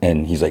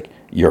 And he's like,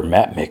 your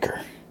map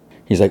maker.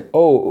 He's like,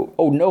 oh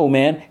no,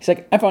 man. He's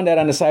like, I found that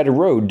on the side of the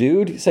road,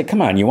 dude. He's like,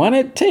 come on, you want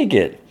it? Take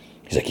it.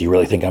 He's like, you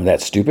really think I'm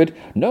that stupid?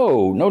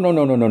 No,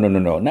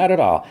 not at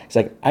all. He's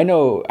like, I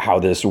know how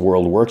this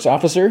world works,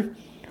 officer.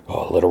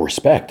 Oh, a little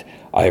respect.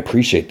 I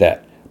appreciate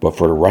that. But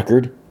for the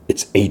record,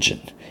 it's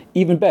Agent.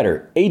 Even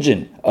better,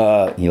 Agent.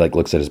 He like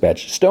looks at his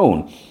badge.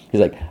 Stone. He's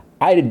like,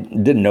 I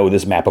didn't know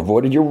this map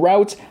avoided your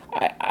routes.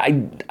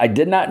 I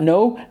did not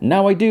know.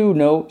 Now I do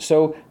know.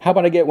 So how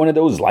about I get one of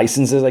those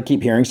licenses I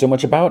keep hearing so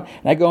much about,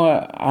 and I go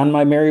on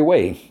my merry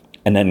way.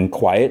 And then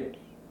quiet,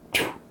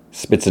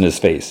 spits in his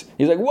face.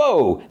 He's like,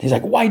 whoa. He's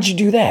like, why'd you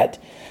do that?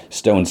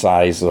 Stone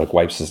sighs, like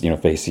wipes his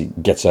face. He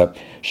gets up.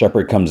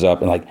 Shepard comes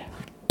up and like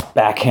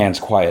backhands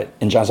Quiet.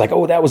 And John's like,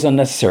 oh, that was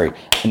unnecessary.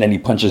 And then he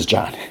punches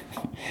John.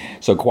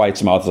 So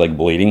Quiet's mouth is like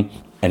bleeding.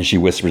 And she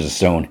whispers to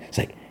Stone. It's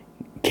like,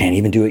 can't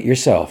even do it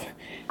yourself.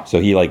 So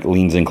he like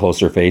leans in close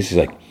to her face. He's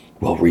like,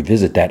 we'll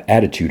revisit that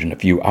attitude in a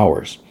few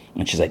hours.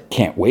 And she's like,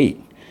 can't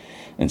wait.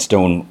 And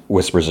Stone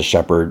whispers to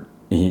Shepard.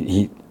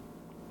 He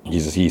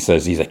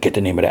says, he's like, get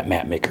the name of that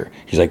map maker.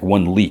 He's like,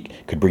 one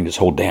leak could bring this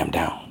whole dam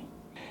down.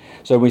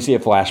 So we see a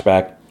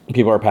flashback.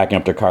 People are packing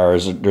up their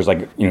cars. There's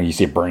like, you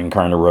see a burning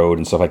car on the road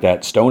and stuff like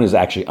that. Stone is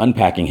actually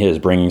unpacking his,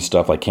 bringing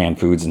stuff like canned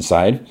foods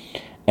inside.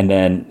 And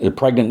then the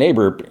pregnant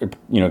neighbor,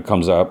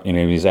 comes up,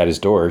 he's at his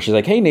door. She's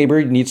like, hey, neighbor,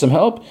 you need some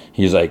help?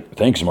 He's like,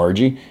 thanks,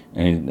 Margie.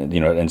 And,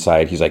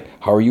 inside, he's like,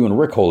 how are you and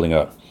Rick holding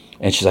up?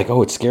 And she's like,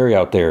 oh, it's scary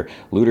out there.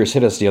 Looters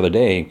hit us the other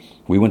day.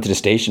 We went to the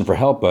station for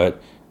help, but...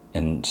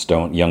 And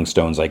young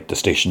Stone's like, the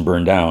station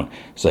burned down.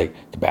 It's like,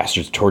 the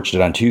bastards torched it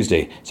on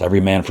Tuesday. It's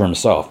every man for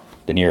himself.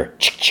 Then you hear,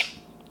 chick,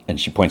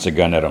 and she points a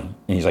gun at him.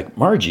 And he's like,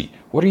 Margie,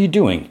 what are you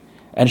doing?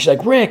 And she's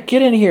like, Rick,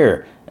 get in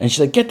here. And she's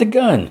like, get the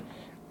gun.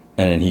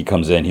 And then he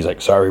comes in. He's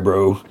like, sorry,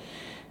 bro.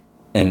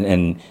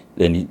 And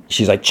then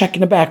she's like, check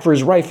in the back for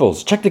his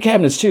rifles. Check the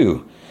cabinets,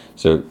 too.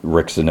 So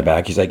Rick's in the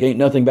back. He's like, ain't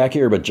nothing back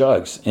here but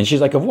jugs. And she's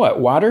like, of what,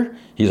 water?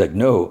 He's like,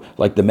 no,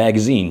 like the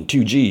magazine,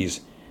 2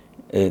 Gs.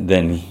 And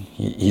then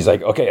he's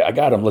like, okay, I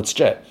got him. Let's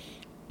jet.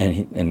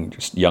 And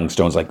young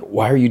Stone's like,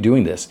 why are you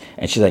doing this?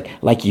 And she's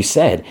like you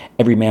said,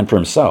 every man for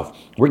himself.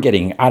 We're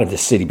getting out of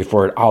this city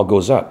before it all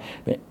goes up.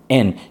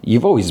 And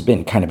you've always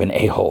been kind of an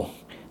a-hole.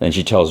 And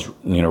she tells,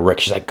 Rick,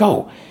 she's like,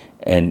 go.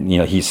 And,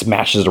 he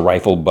smashes the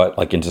rifle butt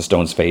like into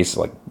Stone's face,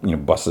 like,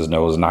 busts his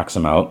nose, knocks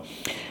him out.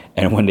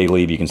 And when they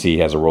leave, you can see he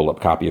has a roll-up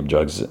copy of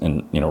Jugs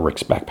in,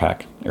 Rick's back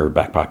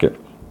pocket.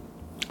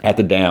 At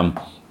the dam,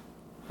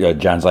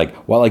 John's like,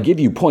 while I give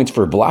you points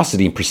for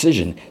velocity and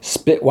precision,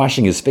 spit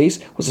washing his face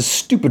was a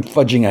stupid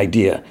fudging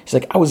idea. He's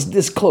like, I was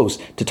this close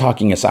to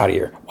talking us out of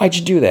here. Why'd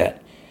you do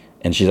that?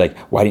 And she's like,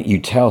 why didn't you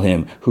tell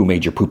him who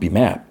made your poopy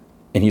map?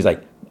 And he's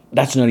like,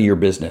 that's none of your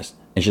business.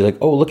 And she's like,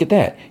 oh, look at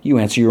that. You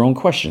answer your own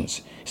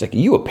questions. He's like,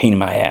 you a pain in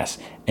my ass.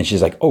 And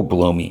she's like, oh,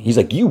 blow me. He's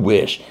like, you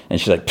wish.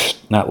 And she's like,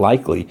 not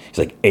likely. He's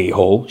like,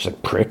 a-hole. She's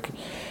like, prick.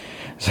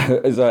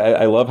 So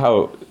I love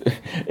how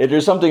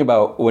there's something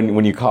about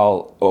when you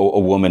call a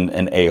woman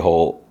an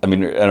a-hole. I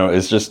mean, I don't know.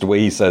 It's just the way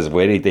he says, the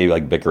way they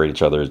like bicker at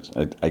each other.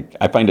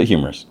 I find it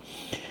humorous.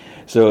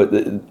 So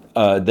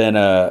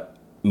then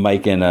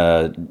Mike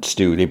and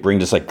Stu, they bring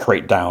this like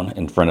crate down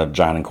in front of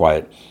John and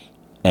Quiet.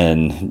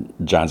 And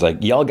John's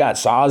like, y'all got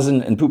saws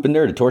and poop in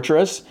there to torture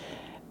us?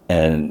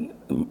 And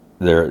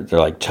they're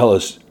like, tell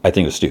us, I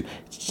think it was Stu.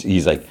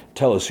 He's like,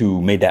 tell us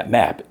who made that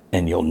map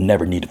and you'll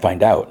never need to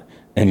find out.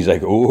 And he's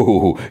like,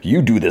 oh,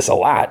 you do this a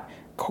lot.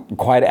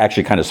 Quiet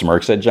actually kind of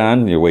smirks at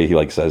John, the way he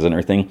like says it and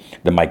everything.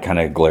 Then Mike kind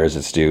of glares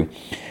at Stu.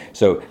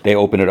 So they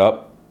open it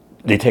up.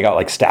 They take out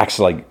like stacks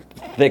of like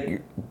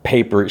thick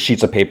paper,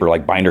 sheets of paper,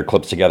 like binder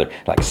clips together,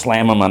 like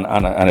slam them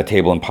on a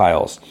table in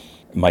piles.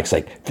 Mike's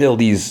like, fill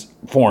these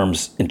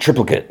forms in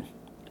triplicate.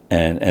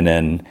 And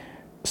then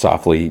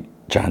softly,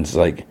 John's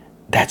like,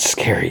 that's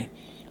scary.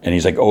 And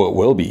he's like, oh, it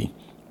will be.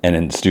 And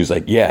then Stu's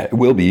like, yeah, it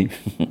will be.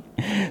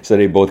 So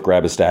they both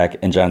grab a stack.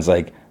 And John's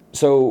like,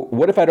 so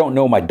what if I don't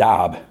know my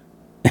DOB?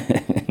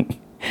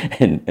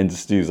 and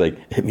Stu's like,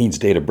 it means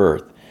date of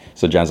birth.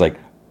 So John's like,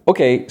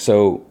 okay,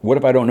 so what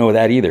if I don't know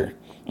that either?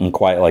 And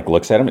Quiet like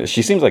looks at him.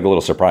 She seems like a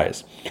little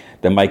surprised.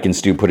 Then Mike and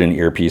Stu put in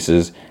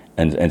earpieces.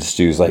 And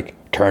Stu's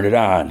like, turn it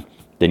on.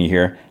 Then you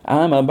hear,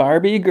 I'm a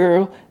Barbie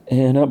girl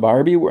in a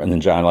Barbie world. And then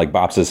John like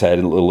bops his head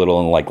a little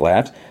and like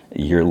laughs.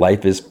 Your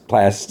life is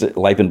plastic,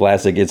 life in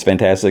plastic. It's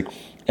fantastic.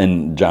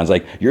 And John's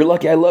like, you're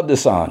lucky I love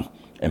this song.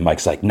 And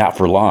Mike's like, not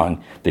for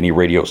long. Then he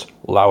radios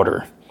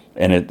louder.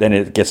 And then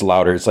it gets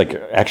louder. It's like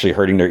actually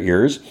hurting their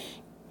ears.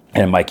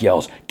 And Mike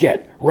yells,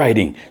 get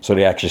writing. So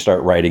they actually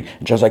start writing.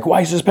 And John's like,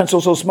 why is this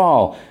pencil so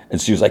small? And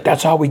Stu's like,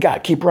 that's all we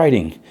got. Keep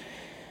writing.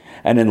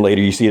 And then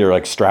later you see they're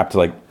like strapped to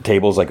like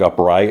tables like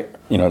upright,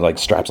 like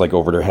straps like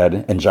over their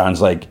head. And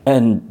John's like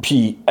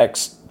NPXTZ,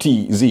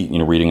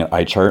 reading an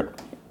eye chart.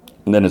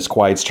 And then it's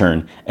Quiet's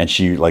turn, and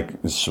she like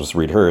is supposed to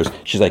read hers.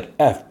 She's like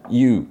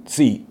FUCKU.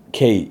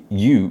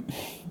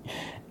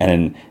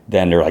 And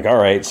then they're like, all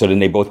right. So then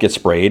they both get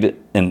sprayed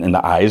in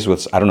the eyes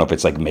with, I don't know if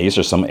it's like mace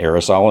or some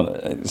aerosol.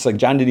 It's like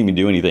John didn't even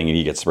do anything, and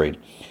he gets sprayed.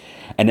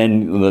 And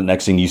then the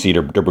next thing you see,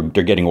 they're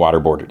getting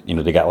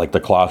waterboarded. They got like the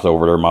cloth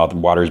over their mouth,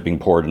 water is being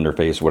poured in their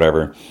face,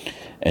 whatever.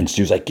 And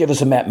Stu's like, give us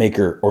a map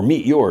maker or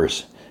meet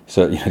yours.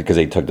 So, because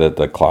they took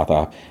the cloth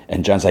off.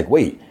 And John's like,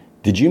 wait,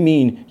 did you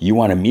mean you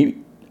want to meet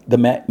the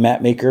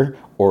map maker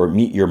or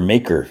meet your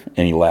maker?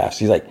 And he laughs.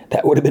 He's like,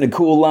 that would have been a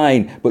cool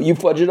line, but you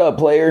fudge it up,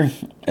 player.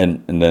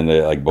 And then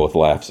they like both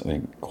laughs.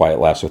 And Quiet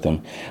laughs with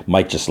him.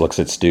 Mike just looks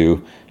at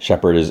Stu.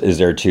 Shepard is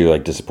there too,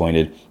 like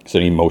disappointed. So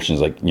he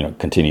motions like,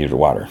 continue to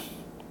water.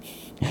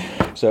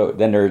 So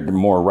then there's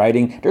more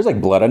writing. There's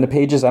like blood on the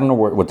pages. I don't know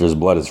what this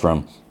blood is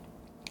from.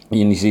 And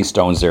you see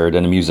Stone's there.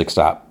 Then the music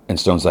stopped. And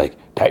Stone's like,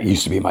 that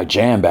used to be my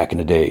jam back in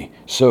the day.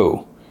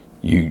 So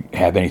you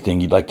have anything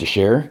you'd like to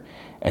share?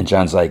 And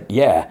John's like,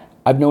 yeah,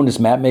 I've known this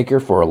map maker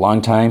for a long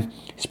time.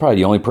 He's probably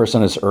the only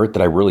person on this earth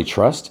that I really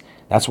trust.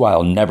 That's why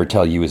I'll never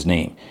tell you his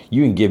name.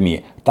 You can give me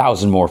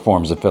 1,000 more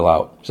forms to fill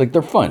out. He's like,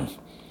 they're fun.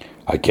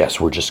 I guess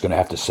we're just going to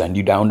have to send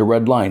you down to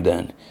Red Line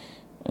then.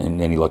 And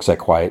then he looks at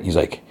Quiet. He's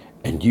like,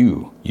 and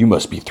you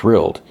must be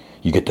thrilled.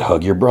 You get to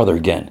hug your brother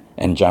again.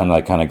 And John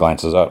like kind of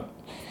glances up.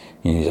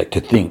 And he's like,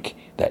 to think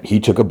that he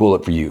took a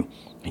bullet for you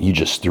and you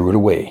just threw it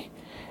away.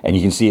 And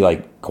you can see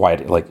like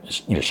Quiet like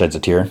sheds a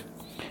tear.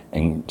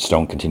 And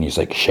Stone continues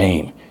like,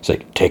 shame. He's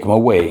like, take him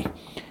away.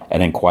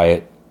 And then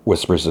Quiet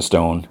whispers to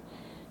Stone.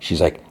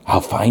 She's like,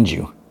 I'll find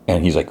you.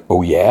 And he's like,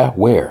 oh yeah?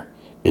 Where?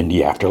 In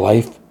the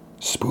afterlife?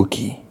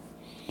 Spooky.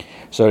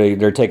 So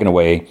they're taken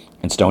away.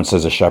 And Stone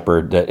says to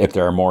Shepard that if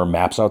there are more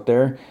maps out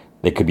there,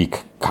 they could be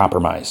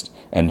compromised.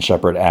 And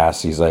Shepard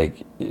asks, he's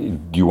like,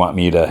 do you want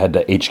me to head to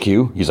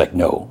HQ? He's like,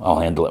 no, I'll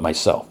handle it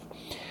myself.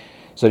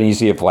 So then you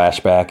see a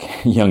flashback.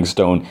 Young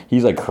Stone,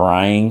 he's like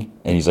crying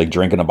and he's like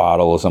drinking a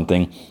bottle or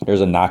something.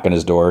 There's a knock on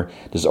his door.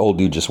 This old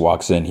dude just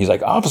walks in. He's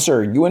like,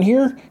 officer, you in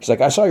here? He's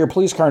like, I saw your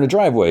police car in the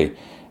driveway.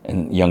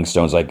 And young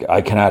Stone's like,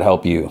 I cannot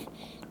help you.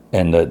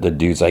 And the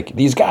dude's like,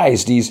 these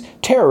guys, these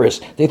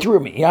terrorists, they threw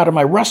me out of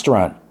my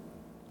restaurant.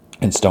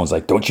 And Stone's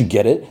like, don't you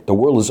get it? The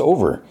world is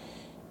over.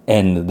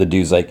 And the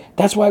dude's like,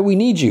 that's why we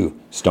need you.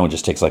 Stone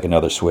just takes like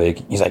another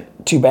swig. He's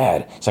like, too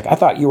bad. It's like, I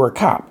thought you were a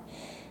cop.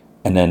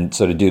 And then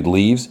so the dude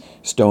leaves.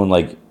 Stone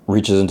like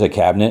reaches into a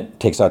cabinet,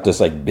 takes out this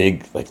like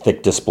big, like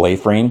thick display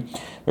frame.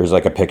 There's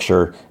like a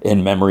picture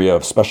in memory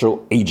of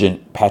Special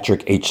Agent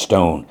Patrick H.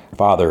 Stone,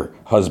 father,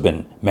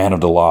 husband, man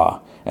of the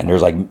law. And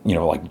there's like,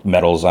 like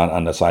medals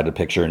on the side of the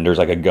picture. And there's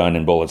like a gun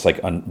and bullets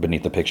like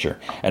beneath the picture.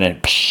 And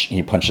then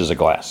he punches a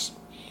glass.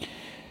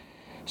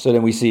 So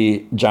then we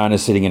see John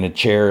is sitting in a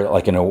chair,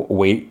 like in a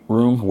waiting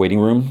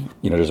room.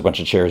 There's a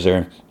bunch of chairs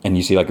there. And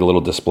you see like a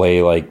little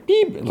display, like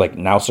beep, like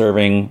now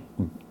serving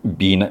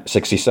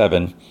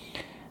B67.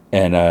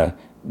 And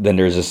then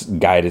there's this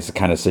guy that's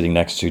kind of sitting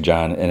next to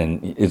John.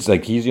 And then it's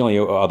like he's the only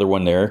other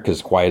one there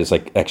because Quiet is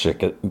like,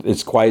 actually,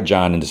 it's Quiet,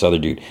 John, and this other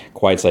dude.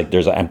 Quiet's like,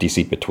 there's an empty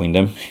seat between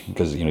them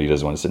because, he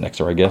doesn't want to sit next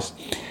to her, I guess.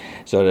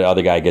 So the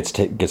other guy gets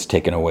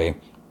taken away.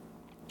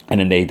 And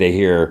then they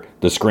hear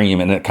the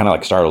scream, and it kind of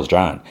like startles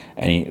John.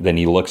 And then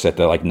he looks at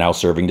the like now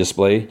serving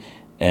display,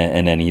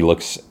 and then he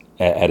looks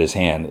at his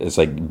hand. It's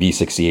like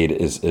B68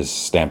 is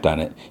stamped on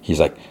it. He's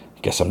like,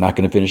 guess I'm not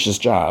going to finish this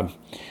job.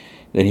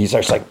 Then he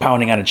starts like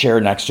pounding on a chair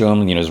next to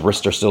him. His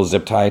wrists are still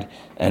zip tied.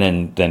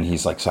 And then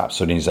he's like, stop.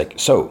 So then he's like,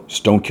 so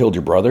Stone killed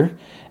your brother?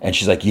 And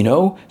she's like,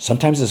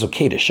 sometimes it's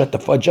okay to shut the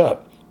fudge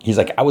up. He's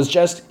like,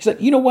 he's like,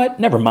 you know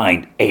what? Never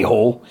mind,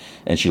 a-hole.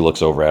 And she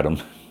looks over at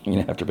him.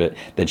 After a bit,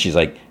 then she's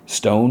like,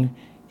 Stone,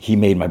 he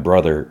made my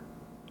brother,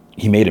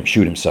 he made him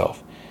shoot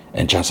himself.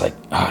 And John's like,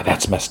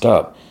 that's messed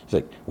up. He's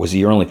like, was he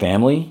your only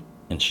family?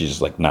 And she just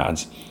like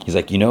nods. He's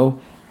like,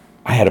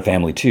 I had a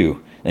family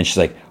too. And she's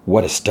like,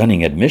 what a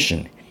stunning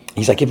admission.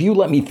 He's like, if you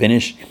let me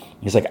finish.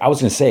 He's like, I was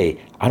going to say,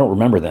 I don't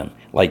remember them.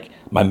 Like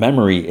my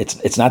memory,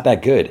 it's not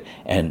that good.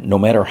 And no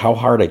matter how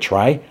hard I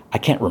try, I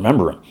can't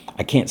remember them.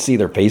 I can't see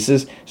their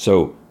faces.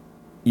 So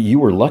you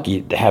were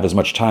lucky to have as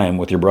much time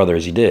with your brother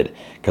as you did,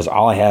 because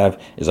all I have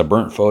is a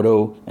burnt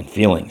photo and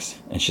feelings.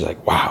 And she's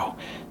like, wow,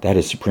 that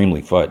is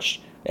supremely fudged.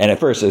 And at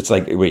first it's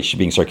like, wait, she's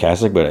being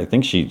sarcastic, but I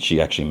think she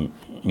actually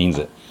means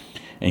it.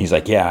 And he's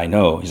like, yeah, I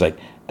know. He's like,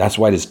 that's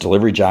why this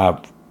delivery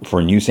job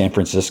for New San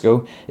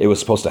Francisco, it was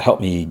supposed to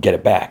help me get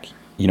it back.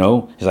 He's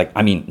like,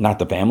 I mean, not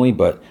the family,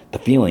 but the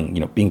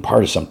feeling, being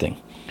part of something.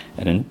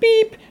 And then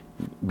beep,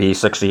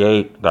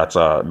 B68, that's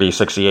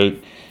B68.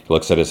 He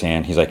looks at his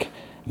hand. He's like,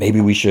 maybe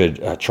we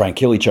should try and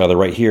kill each other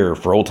right here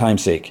for old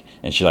time's sake.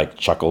 And she like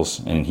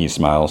chuckles and he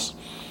smiles.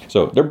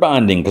 So they're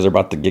bonding because they're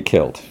about to get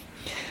killed.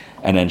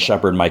 And then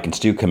Shepard, Mike, and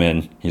Stu come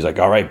in. He's like,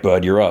 all right,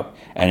 bud, you're up.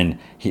 And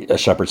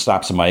Shepard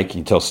stops Mike and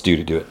he tells Stu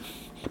to do it.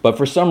 But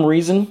for some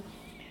reason,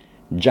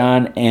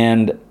 John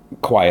and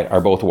Quiet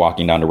are both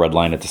walking down the Red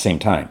Line at the same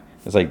time.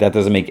 It's like, that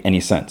doesn't make any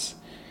sense.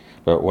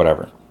 But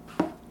whatever.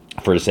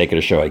 For the sake of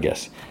the show, I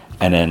guess.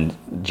 And then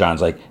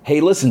John's like,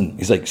 hey, listen.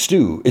 He's like,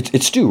 Stu.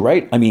 It's Stu,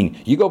 right? I mean,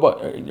 you go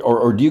by,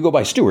 or do you go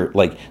by Stuart?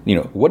 Like,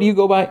 what do you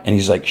go by? And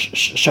he's like,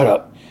 shut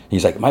up.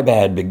 He's like, my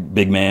bad,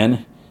 big man.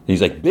 And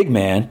he's like, big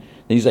man. And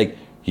he's like,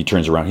 he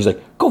turns around. He's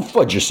like, go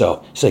fudge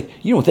yourself. He's like,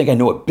 you don't think I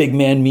know what big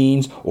man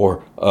means,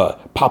 or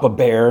Papa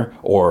Bear,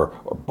 or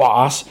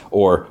boss,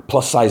 or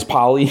plus size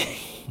Polly?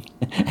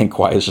 And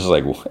Quiet's just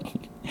like, what?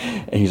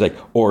 And he's like,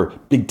 or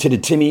big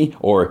titted Timmy,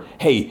 or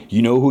hey,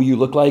 you know who you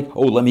look like?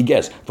 Oh, let me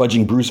guess,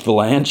 fudging Bruce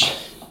Valanche.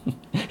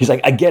 He's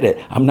like, I get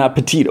it. I'm not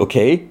petite,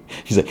 okay?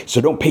 He's like,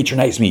 so don't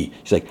patronize me.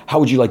 He's like, how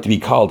would you like to be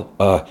called?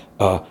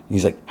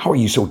 He's like, how are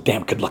you so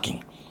damn good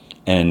looking?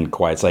 And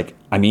Quiet's like,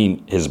 I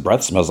mean, his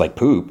breath smells like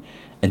poop.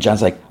 And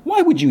John's like,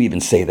 why would you even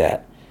say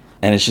that?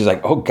 And she's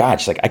like, oh God.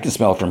 She's like, I can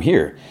smell it from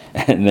here.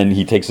 And then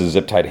he takes his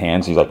zip-tied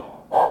hands. He's like,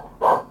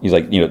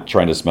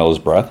 trying to smell his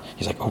breath.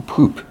 He's like, oh,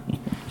 poop.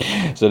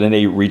 So then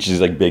they reach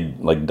these like big,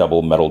 like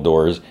double metal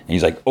doors. And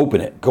he's like,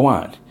 open it. Go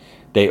on.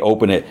 They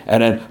open it.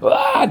 And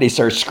then they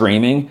start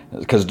screaming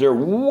because they're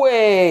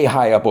way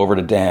high up over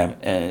the dam.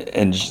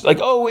 And she's like,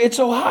 oh, it's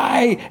so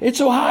high. It's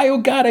so high. Oh,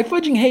 God, I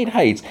fudging hate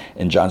heights.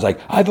 And John's like,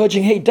 I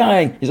fudging hate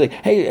dying. He's like,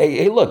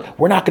 hey, look,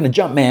 we're not going to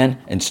jump,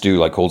 man. And Stu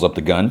like holds up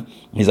the gun.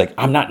 He's like,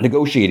 I'm not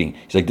negotiating.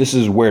 He's like, this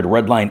is where the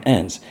red line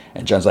ends.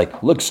 And John's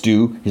like, look,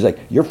 Stu. He's like,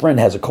 your friend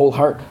has a cold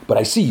heart, but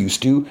I see you,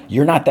 Stu.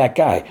 You're not that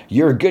guy.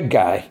 You're a good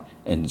guy.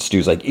 And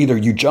Stu's like, either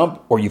you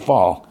jump or you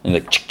fall.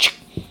 And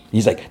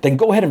he's like, then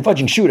go ahead and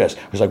fudging shoot us.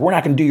 He's like, we're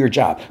not going to do your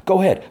job.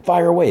 Go ahead,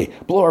 fire away,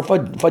 blow our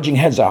fudging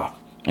heads off.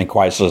 And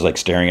Quiet's like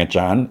staring at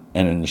John,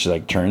 and then she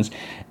like turns,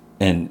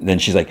 and then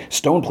she's like,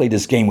 Stone played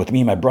this game with me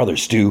and my brother,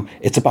 Stu.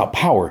 It's about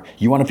power.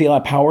 You want to feel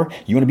that power?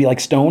 You want to be like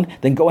Stone?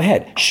 Then go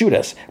ahead, shoot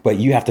us. But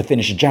you have to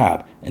finish a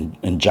job.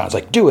 And John's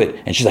like, do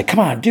it. And she's like, come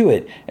on, do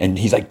it. And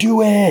he's like,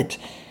 do it.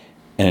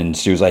 And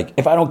Stu's like,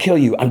 if I don't kill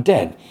you, I'm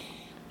dead.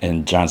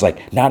 And John's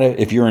like, not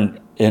if you're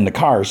in the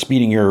car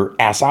speeding your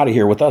ass out of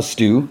here with us,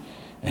 Stu.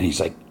 And he's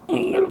like,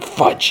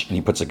 fudge. And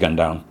he puts a gun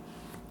down.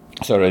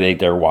 So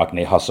they're walking,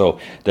 they hustle.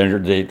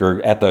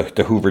 They're at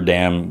the Hoover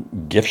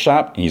Dam gift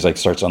shop. And he's like,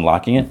 starts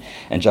unlocking it.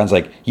 And John's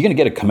like, you going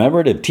to get a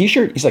commemorative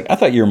t-shirt? He's like, I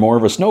thought you were more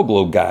of a snow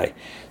globe guy.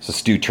 So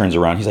Stu turns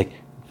around. He's like,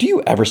 do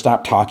you ever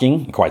stop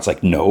talking? And Quiet's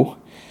like, no.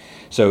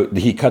 So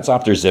he cuts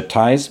off their zip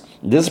ties.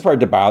 This is the part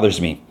that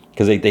bothers me.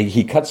 Because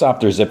he cuts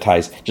off their zip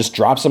ties, just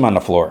drops them on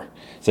the floor.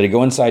 So they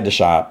go inside the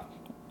shop.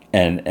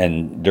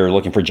 And they're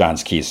looking for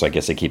John's keys, so I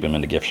guess they keep him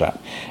in the gift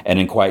shop. And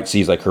then Quiet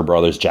sees like her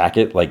brother's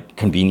jacket like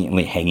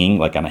conveniently hanging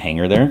like on a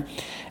hanger there.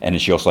 And then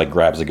she also like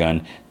grabs a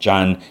gun.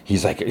 John,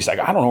 he's like,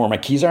 I don't know where my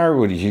keys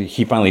are.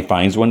 He finally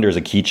finds one. There's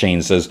a keychain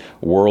that says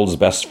 "World's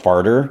Best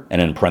Farter,"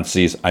 and in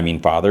parentheses, I mean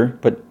father.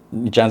 But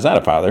John's not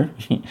a father.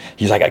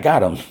 He's like, I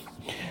got him.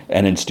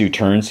 And then Stu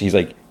turns. He's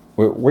like,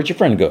 where'd your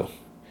friend go?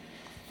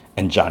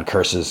 And John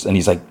curses, and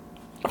he's like,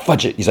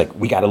 fudge it. He's like,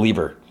 we got to leave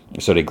her.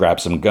 So they grab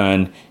some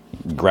gun,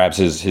 grabs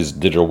his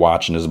digital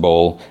watch in his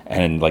bowl,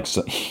 and like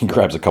so, he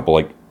grabs a couple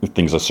like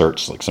things of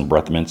search, like some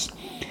breath mints.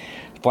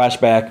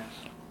 Flashback,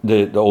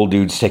 the old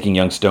dude's taking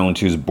young Stone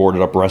to his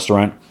boarded up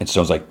restaurant, and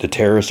Stone's like, the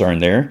terrorists are in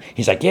there?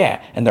 He's like,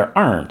 yeah, and they're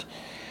armed.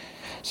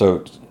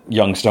 So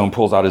young Stone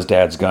pulls out his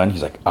dad's gun.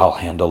 He's like, I'll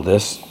handle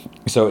this.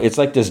 So it's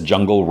like this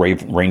jungle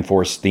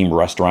rainforest themed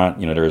restaurant.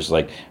 There's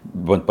like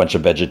a bunch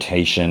of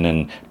vegetation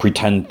and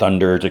pretend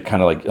thunder to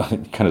kind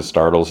of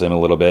startles him a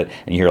little bit.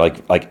 And you hear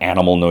like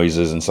animal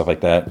noises and stuff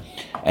like that.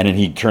 And then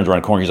he turns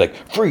around the corner. He's like,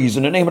 freeze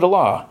in the name of the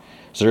law.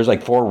 So there's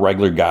like 4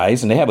 regular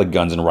guys and they have like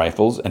guns and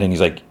rifles. And then he's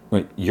like,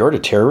 wait, you're the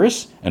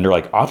terrorist? And they're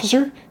like,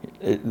 officer?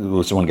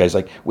 So one guy's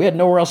like, we had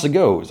nowhere else to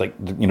go. It's like,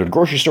 the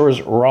grocery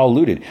stores were all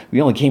looted.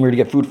 We only came here to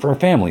get food for our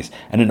families.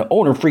 And then the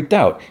owner freaked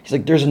out. He's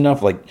like, there's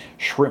enough like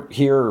shrimp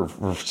here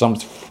or some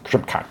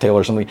shrimp cocktail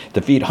or something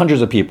to feed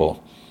hundreds of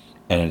people.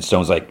 And then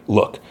Stone's like,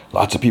 look,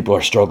 lots of people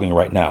are struggling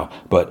right now,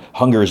 but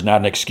hunger is not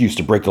an excuse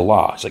to break the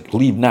law. It's like,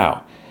 leave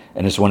now.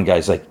 And this one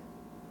guy's like,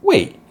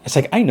 wait. It's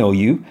like, I know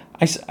you.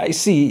 I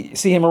see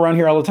him around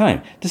here all the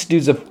time. This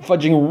dude's a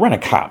fudging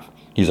rent-a-cop.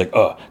 He's like,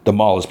 the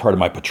mall is part of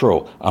my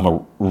patrol. I'm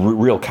a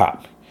real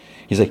cop.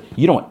 He's like,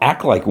 you don't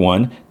act like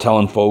one,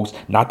 telling folks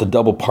not to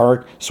double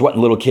park,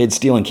 sweating little kids,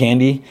 stealing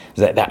candy.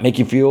 Does that make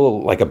you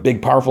feel like a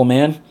big, powerful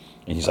man?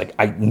 And he's like,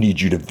 I need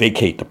you to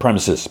vacate the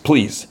premises,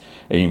 please.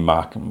 And he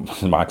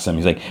mocks him.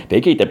 He's like,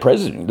 vacate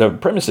the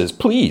premises,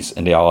 please.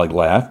 And they all like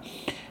laugh.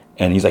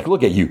 And he's like,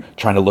 look at you,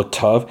 trying to look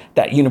tough.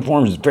 That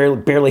uniform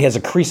barely has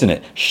a crease in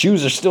it.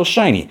 Shoes are still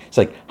shiny. It's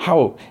like,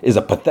 how is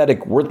a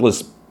pathetic,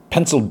 worthless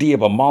pencil D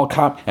of a mall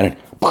cop? And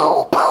then,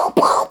 pow, pow,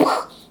 pow,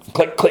 pow,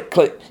 click, click,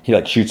 click. He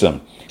like shoots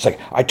him. He's like,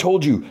 I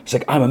told you. It's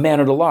like, I'm a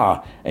man of the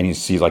law. And he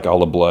sees like all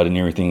the blood and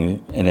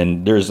everything. And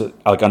then there's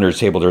like under his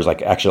table, there's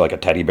like actually like a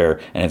teddy bear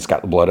and it's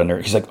got blood under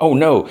it. He's like, oh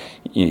no.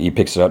 He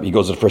picks it up. He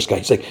goes to the first guy.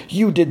 He's like,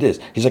 you did this.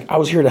 He's like, I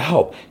was here to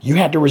help. You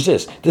had to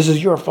resist. This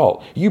is your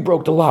fault. You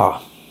broke the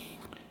law.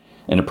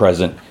 And the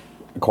president,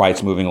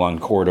 Quiet's moving along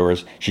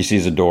corridors. She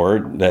sees a door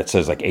that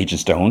says like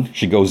Agent Stone.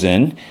 She goes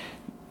in.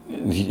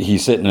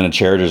 he's sitting in a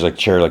chair. There's like a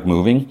chair like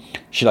moving.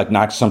 She like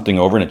knocks something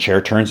over and a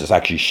chair turns. It's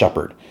actually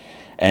Shepard.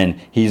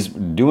 And he's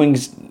doing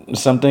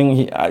something.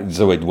 He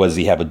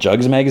have a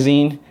Jugs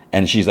magazine?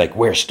 And she's like,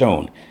 where's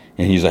Stone?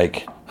 And he's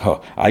like,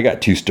 oh, I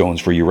got 2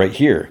 stones for you right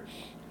here.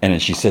 And then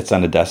she sits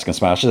on the desk and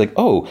smiles. She's like,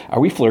 oh, are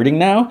we flirting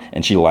now?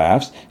 And she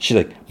laughs. She's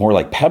like, more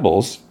like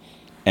pebbles.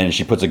 And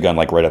she puts a gun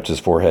like right up to his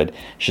forehead.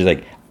 She's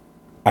like,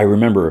 I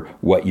remember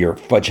what your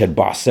fudgehead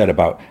boss said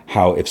about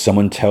how if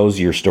someone tells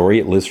your story,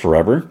 it lives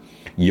forever.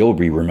 You'll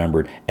be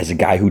remembered as a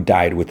guy who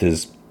died with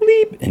his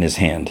bleep in his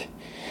hand.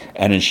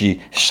 And then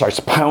she starts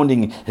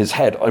pounding his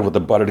head with the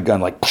butt of the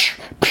gun, like psh,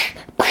 psh,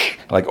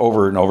 psh, like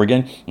over and over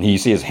again. And you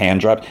see his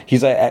hand drop.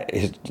 He's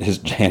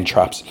his hand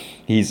drops.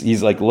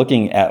 He's like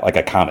looking at like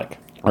a comic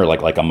or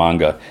like a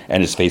manga,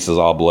 and his face is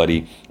all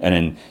bloody. And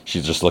then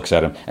she just looks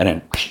at him and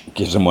then psh,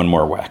 gives him one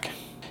more whack.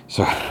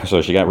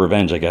 So she got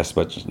revenge, I guess,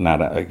 but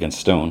not against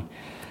Stone.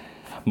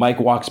 Mike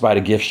walks by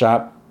the gift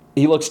shop.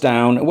 He looks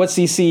down. What's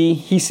he see?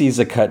 He sees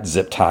the cut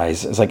zip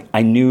ties. It's like,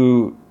 I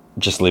knew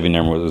just leaving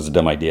there was a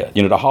dumb idea.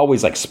 The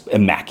hallway's like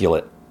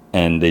immaculate,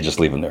 and they just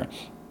leave him there.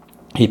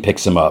 He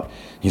picks him up.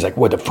 He's like,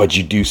 what the fudge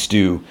you do,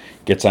 Stu?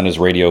 Gets on his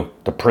radio.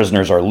 The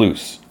prisoners are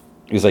loose.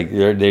 He's like,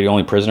 they're the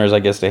only prisoners I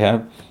guess they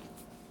have.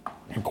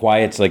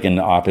 Quiet's like in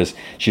the office.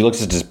 She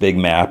looks at this big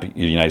map of the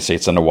United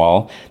States on the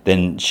wall.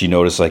 Then she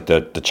noticed like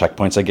the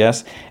checkpoints, I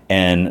guess.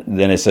 And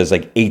then it says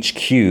like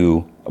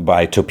HQ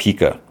by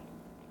Topeka.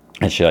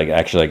 And she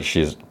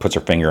she puts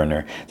her finger in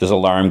there. This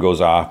alarm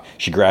goes off.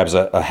 She grabs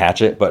a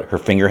hatchet, but her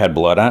finger had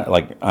blood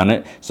on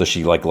it. So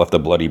she like left a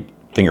bloody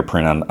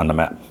fingerprint on the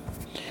map.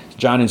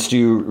 John and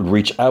Stu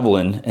reach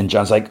Evelyn, and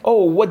John's like,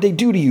 oh, what'd they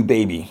do to you,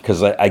 baby?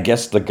 Because I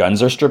guess the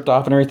guns are stripped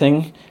off and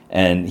everything.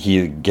 And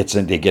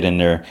they get in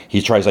there.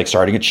 He tries like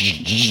starting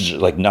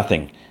it, like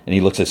nothing. And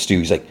he looks at Stu.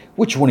 He's like,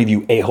 which one of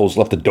you a-holes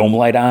left the dome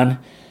light on?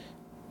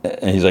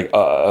 And he's like,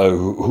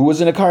 who was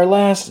in the car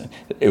last?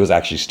 It was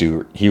actually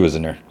Stu. He was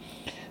in there.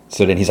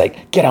 So then he's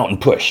like, get out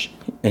and push.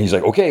 And he's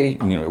like, okay,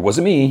 it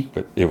wasn't me,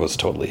 but it was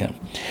totally him.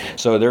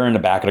 So they're in the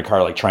back of the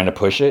car, like trying to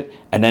push it.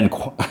 And then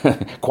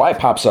Quiet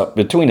pops up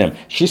between them.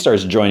 She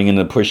starts joining in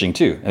the pushing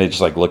too. And they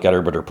just like look at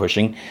her, but they're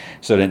pushing.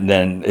 So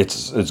then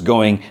it's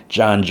going.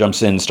 John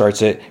jumps in,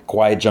 starts it.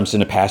 Quiet jumps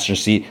in the passenger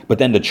seat. But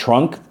then the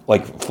trunk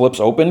like flips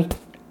open.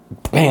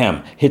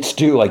 Bam! Hits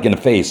Stu like in the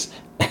face.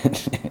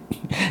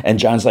 And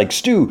John's like,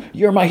 Stu,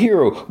 you're my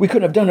hero. We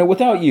couldn't have done it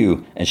without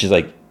you. And she's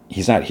like,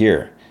 he's not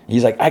here.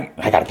 He's like,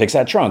 I got to fix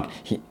that trunk.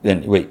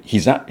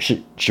 He's not,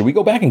 should we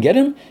go back and get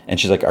him? And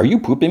she's like, are you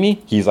pooping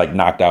me? He's like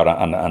knocked out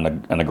on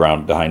the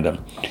ground behind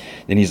him.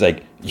 Then he's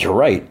like, you're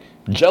right.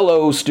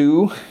 Jello,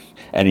 Stu.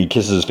 And he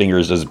kisses his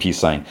fingers as a peace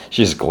sign.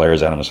 She just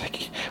glares at him. It's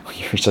like,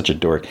 you're such a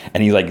dork.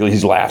 And he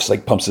laughs,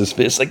 like pumps his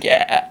fist, like,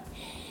 yeah.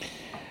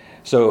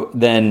 So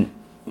then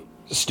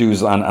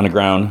Stu's on the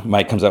ground.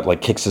 Mike comes up,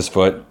 like kicks his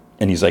foot.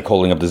 And he's like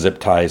holding up the zip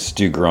ties.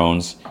 Stu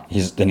groans.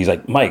 He's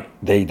like, Mike,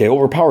 they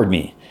overpowered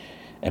me.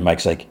 And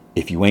Mike's like,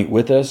 if you ain't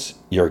with us,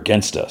 you're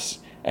against us.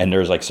 And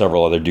there's like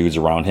several other dudes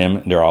around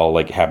him. They're all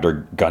like have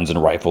their guns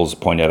and rifles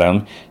pointed at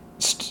him.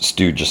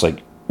 Stu just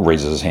like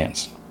raises his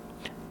hands.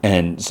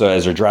 And so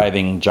as they're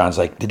driving, John's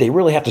like, did they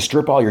really have to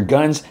strip all your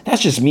guns?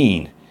 That's just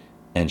mean.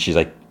 And she's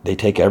like, they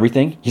take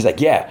everything? He's like,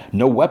 yeah,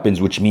 no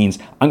weapons, which means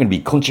I'm going to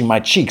be clenching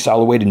my cheeks all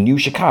the way to New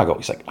Chicago.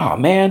 He's like, oh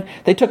man,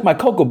 they took my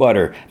cocoa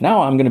butter.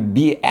 Now I'm going to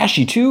be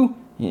ashy too?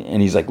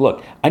 And he's like,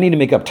 look, I need to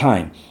make up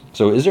time.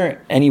 So is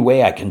there any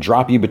way I can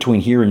drop you between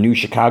here and New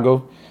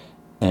Chicago?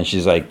 And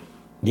she's like,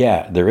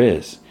 yeah, there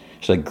is.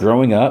 She's like,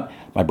 growing up,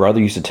 my brother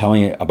used to tell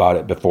me about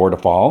it before the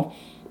fall.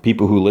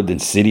 People who lived in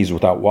cities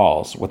without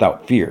walls,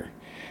 without fear.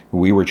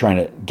 We were trying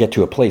to get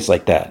to a place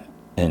like that.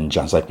 And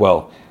John's like,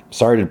 well,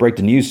 sorry to break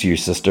the news to your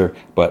sister,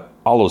 but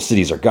all those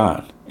cities are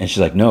gone. And she's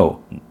like,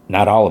 no,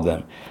 not all of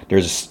them.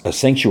 There's a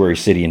sanctuary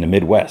city in the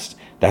Midwest.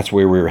 That's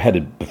where we were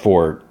headed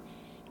before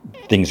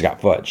things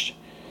got fudged.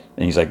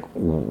 And he's like,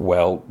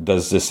 well,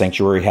 does this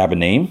sanctuary have a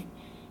name?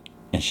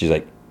 And she's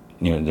like,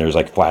 there's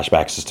like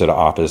flashbacks to the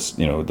office,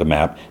 the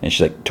map. And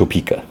she's like,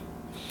 Topeka.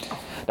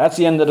 That's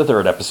the end of the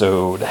 3rd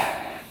episode.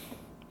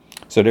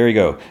 So there you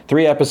go.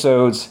 3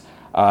 episodes.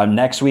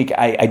 Next week,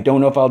 I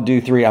don't know if I'll do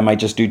 3. I might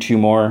just do 2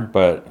 more.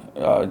 But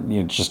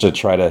just to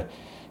try to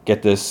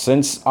get this,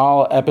 since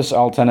all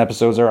 10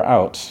 episodes are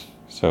out.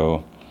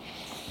 So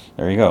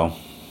there you go.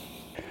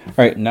 All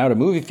right, now the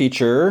movie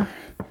feature.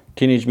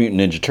 Teenage Mutant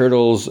Ninja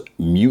Turtles,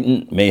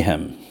 Mutant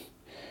Mayhem.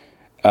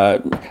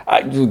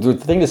 The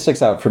thing that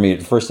sticks out for me,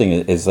 the first thing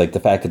is like the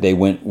fact that they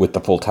went with the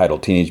full title,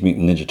 Teenage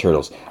Mutant Ninja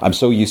Turtles. I'm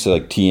so used to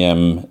like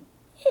TMNT.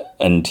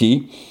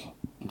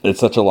 It's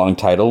such a long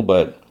title,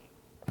 but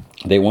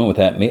they went with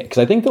that. Because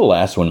I think the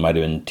last one might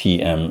have been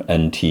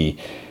TMNT.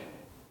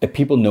 If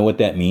people know what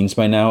that means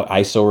by now,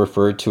 I so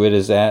refer to it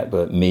as that,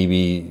 but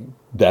maybe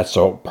that's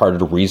all part of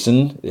the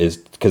reason is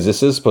because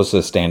this is supposed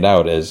to stand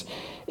out as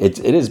it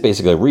is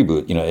basically a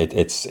reboot.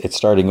 It's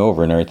starting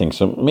over and everything.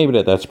 So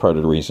maybe that's part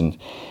of the reason.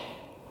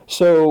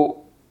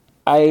 So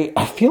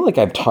I feel like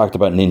I've talked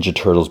about Ninja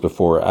Turtles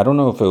before. I don't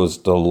know if it was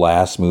the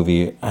last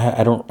movie.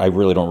 I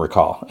really don't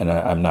recall, and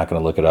I'm not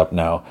going to look it up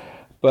now.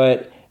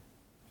 But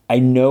I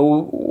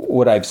know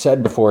what I've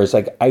said before is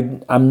like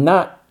I'm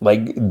not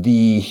like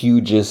the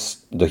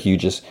hugest.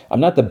 I'm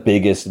not the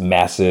biggest,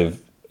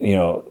 massive,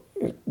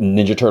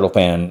 Ninja Turtle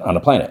fan on the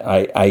planet.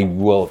 I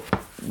will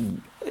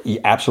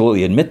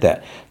absolutely admit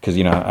that because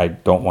I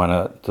don't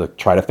want to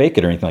try to fake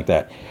it or anything like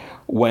that.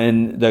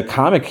 When the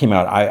comic came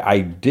out, I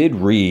did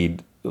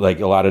read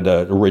like a lot of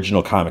the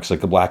original comics, like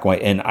the black and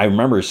white, and I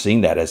remember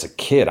seeing that as a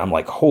kid. I'm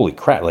like, holy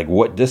crap! Like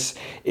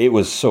it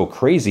was so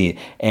crazy,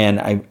 and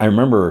I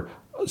remember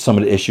some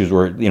of the issues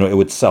where it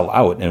would sell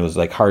out and it was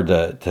like hard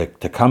to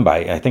come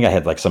by. I think I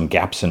had like some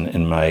gaps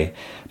in my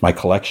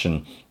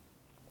collection,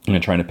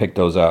 trying to pick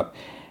those up.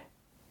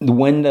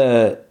 When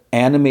the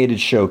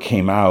animated show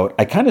came out,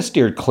 I kind of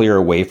steered clear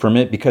away from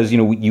it because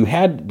you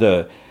had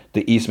the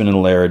Eastman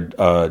and Laird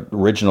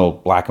original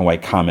black and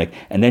white comic,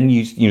 and then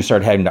you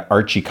started having the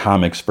Archie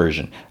Comics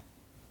version.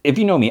 If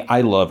you know me,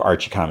 I love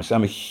Archie Comics.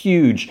 I'm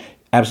a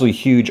absolutely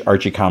huge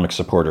Archie Comics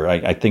supporter.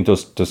 I think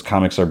those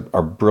comics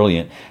are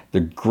brilliant.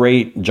 They're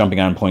great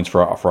jumping on points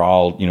for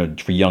all,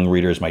 for young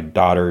readers. My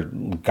daughter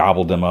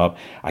gobbled them up.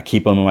 I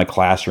keep them in my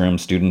classroom.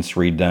 Students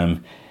read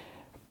them.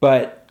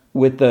 But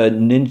with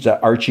the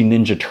Archie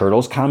Ninja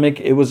Turtles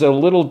comic, it was a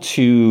little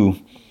too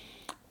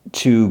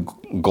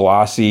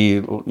glossy,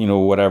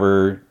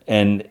 whatever,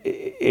 and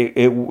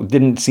it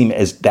didn't seem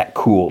as that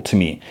cool to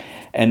me.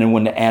 And then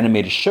when the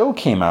animated show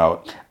came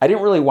out, I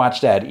didn't really watch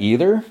that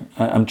either.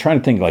 I'm trying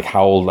to think like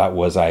how old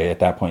was I at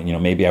that point.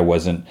 Maybe I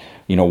wasn't,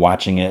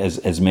 watching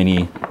it as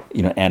many,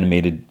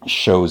 animated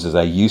shows as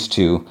I used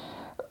to.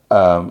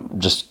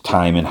 Just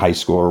time in high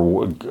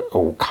school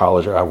or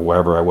college or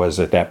wherever I was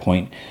at that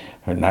point,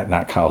 or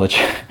not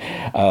college.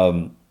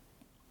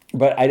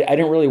 But I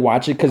didn't really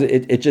watch it because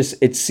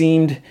it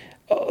seemed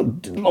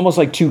almost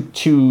like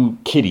too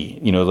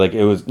kiddie. Like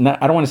it was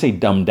not. I don't want to say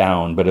dumbed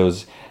down, but it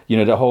was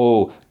the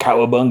whole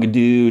cowabunga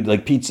dude,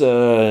 like pizza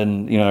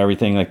and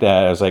everything like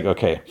that. I was like,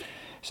 okay.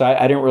 So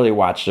I didn't really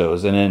watch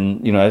those.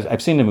 And then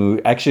I've seen the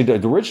movie. Actually,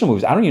 the original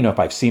movies. I don't even know if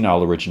I've seen all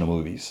the original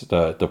movies.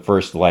 The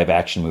first live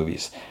action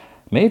movies.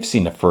 May have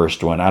seen the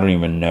first one. I don't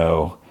even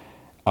know.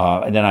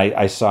 And then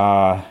I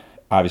saw.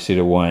 Obviously,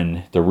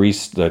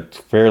 the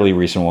fairly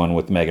recent one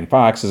with Megan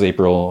Fox is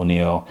April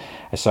O'Neil.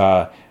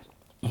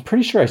 I'm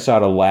pretty sure I saw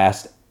the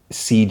last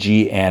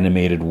CG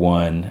animated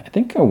one. I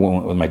think I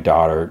went with my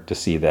daughter to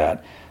see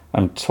that.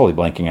 I'm totally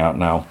blanking out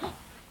now.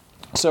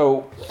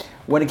 So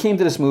when it came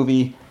to this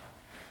movie,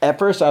 at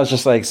first I was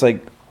just like, it's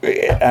like,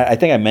 I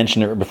think I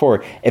mentioned it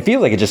before. It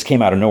feels like it just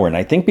came out of nowhere. And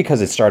I think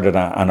because it started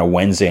on a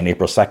Wednesday on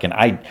April 2nd,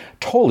 I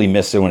totally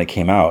missed it when it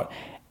came out.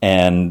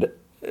 And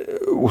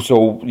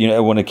so,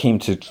 when it came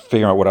to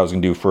figuring out what I was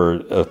going to do for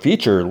a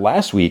feature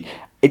last week,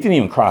 it didn't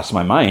even cross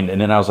my mind.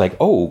 And then I was like,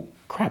 oh,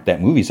 crap,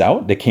 that movie's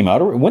out? That came out?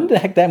 When the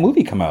heck did that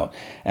movie come out?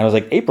 And I was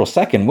like, April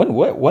 2nd?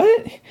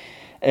 What?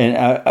 And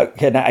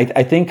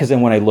I think because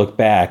then when I look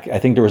back, I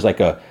think there was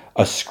like a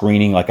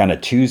screening like on a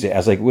Tuesday. I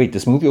was like, wait,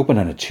 this movie opened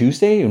on a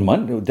Tuesday and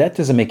Monday? That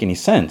doesn't make any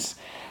sense.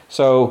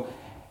 So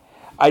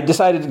I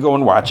decided to go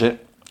and watch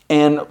it.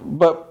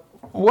 But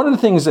one of the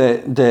things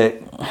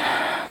that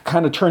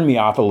kind of turned me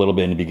off a little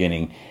bit in the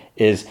beginning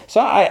is,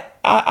 so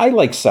I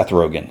like Seth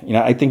Rogen.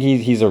 I think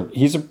he's a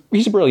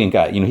brilliant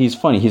guy. He's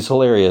funny, he's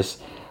hilarious.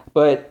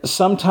 But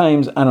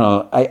sometimes I don't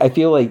know. I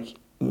feel like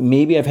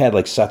maybe I've had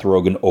like Seth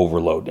Rogen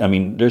overload. I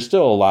mean, there's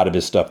still a lot of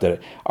his stuff that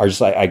are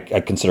just like I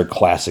consider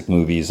classic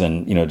movies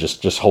and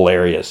just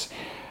hilarious.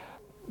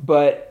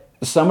 But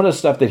some of the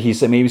stuff that he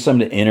said, maybe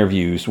some of the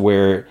interviews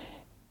where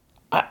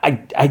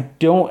I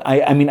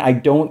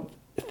don't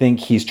think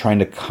he's trying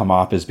to come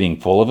off as being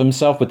full of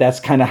himself, but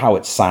that's kind of how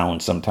it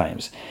sounds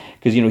sometimes.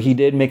 Because he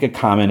did make a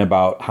comment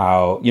about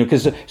how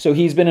so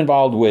he's been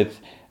involved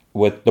with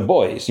The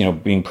Boys,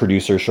 being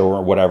producer, show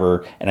or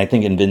whatever, and I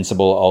think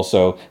Invincible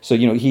also. So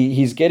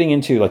he's getting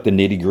into like the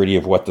nitty gritty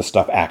of what the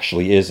stuff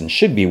actually is and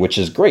should be, which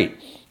is great.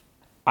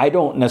 I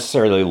don't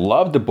necessarily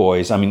love The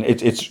Boys. I mean,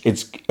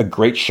 it's a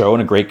great show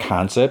and a great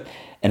concept.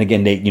 And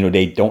again,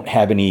 they don't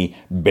have any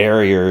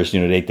barriers.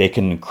 They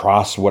can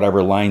cross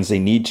whatever lines they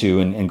need to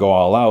and go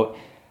all out.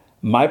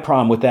 My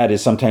problem with that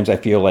is sometimes I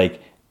feel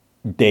like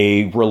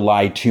they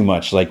rely too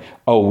much. Like,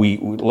 oh, we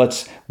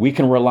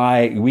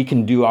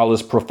can do all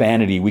this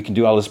profanity, we can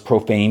do all this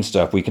profane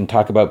stuff, we can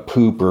talk about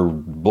poop or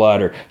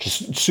blood or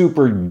just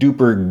super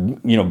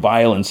duper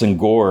violence and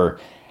gore.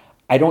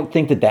 I don't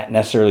think that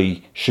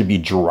necessarily should be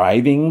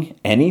driving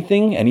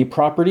any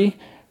property.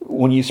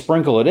 When you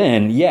sprinkle it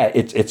in, yeah,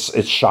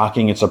 it's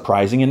shocking, it's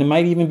surprising, and it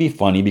might even be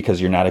funny because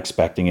you're not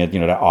expecting it,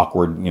 that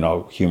awkward,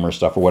 humor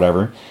stuff or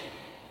whatever.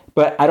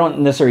 But I don't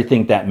necessarily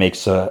think that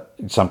makes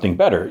something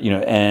better,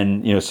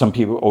 And some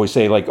people always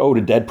say like, oh,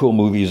 the Deadpool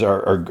movies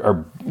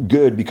are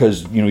good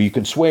because you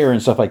can swear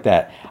and stuff like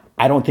that.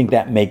 I don't think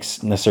that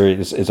makes necessarily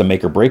is a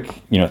make or break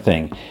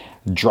thing.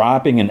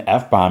 Dropping an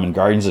F-bomb in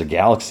Guardians of the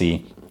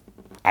Galaxy,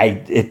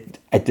 it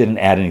didn't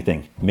add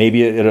anything.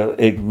 Maybe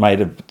it might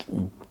have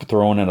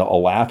throwing in a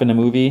laugh in a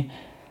movie,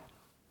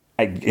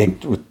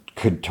 it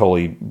could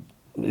totally,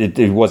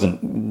 it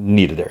wasn't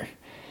needed there.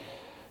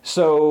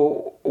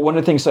 So one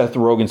of the things Seth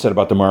Rogen said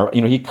about the Marvel,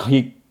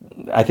 he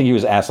I think he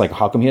was asked, like,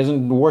 how come he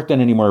hasn't worked on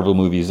any Marvel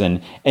movies?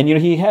 And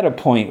he had a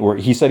point where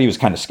he said he was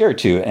kind of scared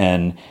too.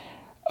 And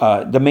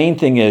the main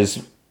thing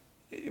is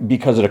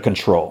because of the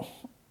control.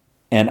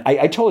 And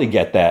I totally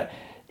get that.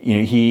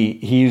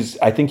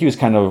 I think he was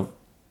kind of,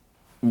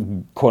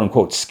 quote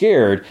unquote,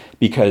 scared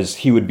because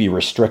he would be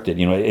restricted.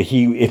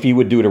 If he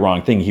would do the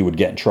wrong thing, he would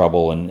get in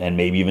trouble and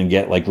maybe even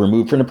get like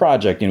removed from the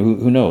project.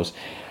 Who knows?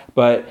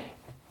 But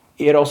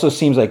it also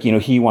seems like,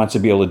 he wants to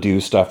be able to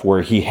do stuff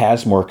where he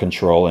has more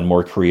control and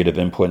more creative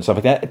input and stuff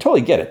like that. I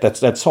totally get it. That's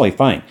totally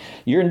fine.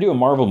 You're going to do a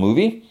Marvel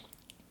movie.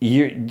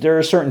 There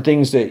are certain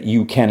things that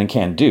you can and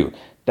can't do.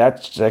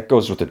 That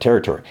goes with the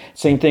territory.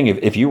 Same thing,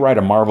 if you write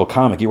a Marvel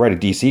comic, you write a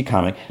DC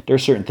comic, there are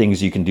certain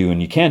things you can do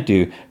and you can't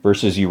do,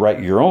 versus you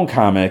write your own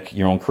comic,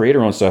 your own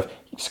creator own stuff,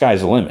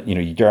 sky's the limit.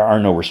 There are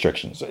no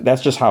restrictions.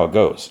 That's just how it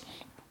goes.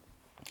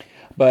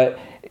 But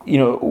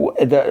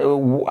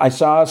I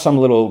saw some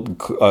little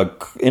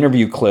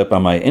interview clip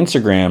on my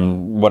Instagram,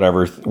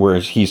 whatever, where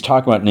he's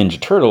talking about Ninja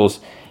Turtles.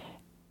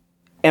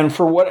 And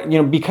for what,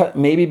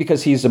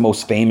 because he's the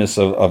most famous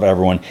of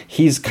everyone,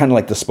 he's kind of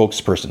like the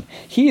spokesperson.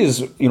 He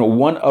is,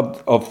 one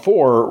of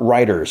 4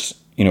 writers,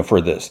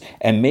 for this.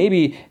 And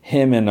maybe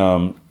him and,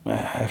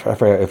 I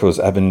forgot if it was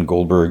Evan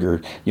Goldberg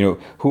or,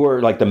 who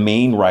are like the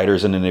main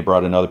writers, and then they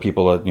brought in other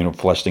people to,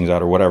 flesh things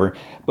out or whatever.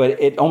 But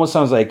it almost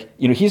sounds like,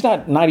 he's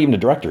not even the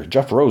director.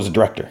 Jeff Rowe is the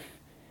director.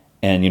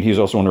 And he's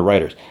also one of the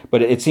writers.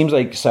 But it seems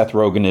like Seth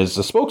Rogen is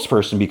the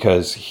spokesperson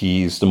because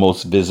he's the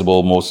most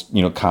visible, most,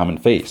 common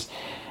face.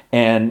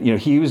 And,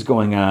 he was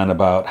going on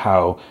about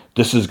how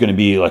this is going to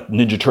be like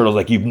Ninja Turtles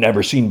like you've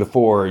never seen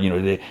before.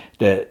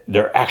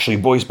 They're actually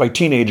voiced by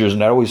teenagers.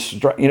 And that always,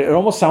 it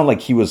almost sounded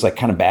like he was like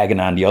kind of bagging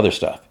on the other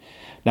stuff.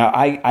 Now,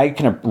 I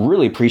can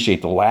really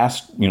appreciate the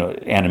last,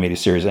 animated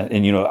series.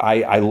 And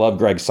I love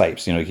Greg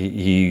Sipes.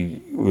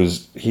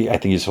 I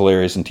think he's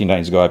hilarious in Teen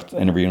Titans Go. I've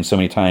interviewed him so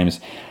many times.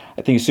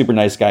 I think he's a super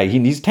nice guy.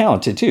 He's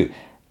talented too.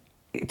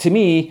 To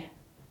me,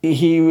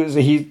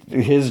 using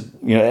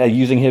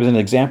him as an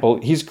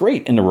example, he's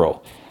great in the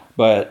role.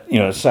 But,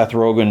 Seth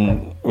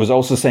Rogen was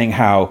also saying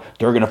how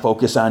they're going to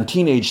focus on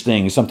teenage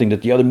things, something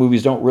that the other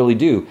movies don't really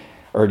do,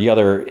 or the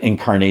other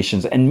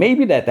incarnations. And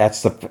maybe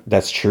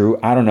that's true.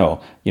 I don't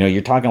know.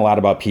 You're talking a lot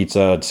about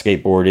pizza,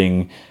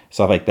 skateboarding,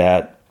 stuff like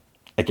that.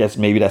 I guess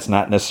maybe that's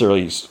not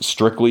necessarily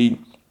strictly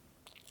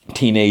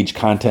teenage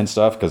content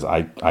stuff, because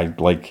I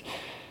like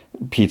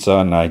pizza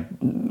and I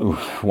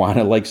want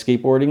to like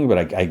skateboarding,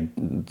 but I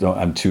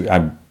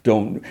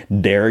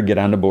don't dare get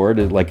on the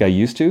board like I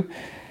used to.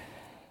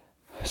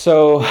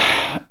 So,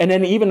 and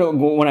then even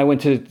when I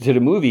went to the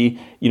movie,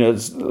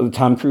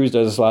 Tom Cruise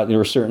does a lot. There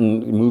were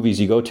certain movies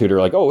you go to, they're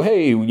like, oh,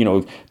 hey,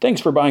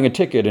 thanks for buying a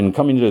ticket and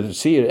coming to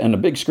see it on a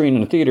big screen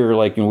in the theater.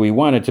 Like, we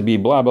want it to be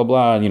blah, blah,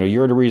 blah.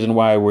 You're the reason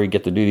why we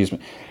get to do these.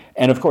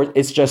 And of course,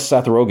 it's just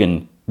Seth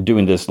Rogen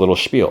doing this little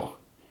spiel.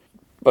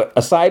 But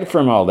aside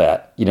from all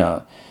that,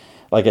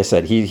 like I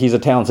said, he's a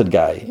talented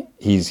guy.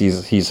 He's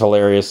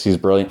hilarious. He's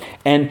brilliant.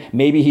 And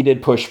maybe he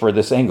did push for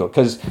this angle,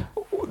 because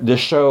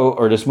this show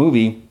or this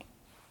movie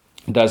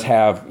does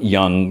have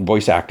young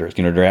voice actors.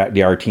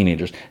 They are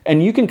teenagers,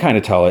 and you can kind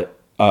of tell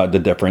the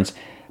difference.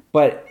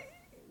 But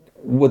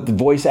with the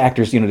voice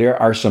actors,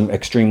 there are some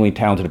extremely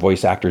talented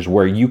voice actors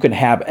where you can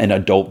have an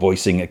adult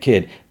voicing a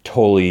kid.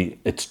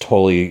 It's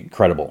totally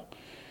credible.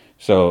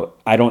 So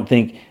I don't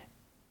think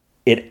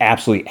it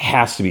absolutely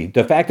has to be.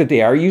 The fact that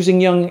they are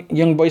using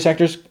young voice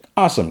actors,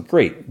 awesome,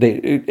 great.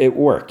 It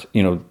worked,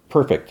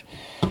 perfect.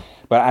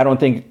 But I don't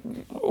think,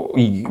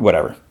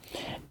 whatever.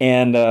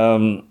 And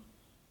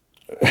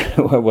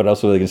what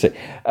else was I going to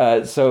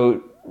say?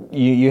 So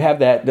you have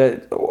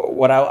that.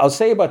 What I'll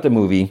say about the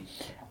movie,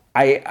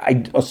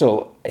 I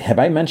also, have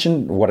I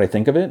mentioned what I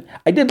think of it?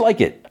 I did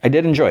like it. I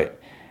did enjoy it.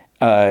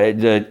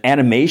 The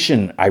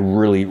animation, I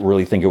really,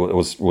 really think it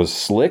was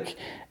slick.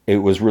 It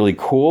was really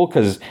cool,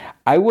 because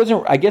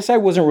I guess I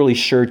wasn't really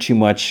sure too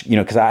much,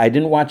 because I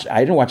didn't watch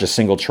a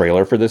single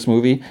trailer for this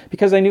movie,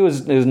 because I knew it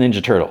was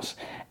Ninja Turtles,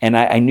 and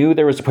I knew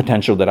there was a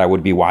potential that I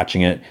would be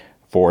watching it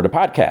for the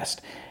podcast.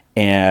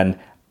 And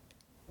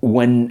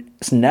when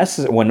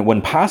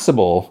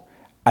possible,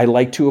 I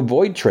like to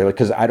avoid trailer,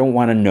 because I don't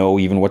want to know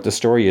even what the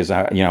story is.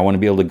 I want to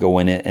be able to go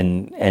in it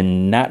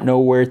and not know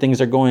where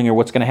things are going or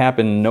what's going to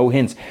happen. No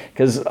hints,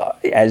 because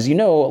as you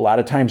know, a lot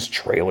of times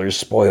trailers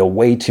spoil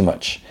way too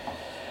much.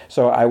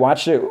 So I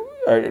watched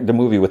the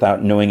movie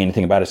without knowing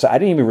anything about it. So I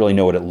didn't even really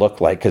know what it looked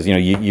like, because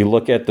you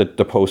look at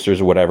the posters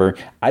or whatever.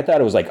 I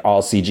thought it was like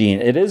all CG,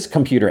 and it is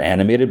computer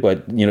animated,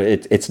 but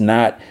it's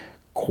not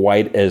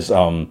quite as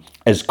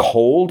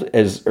cold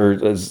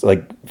as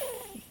like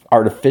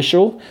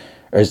artificial,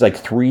 or as like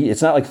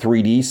it's not like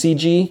 3D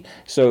CG.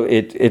 So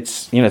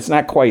it's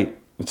not quite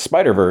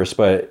Spider-Verse,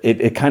 but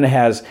it kind of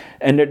has,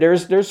 and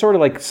there's sort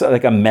of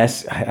like a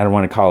mess. I don't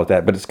want to call it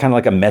that, but it's kind of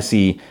like a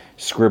messy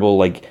scribble.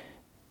 Like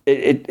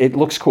it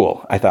looks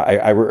cool. I thought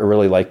I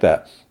really like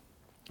that.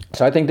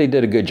 So I think they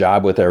did a good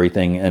job with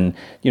everything. And,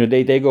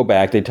 they go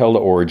back, they tell the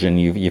origin.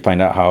 You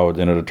find out how,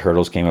 the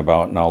turtles came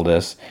about and all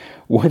this.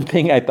 One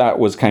thing I thought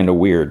was kind of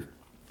weird.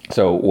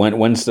 So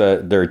once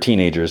they're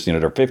teenagers,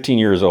 they're 15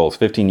 years old,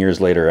 15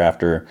 years later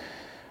after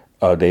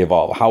they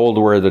evolve. How old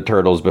were the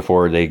turtles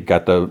before they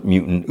got the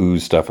mutant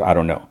ooze stuff? I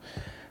don't know.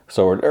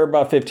 So they're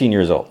about 15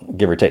 years old,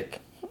 give or take,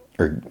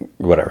 or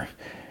whatever.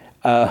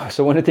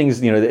 So one of the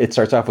things, it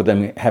starts off with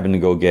them having to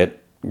go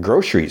get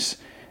groceries.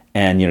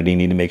 And, they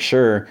need to make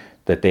sure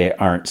that they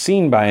aren't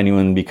seen by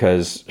anyone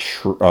because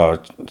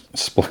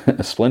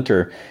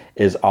Splinter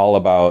is all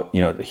about,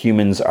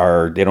 humans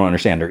they don't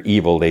understand, they're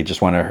evil. They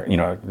just want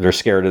to, they're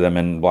scared of them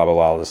and blah, blah,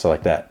 blah, and stuff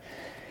like that.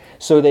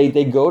 So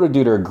they go to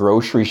do their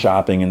grocery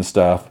shopping and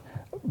stuff,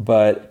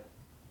 but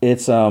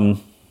it's,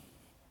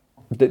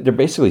 they're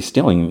basically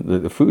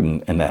stealing the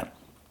food and that.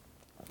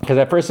 Because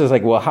at first it's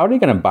like, well, how are they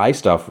going to buy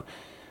stuff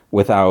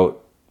without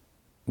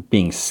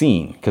being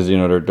seen? Because,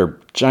 they're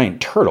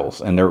giant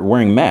turtles and they're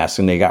wearing masks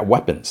and they got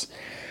weapons.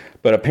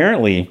 But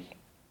apparently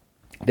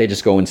they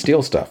just go and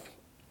steal stuff.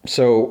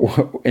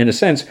 So in a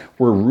sense,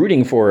 we're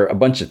rooting for a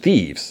bunch of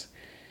thieves.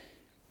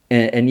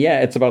 And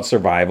yeah, it's about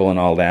survival and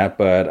all that,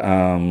 but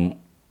I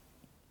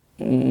don't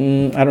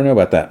know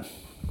about that.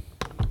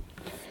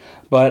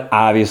 But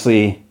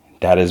obviously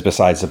that is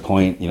besides the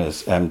point.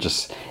 It's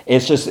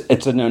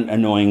an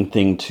annoying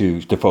thing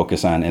to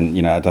focus on, and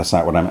that's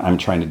not what I'm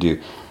trying to do.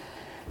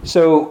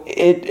 So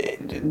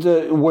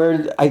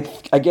I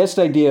guess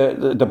the idea,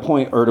 the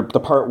point, or the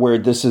part where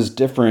this is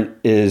different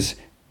is,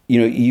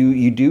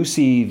 you do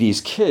see these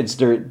kids,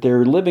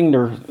 they're living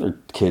their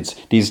kids,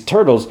 these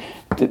turtles,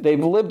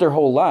 they've lived their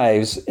whole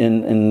lives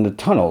in the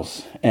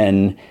tunnels,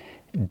 and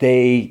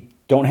they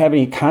don't have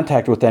any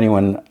contact with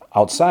anyone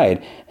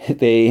outside.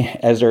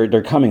 As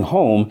they're coming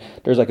home,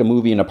 there's like a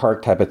movie in a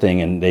park type of thing,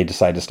 and they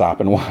decide to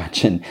stop and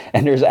watch, and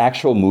there's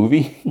actual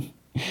movie.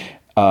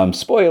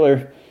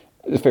 Spoiler,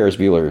 Ferris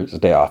Bueller's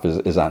Day Off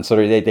is on, so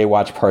they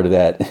watch part of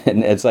that,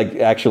 and it's like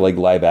actually like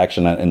live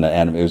action in the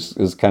anime. It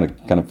was kind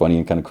of funny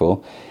and kind of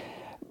cool.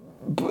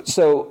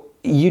 So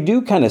you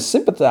do kind of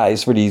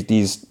sympathize for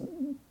these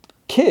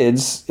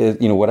kids,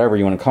 whatever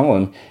you want to call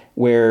them,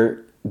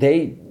 where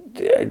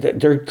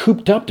they're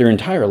cooped up their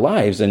entire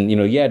lives, and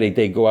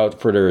they go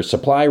out for their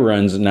supply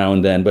runs now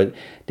and then, but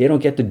they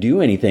don't get to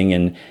do anything,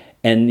 and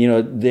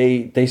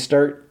they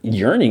start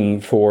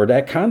yearning for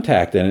that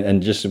contact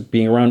and just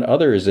being around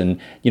others, and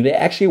they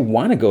actually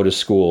want to go to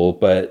school,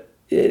 but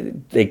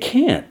they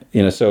can't.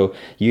 So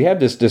you have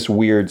this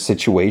weird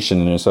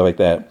situation and stuff like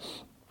that.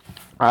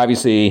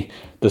 Obviously,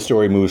 the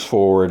story moves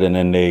forward, and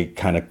then they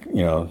kind of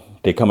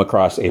they come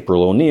across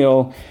April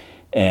O'Neil,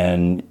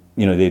 and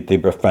they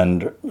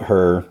befriend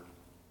her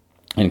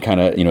and kind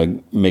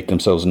of make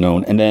themselves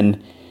known, and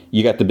then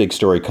you got the big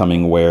story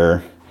coming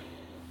where.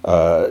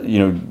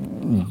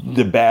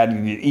 The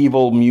bad,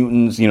 evil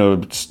mutants,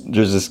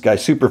 there's this guy,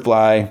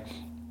 Superfly,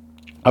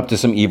 up to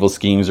some evil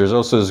schemes. There's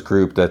also this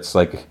group that's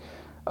like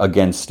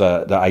against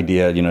the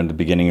idea, in the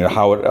beginning of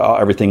how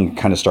everything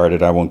kind of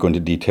started. I won't go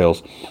into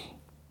details.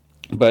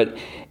 But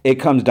it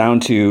comes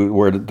down to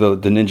where the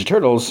Ninja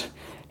Turtles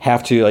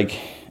have to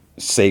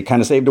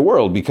kind of save the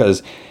world,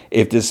 because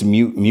if this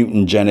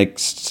mutagenic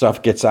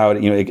stuff gets out,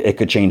 it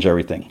could change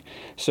everything.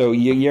 So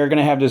you're going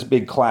to have this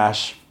big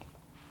clash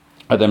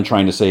of them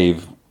trying to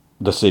save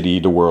the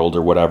city, the world,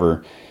 or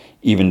whatever,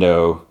 even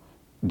though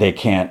they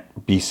can't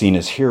be seen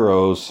as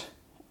heroes.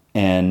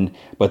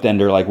 But then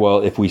they're like, well,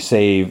 if we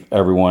save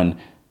everyone,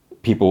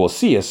 people will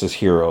see us as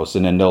heroes,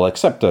 and then they'll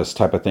accept us,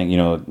 type of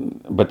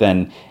thing, But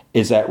then,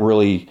 is that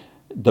really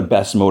the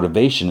best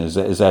motivation? Is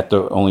that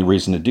the only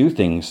reason to do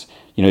things?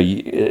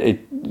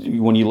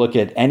 When you look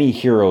at any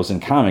heroes in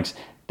comics,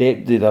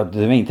 the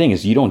main thing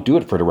is you don't do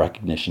it for the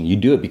recognition. You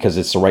do it because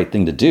it's the right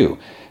thing to do.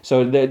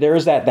 So there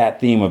is that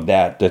theme of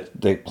that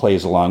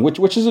plays along,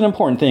 which is an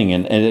important thing,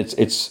 and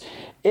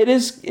it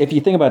is, if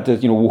you think about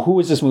this, who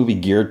is this movie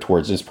geared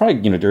towards? It's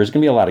probably there's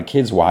going to be a lot of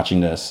kids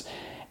watching this,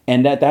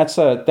 and that's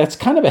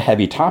kind of a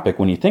heavy topic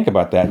when you think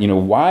about that.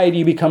 Why do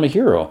you become a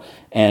hero?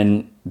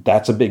 And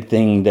that's a big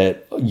thing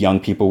that young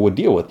people would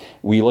deal with.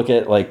 We look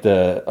at like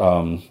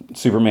the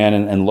Superman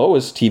and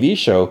Lois TV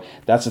show.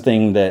 That's the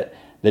thing that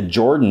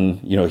Jordan,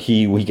 when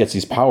he gets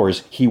these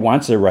powers, he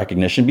wants their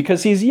recognition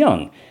because he's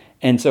young.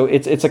 And so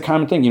it's a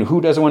common thing,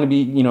 who doesn't want to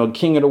be,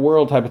 king of the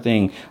world type of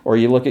thing? Or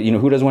you look at,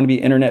 who doesn't want to be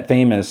internet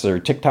famous or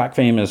TikTok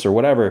famous or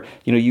whatever?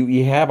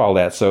 You have all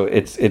that. So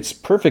it's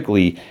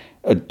perfectly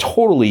a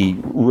totally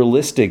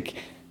realistic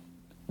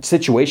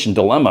situation,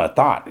 dilemma,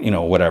 thought,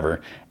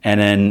 whatever.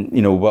 And then,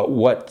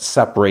 what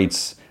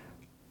separates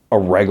a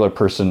regular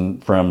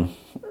person from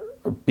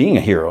being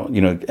a hero,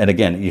 and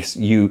again, it's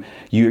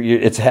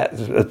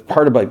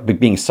part of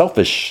being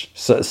selfish,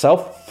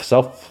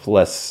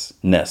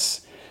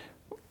 selflessness.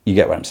 You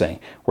get what I'm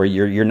saying? Where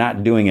you're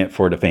not doing it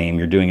for the fame,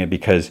 you're doing it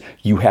because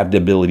you have the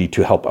ability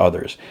to help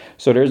others.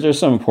 So there's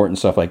some important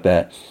stuff like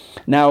that.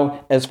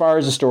 Now, as far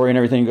as the story and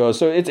everything goes,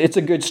 so it's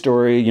a good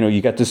story.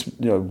 You got this,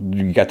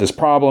 you got this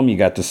problem, you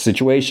got this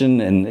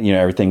situation, and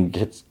everything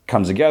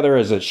comes together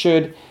as it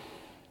should.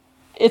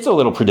 it's a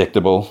little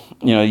predictable.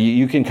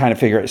 You can kind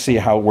of see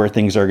where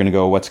things are going to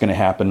go, what's going to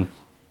happen.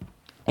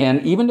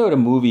 And even though the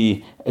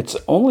movie, it's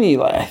only,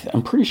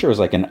 I'm pretty sure it was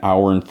like an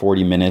hour and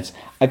 40 minutes,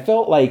 I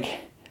felt like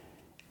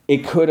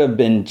it could have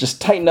been just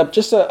tightened up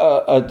just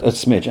a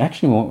smidge.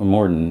 Actually,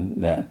 more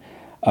than that.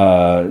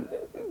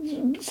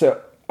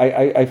 So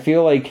I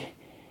feel like,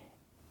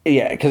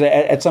 yeah, because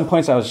at some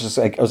points I was just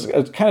like, I was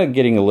kind of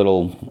getting a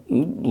little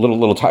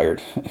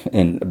tired,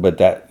 but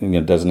that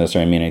doesn't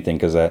necessarily mean anything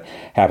because that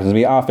happens to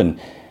me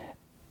often.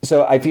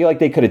 So I feel like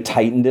they could have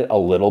tightened it a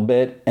little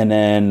bit, and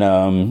then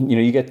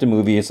you get the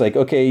movie. It's like,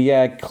 okay,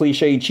 yeah,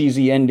 cliche,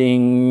 cheesy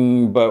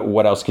ending, but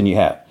what else can you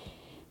have?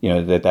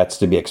 That's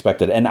to be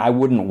expected. And I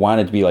wouldn't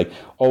want it to be like,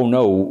 oh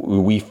no,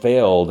 we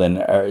failed, and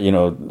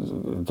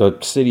the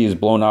city is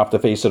blown off the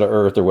face of the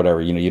earth or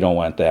whatever. You don't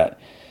want that.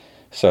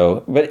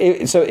 So, but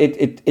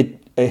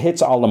it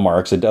hits all the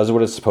marks. It does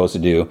what it's supposed to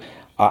do.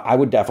 I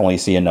would definitely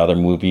see another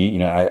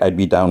movie. I'd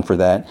be down for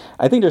that.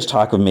 I think there's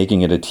talk of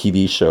making it a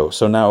TV show.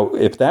 So now,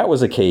 if that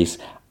was the case,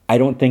 I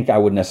don't think I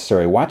would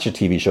necessarily watch a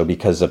TV show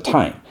because of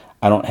time.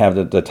 I don't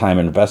have the time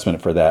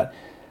investment for that.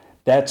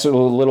 That's a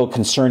little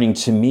concerning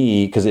to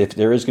me because if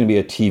there is going to be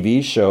a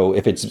TV show,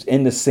 if it's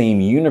in the same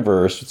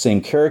universe,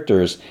 same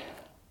characters,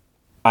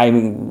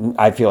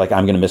 I feel like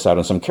I'm going to miss out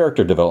on some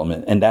character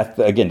development. And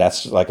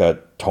that's like a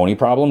Tony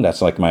problem.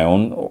 That's like my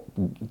own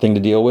thing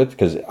to deal with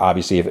because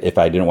obviously if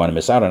I didn't want to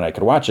miss out on it, I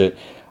could watch it.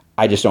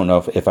 I just don't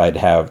know if I'd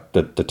have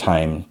the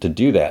time to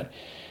do that.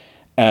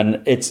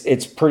 And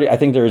it's pretty, I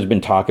think there's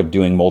been talk of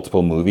doing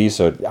multiple movies.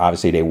 So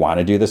obviously they want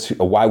to do this.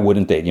 Why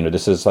wouldn't they?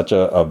 This is such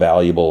a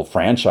valuable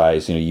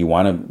franchise. You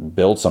want to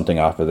build something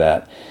off of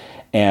that.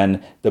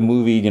 And the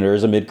movie,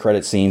 there's a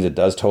mid-credit scenes. It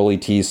does totally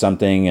tease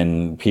something,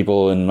 and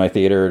people in my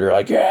theater, they're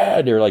like,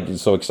 yeah, they're like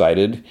so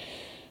excited.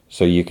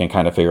 So you can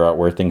kind of figure out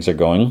where things are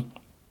going.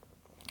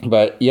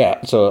 But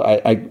yeah, so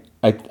I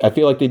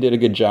feel like they did a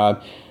good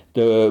job.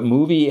 The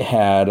movie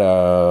had,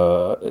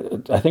 I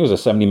think it was a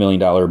 $70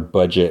 million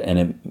budget, and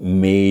it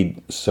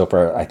made, so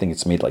far, I think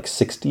it's made like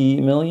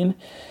 $60 million.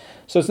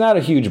 So it's not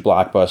a huge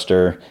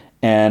blockbuster,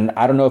 and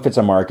I don't know if it's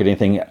a marketing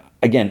thing.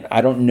 Again,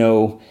 I don't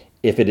know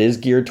if it is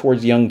geared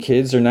towards young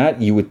kids or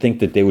not. You would think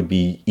that they would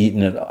be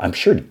eating it. I'm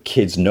sure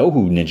kids know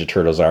who Ninja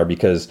Turtles are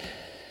because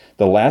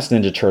the last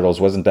Ninja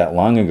Turtles wasn't that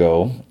long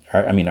ago.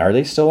 Are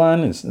they still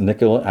on? Is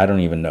Nickel? I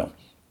don't even know.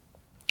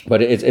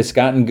 But it's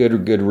gotten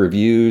good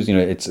reviews.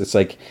 It's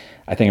like,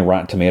 I think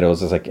Rotten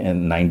Tomatoes is like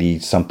in 90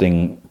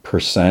 something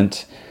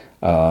percent.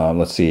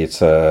 Let's see, it's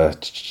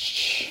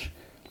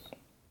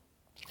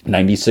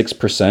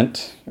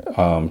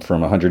 96%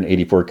 from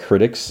 184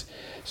 critics.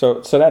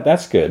 So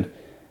that's good.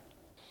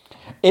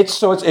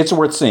 It's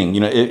worth seeing.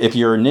 If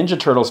you're a Ninja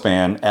Turtles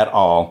fan at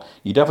all,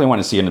 you definitely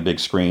want to see it in the big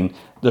screen.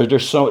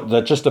 Just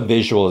the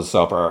visual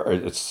itself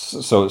it's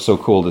so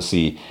cool to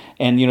see.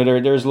 And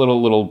there's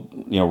little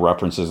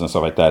references and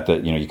stuff like that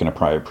you can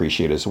probably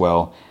appreciate as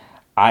well.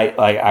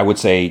 I would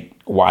say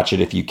watch it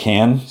if you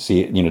can.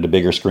 See it, the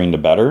bigger screen the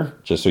better,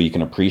 just so you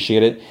can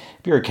appreciate it.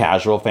 If you're a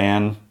casual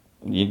fan,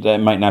 that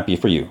might not be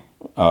for you.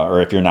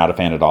 Or if you're not a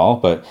fan at all,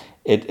 but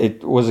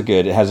it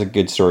has a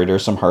good story.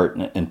 There's some heart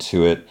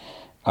into it.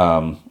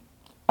 So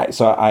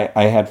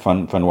I had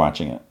fun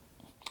watching it.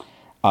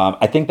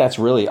 I think that's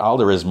really all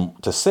there is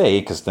to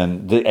say, because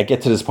then I get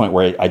to this point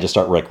where I just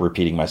start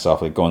repeating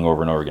myself, like going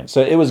over and over again.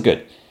 So it was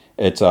good.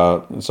 It's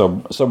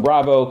so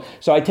bravo.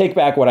 So I take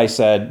back what I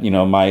said.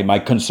 My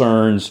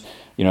concerns.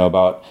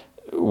 About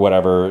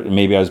whatever.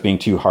 Maybe I was being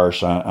too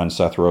harsh on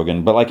Seth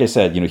Rogen, but like I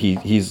said,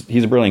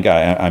 he's a brilliant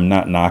guy. I'm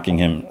not knocking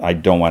him. I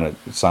don't want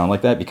to sound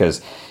like that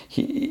because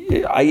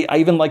I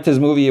even liked his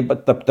movie,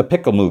 but the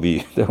pickle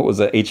movie that was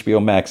a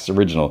HBO Max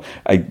original.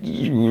 I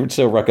would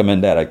still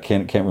recommend that. I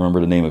can't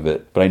remember the name of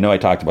it, but I know I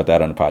talked about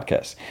that on the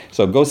podcast.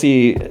 So go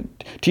see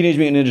Teenage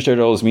Mutant Ninja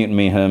Turtles: Mutant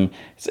Mayhem.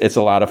 It's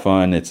a lot of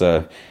fun. It's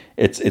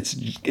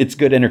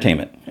good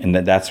entertainment, and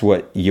that's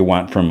what you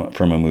want from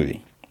a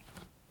movie.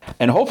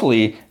 And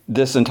hopefully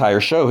this entire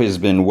show has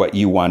been what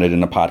you wanted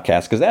in a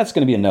podcast, because that's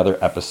going to be another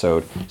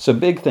episode. So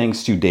big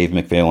thanks to Dave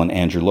McPhail and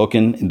Andrew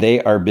Loken. They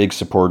are big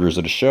supporters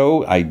of the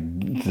show. I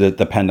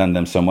depend on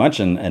them so much,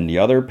 and the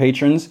other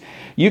patrons.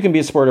 You can be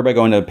a supporter by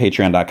going to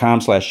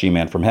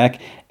patreon.com/gmanfromheck.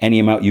 Any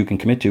amount you can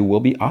commit to will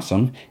be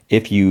awesome.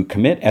 If you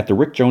commit at the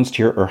Rick Jones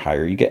tier or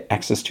higher, you get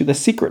access to the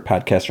secret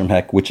podcast from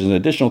Heck, which is an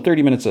additional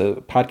 30 minutes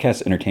of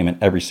podcast entertainment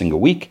every single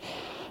week.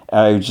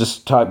 I've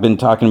just been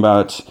talking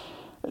about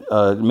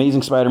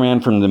Amazing Spider-Man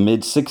from the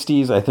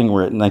mid-'60s. I think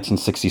we're at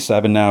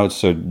 1967 now.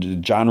 So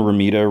John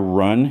Romita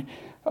run.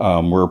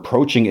 We're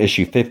approaching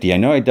issue 50. I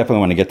know I definitely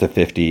want to get to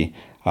 50.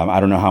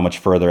 I don't know how much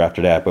further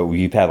after that, but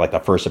we've had like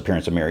the first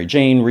appearance of Mary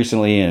Jane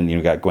recently,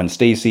 and got Gwen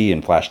Stacy,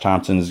 and Flash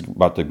Thompson's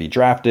about to be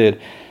drafted,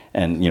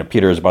 and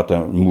Peter is about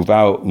to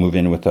move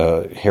in with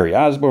Harry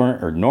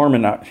Osborn or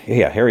Norman.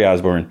 Harry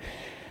Osborn.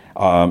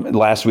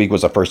 Last week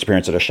was the first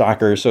appearance of the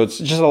Shocker, so it's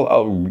just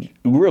a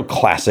real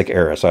classic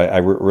era. So I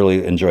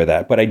really enjoy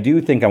that. But I do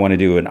think I want to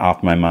do an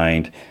off my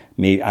mind.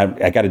 Maybe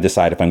I got to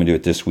decide if I'm going to do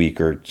it this week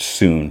or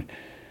soon.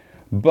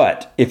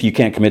 But if you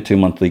can't commit to a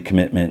monthly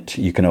commitment,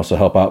 you can also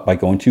help out by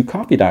going to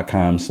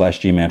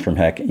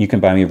coffee.com/gmanfromheck. You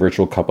can buy me a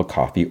virtual cup of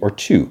coffee or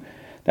two.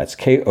 That's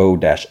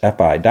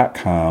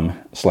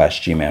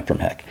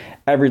ko-fi.com/gmanfromheck.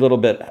 Every little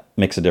bit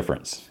makes a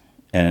difference,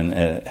 and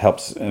it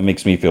helps. It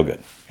makes me feel good.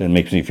 It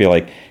makes me feel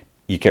like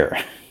you care.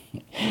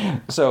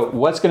 So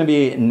what's going to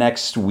be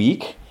next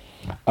week?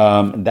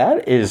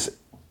 That is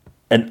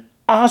an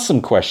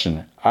awesome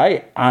question.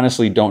 I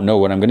honestly don't know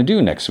what I'm going to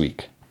do next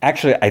week.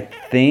 Actually, I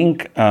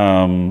think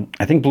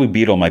Blue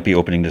Beetle might be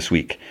opening this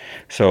week,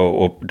 so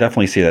we'll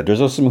definitely see that. There's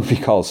also a movie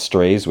called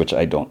Strays, which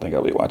I don't think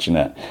I'll be watching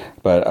that.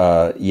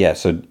 But yeah,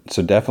 so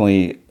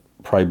definitely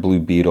probably Blue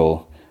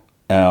Beetle,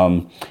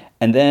 and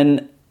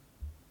then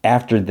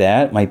after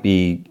that might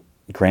be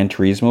Gran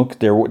Turismo.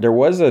 There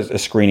was a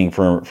screening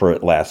for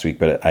it last week,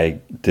 but I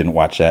didn't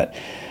watch that.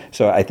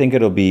 So I think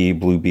it'll be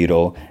Blue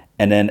Beetle,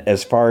 and then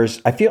as far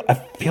as I feel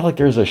like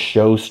there's a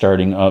show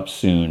starting up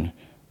soon.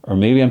 Or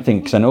maybe I'm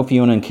thinking, because I know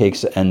Fiona and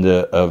Cake's the end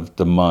of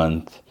the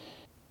month,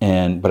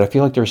 but I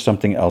feel like there's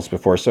something else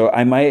before. So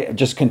I might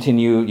just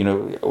continue,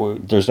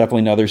 there's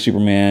definitely another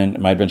Superman,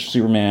 My Adventure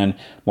Superman,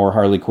 more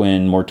Harley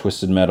Quinn, more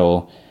Twisted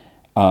Metal.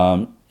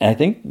 And I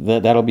think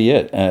that'll be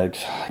it.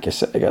 Like I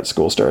said, I got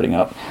school starting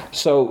up.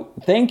 So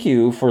thank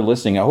you for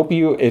listening. I hope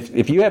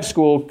if you have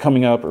school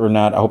coming up or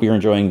not, I hope you're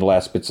enjoying the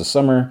last bits of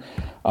summer.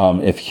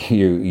 If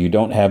you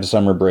don't have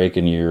summer break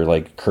and you're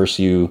like, curse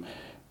you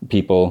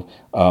people,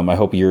 I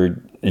hope you're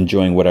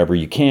enjoying whatever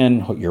you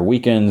can, your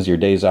weekends, your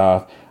days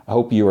off. I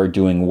hope you are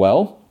doing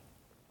well.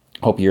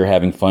 Hope you're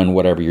having fun,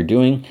 whatever you're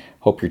doing.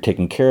 Hope you're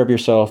taking care of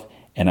yourself.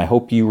 And I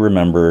hope you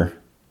remember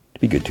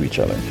to be good to each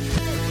other.